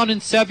 2nd down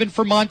and 7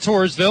 for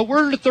Montoursville.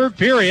 We're in the third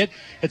period.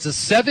 It's a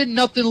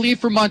 7-0 lead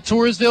for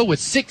Montoursville with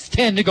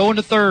 6:10 to go in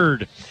the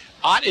third.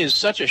 Ott is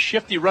such a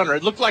shifty runner.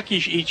 It looked like he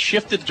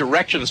shifted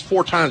directions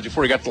 4 times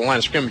before he got to the line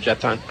of scrimmage that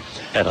time.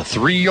 At a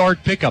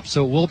 3-yard pickup,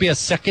 so it will be a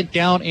 2nd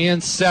down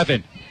and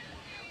 7.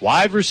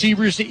 Wide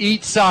receivers to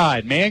each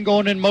side. Man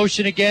going in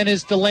motion again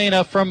is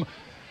Delana from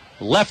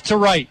left to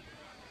right.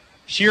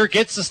 Shear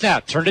gets the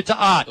snap, turned it to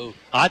Ott.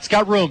 Ott's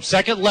got room,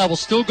 2nd level,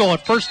 still going.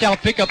 1st down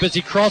pickup as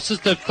he crosses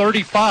the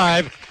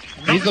 35.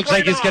 He looks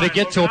like he's going to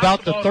get to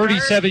about the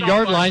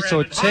 37-yard line,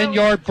 so a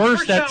 10-yard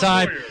burst that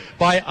time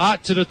by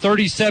Ott to the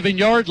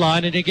 37-yard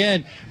line. And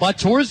again,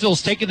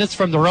 Montoursville's taking this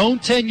from their own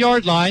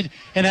 10-yard line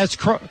and has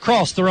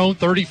crossed their own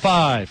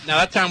 35. Now,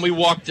 that time we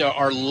walked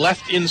our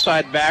left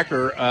inside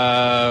backer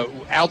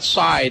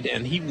outside,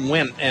 and he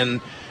went, and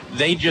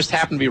they just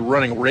happened to be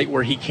running right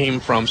where he came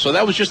from. So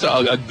that was just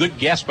a good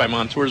guess by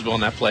Montoursville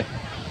on that play.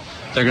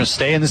 They're going to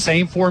stay in the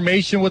same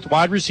formation with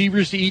wide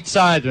receivers to each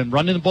side and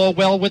running the ball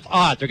well with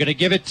Ott. They're going to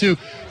give it to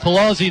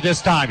Pelosi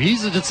this time.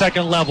 He's at the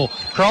 2nd level,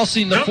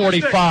 crossing the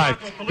 45.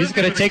 He's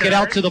going to take it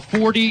out to the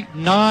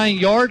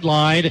 49-yard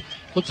line.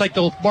 Looks like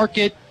they'll mark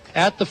it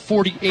at the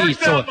 48.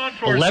 So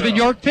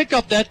 11-yard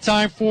pickup that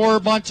time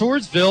for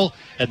Montoursville,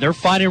 and they're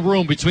finding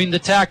room between the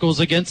tackles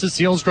against the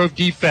Selinsgrove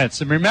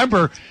defense. And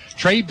remember,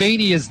 Trey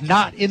Bainey is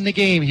not in the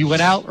game. He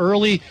went out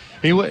early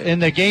in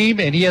the game,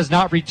 and he has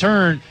not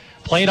returned.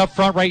 Playing up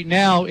front right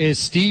now is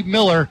Steve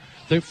Miller,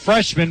 the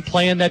freshman,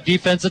 playing that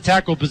defensive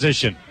tackle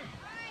position.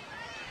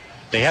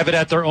 They have it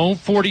at their own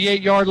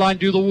 48-yard line,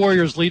 do the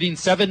Warriors, leading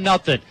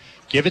 7-0.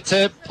 Give it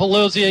to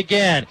Pelosi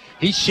again.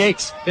 He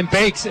shakes and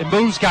bakes and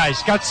moves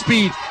guys. Got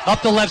speed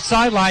up the left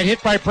sideline,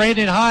 hit by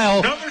Brandon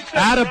Heil,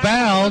 out of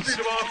bounds,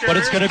 but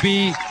it's going to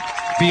be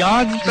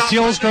beyond the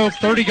Selinsgrove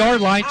 30-yard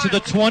line to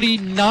the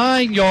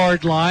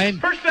 29-yard line.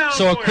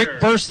 So a quick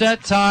burst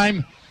that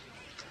time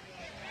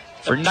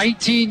for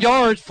 19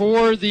 yards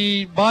for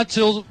the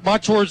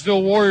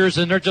Montoursville Warriors,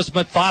 and they're just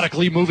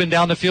methodically moving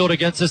down the field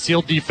against the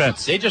Seal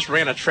defense. They just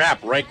ran a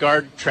trap, right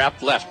guard,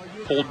 trapped left,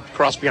 pulled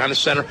across behind the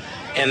center,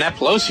 and that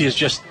Pelosi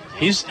is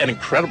he's an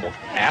incredible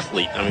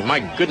athlete. I mean, my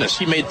goodness,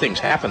 he made things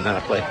happen on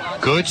that play.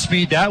 Good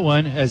speed, that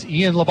one. As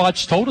Ian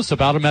Labach told us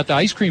about him at the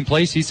ice cream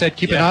place, he said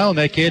keep an eye on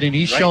that kid, and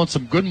he's shown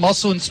some good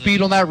muscle and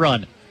speed on that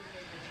run.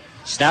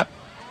 Snap,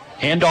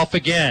 handoff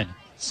again.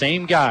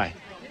 Same guy.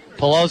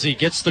 Pelosi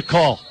gets the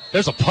call.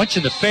 There's a punch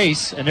in the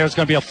face, and there's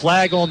going to be a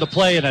flag on the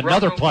play and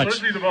another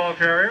punch.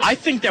 I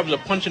think that was a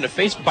punch in the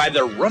face by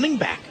their running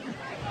back.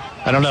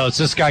 I don't know. It's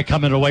this guy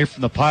coming away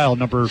from the pile.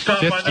 Number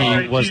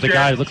 50 was the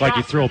guy who looked like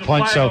he threw a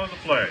punch. So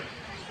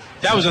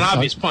that was an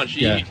obvious punch.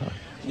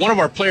 One of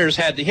our players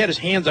had his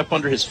hands up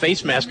under his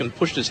face mask and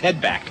pushed his head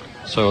back.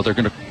 So they're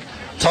going to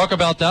talk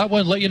about that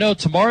one. Let you know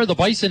tomorrow the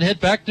Bison head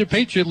back to the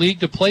Patriot League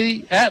to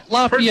play at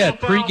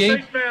Lafayette.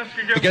 Pregame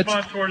against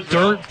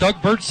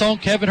Doug Birdsong.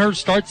 Kevin Hurd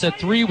starts at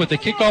 3 with the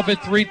kickoff at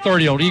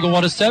 3:30 on Eagle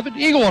 107,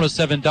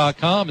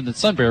 Eagle107.com, and the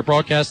Sunbear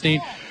Broadcasting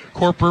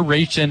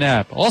Corporation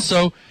app.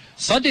 Also,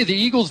 Sunday the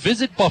Eagles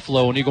visit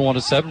Buffalo on Eagle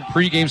 107.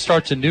 Pregame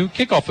starts at noon.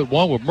 Kickoff at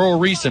 1 with Merle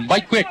Reese and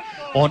Mike Quick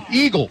on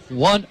Eagle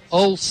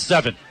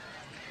 107.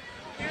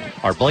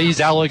 Our Blaze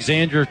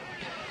Alexander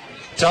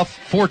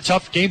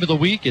tough game of the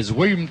week is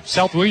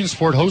South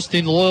Williamsport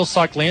hosting the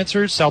Loyalsock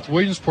Lancers. South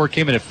Williamsport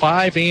came in at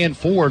 5-4.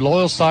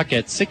 Loyalsock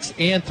at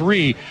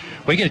 6-3.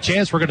 We get a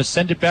chance, we're going to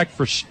send it back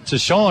to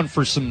Sean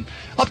for some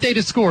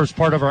updated scores,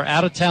 part of our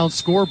out-of-town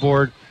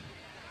scoreboard.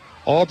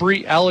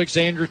 Aubrey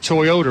Alexander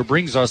Toyota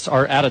brings us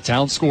our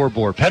out-of-town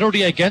scoreboard.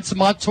 Penalty against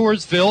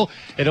Montoursville,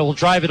 and it will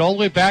drive it all the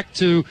way back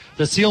to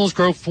the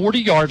Selinsgrove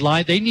 40-yard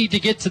line. They need to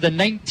get to the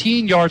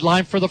 19-yard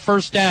line for the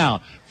 1st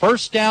down.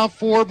 1st down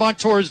for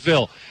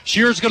Montoursville.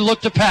 Shear's going to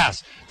look to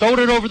pass. Throw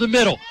it over the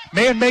middle.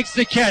 Man makes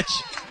the catch.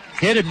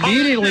 Hit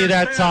immediately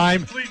that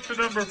time.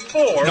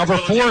 Number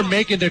 4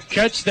 making the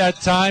catch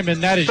that time,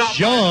 and that is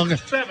Young.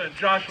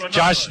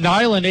 Josh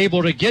Nyland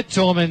able to get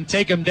to him and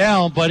take him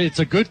down, but it's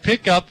a good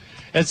pickup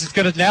as it's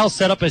going to now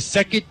set up a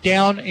 2nd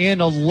down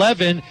and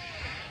 11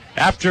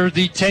 after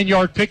the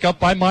 10-yard pickup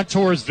by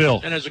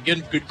Montoursville. And it's a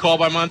good call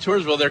by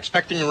Montoursville. They're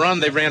expecting a run.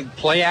 They ran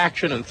play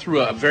action and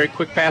threw a very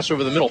quick pass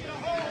over the middle.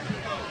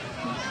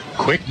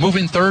 Quick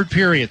moving third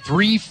period.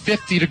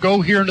 3:50 to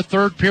go here in the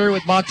third period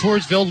with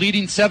Montoursville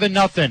leading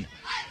 7-0.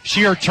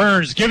 Shear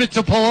turns, give it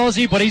to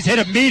Pelosi, but he's hit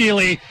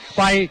immediately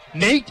by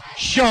Nate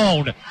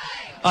Schoen.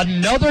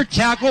 Another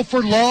tackle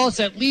for loss,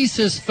 at least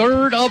his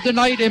 3rd of the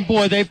night, and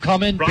boy, they've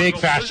come in big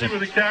fashion.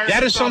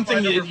 That is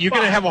something you're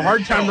going to have a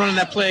hard time running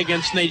that play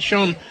against Nate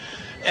Schoen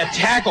at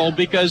tackle,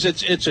 because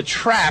it's a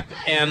trap,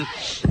 and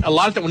a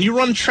lot of that when you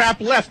run trap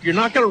left, you're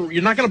not going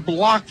to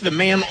block the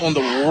man on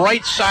the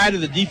right side of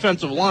the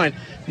defensive line.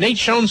 Nate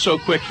Schoen's so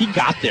quick, he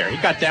got there. He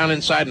got down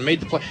inside and made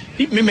the play.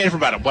 He made it for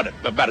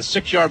about a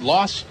 6-yard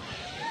loss.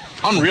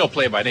 Unreal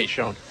play by Nate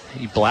Schoen.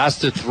 He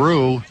blasted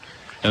through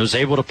and was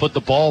able to put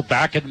the ball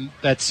back at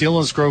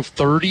Selinsgrove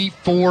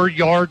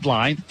 34-yard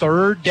line.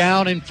 3rd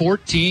down and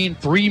 14.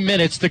 3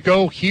 minutes to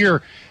go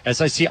here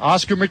as I see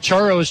Oscar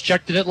Macharo is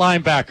checked in at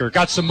linebacker.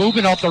 Got some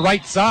movement off the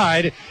right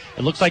side.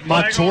 It looks like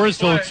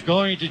Montoursville is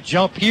going to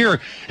jump here.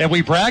 And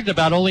we bragged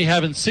about only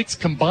having 6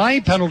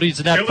 combined penalties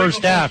in that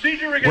first half.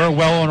 We're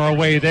well on our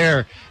way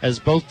there as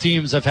both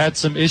teams have had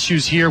some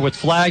issues here with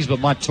flags, but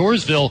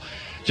Montoursville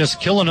just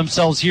killing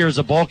themselves here as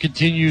the ball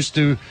continues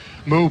to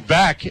move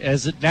back,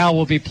 as it now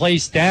will be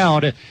placed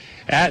down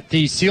at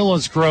the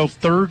Selinsgrove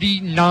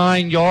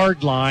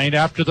 39-yard line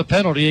after the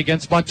penalty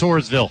against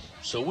Montoursville.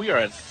 So we are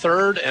at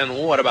 3rd and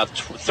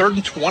 3rd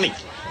and 20.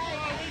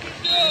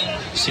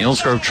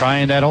 Selinsgrove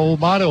trying that old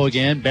motto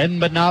again,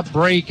 bend but not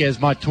break, as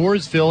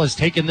Montoursville has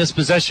taken this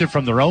possession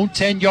from their own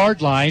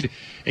 10-yard line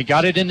and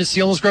got it into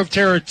Selinsgrove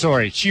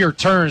territory. Shear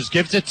turns,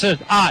 gives it to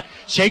Ott,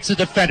 shakes the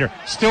defender,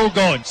 still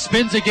going,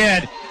 spins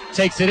again,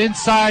 takes it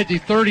inside the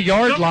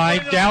 30-yard line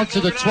down to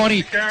the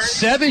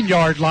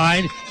 27-yard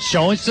line.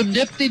 Showing some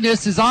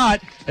niftiness is Ott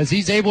as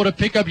he's able to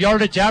pick up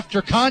yardage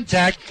after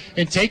contact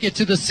and take it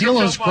to the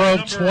Selinsgrove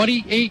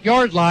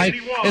 28-yard line.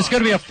 It's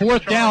going to be a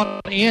 4th down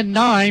and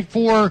 9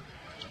 for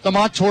the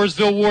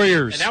Montoursville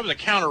Warriors. And that was a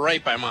counter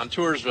right by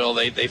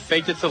Montoursville. They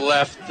faked it to the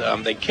left.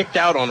 They kicked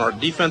out on our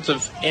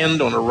defensive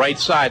end on the right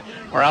side,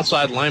 our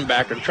outside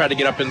linebacker, and tried to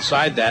get up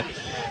inside that.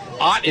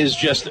 Ott is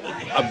just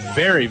a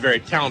very, very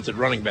talented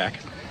running back.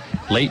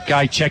 Late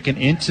guy checking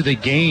into the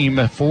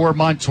game for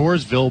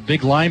Montoursville.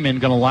 Big lineman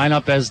going to line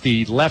up as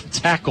the left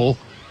tackle.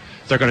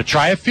 They're going to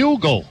try a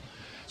field goal.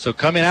 So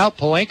coming out,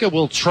 Palenka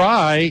will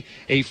try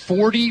a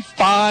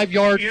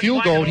 45-yard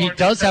field goal. He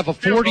does have a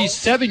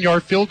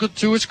 47-yard field goal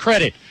to his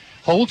credit.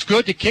 Holds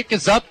good. The kick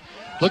is up.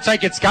 Looks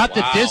like it's got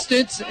the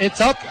distance. It's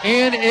up,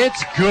 and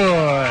it's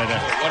good.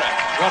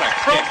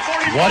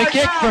 What a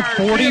kick from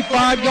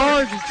 45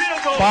 yards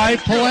by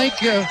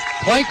Palenka.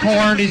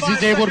 Plankhorn is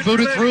able to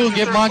boot it through and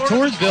give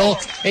Montoursville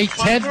a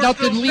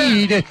 10-0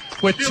 lead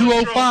with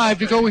 2:05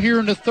 to go here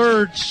in the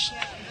third.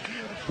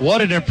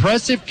 What an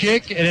impressive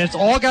kick, and it's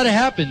all got to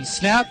happen.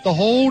 Snap the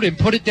hold and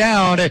put it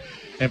down, and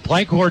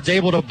Plankhorn's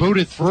able to boot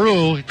it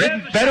through.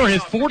 Didn't better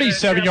his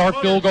 47-yard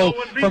field goal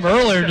from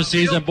earlier in the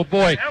season, but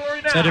boy,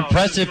 that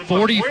impressive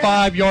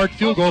 45-yard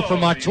field goal from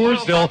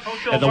Montoursville.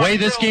 And the way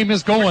this game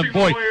is going,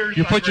 boy,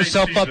 you put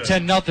yourself up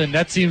 10-0.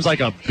 That seems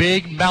like a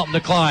big mountain to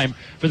climb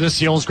for the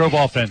Selinsgrove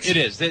offense. It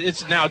is.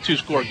 It's now a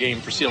 2-score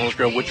game for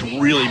Selinsgrove, which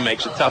really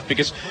makes it tough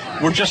because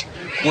we're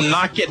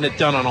not getting it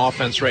done on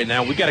offense right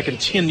now. We got to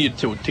continue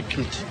to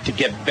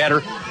get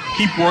better,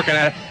 keep working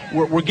at it.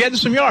 We're getting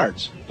some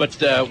yards, but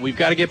we've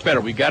got to get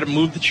better. We've got to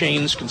move the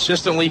chains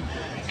consistently,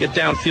 get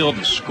downfield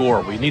and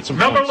score. We need some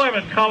Number points.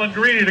 11, Colin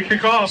Greedy to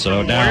kick off.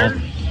 So now,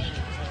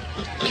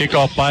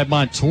 kickoff by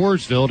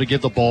Montoursville to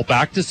give the ball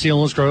back to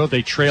Selinsgrove.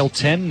 They trail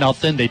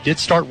 10-0. They did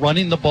start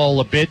running the ball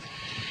a bit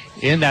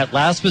in that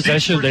last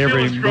possession. They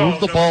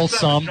removed the ball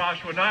some.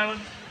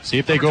 See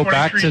if they go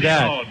back to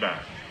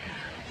that.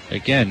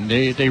 Again,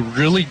 they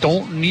really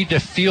don't need to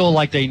feel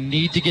like they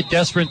need to get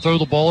desperate and throw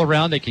the ball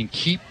around. They can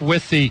keep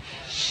with the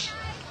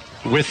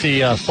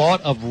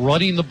thought of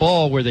running the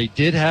ball where they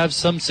did have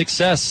some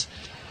success.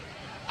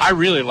 I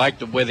really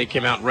liked the way they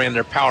came out and ran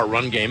their power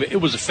run game. It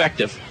was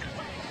effective.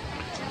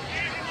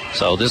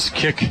 So this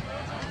kick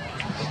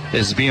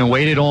is being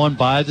waited on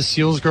by the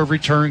Selinsgrove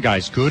return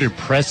guys. Good,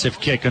 impressive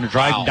kick. Going to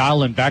drive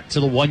Nyland back to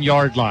the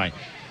 1-yard line.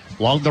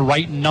 Along the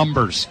right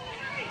numbers.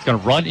 It's going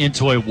to run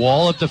into a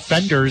wall of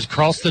defenders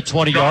across the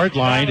 20-yard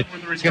line.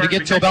 It's going to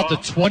get to about the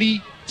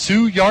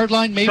 22-yard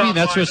line maybe, and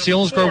that's where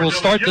Selinsgrove will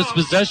start this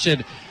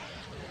possession.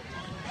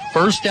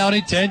 1st down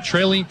and 10,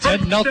 trailing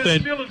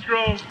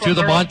 10-0 to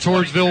the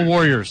Montoursville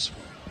Warriors.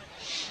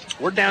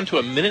 We're down to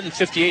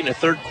 1:58 in the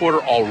third quarter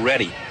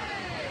already.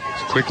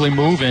 It's quickly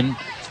moving.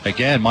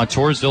 Again,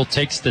 Montoursville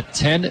takes the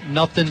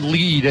 10-0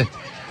 lead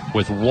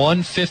with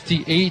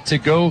 1:58 to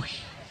go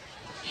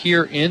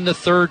here in the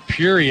third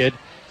period.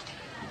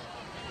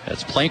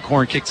 As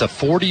Plankhorn kicks a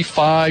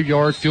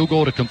 45-yard field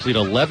goal to complete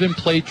an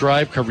 11-play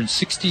drive covering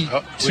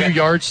 62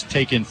 yards,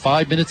 taking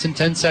 5 minutes and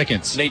 10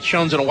 seconds. Nate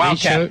Schoen's in a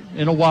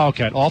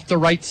Wildcat. Off the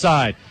right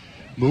side.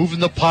 Moving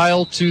the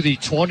pile to the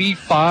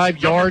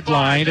 25-yard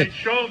line.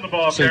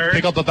 So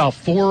pick up about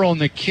 4 on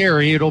the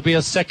carry. It'll be a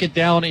 2nd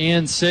down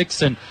and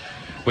 6. And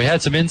we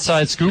had some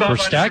inside scoop, or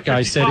stat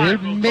guy said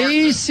it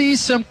may see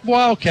some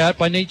Wildcat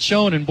by Nate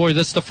Schoen. And boy,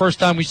 this is the first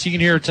time we've seen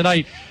here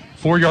tonight.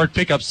 4-yard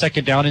pickup,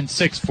 2nd down and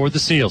 6 for the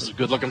Seals.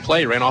 Good looking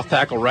play. Ran off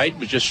tackle right,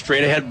 was just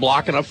straight ahead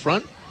blocking up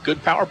front.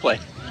 Good power play.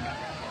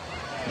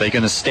 They're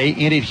going to stay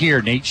in it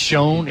here. Nate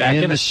Schoen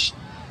in the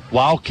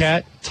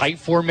Wildcat tight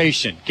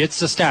formation. Gets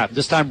the snap.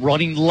 This time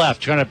running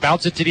left. Trying to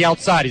bounce it to the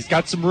outside. He's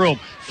got some room.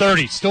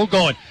 30. Still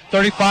going.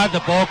 35. The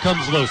ball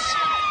comes loose.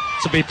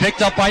 So be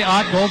picked up by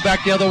Ott. Going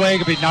back the other way.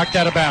 Going to be knocked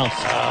out of bounds.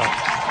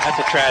 That's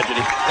a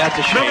tragedy. That's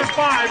a shame. Number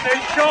 5,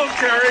 Nate Schoen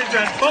carries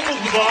and fumbles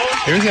the ball.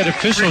 Here's that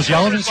officials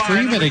yelling and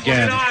screaming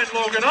again.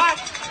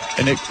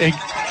 And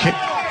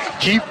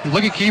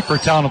look at Kiefer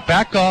telling him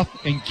back off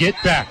and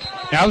get back.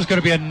 Now there's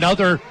going to be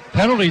another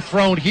penalty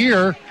thrown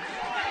here.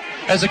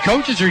 as the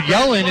coaches are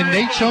yelling and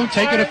Nate Schoen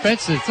taking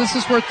offenses. This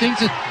is where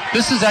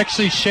this is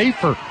actually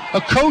Schaefer. A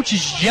coach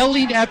is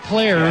yelling at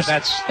players.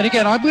 And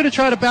again, I'm going to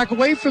try to back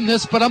away from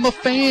this, but I'm a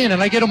fan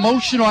and I get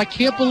emotional. I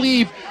can't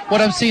believe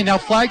what I'm seeing. Now,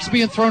 flags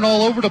being thrown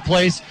all over the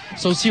place.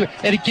 So see,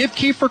 and to give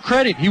Kiefer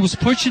credit, he was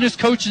pushing his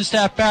coaching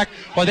staff back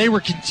while they were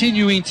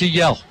continuing to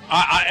yell.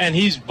 And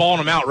he's bawling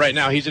him out right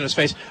now. He's in his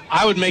face.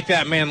 I would make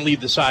that man leave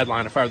the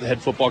sideline if I were the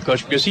head football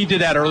coach, because he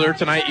did that earlier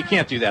tonight. You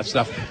can't do that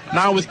stuff.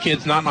 Not with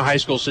kids, not in a high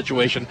school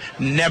situation.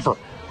 Never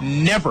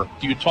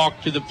do you talk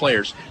to the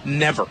players.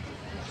 Never.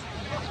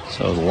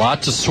 So a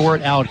lot to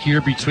sort out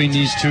here between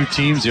these two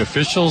teams. The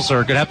officials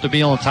are going to have to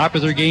be on top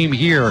of their game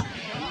here.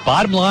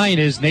 Bottom line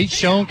is Nate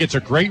Schoen gets a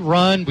great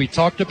run. We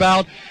talked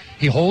about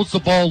he holds the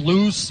ball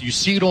loose. You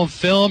see it on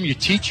film. You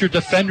teach your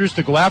defenders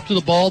to go after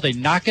the ball. They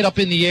knock it up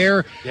in the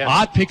air. Yeah.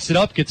 Ott picks it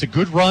up, gets a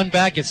good run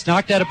back, gets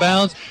knocked out of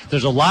bounds.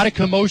 There's a lot of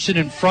commotion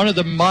in front of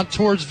the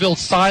Montoursville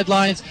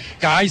sidelines.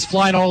 Guys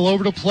flying all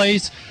over the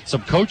place.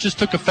 Some coaches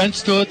took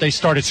offense to it. They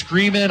started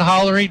screaming and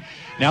hollering.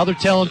 Now they're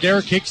telling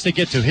Derek Hicks to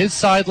get to his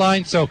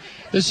sideline. So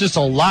there's just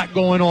a lot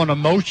going on.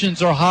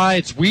 Emotions are high.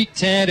 It's week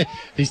 10.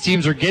 These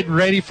teams are getting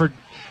ready for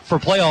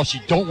playoffs.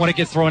 You don't want to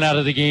get thrown out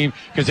of the game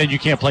because then you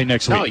can't play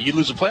next week. No, you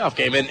lose a playoff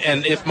game.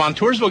 And if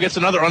Montoursville gets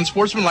another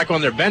unsportsmanlike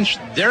on their bench,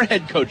 their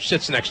head coach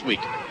sits next week.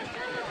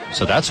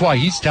 So that's why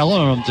he's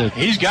telling them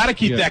He's got to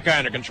keep that guy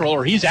under control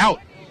or he's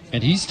out.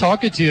 And he's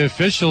talking to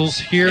officials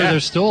here. Yeah.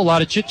 There's still a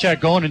lot of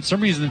chit-chat going. And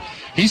some reason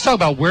he's talking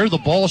about where the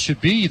ball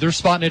should be. They're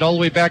spotting it all the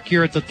way back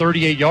here at the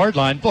 38-yard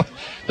line. Boy,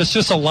 there's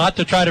just a lot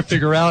to try to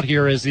figure out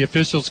here as the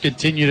officials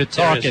continue to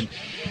talk. And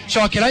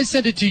Sean, can I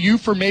send it to you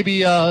for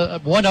maybe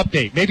one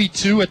update, maybe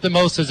two at the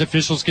most as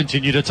officials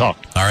continue to talk?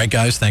 All right,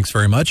 guys, thanks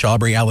very much.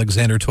 Aubrey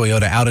Alexander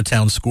Toyota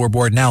out-of-town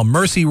scoreboard. Now,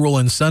 Mercy Rule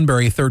in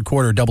Sunbury, third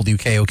quarter,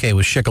 WKOK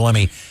with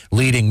Shikellamy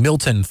leading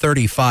Milton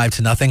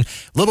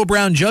 35-0. Little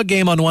Brown Jug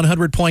game on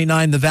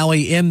 100.9 The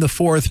Valley in the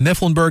fourth.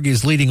 Mifflinburg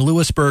is leading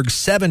Lewisburg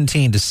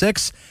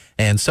 17-6.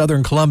 And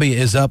Southern Columbia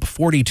is up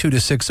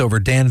 42-6 over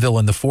Danville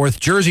in the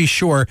fourth. Jersey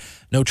Shore,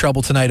 no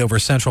trouble tonight over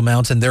Central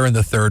Mountain. They're in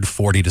the third,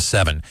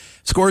 40-7.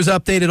 Scores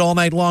updated all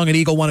night long at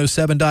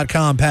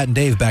Eagle107.com. Pat and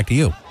Dave, back to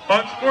you.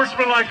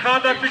 Unsportsmanlike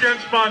conduct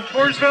against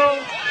Montoursville.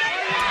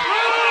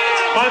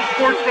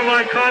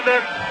 Unsportsmanlike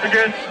conduct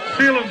against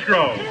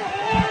Selinsgrove.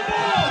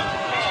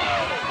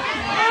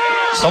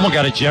 Someone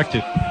got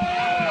ejected.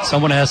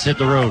 Someone has hit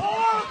the road.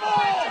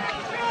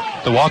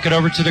 They're walking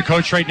over to the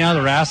coach right now.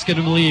 They're asking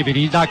him to leave, and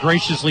he's not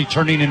graciously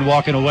turning and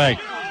walking away.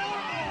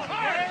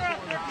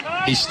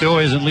 He still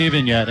isn't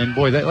leaving yet. And,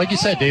 boy, that, like you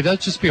said, Dave, that'd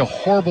just be a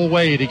horrible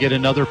way to get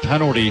another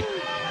penalty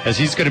as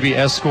he's going to be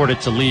escorted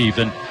to leave.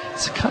 And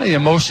it's kind of the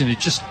emotion. It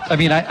just, I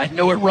mean, I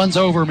know it runs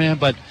over, man,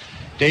 but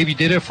Dave, he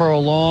did it for a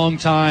long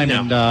time.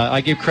 Yeah. And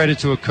I give credit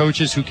to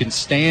coaches who can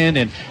stand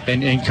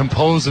and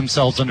compose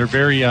themselves under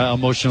very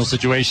emotional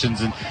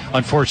situations. And,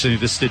 unfortunately,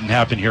 this didn't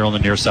happen here on the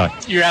near side.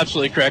 You're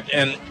absolutely correct.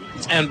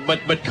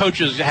 But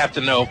coaches have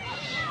to know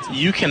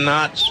you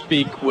cannot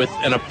speak with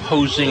an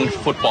opposing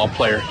football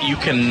player. You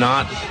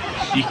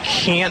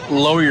can't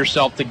lower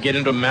yourself to get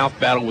into a mouth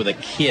battle with a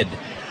kid.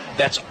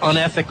 That's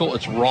unethical.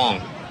 It's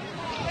wrong.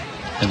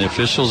 And the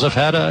officials have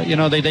had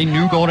they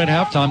knew going at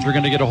halftime they're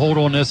going to get a hold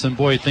on this, and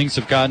boy, things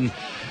have gotten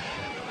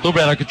a little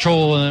bit out of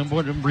control. And I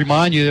want to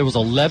remind you, there was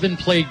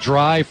 11-play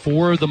drive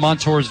for the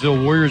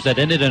Montoursville Warriors that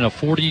ended in a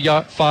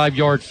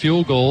 45-yard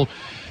field goal.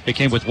 It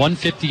came with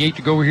 1:58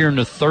 to go here in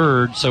the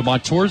third. So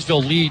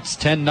Montoursville leads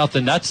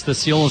 10-0. That's the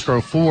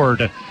Selinsgrove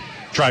Ford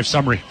drive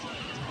summary.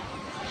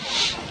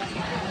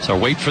 So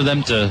wait for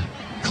them to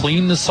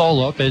clean this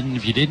all up. And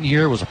if you didn't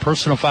hear, it was a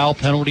personal foul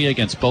penalty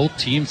against both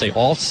teams. They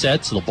all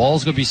set, so the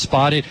ball's going to be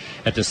spotted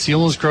at the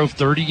Selinsgrove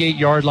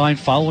 38-yard line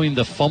following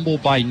the fumble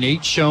by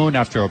Nate Schoen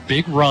after a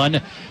big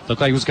run.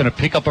 Looked like he was going to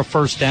pick up a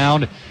first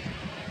down.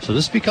 So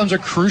this becomes a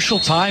crucial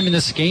time in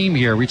this game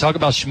here. We talk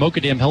about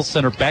Shamoka Dam Health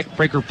Center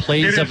backbreaker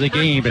plays of the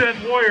game. But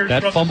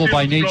that fumble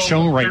by Nate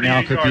Schoen right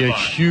now could be a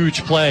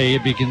huge play.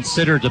 It'd be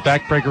considered the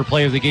backbreaker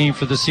play of the game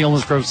for the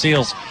Selinsgrove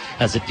Seals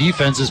as the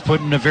defense is put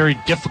in a very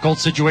difficult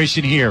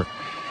situation here.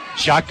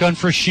 Shotgun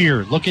for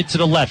Shear, looking to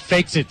the left,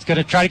 fakes it. It's going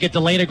to try to get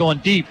Delana going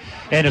deep,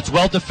 and it's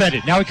well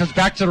defended. Now he comes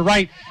back to the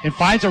right and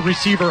finds a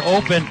receiver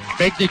open.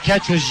 Make the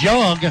catch was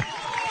Young,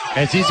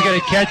 as he's going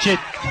to catch it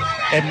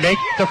and make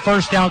the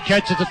first down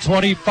catch at the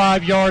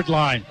 25-yard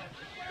line.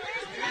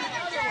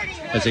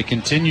 As they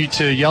continue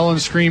to yell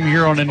and scream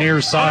here on the near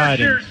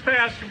side. And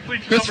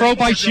good throw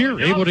by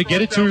Shear, able to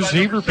get it to his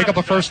receiver, pick up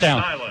a first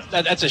down.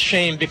 That's a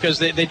shame because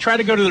they try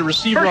to go to the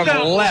receiver on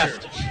the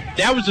left.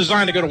 That was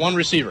designed to go to one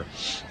receiver.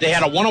 They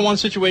had a one-on-one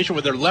situation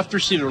with their left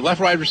receiver,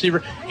 left wide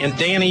receiver, and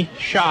Danny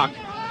Schock.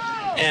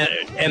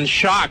 And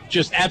Schock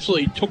just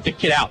absolutely took the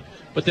kid out.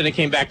 But then it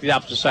came back to the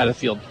opposite side of the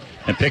field.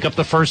 And pick up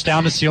the first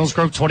down to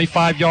Selinsgrove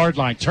 25-yard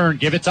line. Turn,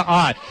 give it to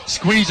Ott.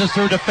 Squeezes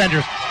through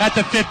defenders at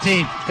the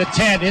 15, the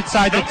 10,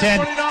 inside the 10,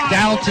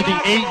 down to the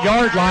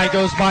 8-yard line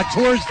goes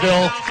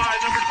Montoursville.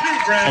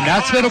 And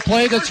that's been a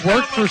play that's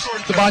worked for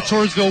the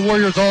Montoursville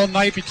Warriors all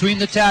night between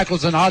the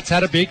tackles, and Ott's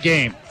had a big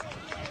game.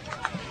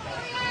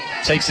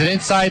 Takes it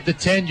inside the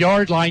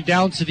 10-yard line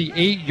down to the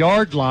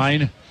 8-yard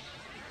line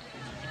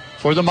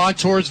for the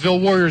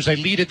Montoursville Warriors. They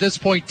lead at this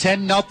point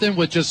 10-0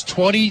 with just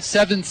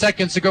 27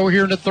 seconds to go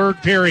here in the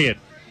third period.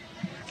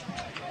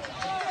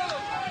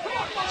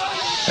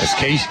 As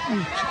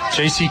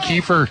J.C.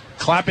 Kiefer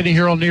clapping it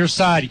here on the near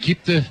side. He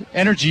keep the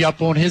energy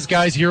up on his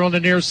guys here on the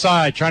near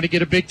side, trying to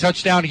get a big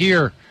touchdown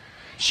here.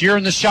 Shear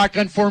in the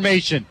shotgun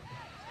formation.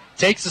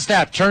 Takes the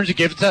snap, turns to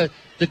give it to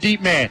the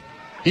deep man.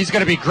 He's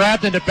going to be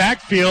grabbed in the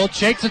backfield,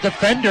 shakes a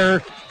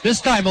defender. This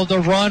time on the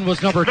run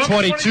was number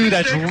 22,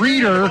 that's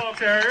Reeder.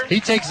 He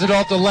takes it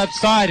off the left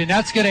side, and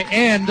that's going to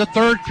end the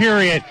third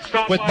period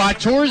with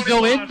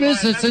Montoursville in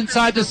business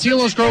inside the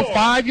Selinsgrove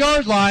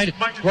 5-yard line.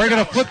 We're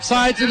going to flip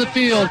sides of the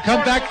field,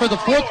 come back for the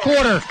fourth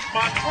quarter.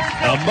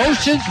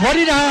 Emotions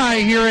running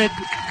high here at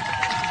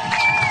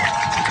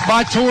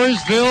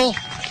Montoursville.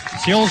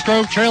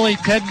 Selinsgrove trailing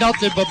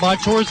 10-0, but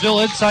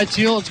Montoursville inside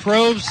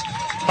Selinsgrove's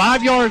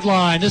 5-yard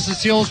line. This is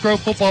Selinsgrove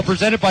football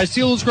presented by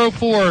Selinsgrove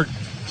Ford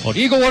on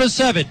Eagle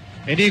 107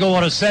 and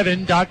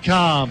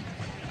Eagle107.com.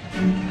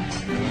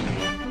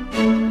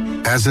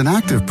 As an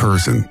active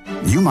person,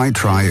 you might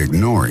try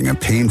ignoring a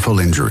painful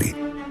injury.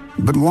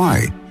 But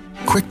why?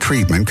 Quick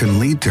treatment can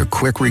lead to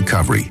quick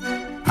recovery.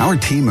 Our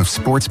team of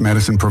sports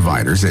medicine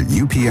providers at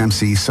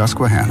UPMC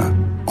Susquehanna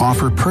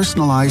offer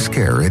personalized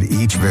care at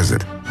each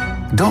visit.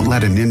 Don't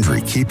let an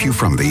injury keep you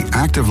from the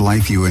active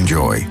life you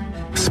enjoy.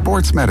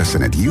 Sports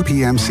medicine at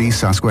UPMC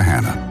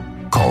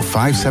Susquehanna. Call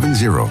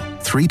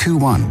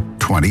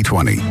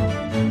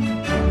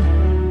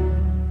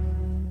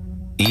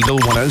 570-321-2020. Eagle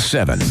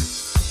 107.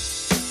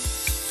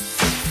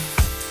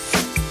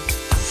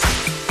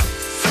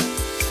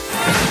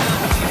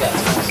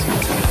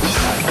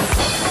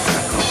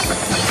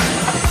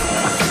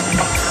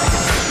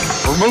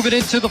 We're moving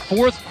into the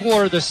fourth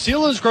quarter. The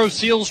Selinsgrove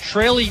Seals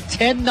trailing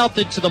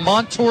 10-0 to the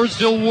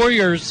Montoursville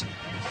Warriors.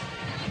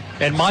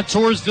 And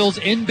Montoursville's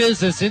in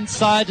business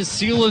inside the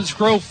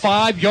Selinsgrove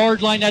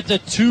 5-yard line at the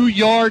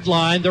 2-yard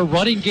line. Their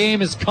running game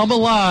has come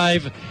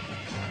alive.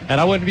 And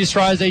I wouldn't be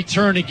surprised they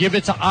turn and give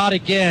it to Ott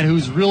again,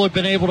 who's really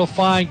been able to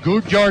find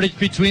good yardage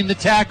between the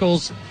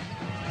tackles.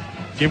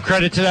 Give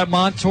credit to that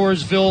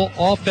Montoursville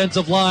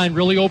offensive line,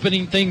 really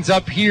opening things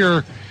up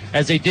here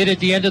as they did at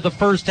the end of the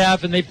first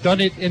half, and they've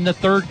done it in the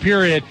third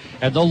period.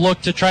 And they'll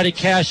look to try to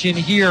cash in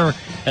here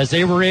as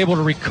they were able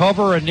to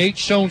recover a Nate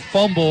Schoen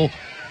fumble.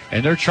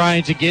 And they're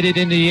trying to get it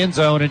into the end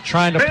zone and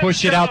trying to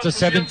push it out to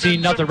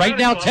 17-0. Right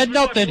now,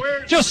 10-0.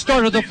 Just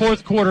started the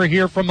fourth quarter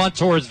here from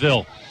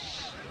Montoursville.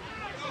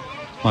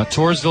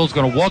 Montoursville's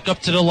going to walk up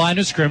to the line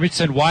of scrimmage,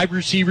 send wide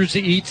receivers to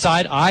each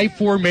side. I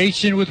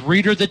formation with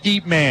Reeder, the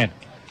deep man.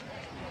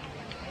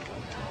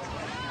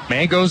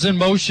 Man goes in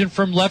motion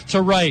from left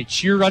to right.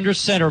 Shear under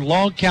center.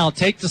 Long count.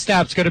 Takes the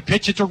snaps. Going to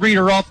pitch it to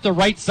Reeder off the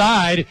right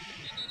side.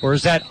 Or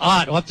is that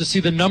Ott? We'll have to see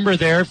the number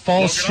there.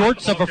 Falls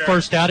short of a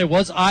first down. It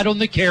was Ott on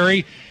the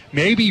carry.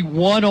 Maybe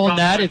one on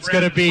that. It's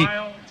going to be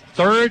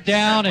third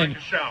down and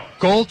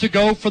goal to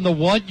go from the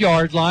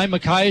 1-yard line.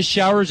 Micaiah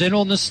Showers in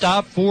on the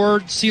stop for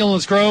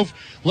Selinsgrove,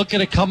 looking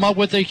to come up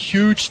with a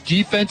huge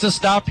defensive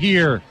stop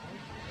here.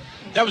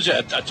 That was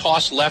a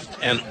toss left,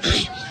 and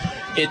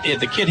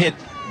the kid hit.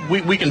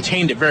 We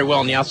contained it very well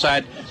on the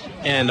outside,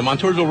 and the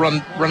Montoursville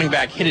running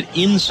back hit it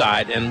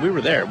inside, and we were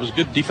there. It was a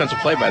good defensive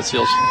play by the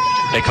Seals.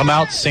 They come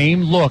out,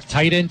 same look,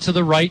 tight end to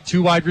the right,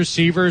 2 wide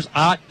receivers.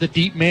 Ott, the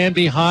deep man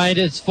behind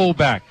his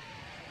fullback.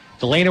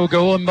 Delana will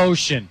go in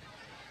motion.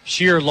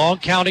 Shear, long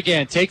count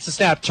again, takes the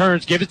snap,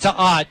 turns, give it to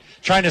Ott,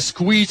 trying to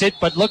squeeze it,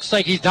 but looks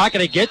like he's not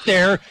going to get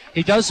there.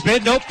 He does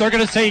spin. Nope, they're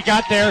going to say he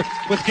got there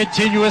with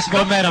continuous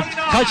momentum.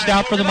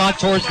 Touchdown for the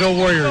Montoursville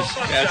Warriors.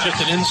 Yeah, it's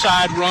just an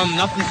inside run,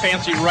 nothing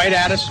fancy, right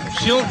at us.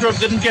 Selinsgrove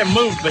didn't get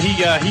moved, but he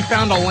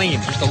found a lane,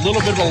 just a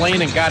little bit of a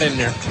lane, and got in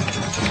there.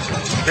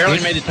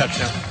 Barely made the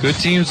touchdown. Good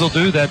teams will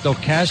do that. They'll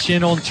cash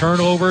in on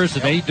turnovers,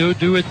 and they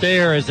do it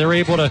there as they're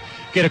able to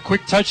get a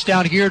quick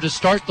touchdown here to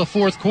start the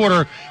fourth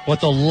quarter with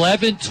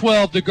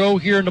 11-12 to go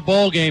here in the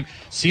ball game.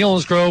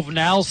 Selinsgrove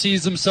now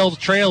sees themselves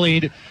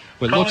trailing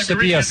what looks to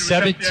be a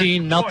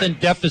 17-0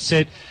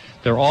 deficit.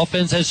 Their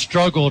offense has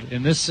struggled,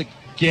 and this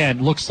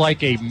again looks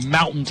like a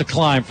mountain to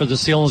climb for the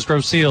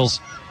Selinsgrove Seals.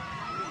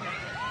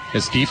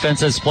 His defense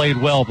has played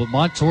well, but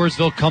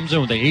Montoursville comes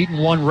in with an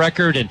 8-1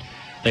 record, and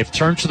they've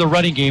turned to the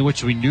running game,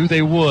 which we knew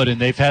they would, and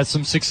they've had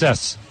some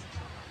success,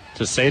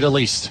 to say the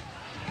least.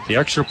 The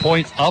extra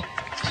point's up,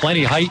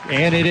 plenty height,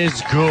 and it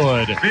is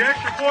good. The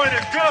extra point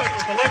is good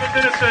with 11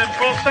 minutes and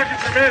 12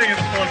 seconds remaining in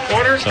the fourth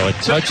quarter. So a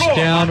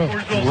touchdown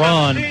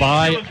run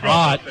by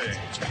Ott.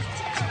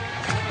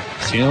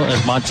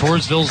 As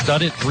Montoursville's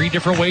done it 3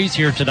 different ways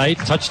here tonight.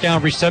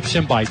 Touchdown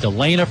reception by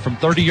Delana from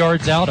 30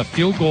 yards out. A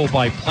field goal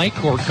by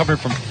Plankcourt coming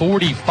from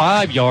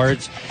 45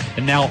 yards.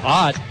 And now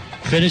Ott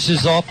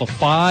finishes off a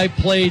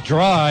 5-play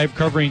drive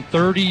covering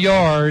 30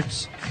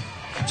 yards.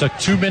 Took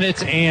 2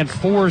 minutes and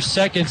 4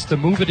 seconds to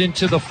move it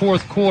into the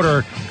fourth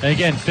quarter. And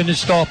again,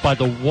 finished off by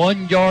the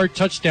 1-yard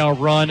touchdown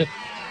run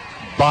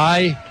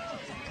by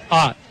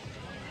Ott.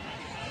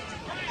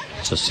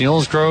 So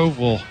Selinsgrove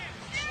will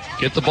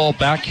get the ball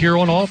back here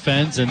on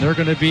offense, and they're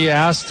going to be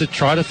asked to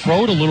try to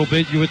throw it a little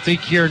bit, you would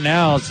think, here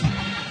now.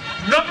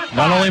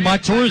 Not only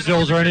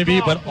Montoursville's running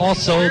be, but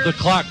also the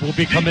clock will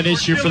become an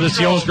issue for the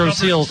Selinsgrove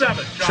Seals,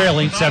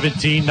 trailing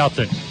 17-0.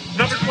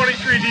 Number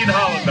 23, Dean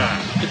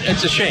Hollenbach.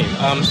 It's a shame.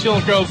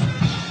 Selinsgrove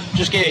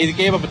just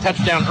gave up a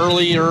touchdown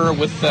earlier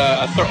with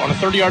on a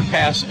 30-yard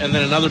pass, and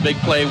then another big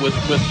play with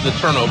the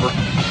turnover.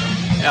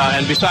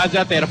 And besides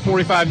that, they had a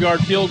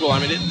 45-yard field goal. I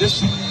mean,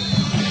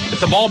 if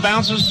the ball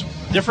bounces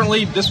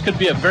differently, this could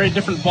be a very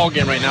different ball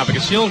game right now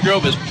because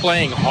Selinsgrove is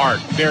playing hard,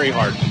 very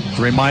hard. It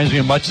reminds me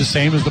of much the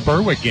same as the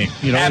Berwick game.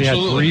 You know,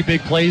 Absolutely. We had 3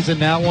 big plays in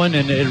that one,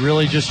 and it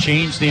really just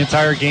changed the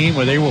entire game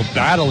where they were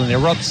battling. They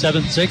were up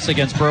 7-6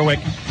 against Berwick.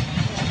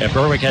 And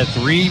Berwick had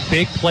 3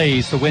 big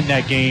plays to win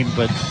that game,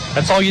 but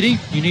that's all you need.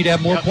 You need to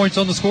have more points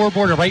on the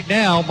scoreboard, and right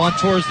now,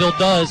 Montoursville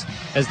does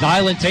as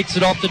Nyland takes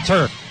it off the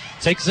turf,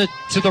 takes it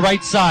to the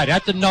right side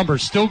at the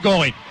numbers, still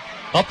going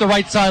up the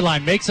right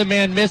sideline, makes a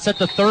man miss at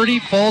the 30,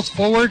 falls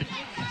forward,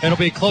 and it'll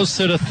be close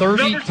to the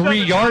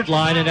 33-yard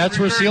line, and that's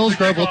where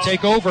Selinsgrove will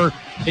take over.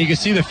 And you can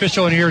see the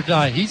official in here.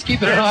 He's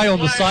keeping an eye on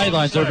the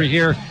sidelines over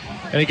here.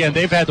 And again,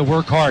 they've had to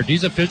work hard.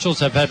 These officials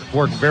have had to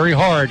work very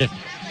hard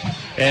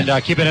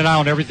and keeping an eye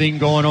on everything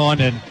going on.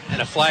 And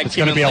a flag. It's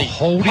going to be a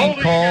holding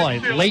call, a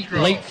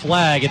late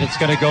flag, and it's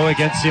going to go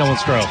against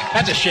Selinsgrove.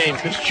 That's a shame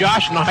because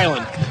Josh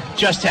Nyland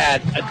just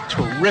had a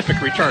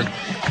terrific return.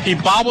 He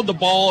bobbled the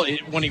ball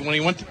when he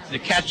went to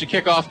catch the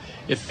kickoff.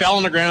 It fell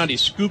on the ground. He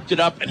scooped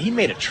it up, and he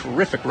made a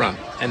terrific run.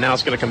 And now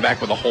it's going to come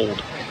back with a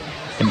hold.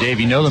 And,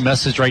 Dave, you know the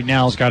message right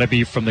now has got to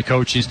be from the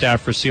coaching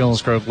staff for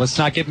Selinsgrove. Let's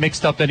not get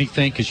mixed up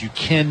anything because you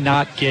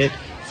cannot get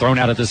thrown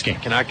out of this game.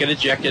 Cannot get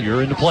ejected.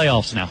 You're in the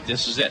playoffs now.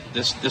 This is it.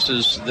 This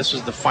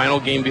is the final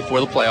game before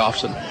the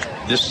playoffs, and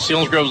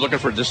Selinsgrove is looking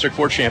for a District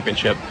 4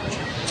 championship.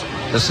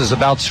 This is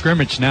about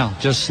scrimmage now.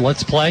 Just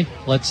let's play.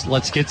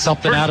 Let's get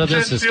something out of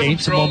this. Let's gain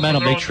some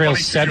momentum. They trail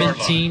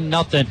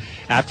 17-0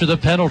 after the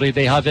penalty.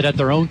 They have it at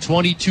their own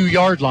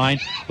 22-yard line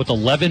with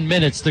 11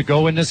 minutes to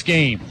go in this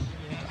game.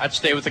 I'd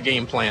stay with the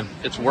game plan.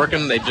 It's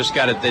working. They just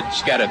got to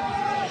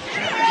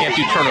can't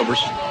do turnovers.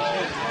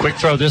 Quick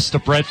throw this to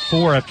Brett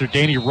Four after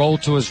Danny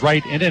rolled to his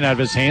right, in and out of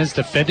his hands.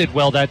 Defended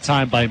well that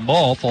time by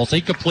Mull. Falls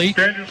incomplete.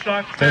 Then it's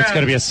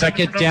going to be a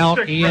 2nd down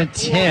and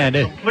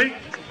 10.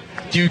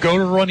 Do you go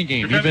to a running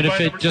game, even if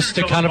it just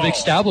to kind of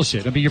establish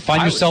it? I mean, you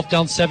find yourself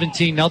down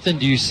 17-0.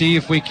 Do you see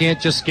if we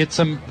can't just get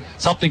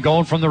something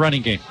going from the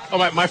running game? Oh,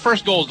 my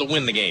first goal is to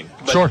win the game.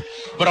 Sure.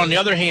 But on the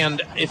other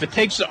hand, if it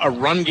takes a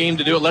run game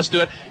to do it, let's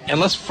do it,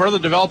 and let's further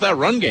develop that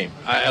run game.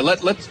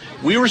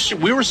 We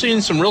were seeing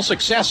some real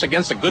success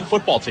against a good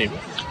football team.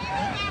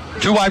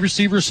 2 wide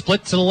receivers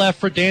split to the left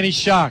for Danny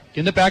Schock.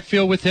 In the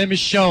backfield with him is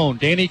Schoen.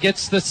 Danny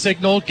gets the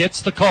signal,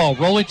 gets the call,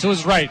 rolling to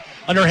his right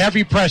under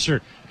heavy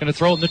pressure. Going to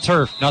throw it in the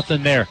turf.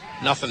 Nothing there.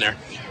 Nothing there.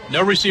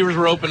 No receivers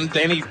were open.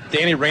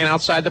 Danny ran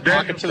outside the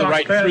pocket to the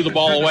right and threw the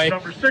ball away.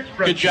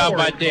 Good job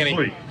by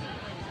Danny.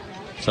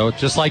 So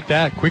just like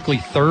that, quickly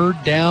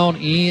 3rd down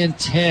and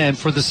 10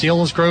 for the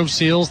Selinsgrove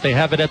Seals. They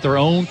have it at their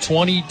own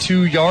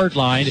 22-yard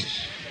line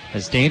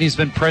as Danny's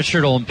been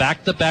pressured on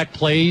back-to-back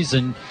plays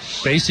and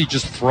basically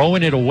just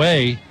throwing it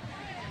away.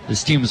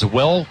 This team is a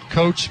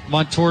well-coached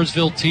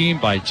Montoursville team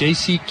by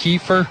J.C.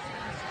 Kiefer.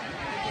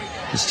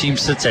 This team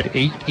sits at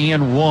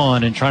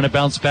 8-1 and trying to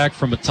bounce back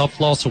from a tough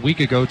loss a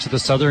week ago to the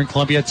Southern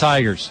Columbia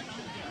Tigers.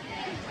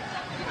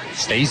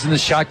 Stays in the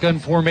shotgun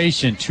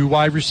formation. 2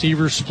 wide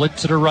receivers split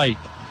to the right.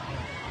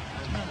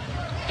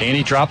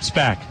 Danny drops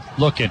back,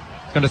 looking.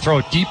 Going to throw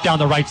it deep down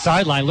the right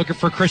sideline, looking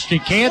for Christian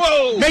Kantz.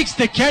 Whoa! Makes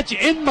the catch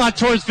in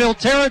Montoursville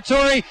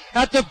territory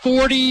at the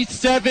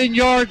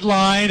 47-yard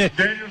line.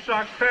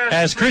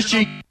 As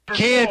Christian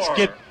Kantz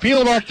get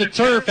peeled off the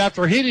turf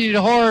after hitting it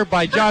hard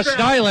by Josh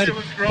Nyland,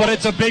 but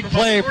it's a big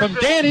play from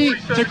Danny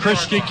to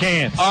Christian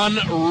Kantz.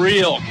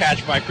 Unreal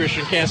catch by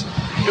Christian Kantz.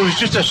 It was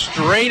just a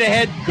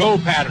straight-ahead go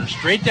pattern,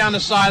 straight down the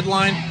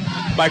sideline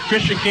by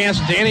Christian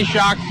Kantz. Danny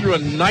Schock threw a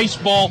nice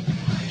ball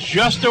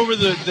just over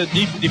the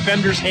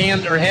defender's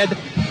hand or head,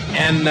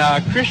 and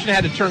Christian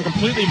had to turn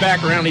completely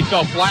back around. He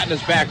fell flat in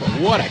his back.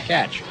 What a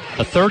catch.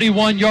 A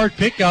 31-yard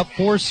pickup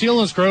for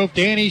Selinsgrove.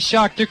 Danny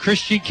Schock to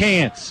Christian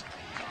Kantz.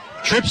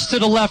 Trips to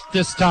the left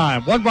this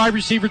time. 1 wide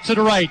receiver to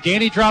the right.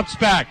 Danny drops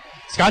back.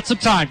 He's got some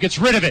time. Gets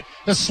rid of it.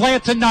 The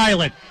slant to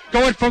Nyland.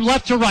 Going from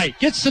left to right.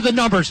 Gets to the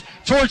numbers.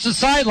 Towards the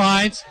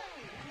sidelines.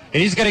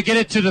 And he's going to get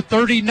it to the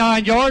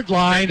 39-yard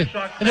line.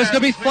 And there's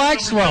going to be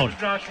flags thrown.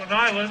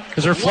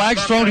 Because there are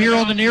flags thrown here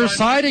on the near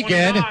side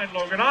again.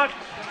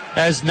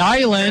 As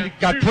Nyland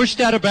got pushed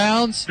out of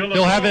bounds,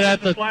 he'll have it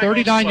at the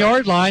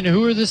 39-yard line.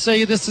 Who are they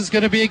say this is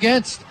going to be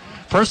against?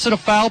 Personal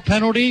foul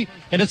penalty,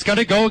 and it's going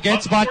to go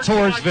against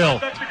Montoursville.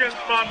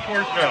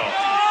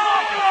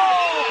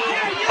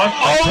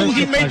 Oh,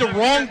 he made the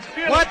wrong...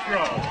 What?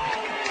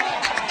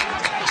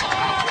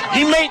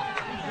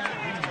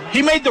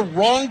 He made the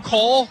wrong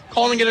call,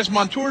 calling it as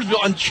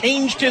Montoursville, and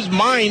changed his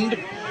mind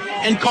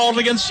and called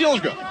against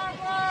Selinsgrove.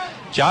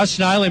 Josh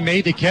Nyland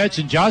made the catch,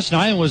 and Josh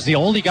Nyland was the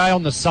only guy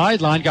on the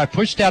sideline, got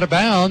pushed out of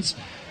bounds.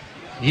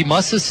 he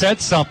must have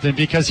said something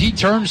because he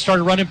turned,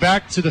 started running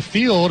back to the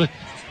field,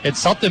 and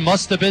something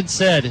must have been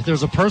said.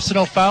 There's a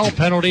personal foul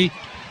penalty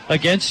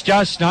against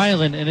Josh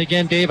Nyland. And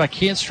again, Dave, I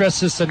can't stress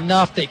this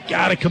enough. They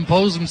got to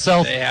compose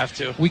themselves. They have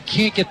to. We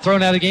can't get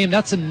thrown out of the game.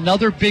 That's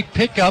another big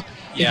pickup.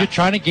 Yeah. You're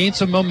trying to gain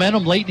some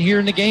momentum late here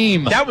in the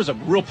game. That was a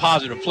real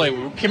positive play.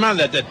 We came out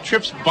of that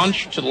trips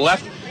bunch to the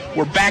left.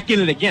 We're back in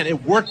it again.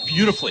 It worked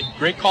beautifully.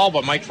 Great call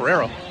by Mike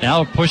Ferrero.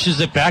 Now it pushes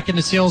it back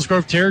into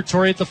Selinsgrove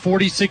territory at the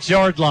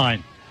 46-yard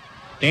line.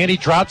 Danny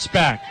drops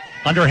back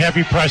under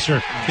heavy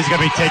pressure. He's going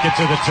to be taken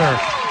to the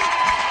turf.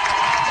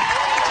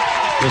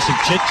 There's some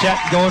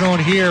chit-chat going on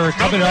here.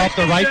 Coming off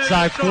the right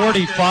side,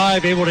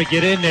 45, able to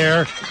get in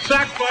there.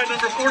 Sacked by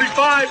number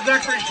 45,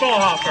 Zachary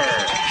Schallhopper.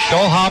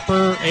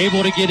 Schallhopper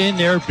able to get in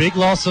there. Big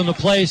loss on the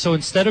play. So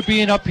instead of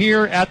being up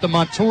here at the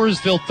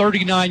Montoursville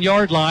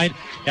 39-yard line,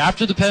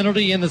 after the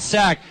penalty and the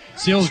sack,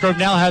 Selinsgrove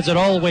now has it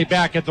all the way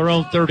back at their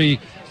own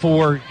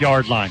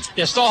 34-yard line.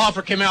 Yeah,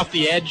 Schallhopper came off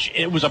the edge.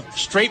 It was a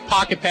straight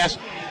pocket pass,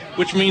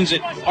 which means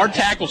that our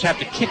tackles have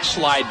to kick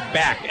slide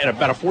back at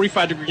about a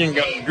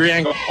 45-degree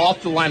angle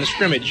off the line of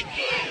scrimmage.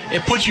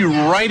 It puts you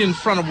right in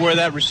front of where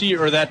that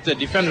receiver or that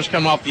defender's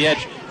coming off the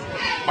edge.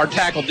 Our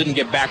tackle didn't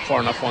get back far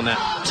enough on that.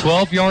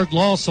 12-yard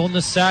loss on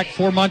the sack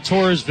for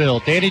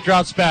Montoursville. Danny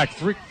drops back.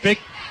 Big,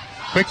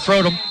 quick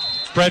throw to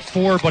Brett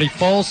Ford, but he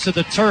falls to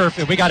the turf,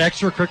 and we got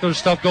extracurricular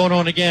stuff going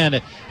on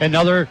again.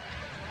 Another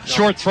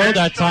short throw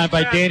that time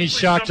by Danny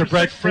Schock to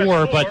Brett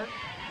Ford, but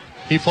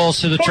he falls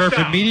to the turf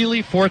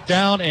immediately. 4th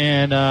down,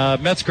 and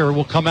Metzger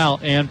will come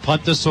out and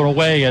punt this one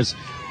away as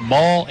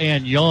Maul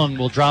and Young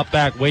will drop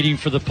back, waiting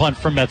for the punt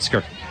from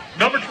Metzger.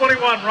 Number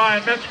 21,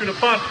 Ryan Metzger, to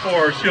punt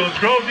for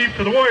Selinsgrove. Deep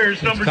for the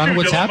Warriors. Number 2, kind of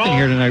what's happening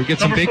here tonight. We get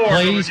some big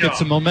plays, get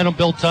some momentum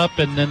built up,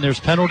 and then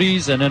there's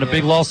penalties, and then a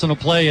big loss on a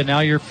play, and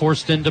now you're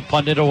forced into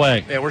punt it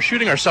away. Yeah, we're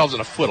shooting ourselves in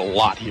the foot a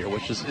lot here,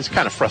 which is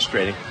kind of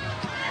frustrating.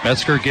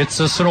 Metzger gets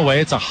this one away.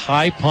 It's a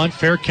high punt.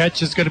 Fair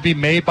catch is going to be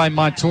made by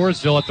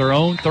Montoursville at their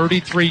own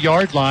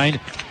 33-yard line.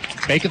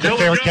 Making the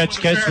fair catch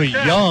with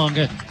Young.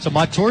 So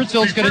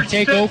Montoursville is going to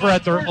take over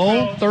at their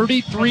own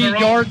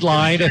 33-yard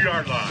line.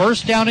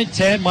 1st down and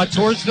 10.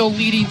 Montoursville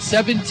leading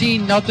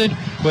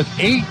 17-0 with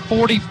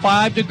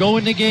 8:45 to go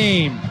in the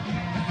game.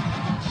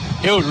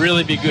 It would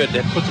really be good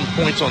to put some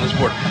points on this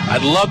board.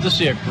 I'd love to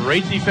see a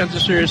great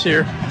defensive series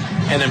here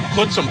and then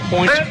put some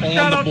points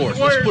on the board.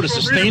 Let's put a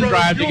sustained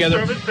drive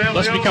together.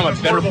 Let's become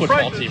a better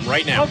football team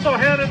right now. Also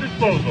hand at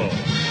disposal.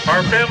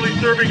 Our family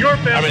serving your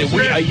family.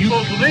 I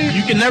mean,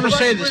 you can never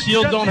say the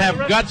Seals don't have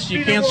guts.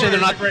 You can't say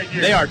they're not.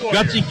 They are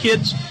gutsy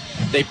kids.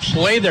 They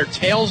play their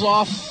tails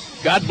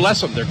off. God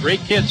bless them. They're great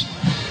kids.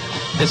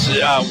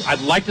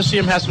 I'd like to see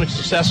them have some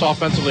success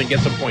offensively and get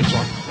some points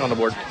on the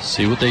board.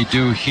 See what they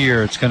do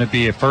here. It's going to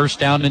be a 1st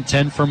down and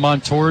 10 for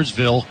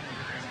Montoursville.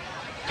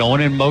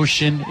 Going in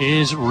motion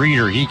is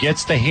Reeder. He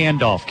gets the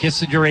handoff.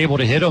 Kissinger able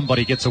to hit him, but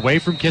he gets away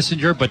from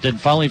Kissinger, but then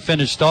finally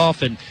finished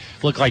off, and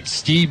looked like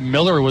Steve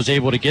Miller was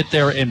able to get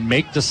there and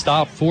make the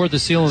stop for the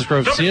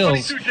Selinsgrove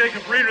Seals.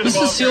 This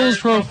is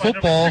Selinsgrove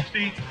football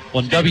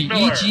on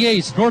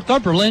WEGA's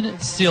Northumberland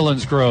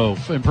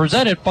Selinsgrove, and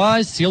presented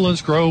by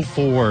Selinsgrove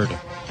Ford.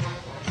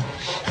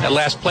 That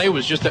last play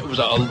was it was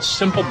a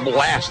simple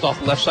blast off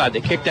the left side.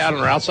 They kicked out on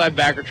our outside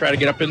backer, tried to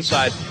get up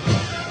inside.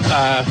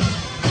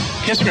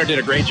 Kissinger did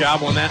a great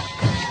job on that.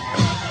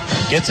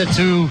 Gets it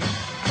to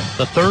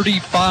the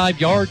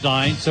 35-yard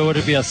line, so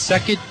it'll be a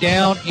 2nd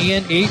down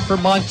and 8 for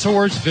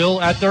Montoursville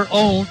at their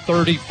own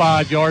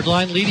 35-yard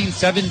line, leading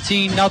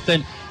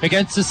 17-0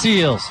 against the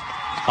Seals.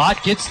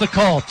 Ott gets the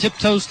call,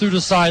 tiptoes through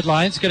the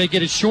sidelines, going to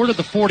get it short of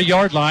the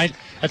 40-yard line.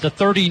 At the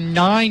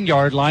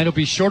 39-yard line, it'll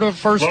be short of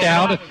a 1st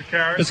down.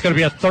 It's going to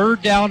be a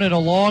 3rd down and a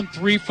long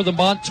 3 for the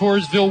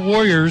Montoursville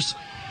Warriors.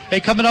 Hey,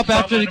 coming up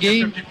after the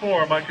game,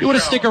 you want to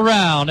stick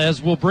around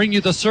as we'll bring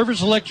you the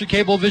Service Electric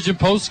Cablevision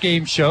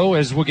post-game show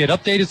as we'll get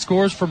updated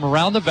scores from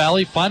around the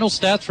valley, final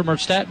stats from our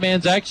stat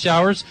man, Zach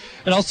Showers,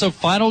 and also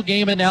final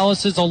game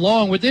analysis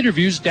along with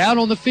interviews down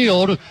on the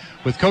field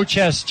with Coach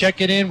Hess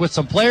checking in with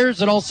some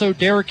players and also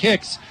Derek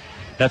Hicks.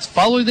 That's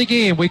following the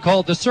game. We call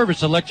it the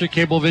Service Electric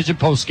Cablevision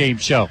post-game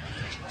show.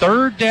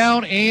 3rd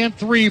down and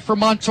 3 for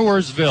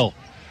Montoursville.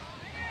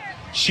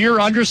 Shear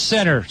under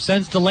center.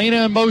 Sends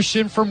Delana in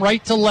motion from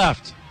right to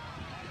left.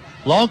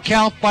 Long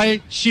count by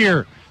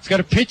Shear. He's got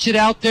to pitch it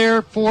out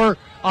there for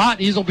Ott.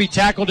 He'll be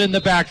tackled in the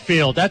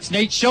backfield. That's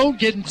Nate Schoen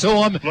getting to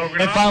him.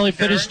 And finally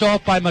finished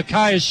off by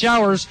Micaiah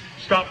Showers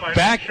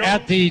back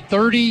at the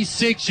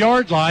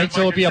 36-yard line.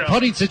 So it'll be a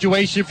punting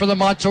situation for the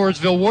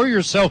Montoursville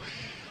Warriors. So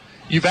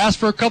you've asked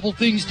for a couple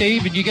things,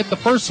 Dave, and you get the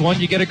first one.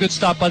 You get a good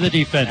stop by the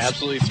defense.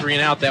 Absolutely, 3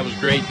 and out. That was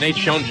great. Nate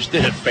Schoen just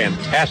did a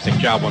fantastic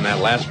job on that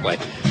last play.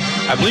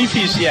 I believe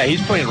he's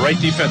playing right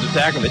defensive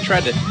tackle. They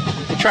tried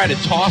to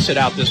toss it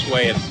out this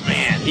way, and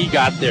man, he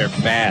got there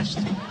fast.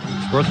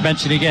 Worth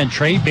mentioning again,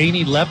 Trey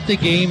Bainey left the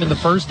game in the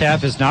first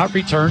half, has not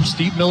returned.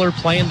 Steve Miller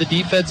playing the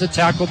defensive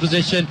tackle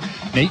position.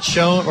 Nate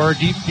Schoen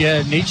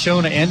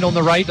to end on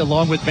the right,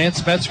 along with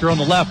Vance Metzger on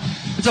the left.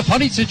 It's a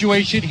punting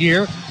situation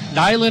here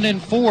Nyland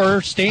and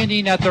 4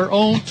 standing at their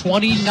own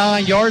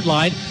 29-yard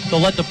line. They'll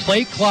let the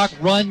play clock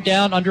run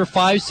down under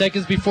 5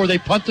 seconds before they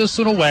punt this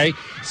one away.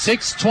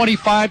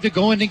 6:25 to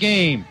go in the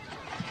game.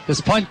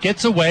 This punt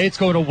gets away. It's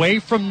going away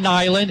from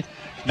Nyland.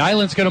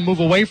 Nyland's going to move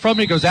away from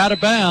it. He goes out of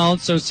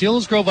bounds. So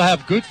Selinsgrove will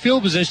have good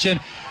field position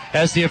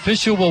as the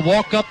official will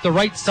walk up the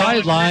right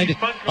sideline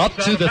up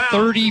to the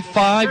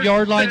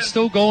 35-yard line.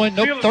 Still going.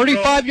 Nope,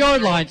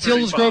 35-yard line.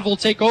 Selinsgrove will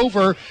take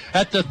over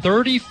at the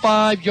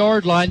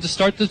 35-yard line to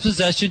start the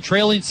possession,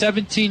 trailing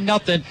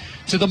 17-0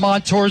 to the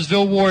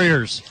Montoursville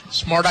Warriors.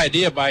 Smart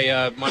idea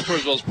by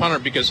Montoursville's punter,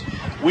 because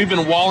we've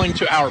been walling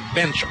to our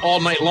bench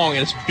all night long,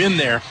 and it's been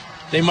there.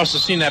 They must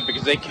have seen that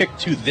because they kicked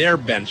to their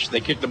bench. They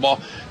kicked the ball.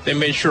 They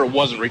made sure it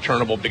wasn't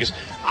returnable, because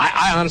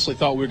I honestly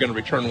thought we were going to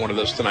return one of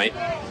those tonight.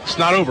 It's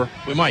not over.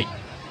 We might.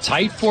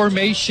 Tight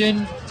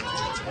formation.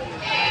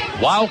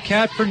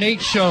 Wildcat for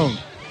Nate Schoen.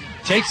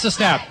 Takes the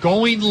snap.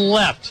 Going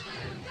left.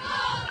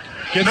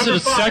 Gets to the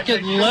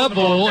second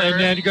level, and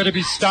then going to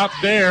be stopped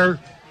there.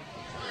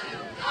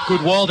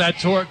 Good wall that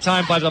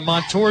time by the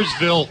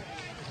Montoursville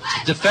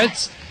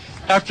defense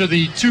after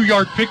the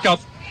 2-yard pickup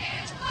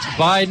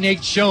by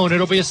Nate Schoen.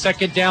 It'll be a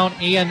 2nd down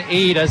and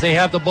 8 as they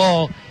have the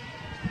ball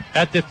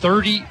at the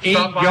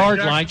 38-yard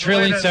line,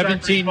 trailing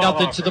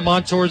 17-0 to the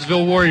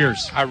Montoursville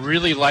Warriors. I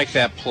really like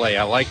that play.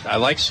 I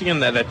like seeing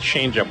that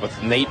changeup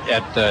with Nate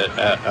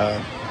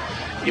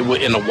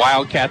in the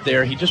Wildcat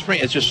there.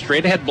 It's just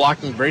straight ahead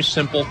blocking, very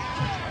simple.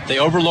 They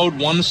overload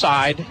one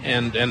side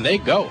and they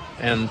go.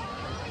 And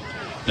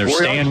they're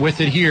staying with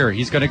it here.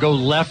 He's going to go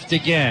left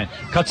again.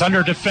 Cuts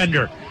under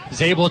defender.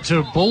 Is able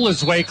to bull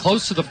his way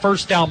close to the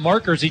first down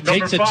markers. He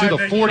takes it to the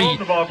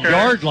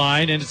 40-yard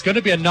line, and it's going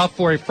to be enough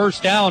for a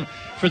first down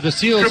for the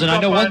Seals. And I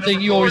know one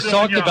thing you always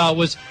talked about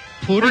was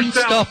putting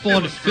stuff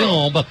on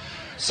film.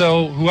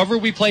 So whoever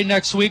we play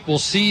next week will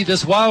see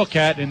this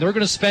Wildcat, and they're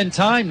going to spend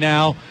time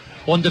now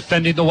on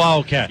defending the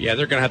Wildcat. Yeah,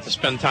 they're going to have to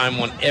spend time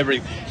on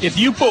every. If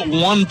you put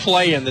one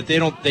play in that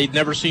they've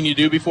never seen you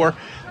do before,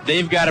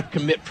 they've got to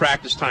commit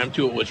practice time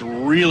to it, which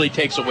really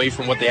takes away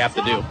from what they have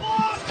to do.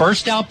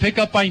 First down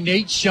pickup by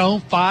Nate Schoen.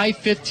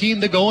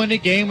 5:15 to go in the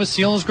game with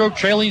Selinsgrove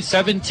trailing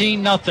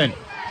 17-0.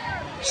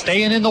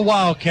 Staying in the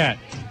Wildcat.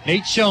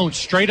 Nate Schoen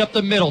straight up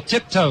the middle,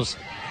 tiptoes.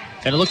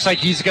 And it looks like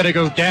he's going to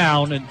go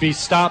down and be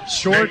stopped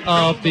short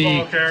of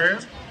the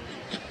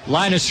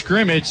line of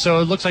scrimmage. So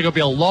it looks like it'll be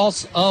a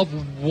loss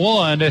of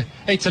 1.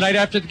 Hey, tonight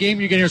after the game,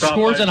 you're going to hear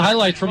scores and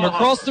highlights from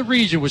across the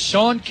region with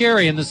Sean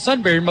Carey and the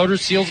Sunbury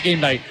Motors Seals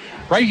Game Night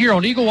right here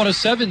on Eagle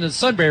 107, the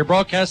Sunbury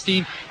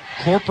Broadcasting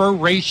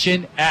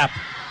Corporation app.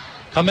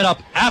 Coming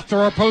up after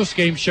our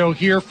post-game show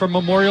here from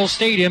Memorial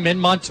Stadium in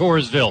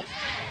Montoursville.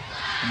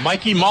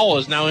 Mikey Mall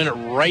is now in at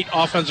right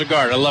offensive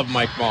guard. I love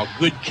Mike Mall.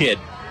 Good kid.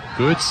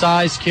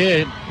 Good-sized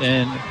kid.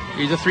 And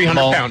he's a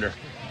 300-pounder.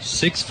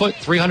 6 foot,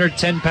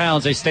 310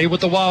 pounds. They stay with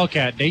the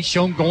Wildcat. Nate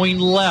Schoen going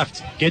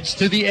left. Gets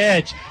to the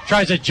edge.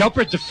 Tries a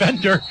jumper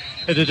defender.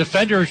 And the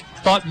defender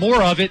thought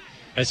more of it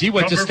as he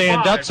went to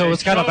stand up. So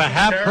it's kind of a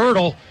half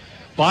hurdle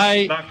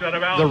by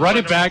the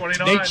running back,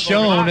 Nate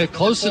Schoen,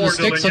 close to the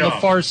sticks on the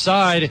far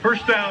side.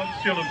 First down,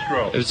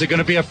 Selinsgrove. Is it going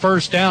to be a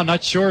first down?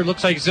 Not sure. It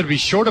looks like it's going to be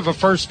short of a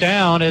first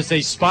down as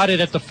they spot it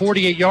at the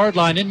 48-yard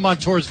line in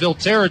Montoursville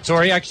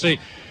territory. Actually,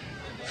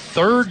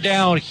 3rd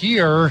down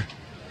here,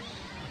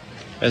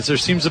 as there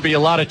seems to be a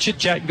lot of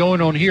chit-chat going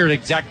on here at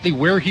exactly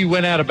where he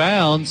went out of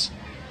bounds.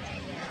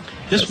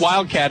 This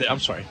Wildcat, I'm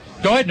sorry.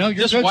 Go ahead. No,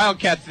 you're this good.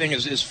 Wildcat thing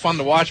is fun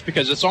to watch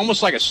because it's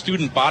almost like a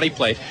student body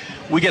play.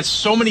 We get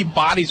so many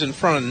bodies in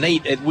front of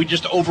Nate, we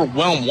just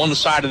overwhelm one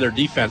side of their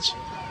defense.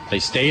 They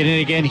stay in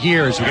it again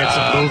here as we get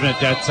some movement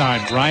at that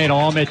time. Ryan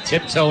Ahmed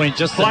tiptoeing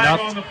just Flag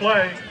enough. on the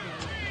play.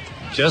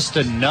 Just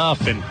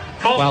enough. And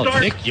False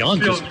start. Nick Young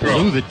just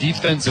blew the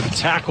defensive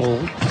tackle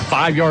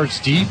 5 yards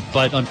deep,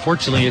 but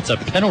unfortunately it's a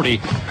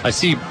penalty. I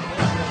see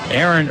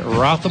Aaron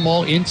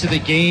Rothamall into the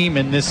game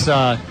in this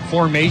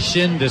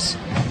formation, this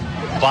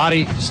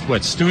body,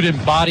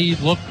 student body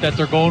look that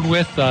they're going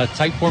with,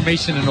 tight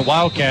formation in the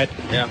Wildcat.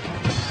 Yeah.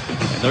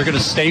 And they're going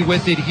to stay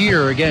with it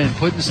here. Again,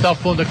 putting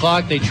stuff on the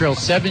clock. They trail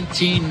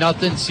 17-0.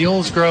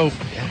 Selinsgrove,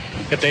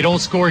 if they don't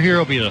score here,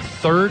 it'll be the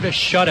 3rd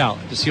shutout.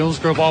 The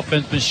Selinsgrove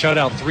offense has been shut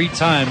out 3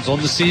 times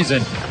on the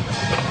season.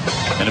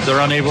 And if they're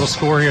unable to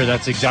score here,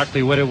 that's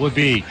exactly what it would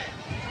be.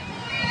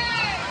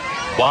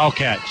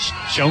 Wildcat,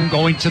 Schoen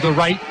going to the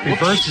right,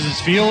 reverses his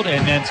field,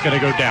 and then it's going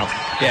to go down.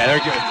 Yeah, they're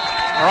good.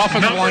 Our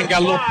offensive line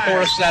got a little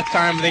porous that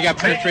time. They got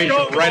penetration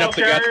right up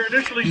the gut.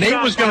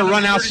 Nate was going to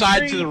run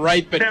outside to the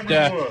right, but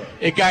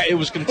it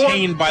was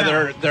contained by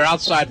their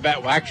outside back.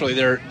 Well, actually,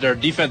 their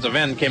defensive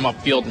end came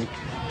upfield and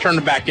turned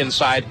it back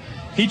inside.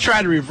 He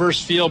tried to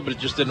reverse field, but it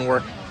just didn't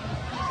work.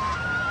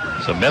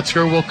 So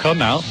Metzger will come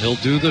out. He'll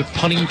do the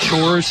punting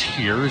chores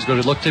here. He's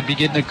going to look to be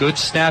getting a good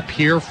snap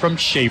here from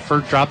Schaefer.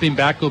 Dropping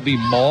back will be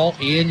Mall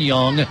and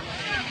Young.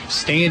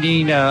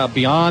 Standing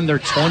beyond their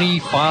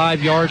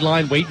 25-yard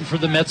line, waiting for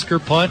the Metzger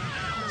punt.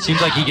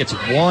 Seems like he gets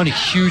one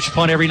huge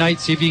punt every night.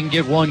 See if he can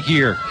get one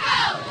here.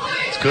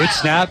 It's good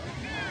snap,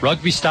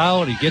 rugby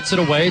style, and he gets it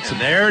away.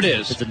 There it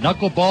is. It's a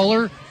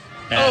knuckleballer.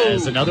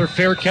 As another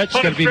fair catch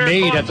is going to be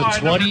made at the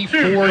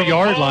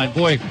 24-yard line.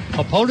 Boy,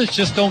 opponents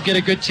just don't get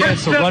a good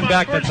chance to run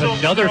back. That's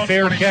another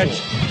fair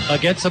catch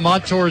against the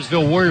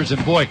Montoursville Warriors.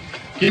 And boy,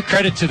 give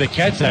credit to the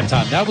catch that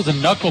time. That was a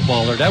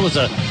knuckleballer. That was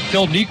a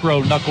Phil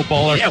Negro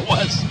knuckleballer. Yeah, it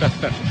was.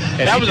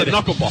 That was a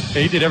knuckleball.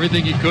 He did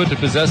everything he could to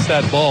possess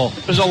that ball.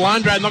 It was a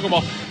line drive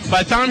knuckleball.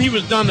 By the time he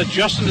was done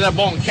adjusting to that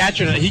ball and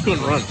catching it, he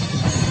couldn't run.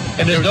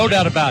 And there's no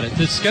doubt about it.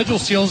 The schedule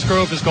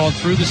Selinsgrove has gone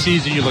through the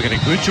season. You look at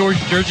a good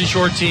Jersey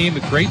Shore team,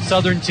 a great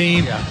Southern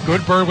team,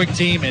 good Berwick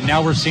team, and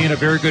now we're seeing a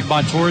very good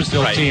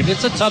Montoursville team.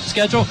 It's a tough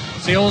schedule.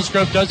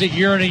 Selinsgrove does it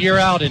year in and year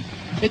out, and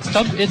it's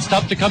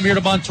tough to come here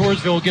to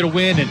Montoursville and get a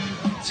win. And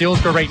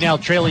Selinsgrove right now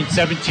trailing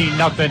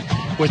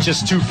 17-0 with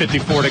just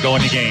 2:54 to go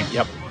in the game.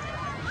 Yep.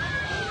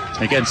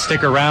 Again,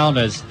 stick around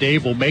as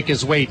Dave will make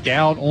his way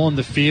down on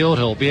the field.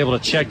 He'll be able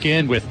to check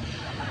in with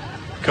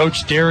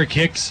Coach Derek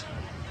Hicks.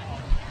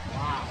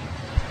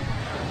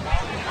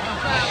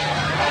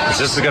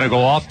 This is going to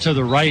go off to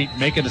the right,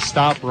 making a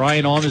stop.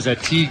 Ryan on is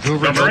at T.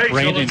 Hoover.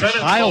 Brandon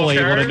Kyle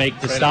able to make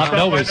the stop.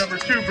 No, it's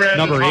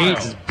number 8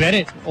 is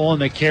Bennett on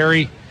the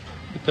carry.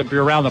 To be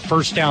around the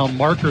first down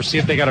marker, see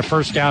if they got a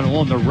first down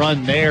on the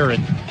run there.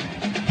 And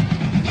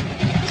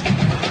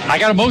I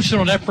got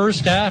emotional in that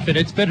first half, and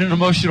it's been an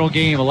emotional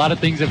game. A lot of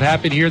things have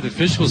happened here. The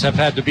officials have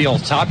had to be on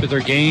top of their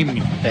game.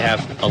 They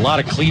have a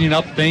lot of cleaning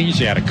up things.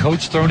 You had a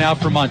coach thrown out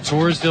from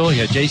Montoursville.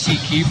 You had J.C.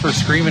 Kiefer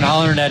screaming,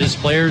 hollering at his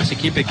players to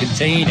keep it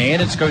contained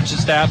and its coaching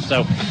staff.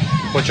 So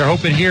what you're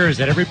hoping here is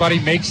that everybody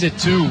makes it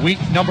to week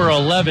number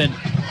 11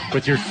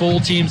 with your full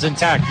teams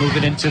intact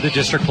moving into the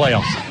district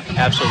playoffs.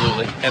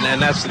 Absolutely,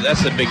 and that's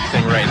the big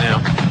thing right now.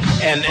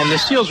 And the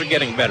Seals are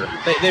getting better.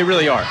 They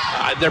really are.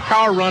 Their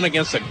power run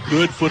against a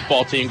good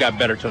football team got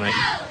better tonight.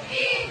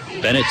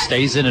 Bennett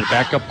stays in at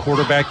backup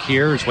quarterback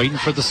here. Is waiting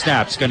for the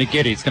snap. He's going to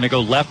get it. He's going to go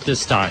left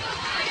this time.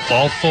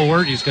 Ball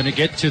forward. He's going to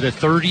get to the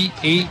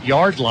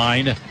 38-yard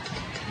line.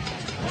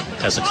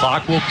 As the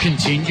clock will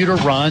continue to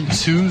run.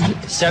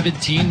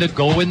 2:17 to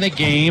go in the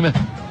game.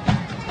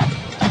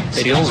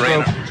 Seals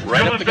go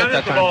right up to get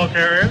that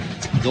time.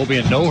 There'll be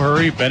a no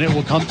hurry. Bennett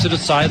will come to the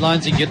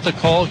sidelines and get the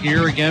call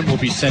here again. We'll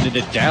be sending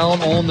it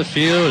down on the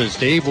field as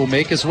Dave will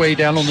make his way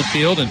down on the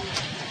field, and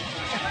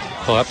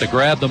he'll have to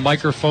grab the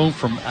microphone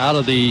from out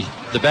of the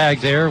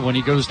bag there when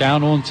he goes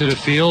down onto the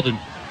field and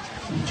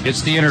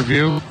gets the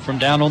interview from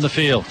down on the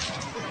field.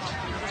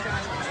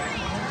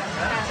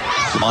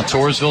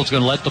 Montoursville's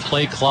going to let the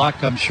play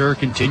clock, I'm sure,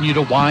 continue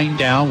to wind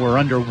down. We're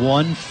under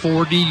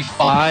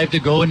 1:45 to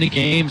go in the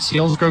game.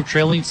 Selinsgrove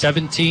trailing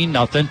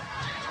 17-0.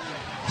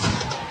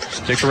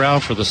 Stick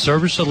around for the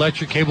Service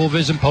Electric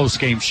Cablevision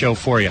postgame show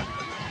for you.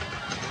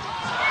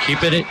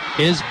 Keeping it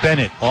is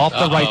Bennett off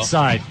the right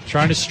side,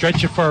 trying to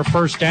stretch it for a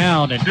first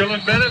down. And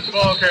Dylan Bennett, the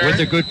ball carrier. With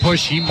a good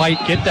push, he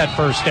might get that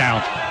first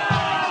down.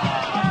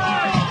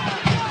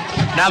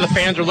 Now the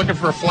fans are looking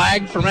for a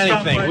flag from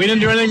anything. We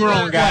didn't do anything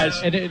wrong, guys.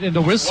 And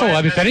the whistle,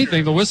 I mean, if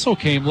anything, the whistle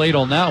came late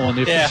on that one.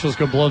 The officials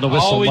going to blow the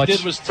whistle. All we much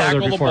did was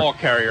tackle the ball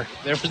carrier.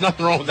 There was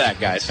nothing wrong with that,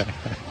 guys.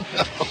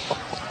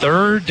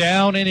 3rd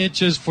down and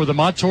inches for the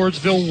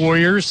Montoursville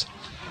Warriors.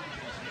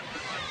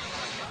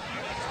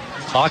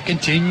 Clock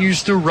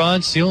continues to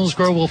run.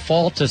 Selinsgrove will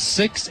fall to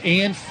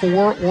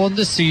 6-4 on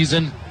the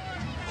season,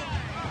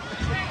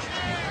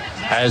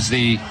 as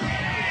the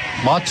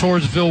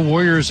Montoursville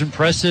Warriors'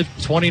 impressive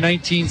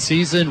 2019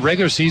 season,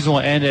 regular season, will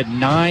end at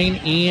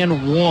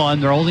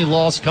 9-1. Their only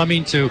loss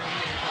coming to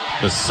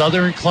the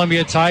Southern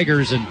Columbia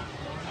Tigers, and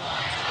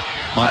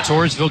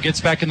Montoursville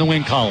gets back in the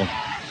win column.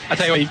 I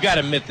tell you what, you've got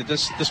to admit that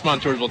this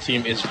Montoursville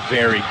team is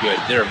very good.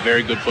 They're a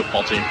very good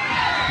football team.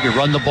 You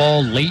run the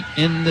ball late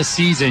in the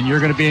season, you're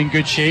going to be in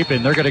good shape,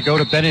 and they're going to go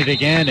to Bennett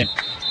again, and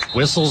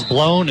whistle's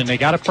blown, and they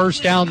got a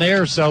first down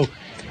there, so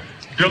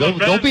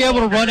they'll be able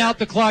to run out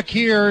the clock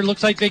here. It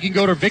looks like they can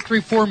go to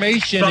victory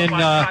formation and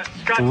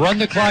run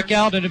the clock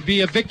out, and it'll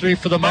be a victory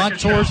for the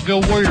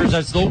Montoursville Warriors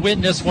as they'll win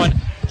this one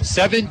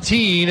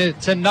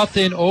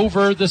 17-0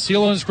 over the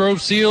Selinsgrove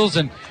Seals,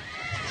 and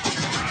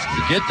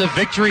get the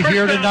victory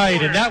here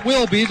tonight. And that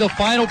will be the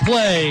final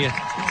play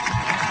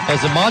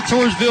as the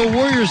Montoursville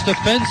Warriors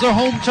defends their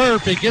home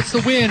turf and gets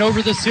the win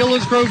over the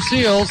Selinsgrove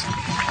Seals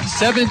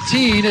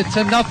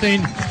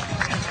 17-0.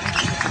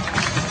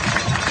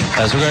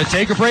 As we're going to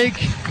take a break,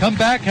 come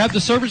back, have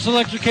the Service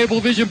Electric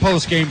Cablevision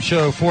postgame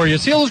show for you.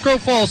 Selinsgrove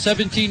falls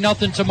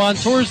 17-0 to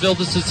Montoursville.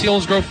 This is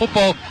Selinsgrove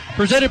football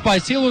presented by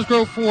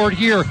Selinsgrove Ford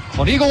here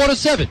on Eagle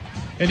 107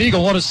 and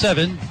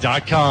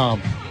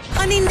Eagle107.com.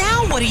 Honey,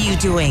 now what are you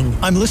doing?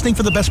 I'm listening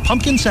for the best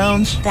pumpkin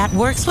sounds. That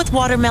works with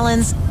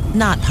watermelons,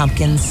 not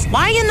pumpkins.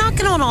 Why are you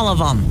knocking on all of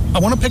them? I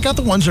want to pick out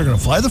the ones that are going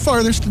to fly the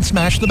farthest and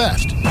smash the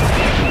best.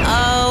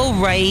 Oh,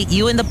 right.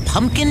 You and the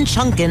pumpkin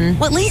chunkin'.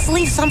 Well, at least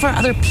leave some for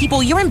other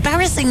people. You're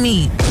embarrassing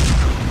me.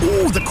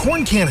 Ooh, the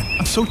corn cannon.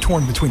 I'm so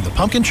torn between the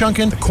pumpkin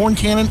chunkin', the corn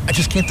cannon. I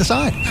just can't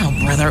decide. Oh,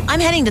 brother. I'm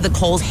heading to the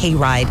Kohl's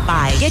Hayride.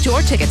 Bye. Get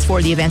your tickets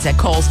for the events at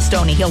Kohl's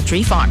Stony Hill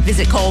Tree Farm.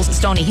 Visit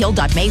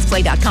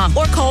Kohl'sStonyHill.mazeplay.com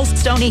or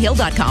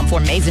Kohl'sStonyHill.com for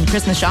Maze and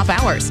Christmas shop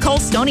hours.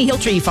 Kohl's Stony Hill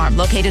Tree Farm,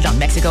 located on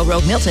Mexico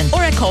Road, Milton,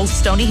 or at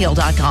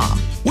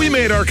Kohl'sStonyHill.com. We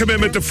made our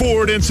commitment to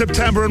Ford in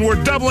September, and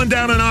we're doubling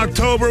down in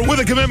October with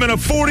a commitment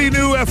of 40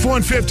 new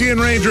F-150 and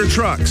Ranger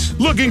trucks.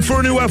 Looking for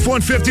a new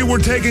F-150, we're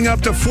taking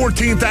up to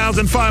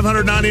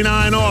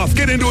 $14,599 off.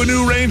 Get into a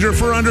new Ranger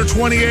for under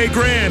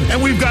 $28,000, and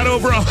we've got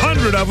over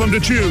 100 of them to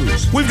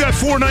choose. We've got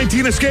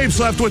 419 Escapes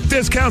left with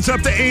discounts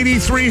up to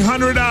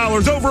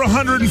 $8,300. Over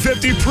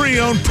 150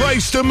 pre-owned,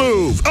 price to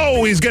move.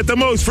 Always get the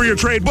most for your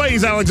trade.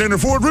 Blaze Alexander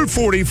Ford, Route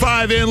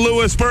 45 in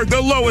Lewisburg.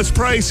 The lowest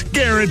price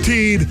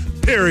guaranteed.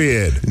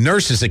 Period.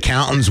 Nurses,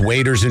 accountants,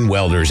 waiters, and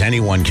welders,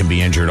 anyone can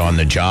be injured on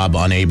the job,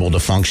 unable to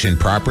function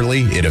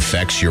properly. It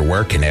affects your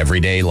work and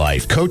everyday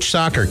life. Coach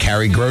soccer,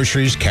 carry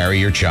groceries, carry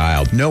your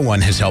child. No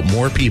one has helped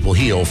more people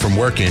heal from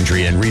work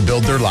injury and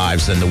rebuild their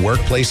lives than the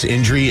Workplace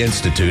Injury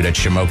Institute at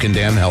Shamokin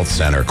Dam Health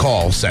Center.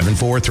 Call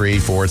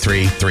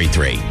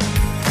 743-4333.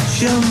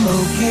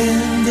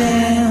 Shamokin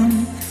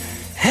Dam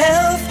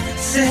Health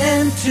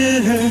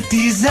Center,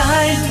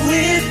 designed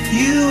with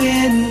you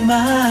in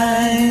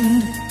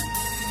mind.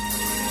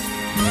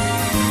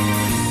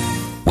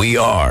 We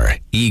are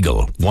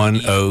Eagle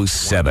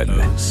 107.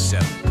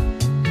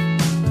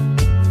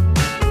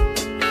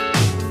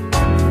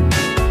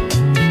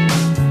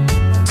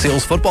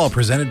 Seals football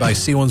presented by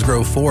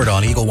Selinsgrove Ford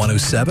on Eagle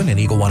 107 and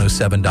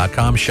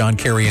Eagle107.com. Sean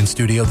Carey in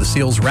studio. The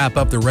Seals wrap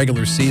up the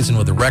regular season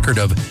with a record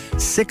of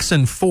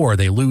 6-4.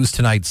 They lose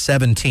tonight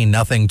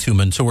 17-0 to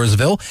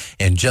Montoursville.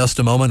 In just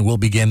a moment, we'll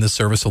begin the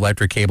Service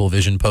Electric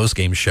Cablevision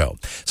postgame show.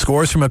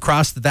 Scores from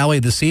across the valley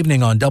this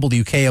evening on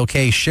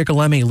WKOK.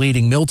 Shikellamy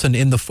leading Milton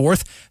in the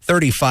fourth,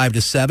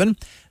 35-7.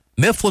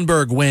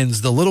 Mifflinburg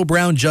wins the Little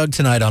Brown Jug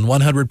tonight on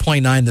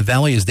 100.9 The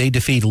Valley as they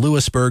defeat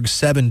Lewisburg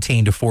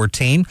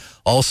 17-14.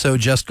 Also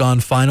just gone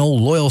final,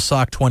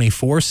 Loyalsock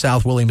 24,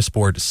 South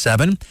Williamsport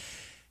 7.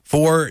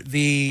 For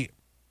the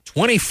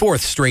 24th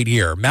straight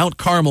year, Mount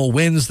Carmel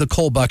wins the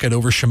Coal Bucket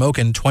over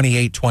Shamokin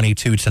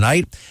 28-22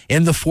 tonight.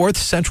 In the fourth,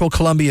 Central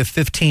Columbia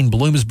 15,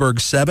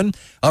 Bloomsburg 7.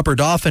 Upper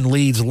Dauphin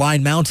leads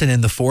Line Mountain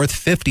in the fourth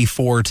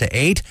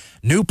 54-8.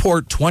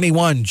 Newport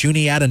 21,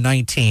 Juniata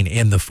 19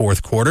 in the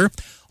fourth quarter.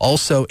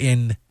 Also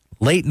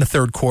late in the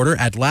third quarter,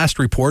 at last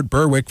report,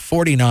 Berwick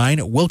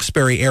 49,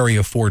 Wilkes-Barre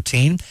area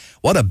 14.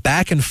 What a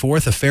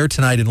back-and-forth affair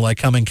tonight in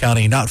Lycoming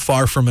County, not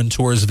far from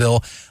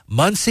Montoursville.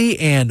 Muncie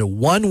and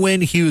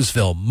one-win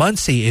Hughesville.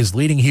 Muncie is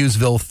leading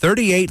Hughesville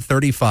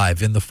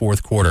 38-35 in the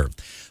fourth quarter.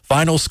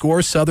 Final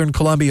score, Southern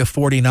Columbia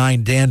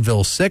 49,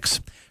 Danville 6.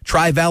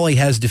 Tri-Valley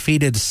has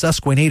defeated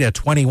Susquehanna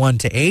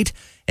 21-8.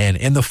 And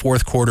in the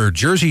fourth quarter,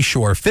 Jersey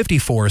Shore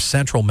 54,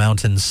 Central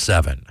Mountain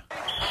 7.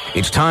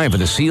 It's time for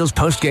the Seals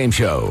postgame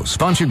show,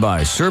 sponsored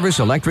by Service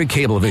Electric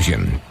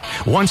Cablevision.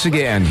 Once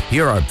again,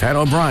 here are Pat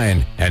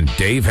O'Brien and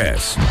Dave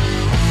Hess.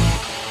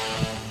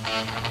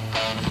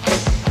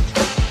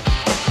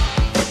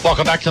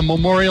 Welcome back to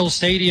Memorial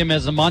Stadium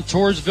as the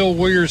Montoursville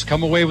Warriors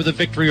come away with a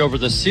victory over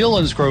the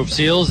Selinsgrove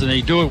Seals, and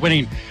they do it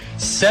winning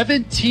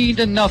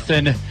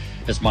 17-0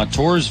 as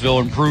Montoursville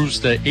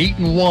improves to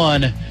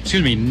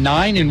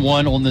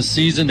 9-1 on the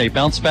season. They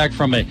bounce back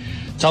from a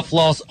tough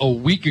loss a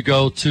week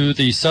ago to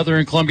the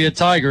Southern Columbia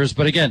Tigers,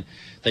 but again,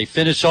 they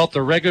finish off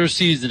the regular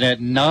season at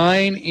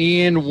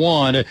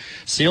 9-1.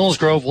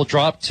 Selinsgrove will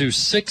drop to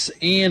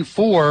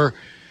 6-4,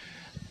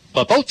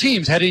 but both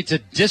teams heading to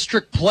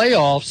district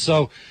playoffs,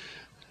 so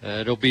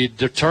it'll be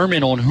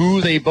determined on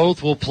who they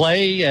both will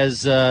play,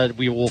 as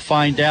we will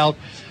find out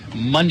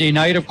Monday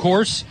night, of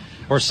course,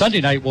 or Sunday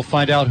night. We'll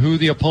find out who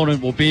the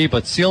opponent will be,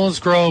 but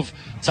Selinsgrove,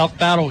 tough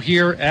battle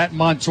here at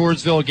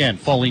Montoursville again,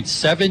 falling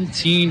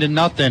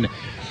 17-0.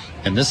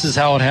 And this is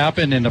how it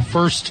happened in the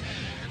first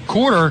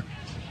quarter,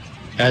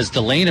 as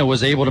Delana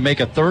was able to make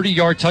a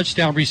 30-yard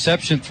touchdown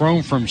reception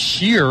thrown from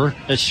Shear.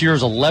 That's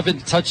Shear's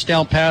 11th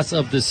touchdown pass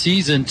of the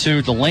season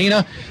to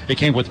Delana. It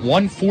came with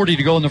 1:40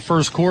 to go in the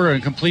first quarter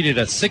and completed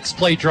a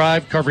 6-play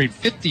drive covering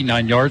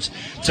 59 yards.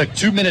 Took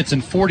 2 minutes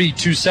and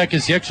 42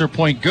 seconds. The extra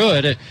point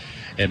good.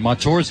 And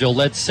Montoursville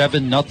led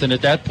 7-0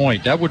 at that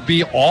point. That would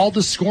be all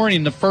the scoring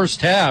in the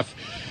first half.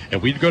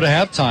 And we'd go to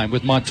halftime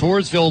with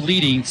Montoursville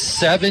leading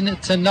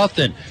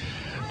 7-0.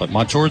 But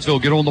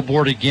Montoursville get on the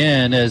board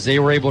again as they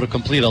were able to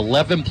complete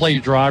 11-play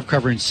drive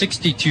covering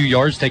 62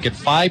 yards, taking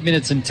 5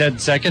 minutes and 10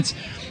 seconds.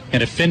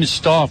 And it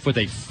finished off with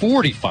a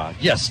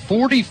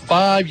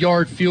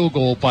 45-yard field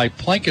goal by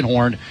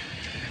Plankenhorn.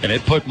 And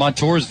it put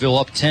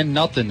Montoursville up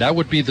 10-0. That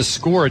would be the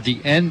score at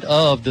the end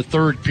of the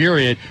third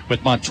period,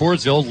 with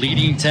Montoursville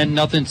leading 10-0.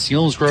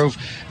 Selinsgrove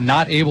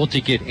not able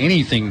to get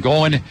anything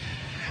going,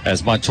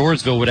 as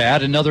Montoursville would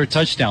add another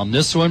touchdown.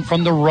 This one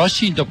from the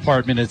rushing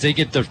department as they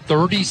get their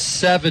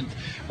 37th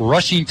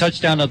rushing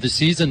touchdown of the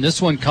season. This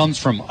one comes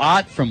from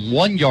Ott from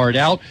 1 yard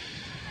out.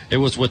 It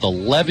was with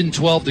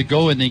 11:12 to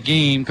go in the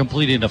game,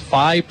 completing a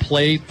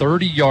 5-play,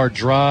 30-yard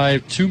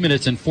drive, 2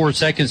 minutes and 4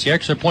 seconds. The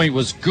extra point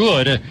was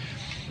good.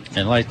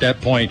 And like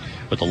that point,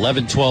 with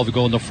 11:12 to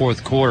go in the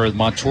fourth quarter, the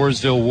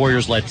Montoursville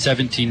Warriors led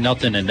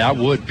 17-0, and that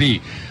would be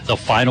the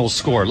final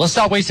score. Let's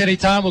not waste any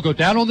time. We'll go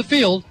down on the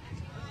field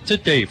to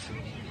Dave.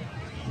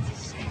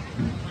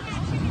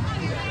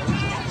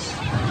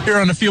 Here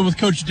on the field with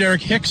Coach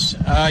Derek Hicks.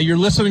 You're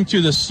listening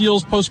to the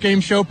Seals post-game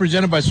show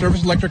presented by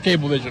Service Electric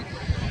Cablevision.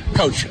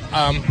 Coach,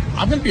 I'm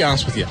going to be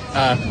honest with you.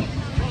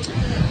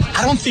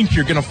 I don't think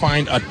you're going to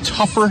find a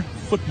tougher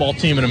football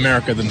team in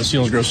America than the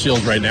Selinsgrove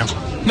Seals right now.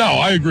 No,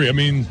 I agree. I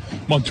mean,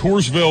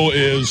 Montoursville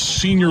is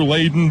senior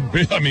laden.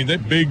 I mean, they're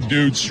big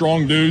dudes,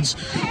 strong dudes.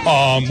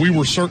 We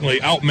were certainly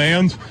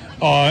outmanned.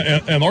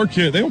 And our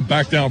kid, they don't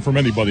back down from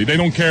anybody. They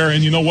don't care.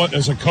 And you know what?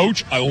 As a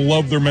coach, I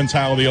love their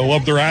mentality. I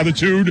love their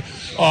attitude.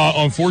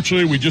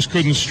 Unfortunately, we just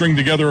couldn't string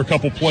together a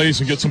couple plays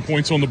and get some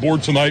points on the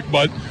board tonight.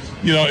 But,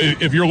 you know,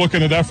 if you're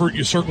looking at effort,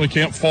 you certainly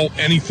can't fault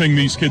anything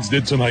these kids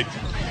did tonight.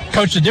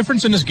 Coach, the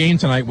difference in this game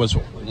tonight was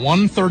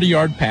one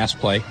 30-yard pass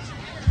play,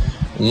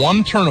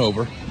 one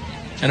turnover,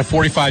 and a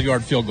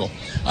 45-yard field goal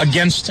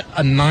against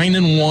a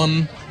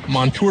 9-1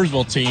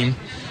 Montoursville team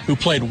who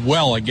played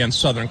well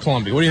against Southern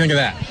Columbia. What do you think of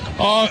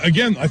that?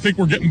 Again, I think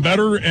we're getting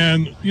better,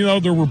 and, you know,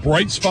 there were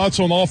bright spots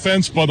on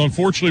offense, but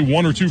unfortunately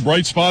one or two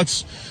bright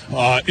spots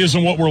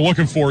isn't what we're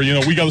looking for. You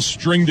know, we got to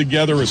string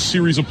together a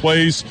series of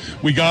plays.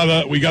 We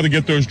gotta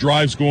get those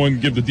drives going,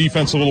 give the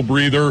defense a little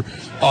breather.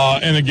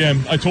 And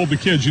again, I told the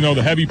kids, you know,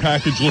 the heavy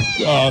package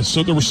looked,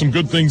 so there were some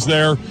good things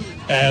there.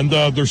 And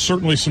there's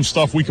certainly some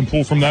stuff we can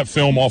pull from that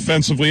film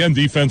offensively and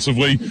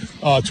defensively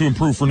to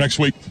improve for next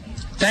week.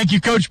 Thank you,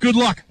 Coach. Good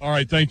luck. All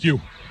right, thank you.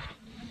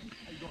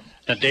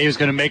 Now Dave's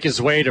going to make his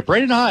way to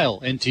Brandon Heil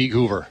and Teague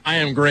Hoover. I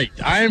am great.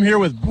 I am here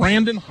with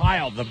Brandon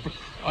Heil,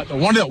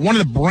 one of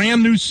the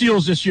brand new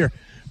Seals this year.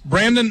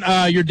 Brandon,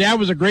 your dad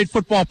was a great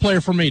football player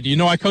for me. Do you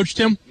know I coached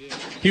him? Yeah.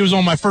 He was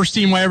on my first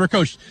team I ever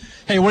coached.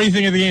 Hey, what do you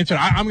think of the game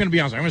tonight? I'm going to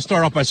be honest. I'm going to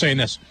start off by saying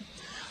this.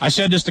 I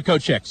said this to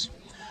Coach Hicks.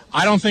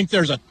 I don't think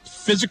there's a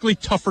physically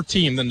tougher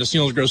team than the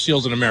Selinsgrove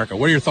Seals in America.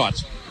 What are your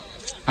thoughts?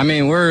 I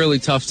mean, we're a really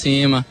tough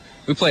team.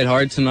 We played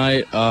hard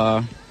tonight.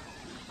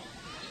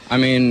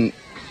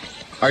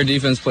 Our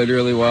defense played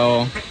really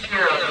well.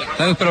 I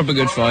think we put up a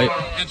good fight.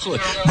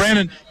 Absolutely.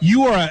 Brandon,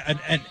 you are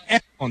an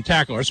excellent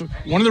tackler. So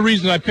one of the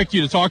reasons I picked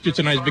you to talk to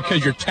tonight is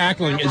because your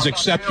tackling is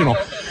exceptional.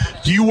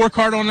 Do you work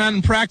hard on that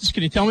in practice?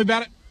 Can you tell me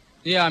about it?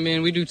 Yeah, I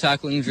mean, we do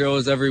tackling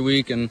drills every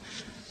week, and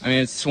I mean,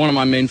 it's one of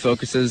my main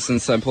focuses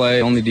since I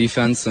play only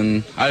defense,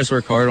 and I just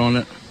work hard on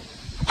it.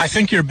 I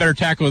think you're a better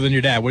tackler than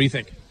your dad. What do you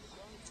think?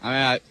 I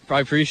mean, I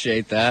probably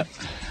appreciate that.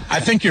 I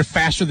think you're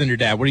faster than your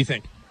dad. What do you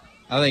think?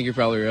 I think you're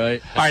probably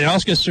right. All right, now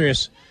let's get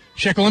serious.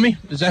 Shikellamy,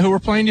 is that who we're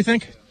playing, you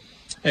think?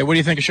 Hey, what do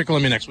you think of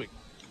Shikellamy next week?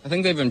 I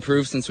think they've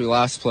improved since we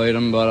last played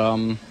them, but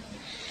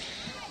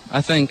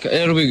I think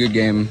it'll be a good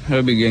game.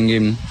 It'll be a good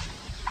game.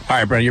 All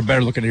right, Brandon, you're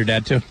better looking at your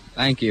dad, too.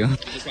 Thank you.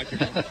 Just like your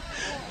dad.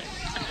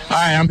 All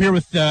right, I'm here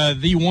with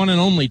the one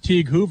and only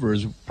Teague Hoover,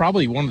 who's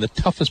probably one of the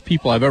toughest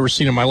people I've ever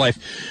seen in my life.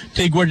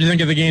 Teague, what did you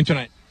think of the game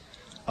tonight?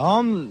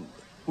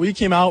 We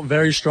came out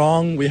very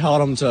strong. We held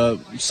them to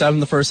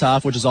 7 the first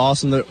half, which is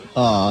awesome.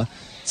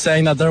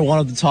 Saying that they're one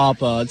of the top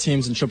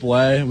teams in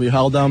AAA. We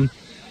held them.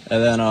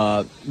 And then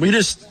we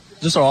just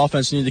our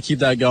offense, we need to keep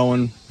that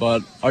going.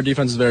 But our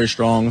defense is very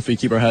strong if we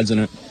keep our heads in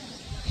it.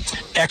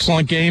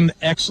 Excellent game.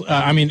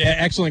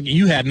 Excellent.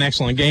 You had an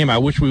excellent game. I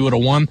wish we would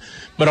have won.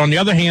 But on the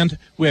other hand,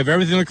 we have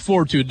everything to look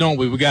forward to, don't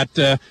we? We got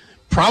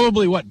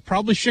probably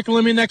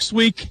Shikellamy next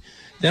week.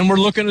 Then we're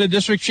looking at the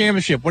district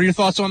championship. What are your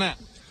thoughts on that?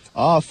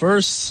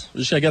 First,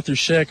 we just got to get through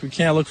Schick. We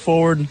can't look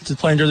forward to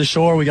playing Jersey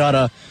Shore. We got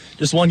to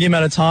just one game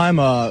at a time.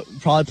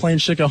 Probably playing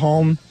Schick at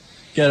home,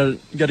 get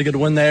a good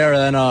win there,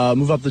 and then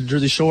move up to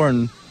Jersey Shore.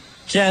 And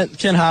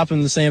can't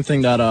happen the same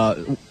thing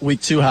that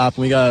week 2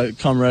 happened. We got to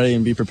come ready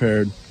and be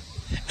prepared.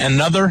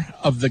 Another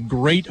of the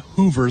great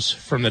Hoovers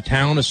from the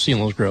town of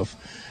Selinsgrove.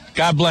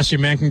 God bless you,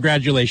 man.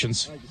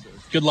 Congratulations. Thank you, sir.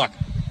 Good luck.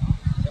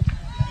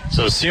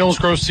 So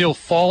Selinsgrove Seal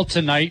fall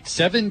tonight,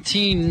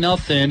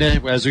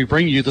 17-0 as we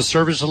bring you the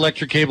Service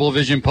Electric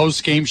Cablevision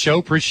post-game show.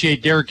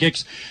 Appreciate Derek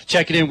Hicks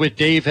checking in with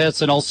Dave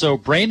Hess and also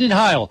Brandon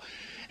Heil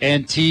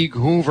and Teague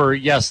Hoover.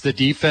 Yes, the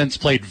defense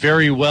played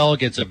very well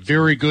against a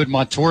very good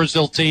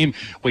Montoursville team.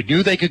 We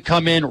knew they could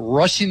come in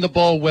rushing the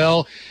ball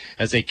well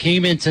as they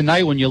came in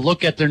tonight. When you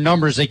look at their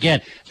numbers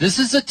again, this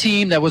is a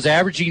team that was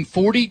averaging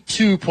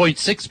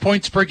 42.6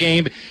 points per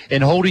game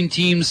and holding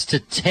teams to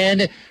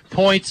 10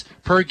 points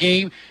per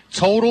game.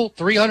 Total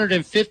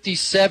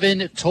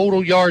 357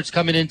 total yards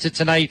coming into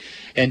tonight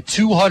and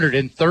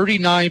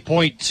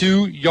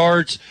 239.2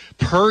 yards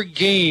per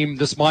game,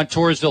 this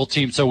Montoursville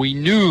team. So we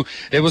knew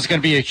it was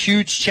going to be a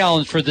huge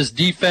challenge for this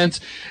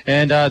defense,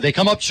 and they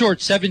come up short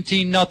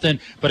 17-0.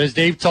 But as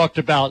Dave talked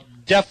about,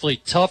 definitely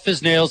tough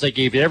as nails. They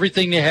gave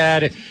everything they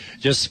had,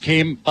 just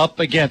came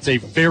up against a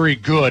very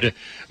good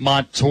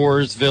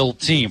Montoursville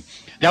team.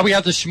 Now we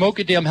have the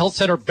Shamokin Dam Health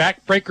Center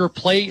backbreaker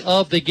play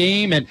of the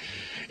game, and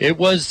it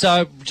was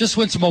just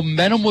when some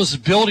momentum was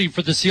building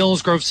for the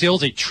Selinsgrove Seals.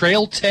 They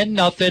trailed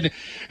 10-0,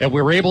 and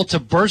we were able to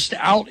burst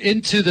out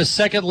into the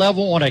second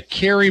level on a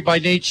carry by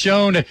Nate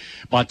Schoen.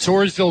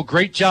 Montoursville,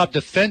 great job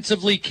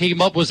defensively,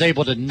 came up, was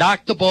able to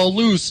knock the ball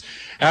loose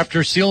after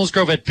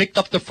Selinsgrove had picked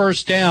up the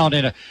first down.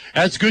 And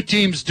as good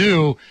teams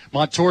do,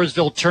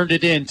 Montoursville turned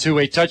it into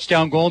a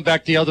touchdown going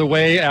back the other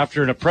way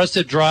after an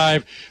impressive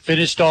drive,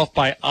 finished off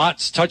by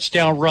Ott's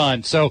touchdown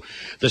run. So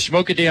the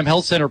Shamokin Dam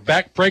Health Center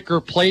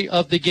backbreaker play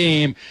of the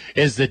game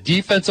is the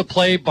defensive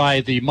play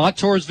by the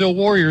Montoursville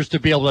Warriors to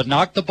be able to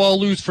knock the ball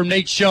loose from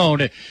Nate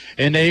Schoen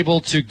and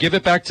able to give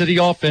it back to the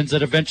offense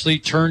that eventually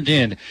turned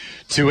in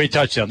to a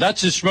touchdown.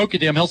 That's the Shamokin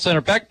Dam Health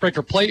Center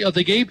backbreaker play of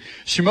the game.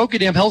 Shamokin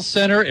Dam Health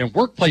Center and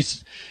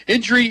Workplace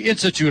Injury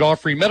Institute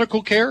offering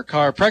medical care,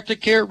 chiropractic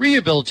care,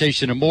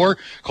 rehabilitation, and more.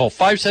 Call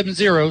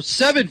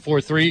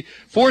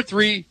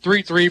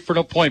 570-743-4333 for an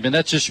appointment.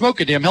 That's the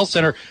Shamokin Dam Health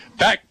Center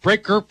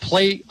backbreaker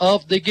play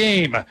of the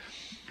game.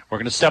 We're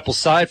going to step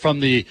aside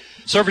from the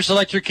Service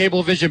Electric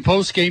Cablevision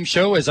post-game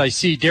show as I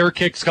see Derek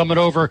Hicks coming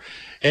over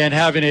and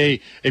having a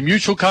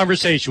mutual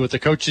conversation with the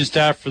coaching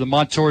staff for the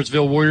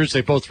Montoursville Warriors.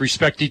 They both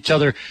respect each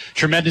other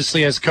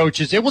tremendously as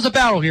coaches. It was a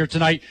battle here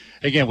tonight,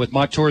 again, with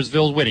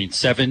Montoursville winning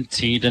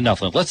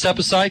 17-0. Let's step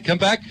aside, come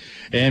back,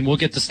 and we'll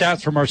get the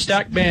stats from our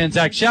stack man,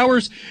 Zach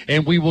Showers,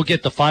 and we will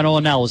get the final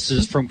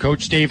analysis from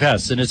Coach Dave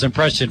Hess and his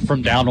impression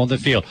from down on the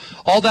field.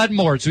 All that and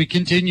more as we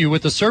continue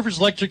with the Service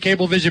Electric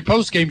Cablevision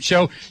post-game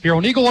show here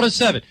on Eagle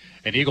 107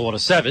 and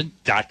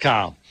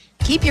Eagle107.com.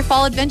 Keep your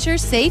fall adventures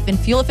safe and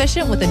fuel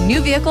efficient with a new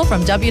vehicle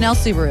from W&L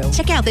Subaru.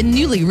 Check out the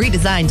newly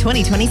redesigned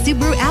 2020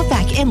 Subaru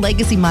Outback and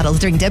Legacy models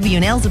during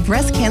W&L's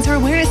Breast Cancer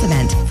Awareness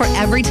Event. For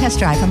every test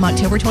drive from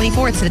October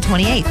 24th to the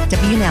 28th,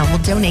 W&L will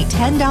donate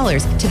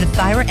 $10 to the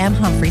Thyra M.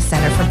 Humphreys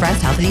Center for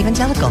Breast Health at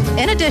Evangelical.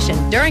 In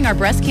addition, during our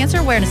Breast Cancer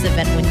Awareness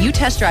Event, when you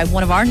test drive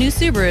one of our new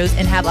Subarus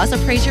and have us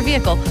appraise your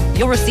vehicle,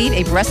 you'll receive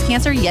a Breast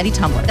Cancer Yeti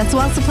tumbler. That's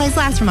while supplies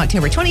last from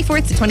October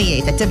 24th to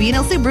 28th at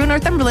W&L Subaru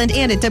Northumberland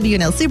and at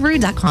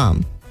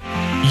WNLSubaru.com.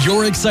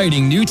 Your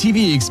exciting new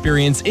TV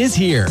experience is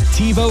here.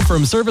 TiVo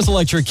from Service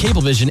Electric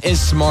Cablevision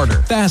is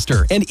smarter,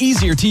 faster, and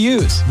easier to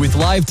use. With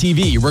live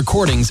TV,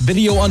 recordings,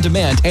 video on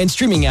demand, and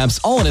streaming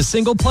apps all in a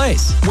single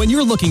place. When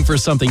you're looking for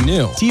something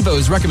new,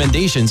 TiVo's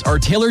recommendations are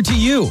tailored to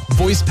you.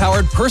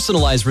 Voice-powered,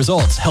 personalized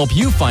results help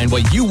you find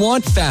what you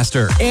want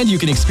faster. And you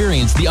can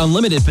experience the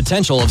unlimited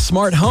potential of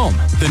smart home.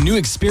 The new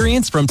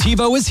experience from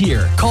TiVo is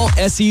here. Call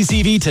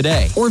SECV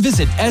today or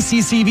visit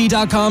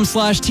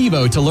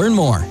sccv.com/TiVo to learn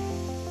more.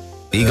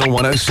 Eagle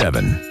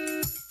 107.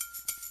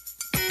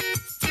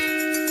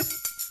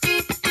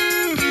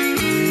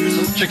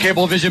 Your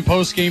Cablevision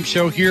post-game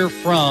show here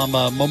from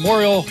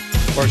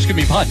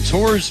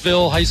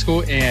Montoursville High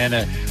School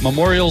and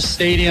Memorial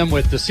Stadium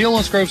with the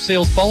Selinsgrove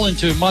Seals falling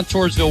to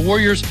Montoursville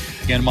Warriors.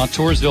 Again,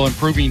 Montoursville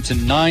improving to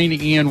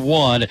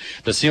 9-1.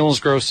 The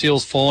Selinsgrove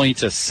Seals falling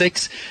to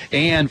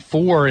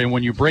 6-4. And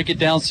when you break it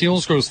down,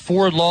 Selinsgrove's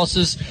 4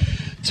 losses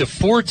to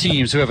 4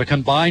 teams who have a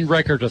combined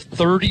record of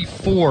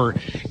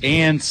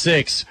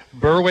 34-6.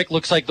 Berwick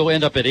looks like they'll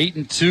end up at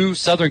 8-2.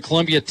 Southern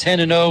Columbia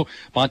 10-0.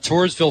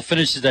 Montoursville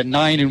finishes at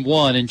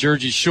 9-1. And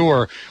Jersey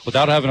Shore,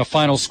 without having a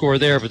final score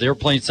there, but they're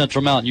playing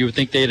Central Mountain, you would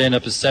think they'd end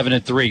up at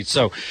 7-3.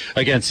 So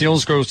again,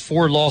 Selinsgrove's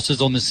 4 losses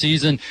on the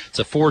season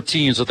to 4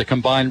 teams with a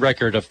combined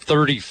record of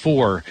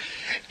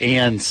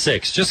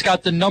 34-6. Just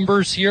got the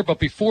numbers here, but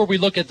before we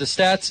look at the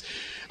stats,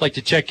 I'd like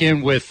to check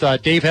in with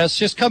Dave Hess,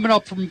 just coming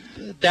up from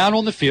down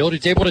on the field.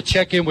 He's able to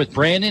check in with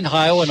Brandon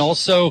Heil and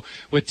also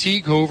with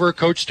Teague Hoover,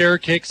 Coach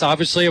Derek Hicks.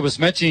 Obviously, I was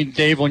mentioning,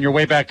 Dave, on your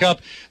way back up,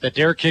 that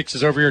Derek Hicks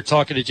is over here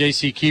talking to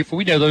J.C. Keefe.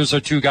 We know those are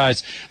 2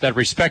 guys that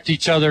respect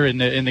each other in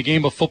the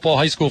game of football,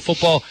 high school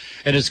football,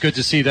 and it's good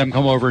to see them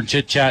come over and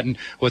chit-chatting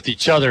with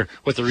each other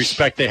with the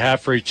respect they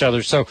have for each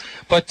other. So,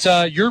 but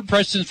your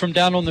impressions from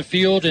down on the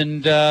field,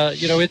 and,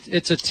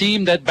 it's a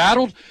team that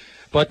battled,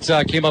 but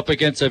came up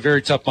against a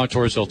very tough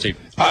Montoursville team.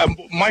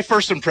 My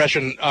first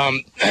impression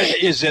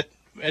is that,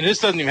 and this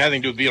doesn't even have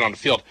anything to do with being on the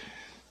field,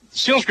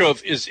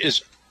 Selinsgrove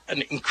is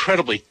an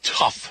incredibly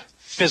tough,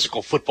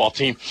 physical football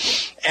team,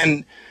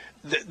 and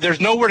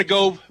there's nowhere to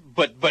go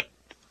but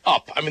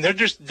up. I mean, they're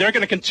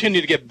going to continue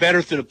to get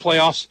better through the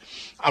playoffs.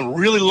 I'm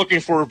really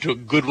looking forward to a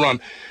good run.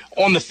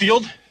 On the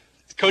field,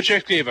 Coach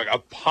X gave a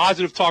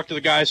positive talk to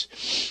the guys.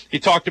 He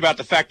talked about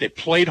the fact they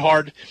played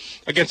hard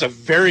against a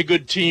very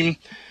good team.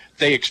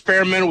 They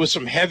experimented with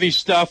some heavy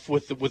stuff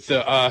with the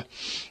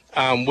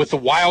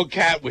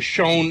Wildcat was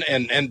shown,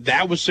 and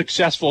that was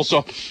successful.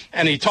 So,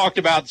 and he talked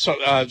about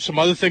some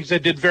other things they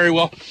did very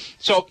well.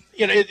 So,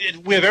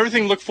 we have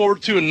everything to look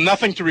forward to and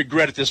nothing to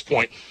regret at this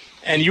point.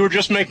 And you were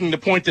just making the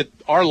point that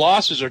our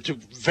losses are to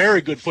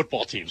very good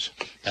football teams.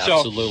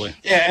 Absolutely. So,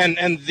 yeah,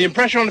 and the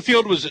impression on the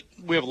field was that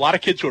we have a lot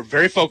of kids who are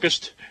very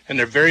focused and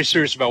they're very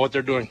serious about what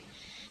they're doing.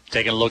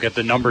 Taking a look at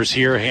the numbers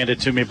here,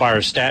 handed to me by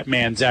our stat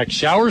man, Zach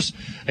Showers.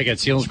 Again,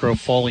 Selinsgrove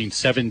falling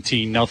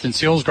 17-0.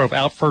 Selinsgrove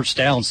out first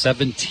down,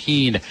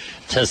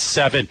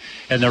 17-7.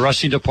 And the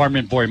rushing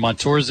department, boy,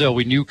 Montoursville,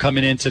 we knew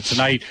coming into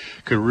tonight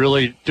could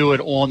really do it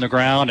on the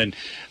ground. And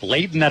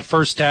late in that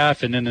first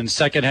half, and then in the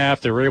second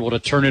half, they were able to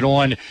turn it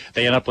on.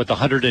 They end up with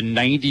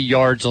 190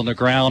 yards on the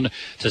ground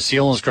to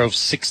Selinsgrove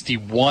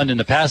 61 in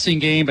the passing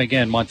game.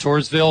 Again,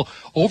 Montoursville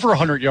over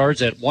 100 yards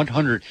at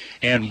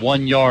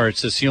 101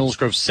 yards to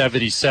Selinsgrove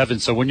 77.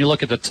 So when you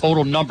look at the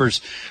total numbers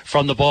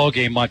from the ball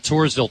game,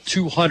 Montoursville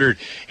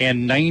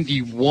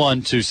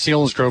 291 to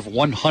Selinsgrove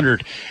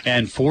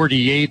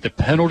 148. The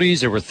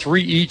penalties, there were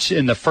 3 each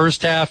in the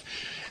first half.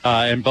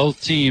 And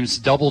both teams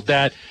doubled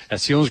that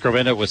as Selinsgrove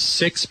ended up with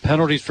 6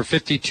 penalties for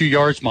 52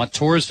 yards.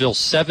 Montoursville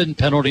 7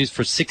 penalties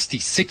for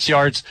 66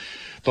 yards.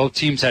 Both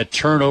teams had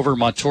turnover.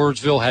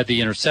 Montoursville had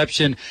the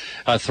interception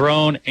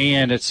thrown,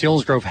 and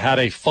Selinsgrove had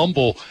a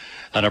fumble.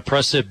 An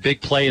impressive big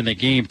play in the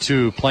game,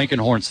 too.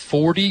 Plankenhorn's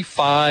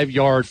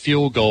 45-yard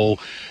field goal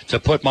to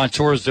put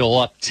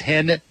Montoursville up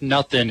 10-0.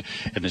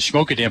 And the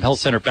Schmokendam Health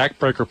Center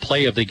backbreaker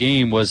play of the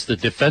game was the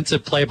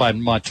defensive play by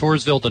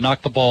Montoursville to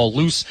knock the ball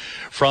loose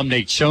from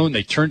Nate Schoen.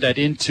 They turned that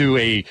into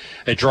a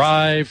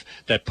drive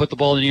that put the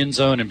ball in the end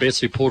zone and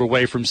basically pulled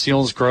away from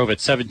Selinsgrove at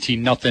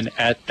 17-0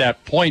 at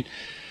that point.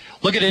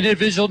 Look at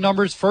individual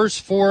numbers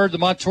first for the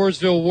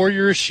Montoursville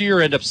Warriors.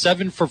 Shear end up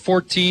 7 for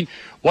 14,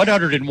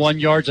 101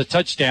 yards, a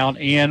touchdown,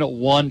 and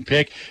 1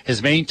 pick.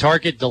 His main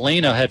target,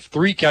 Delana, had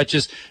 3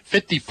 catches,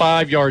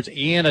 55 yards,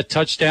 and a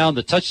touchdown.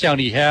 The touchdown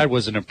he had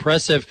was an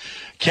impressive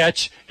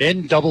catch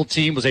in double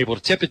team, was able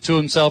to tip it to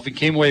himself and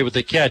came away with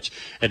the catch,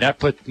 and that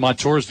put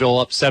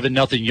Montoursville up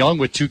 7-0. Young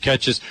with 2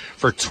 catches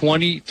for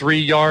 23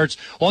 yards.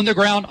 On the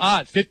ground,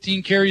 Ott,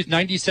 15 carries,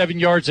 97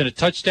 yards, and a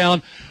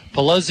touchdown.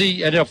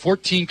 Paluzzi ended up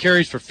 14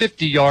 carries for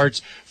 50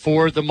 yards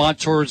for the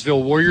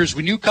Montoursville Warriors.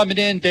 We knew coming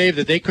in, Dave,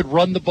 that they could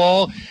run the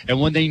ball,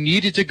 and when they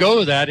needed to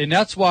go that, and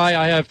that's why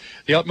I have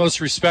the utmost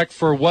respect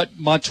for what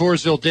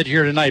Montoursville did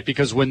here tonight,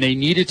 because when they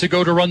needed to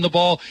go to run the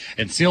ball,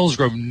 and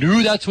Selinsgrove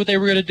knew that's what they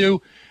were going to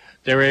do,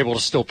 they were able to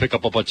still pick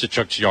up a bunch of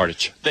chunks of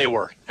yardage. They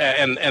were,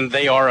 and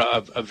they are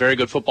a very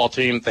good football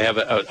team. They have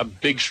a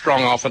big,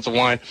 strong offensive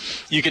line.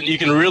 You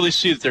can really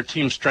see that their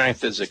team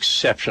strength is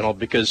exceptional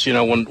because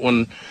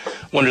when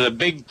there's a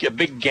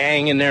big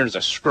gang in there, there's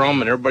a scrum,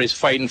 and everybody's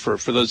fighting for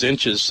those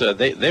inches.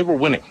 They were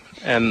winning,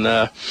 and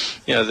they're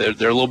a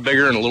little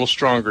bigger and a little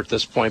stronger at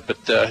this point. But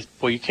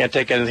you can't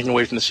take anything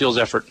away from the Seals'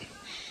 effort.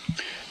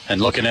 And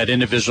looking at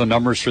individual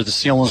numbers for the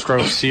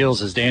Selinsgrove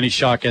Seals, as Danny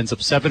Shock ends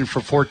up 7 for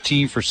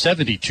 14 for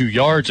 72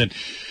 yards. And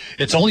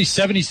it's only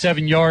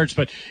 77 yards,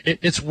 but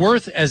it's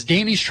worth, as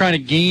Danny's trying to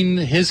gain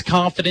his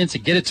confidence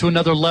and get it to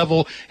another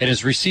level, and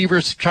his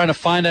receivers trying to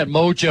find that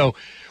mojo.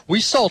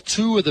 We saw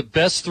 2 of the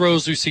best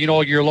throws we've seen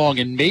all year long,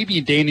 and maybe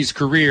in Danny's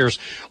careers,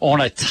 on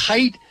a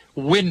tight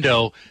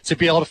window to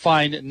be able to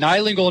find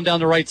Nyland going down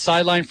the right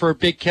sideline for a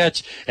big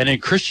catch, and then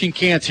Christian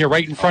Kantz here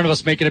right in front of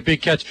us making a big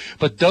catch.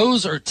 But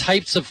those are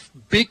types of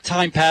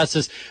big-time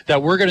passes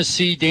that we're going to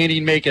see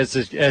Danny make as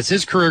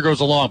his career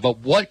goes along. But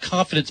what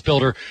confidence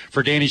builder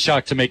for Danny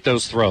Shock to make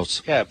those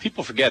throws. Yeah,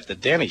 people forget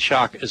that Danny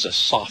Shock is a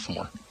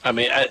sophomore. I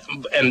mean,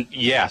 and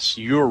yes,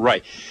 you're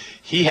right.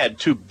 He had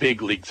 2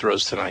 big league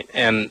throws tonight.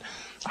 And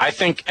I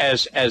think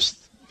as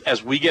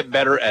we get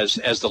better, as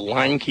the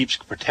line keeps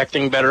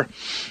protecting better,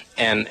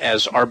 and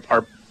as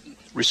our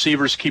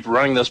receivers keep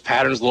running those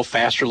patterns a little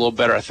faster, a little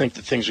better, I think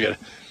that things are going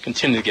to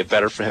continue to get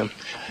better for him.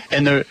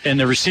 And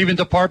the receiving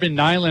department,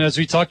 Nyland, as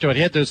we talked about,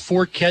 he had those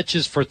 4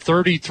 catches for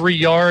 33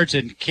 yards,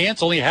 and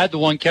Kantz only had the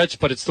 1 catch,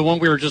 but it's the one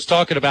we were just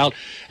talking about,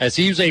 as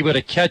he was able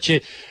to catch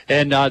it,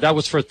 and that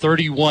was for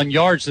 31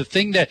 yards. The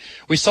thing that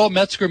we saw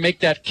Metzger make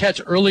that catch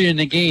earlier in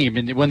the game,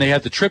 and when they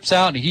had the trips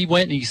out, and he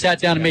went and he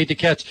sat down and made the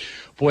catch.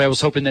 Boy, I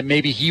was hoping that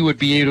maybe he would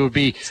be able to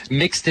be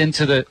mixed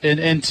into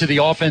the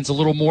offense a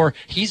little more.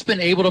 He's been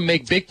able to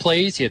make big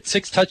plays. He had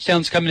 6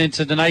 touchdowns coming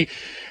into the night,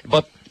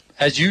 but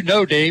as you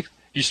know, Dave,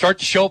 you start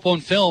to show up on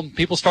film,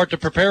 people start to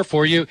prepare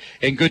for you,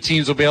 and good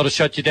teams will be able to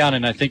shut you down,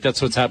 and I think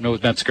that's what's happening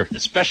with Metzger.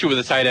 Especially with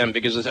a tight end,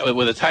 because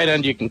with a tight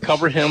end, you can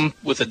cover him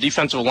with a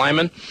defensive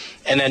lineman,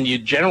 and then you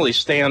generally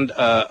stand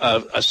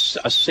a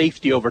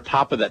safety over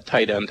top of that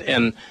tight end,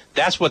 and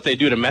that's what they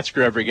do to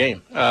Metzger every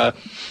game.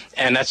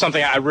 And that's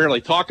something I rarely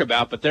talk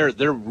about, but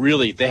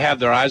they have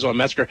their eyes on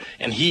Metzger,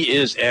 and he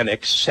is an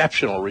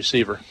exceptional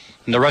receiver.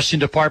 And the rushing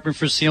department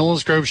for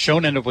Selinsgrove,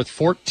 Schoen ended up with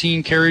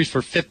 14 carries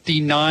for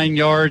 59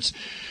 yards.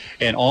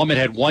 And Allman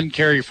had 1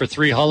 carry for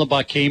 3.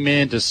 Hollenbach came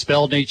in to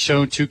spell Nate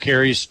Schoen, 2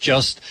 carries,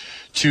 just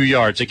 2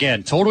 yards.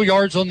 Again, total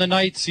yards on the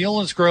night,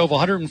 Selinsgrove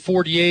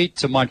 148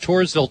 to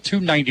Montoursville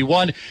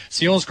 291.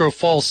 Selinsgrove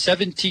falls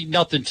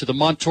 17-0 to the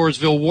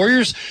Montoursville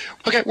Warriors.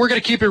 Okay, we're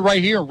going to keep it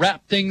right here and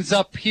wrap things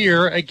up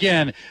here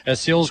again as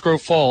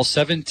Selinsgrove falls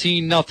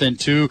 17-0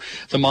 to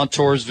the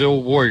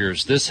Montoursville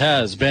Warriors. This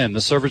has been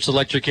the Service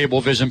Electric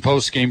Cablevision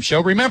post-game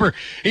show. Remember,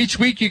 each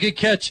week you can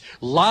catch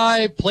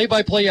live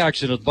play-by-play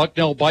action of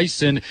Bucknell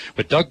Bison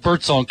with Doug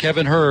Birdsong,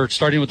 Kevin Hurd,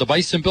 starting with the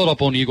Bison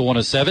build-up on Eagle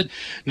 107.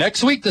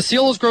 Next week, the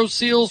Selinsgrove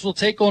Seals will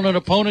take on an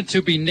opponent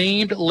to be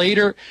named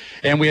later,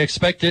 and we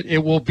expect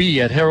it will be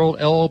at Harold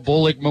L.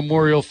 Bullock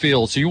Memorial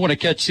Field. So you want to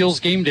catch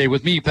Seals Game Day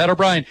with me, Pat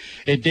O'Brien,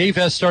 and Dave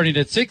Hess starting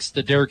at 6,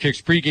 the Derek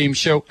Hicks pregame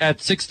show at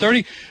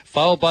 6:30,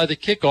 followed by the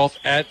kickoff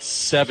at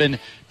 7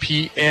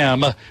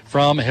 p.m.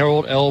 from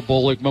Harold L.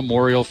 Bullock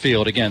Memorial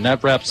Field. Again,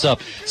 that wraps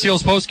up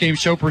Seals postgame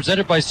show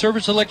presented by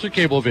Service Electric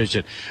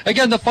Cablevision.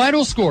 Again, the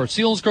final score,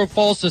 Selinsgrove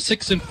falls to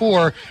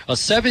 6-4, a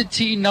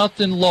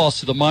 17-0 loss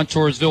to the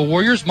Montoursville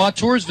Warriors.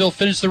 Montoursville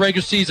finished the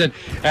regular season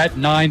at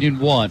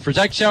 9-1. For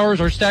Zach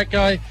Showers, our stat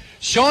guy,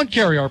 Sean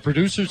Carey, our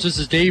producers, this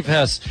is Dave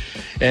Hess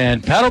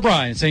and Pat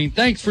O'Brien saying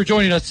thanks for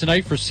joining us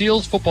tonight for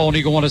Seals Football on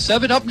Eagle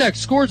 107. Up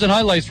next, scores and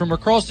highlights from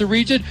across the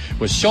region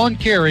with Sean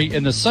Carey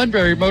in the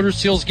Sunbury Motors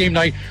Seals Game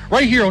Night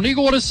right here on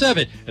Eagle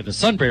 107 and the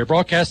Sunbury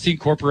Broadcasting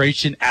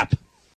Corporation app.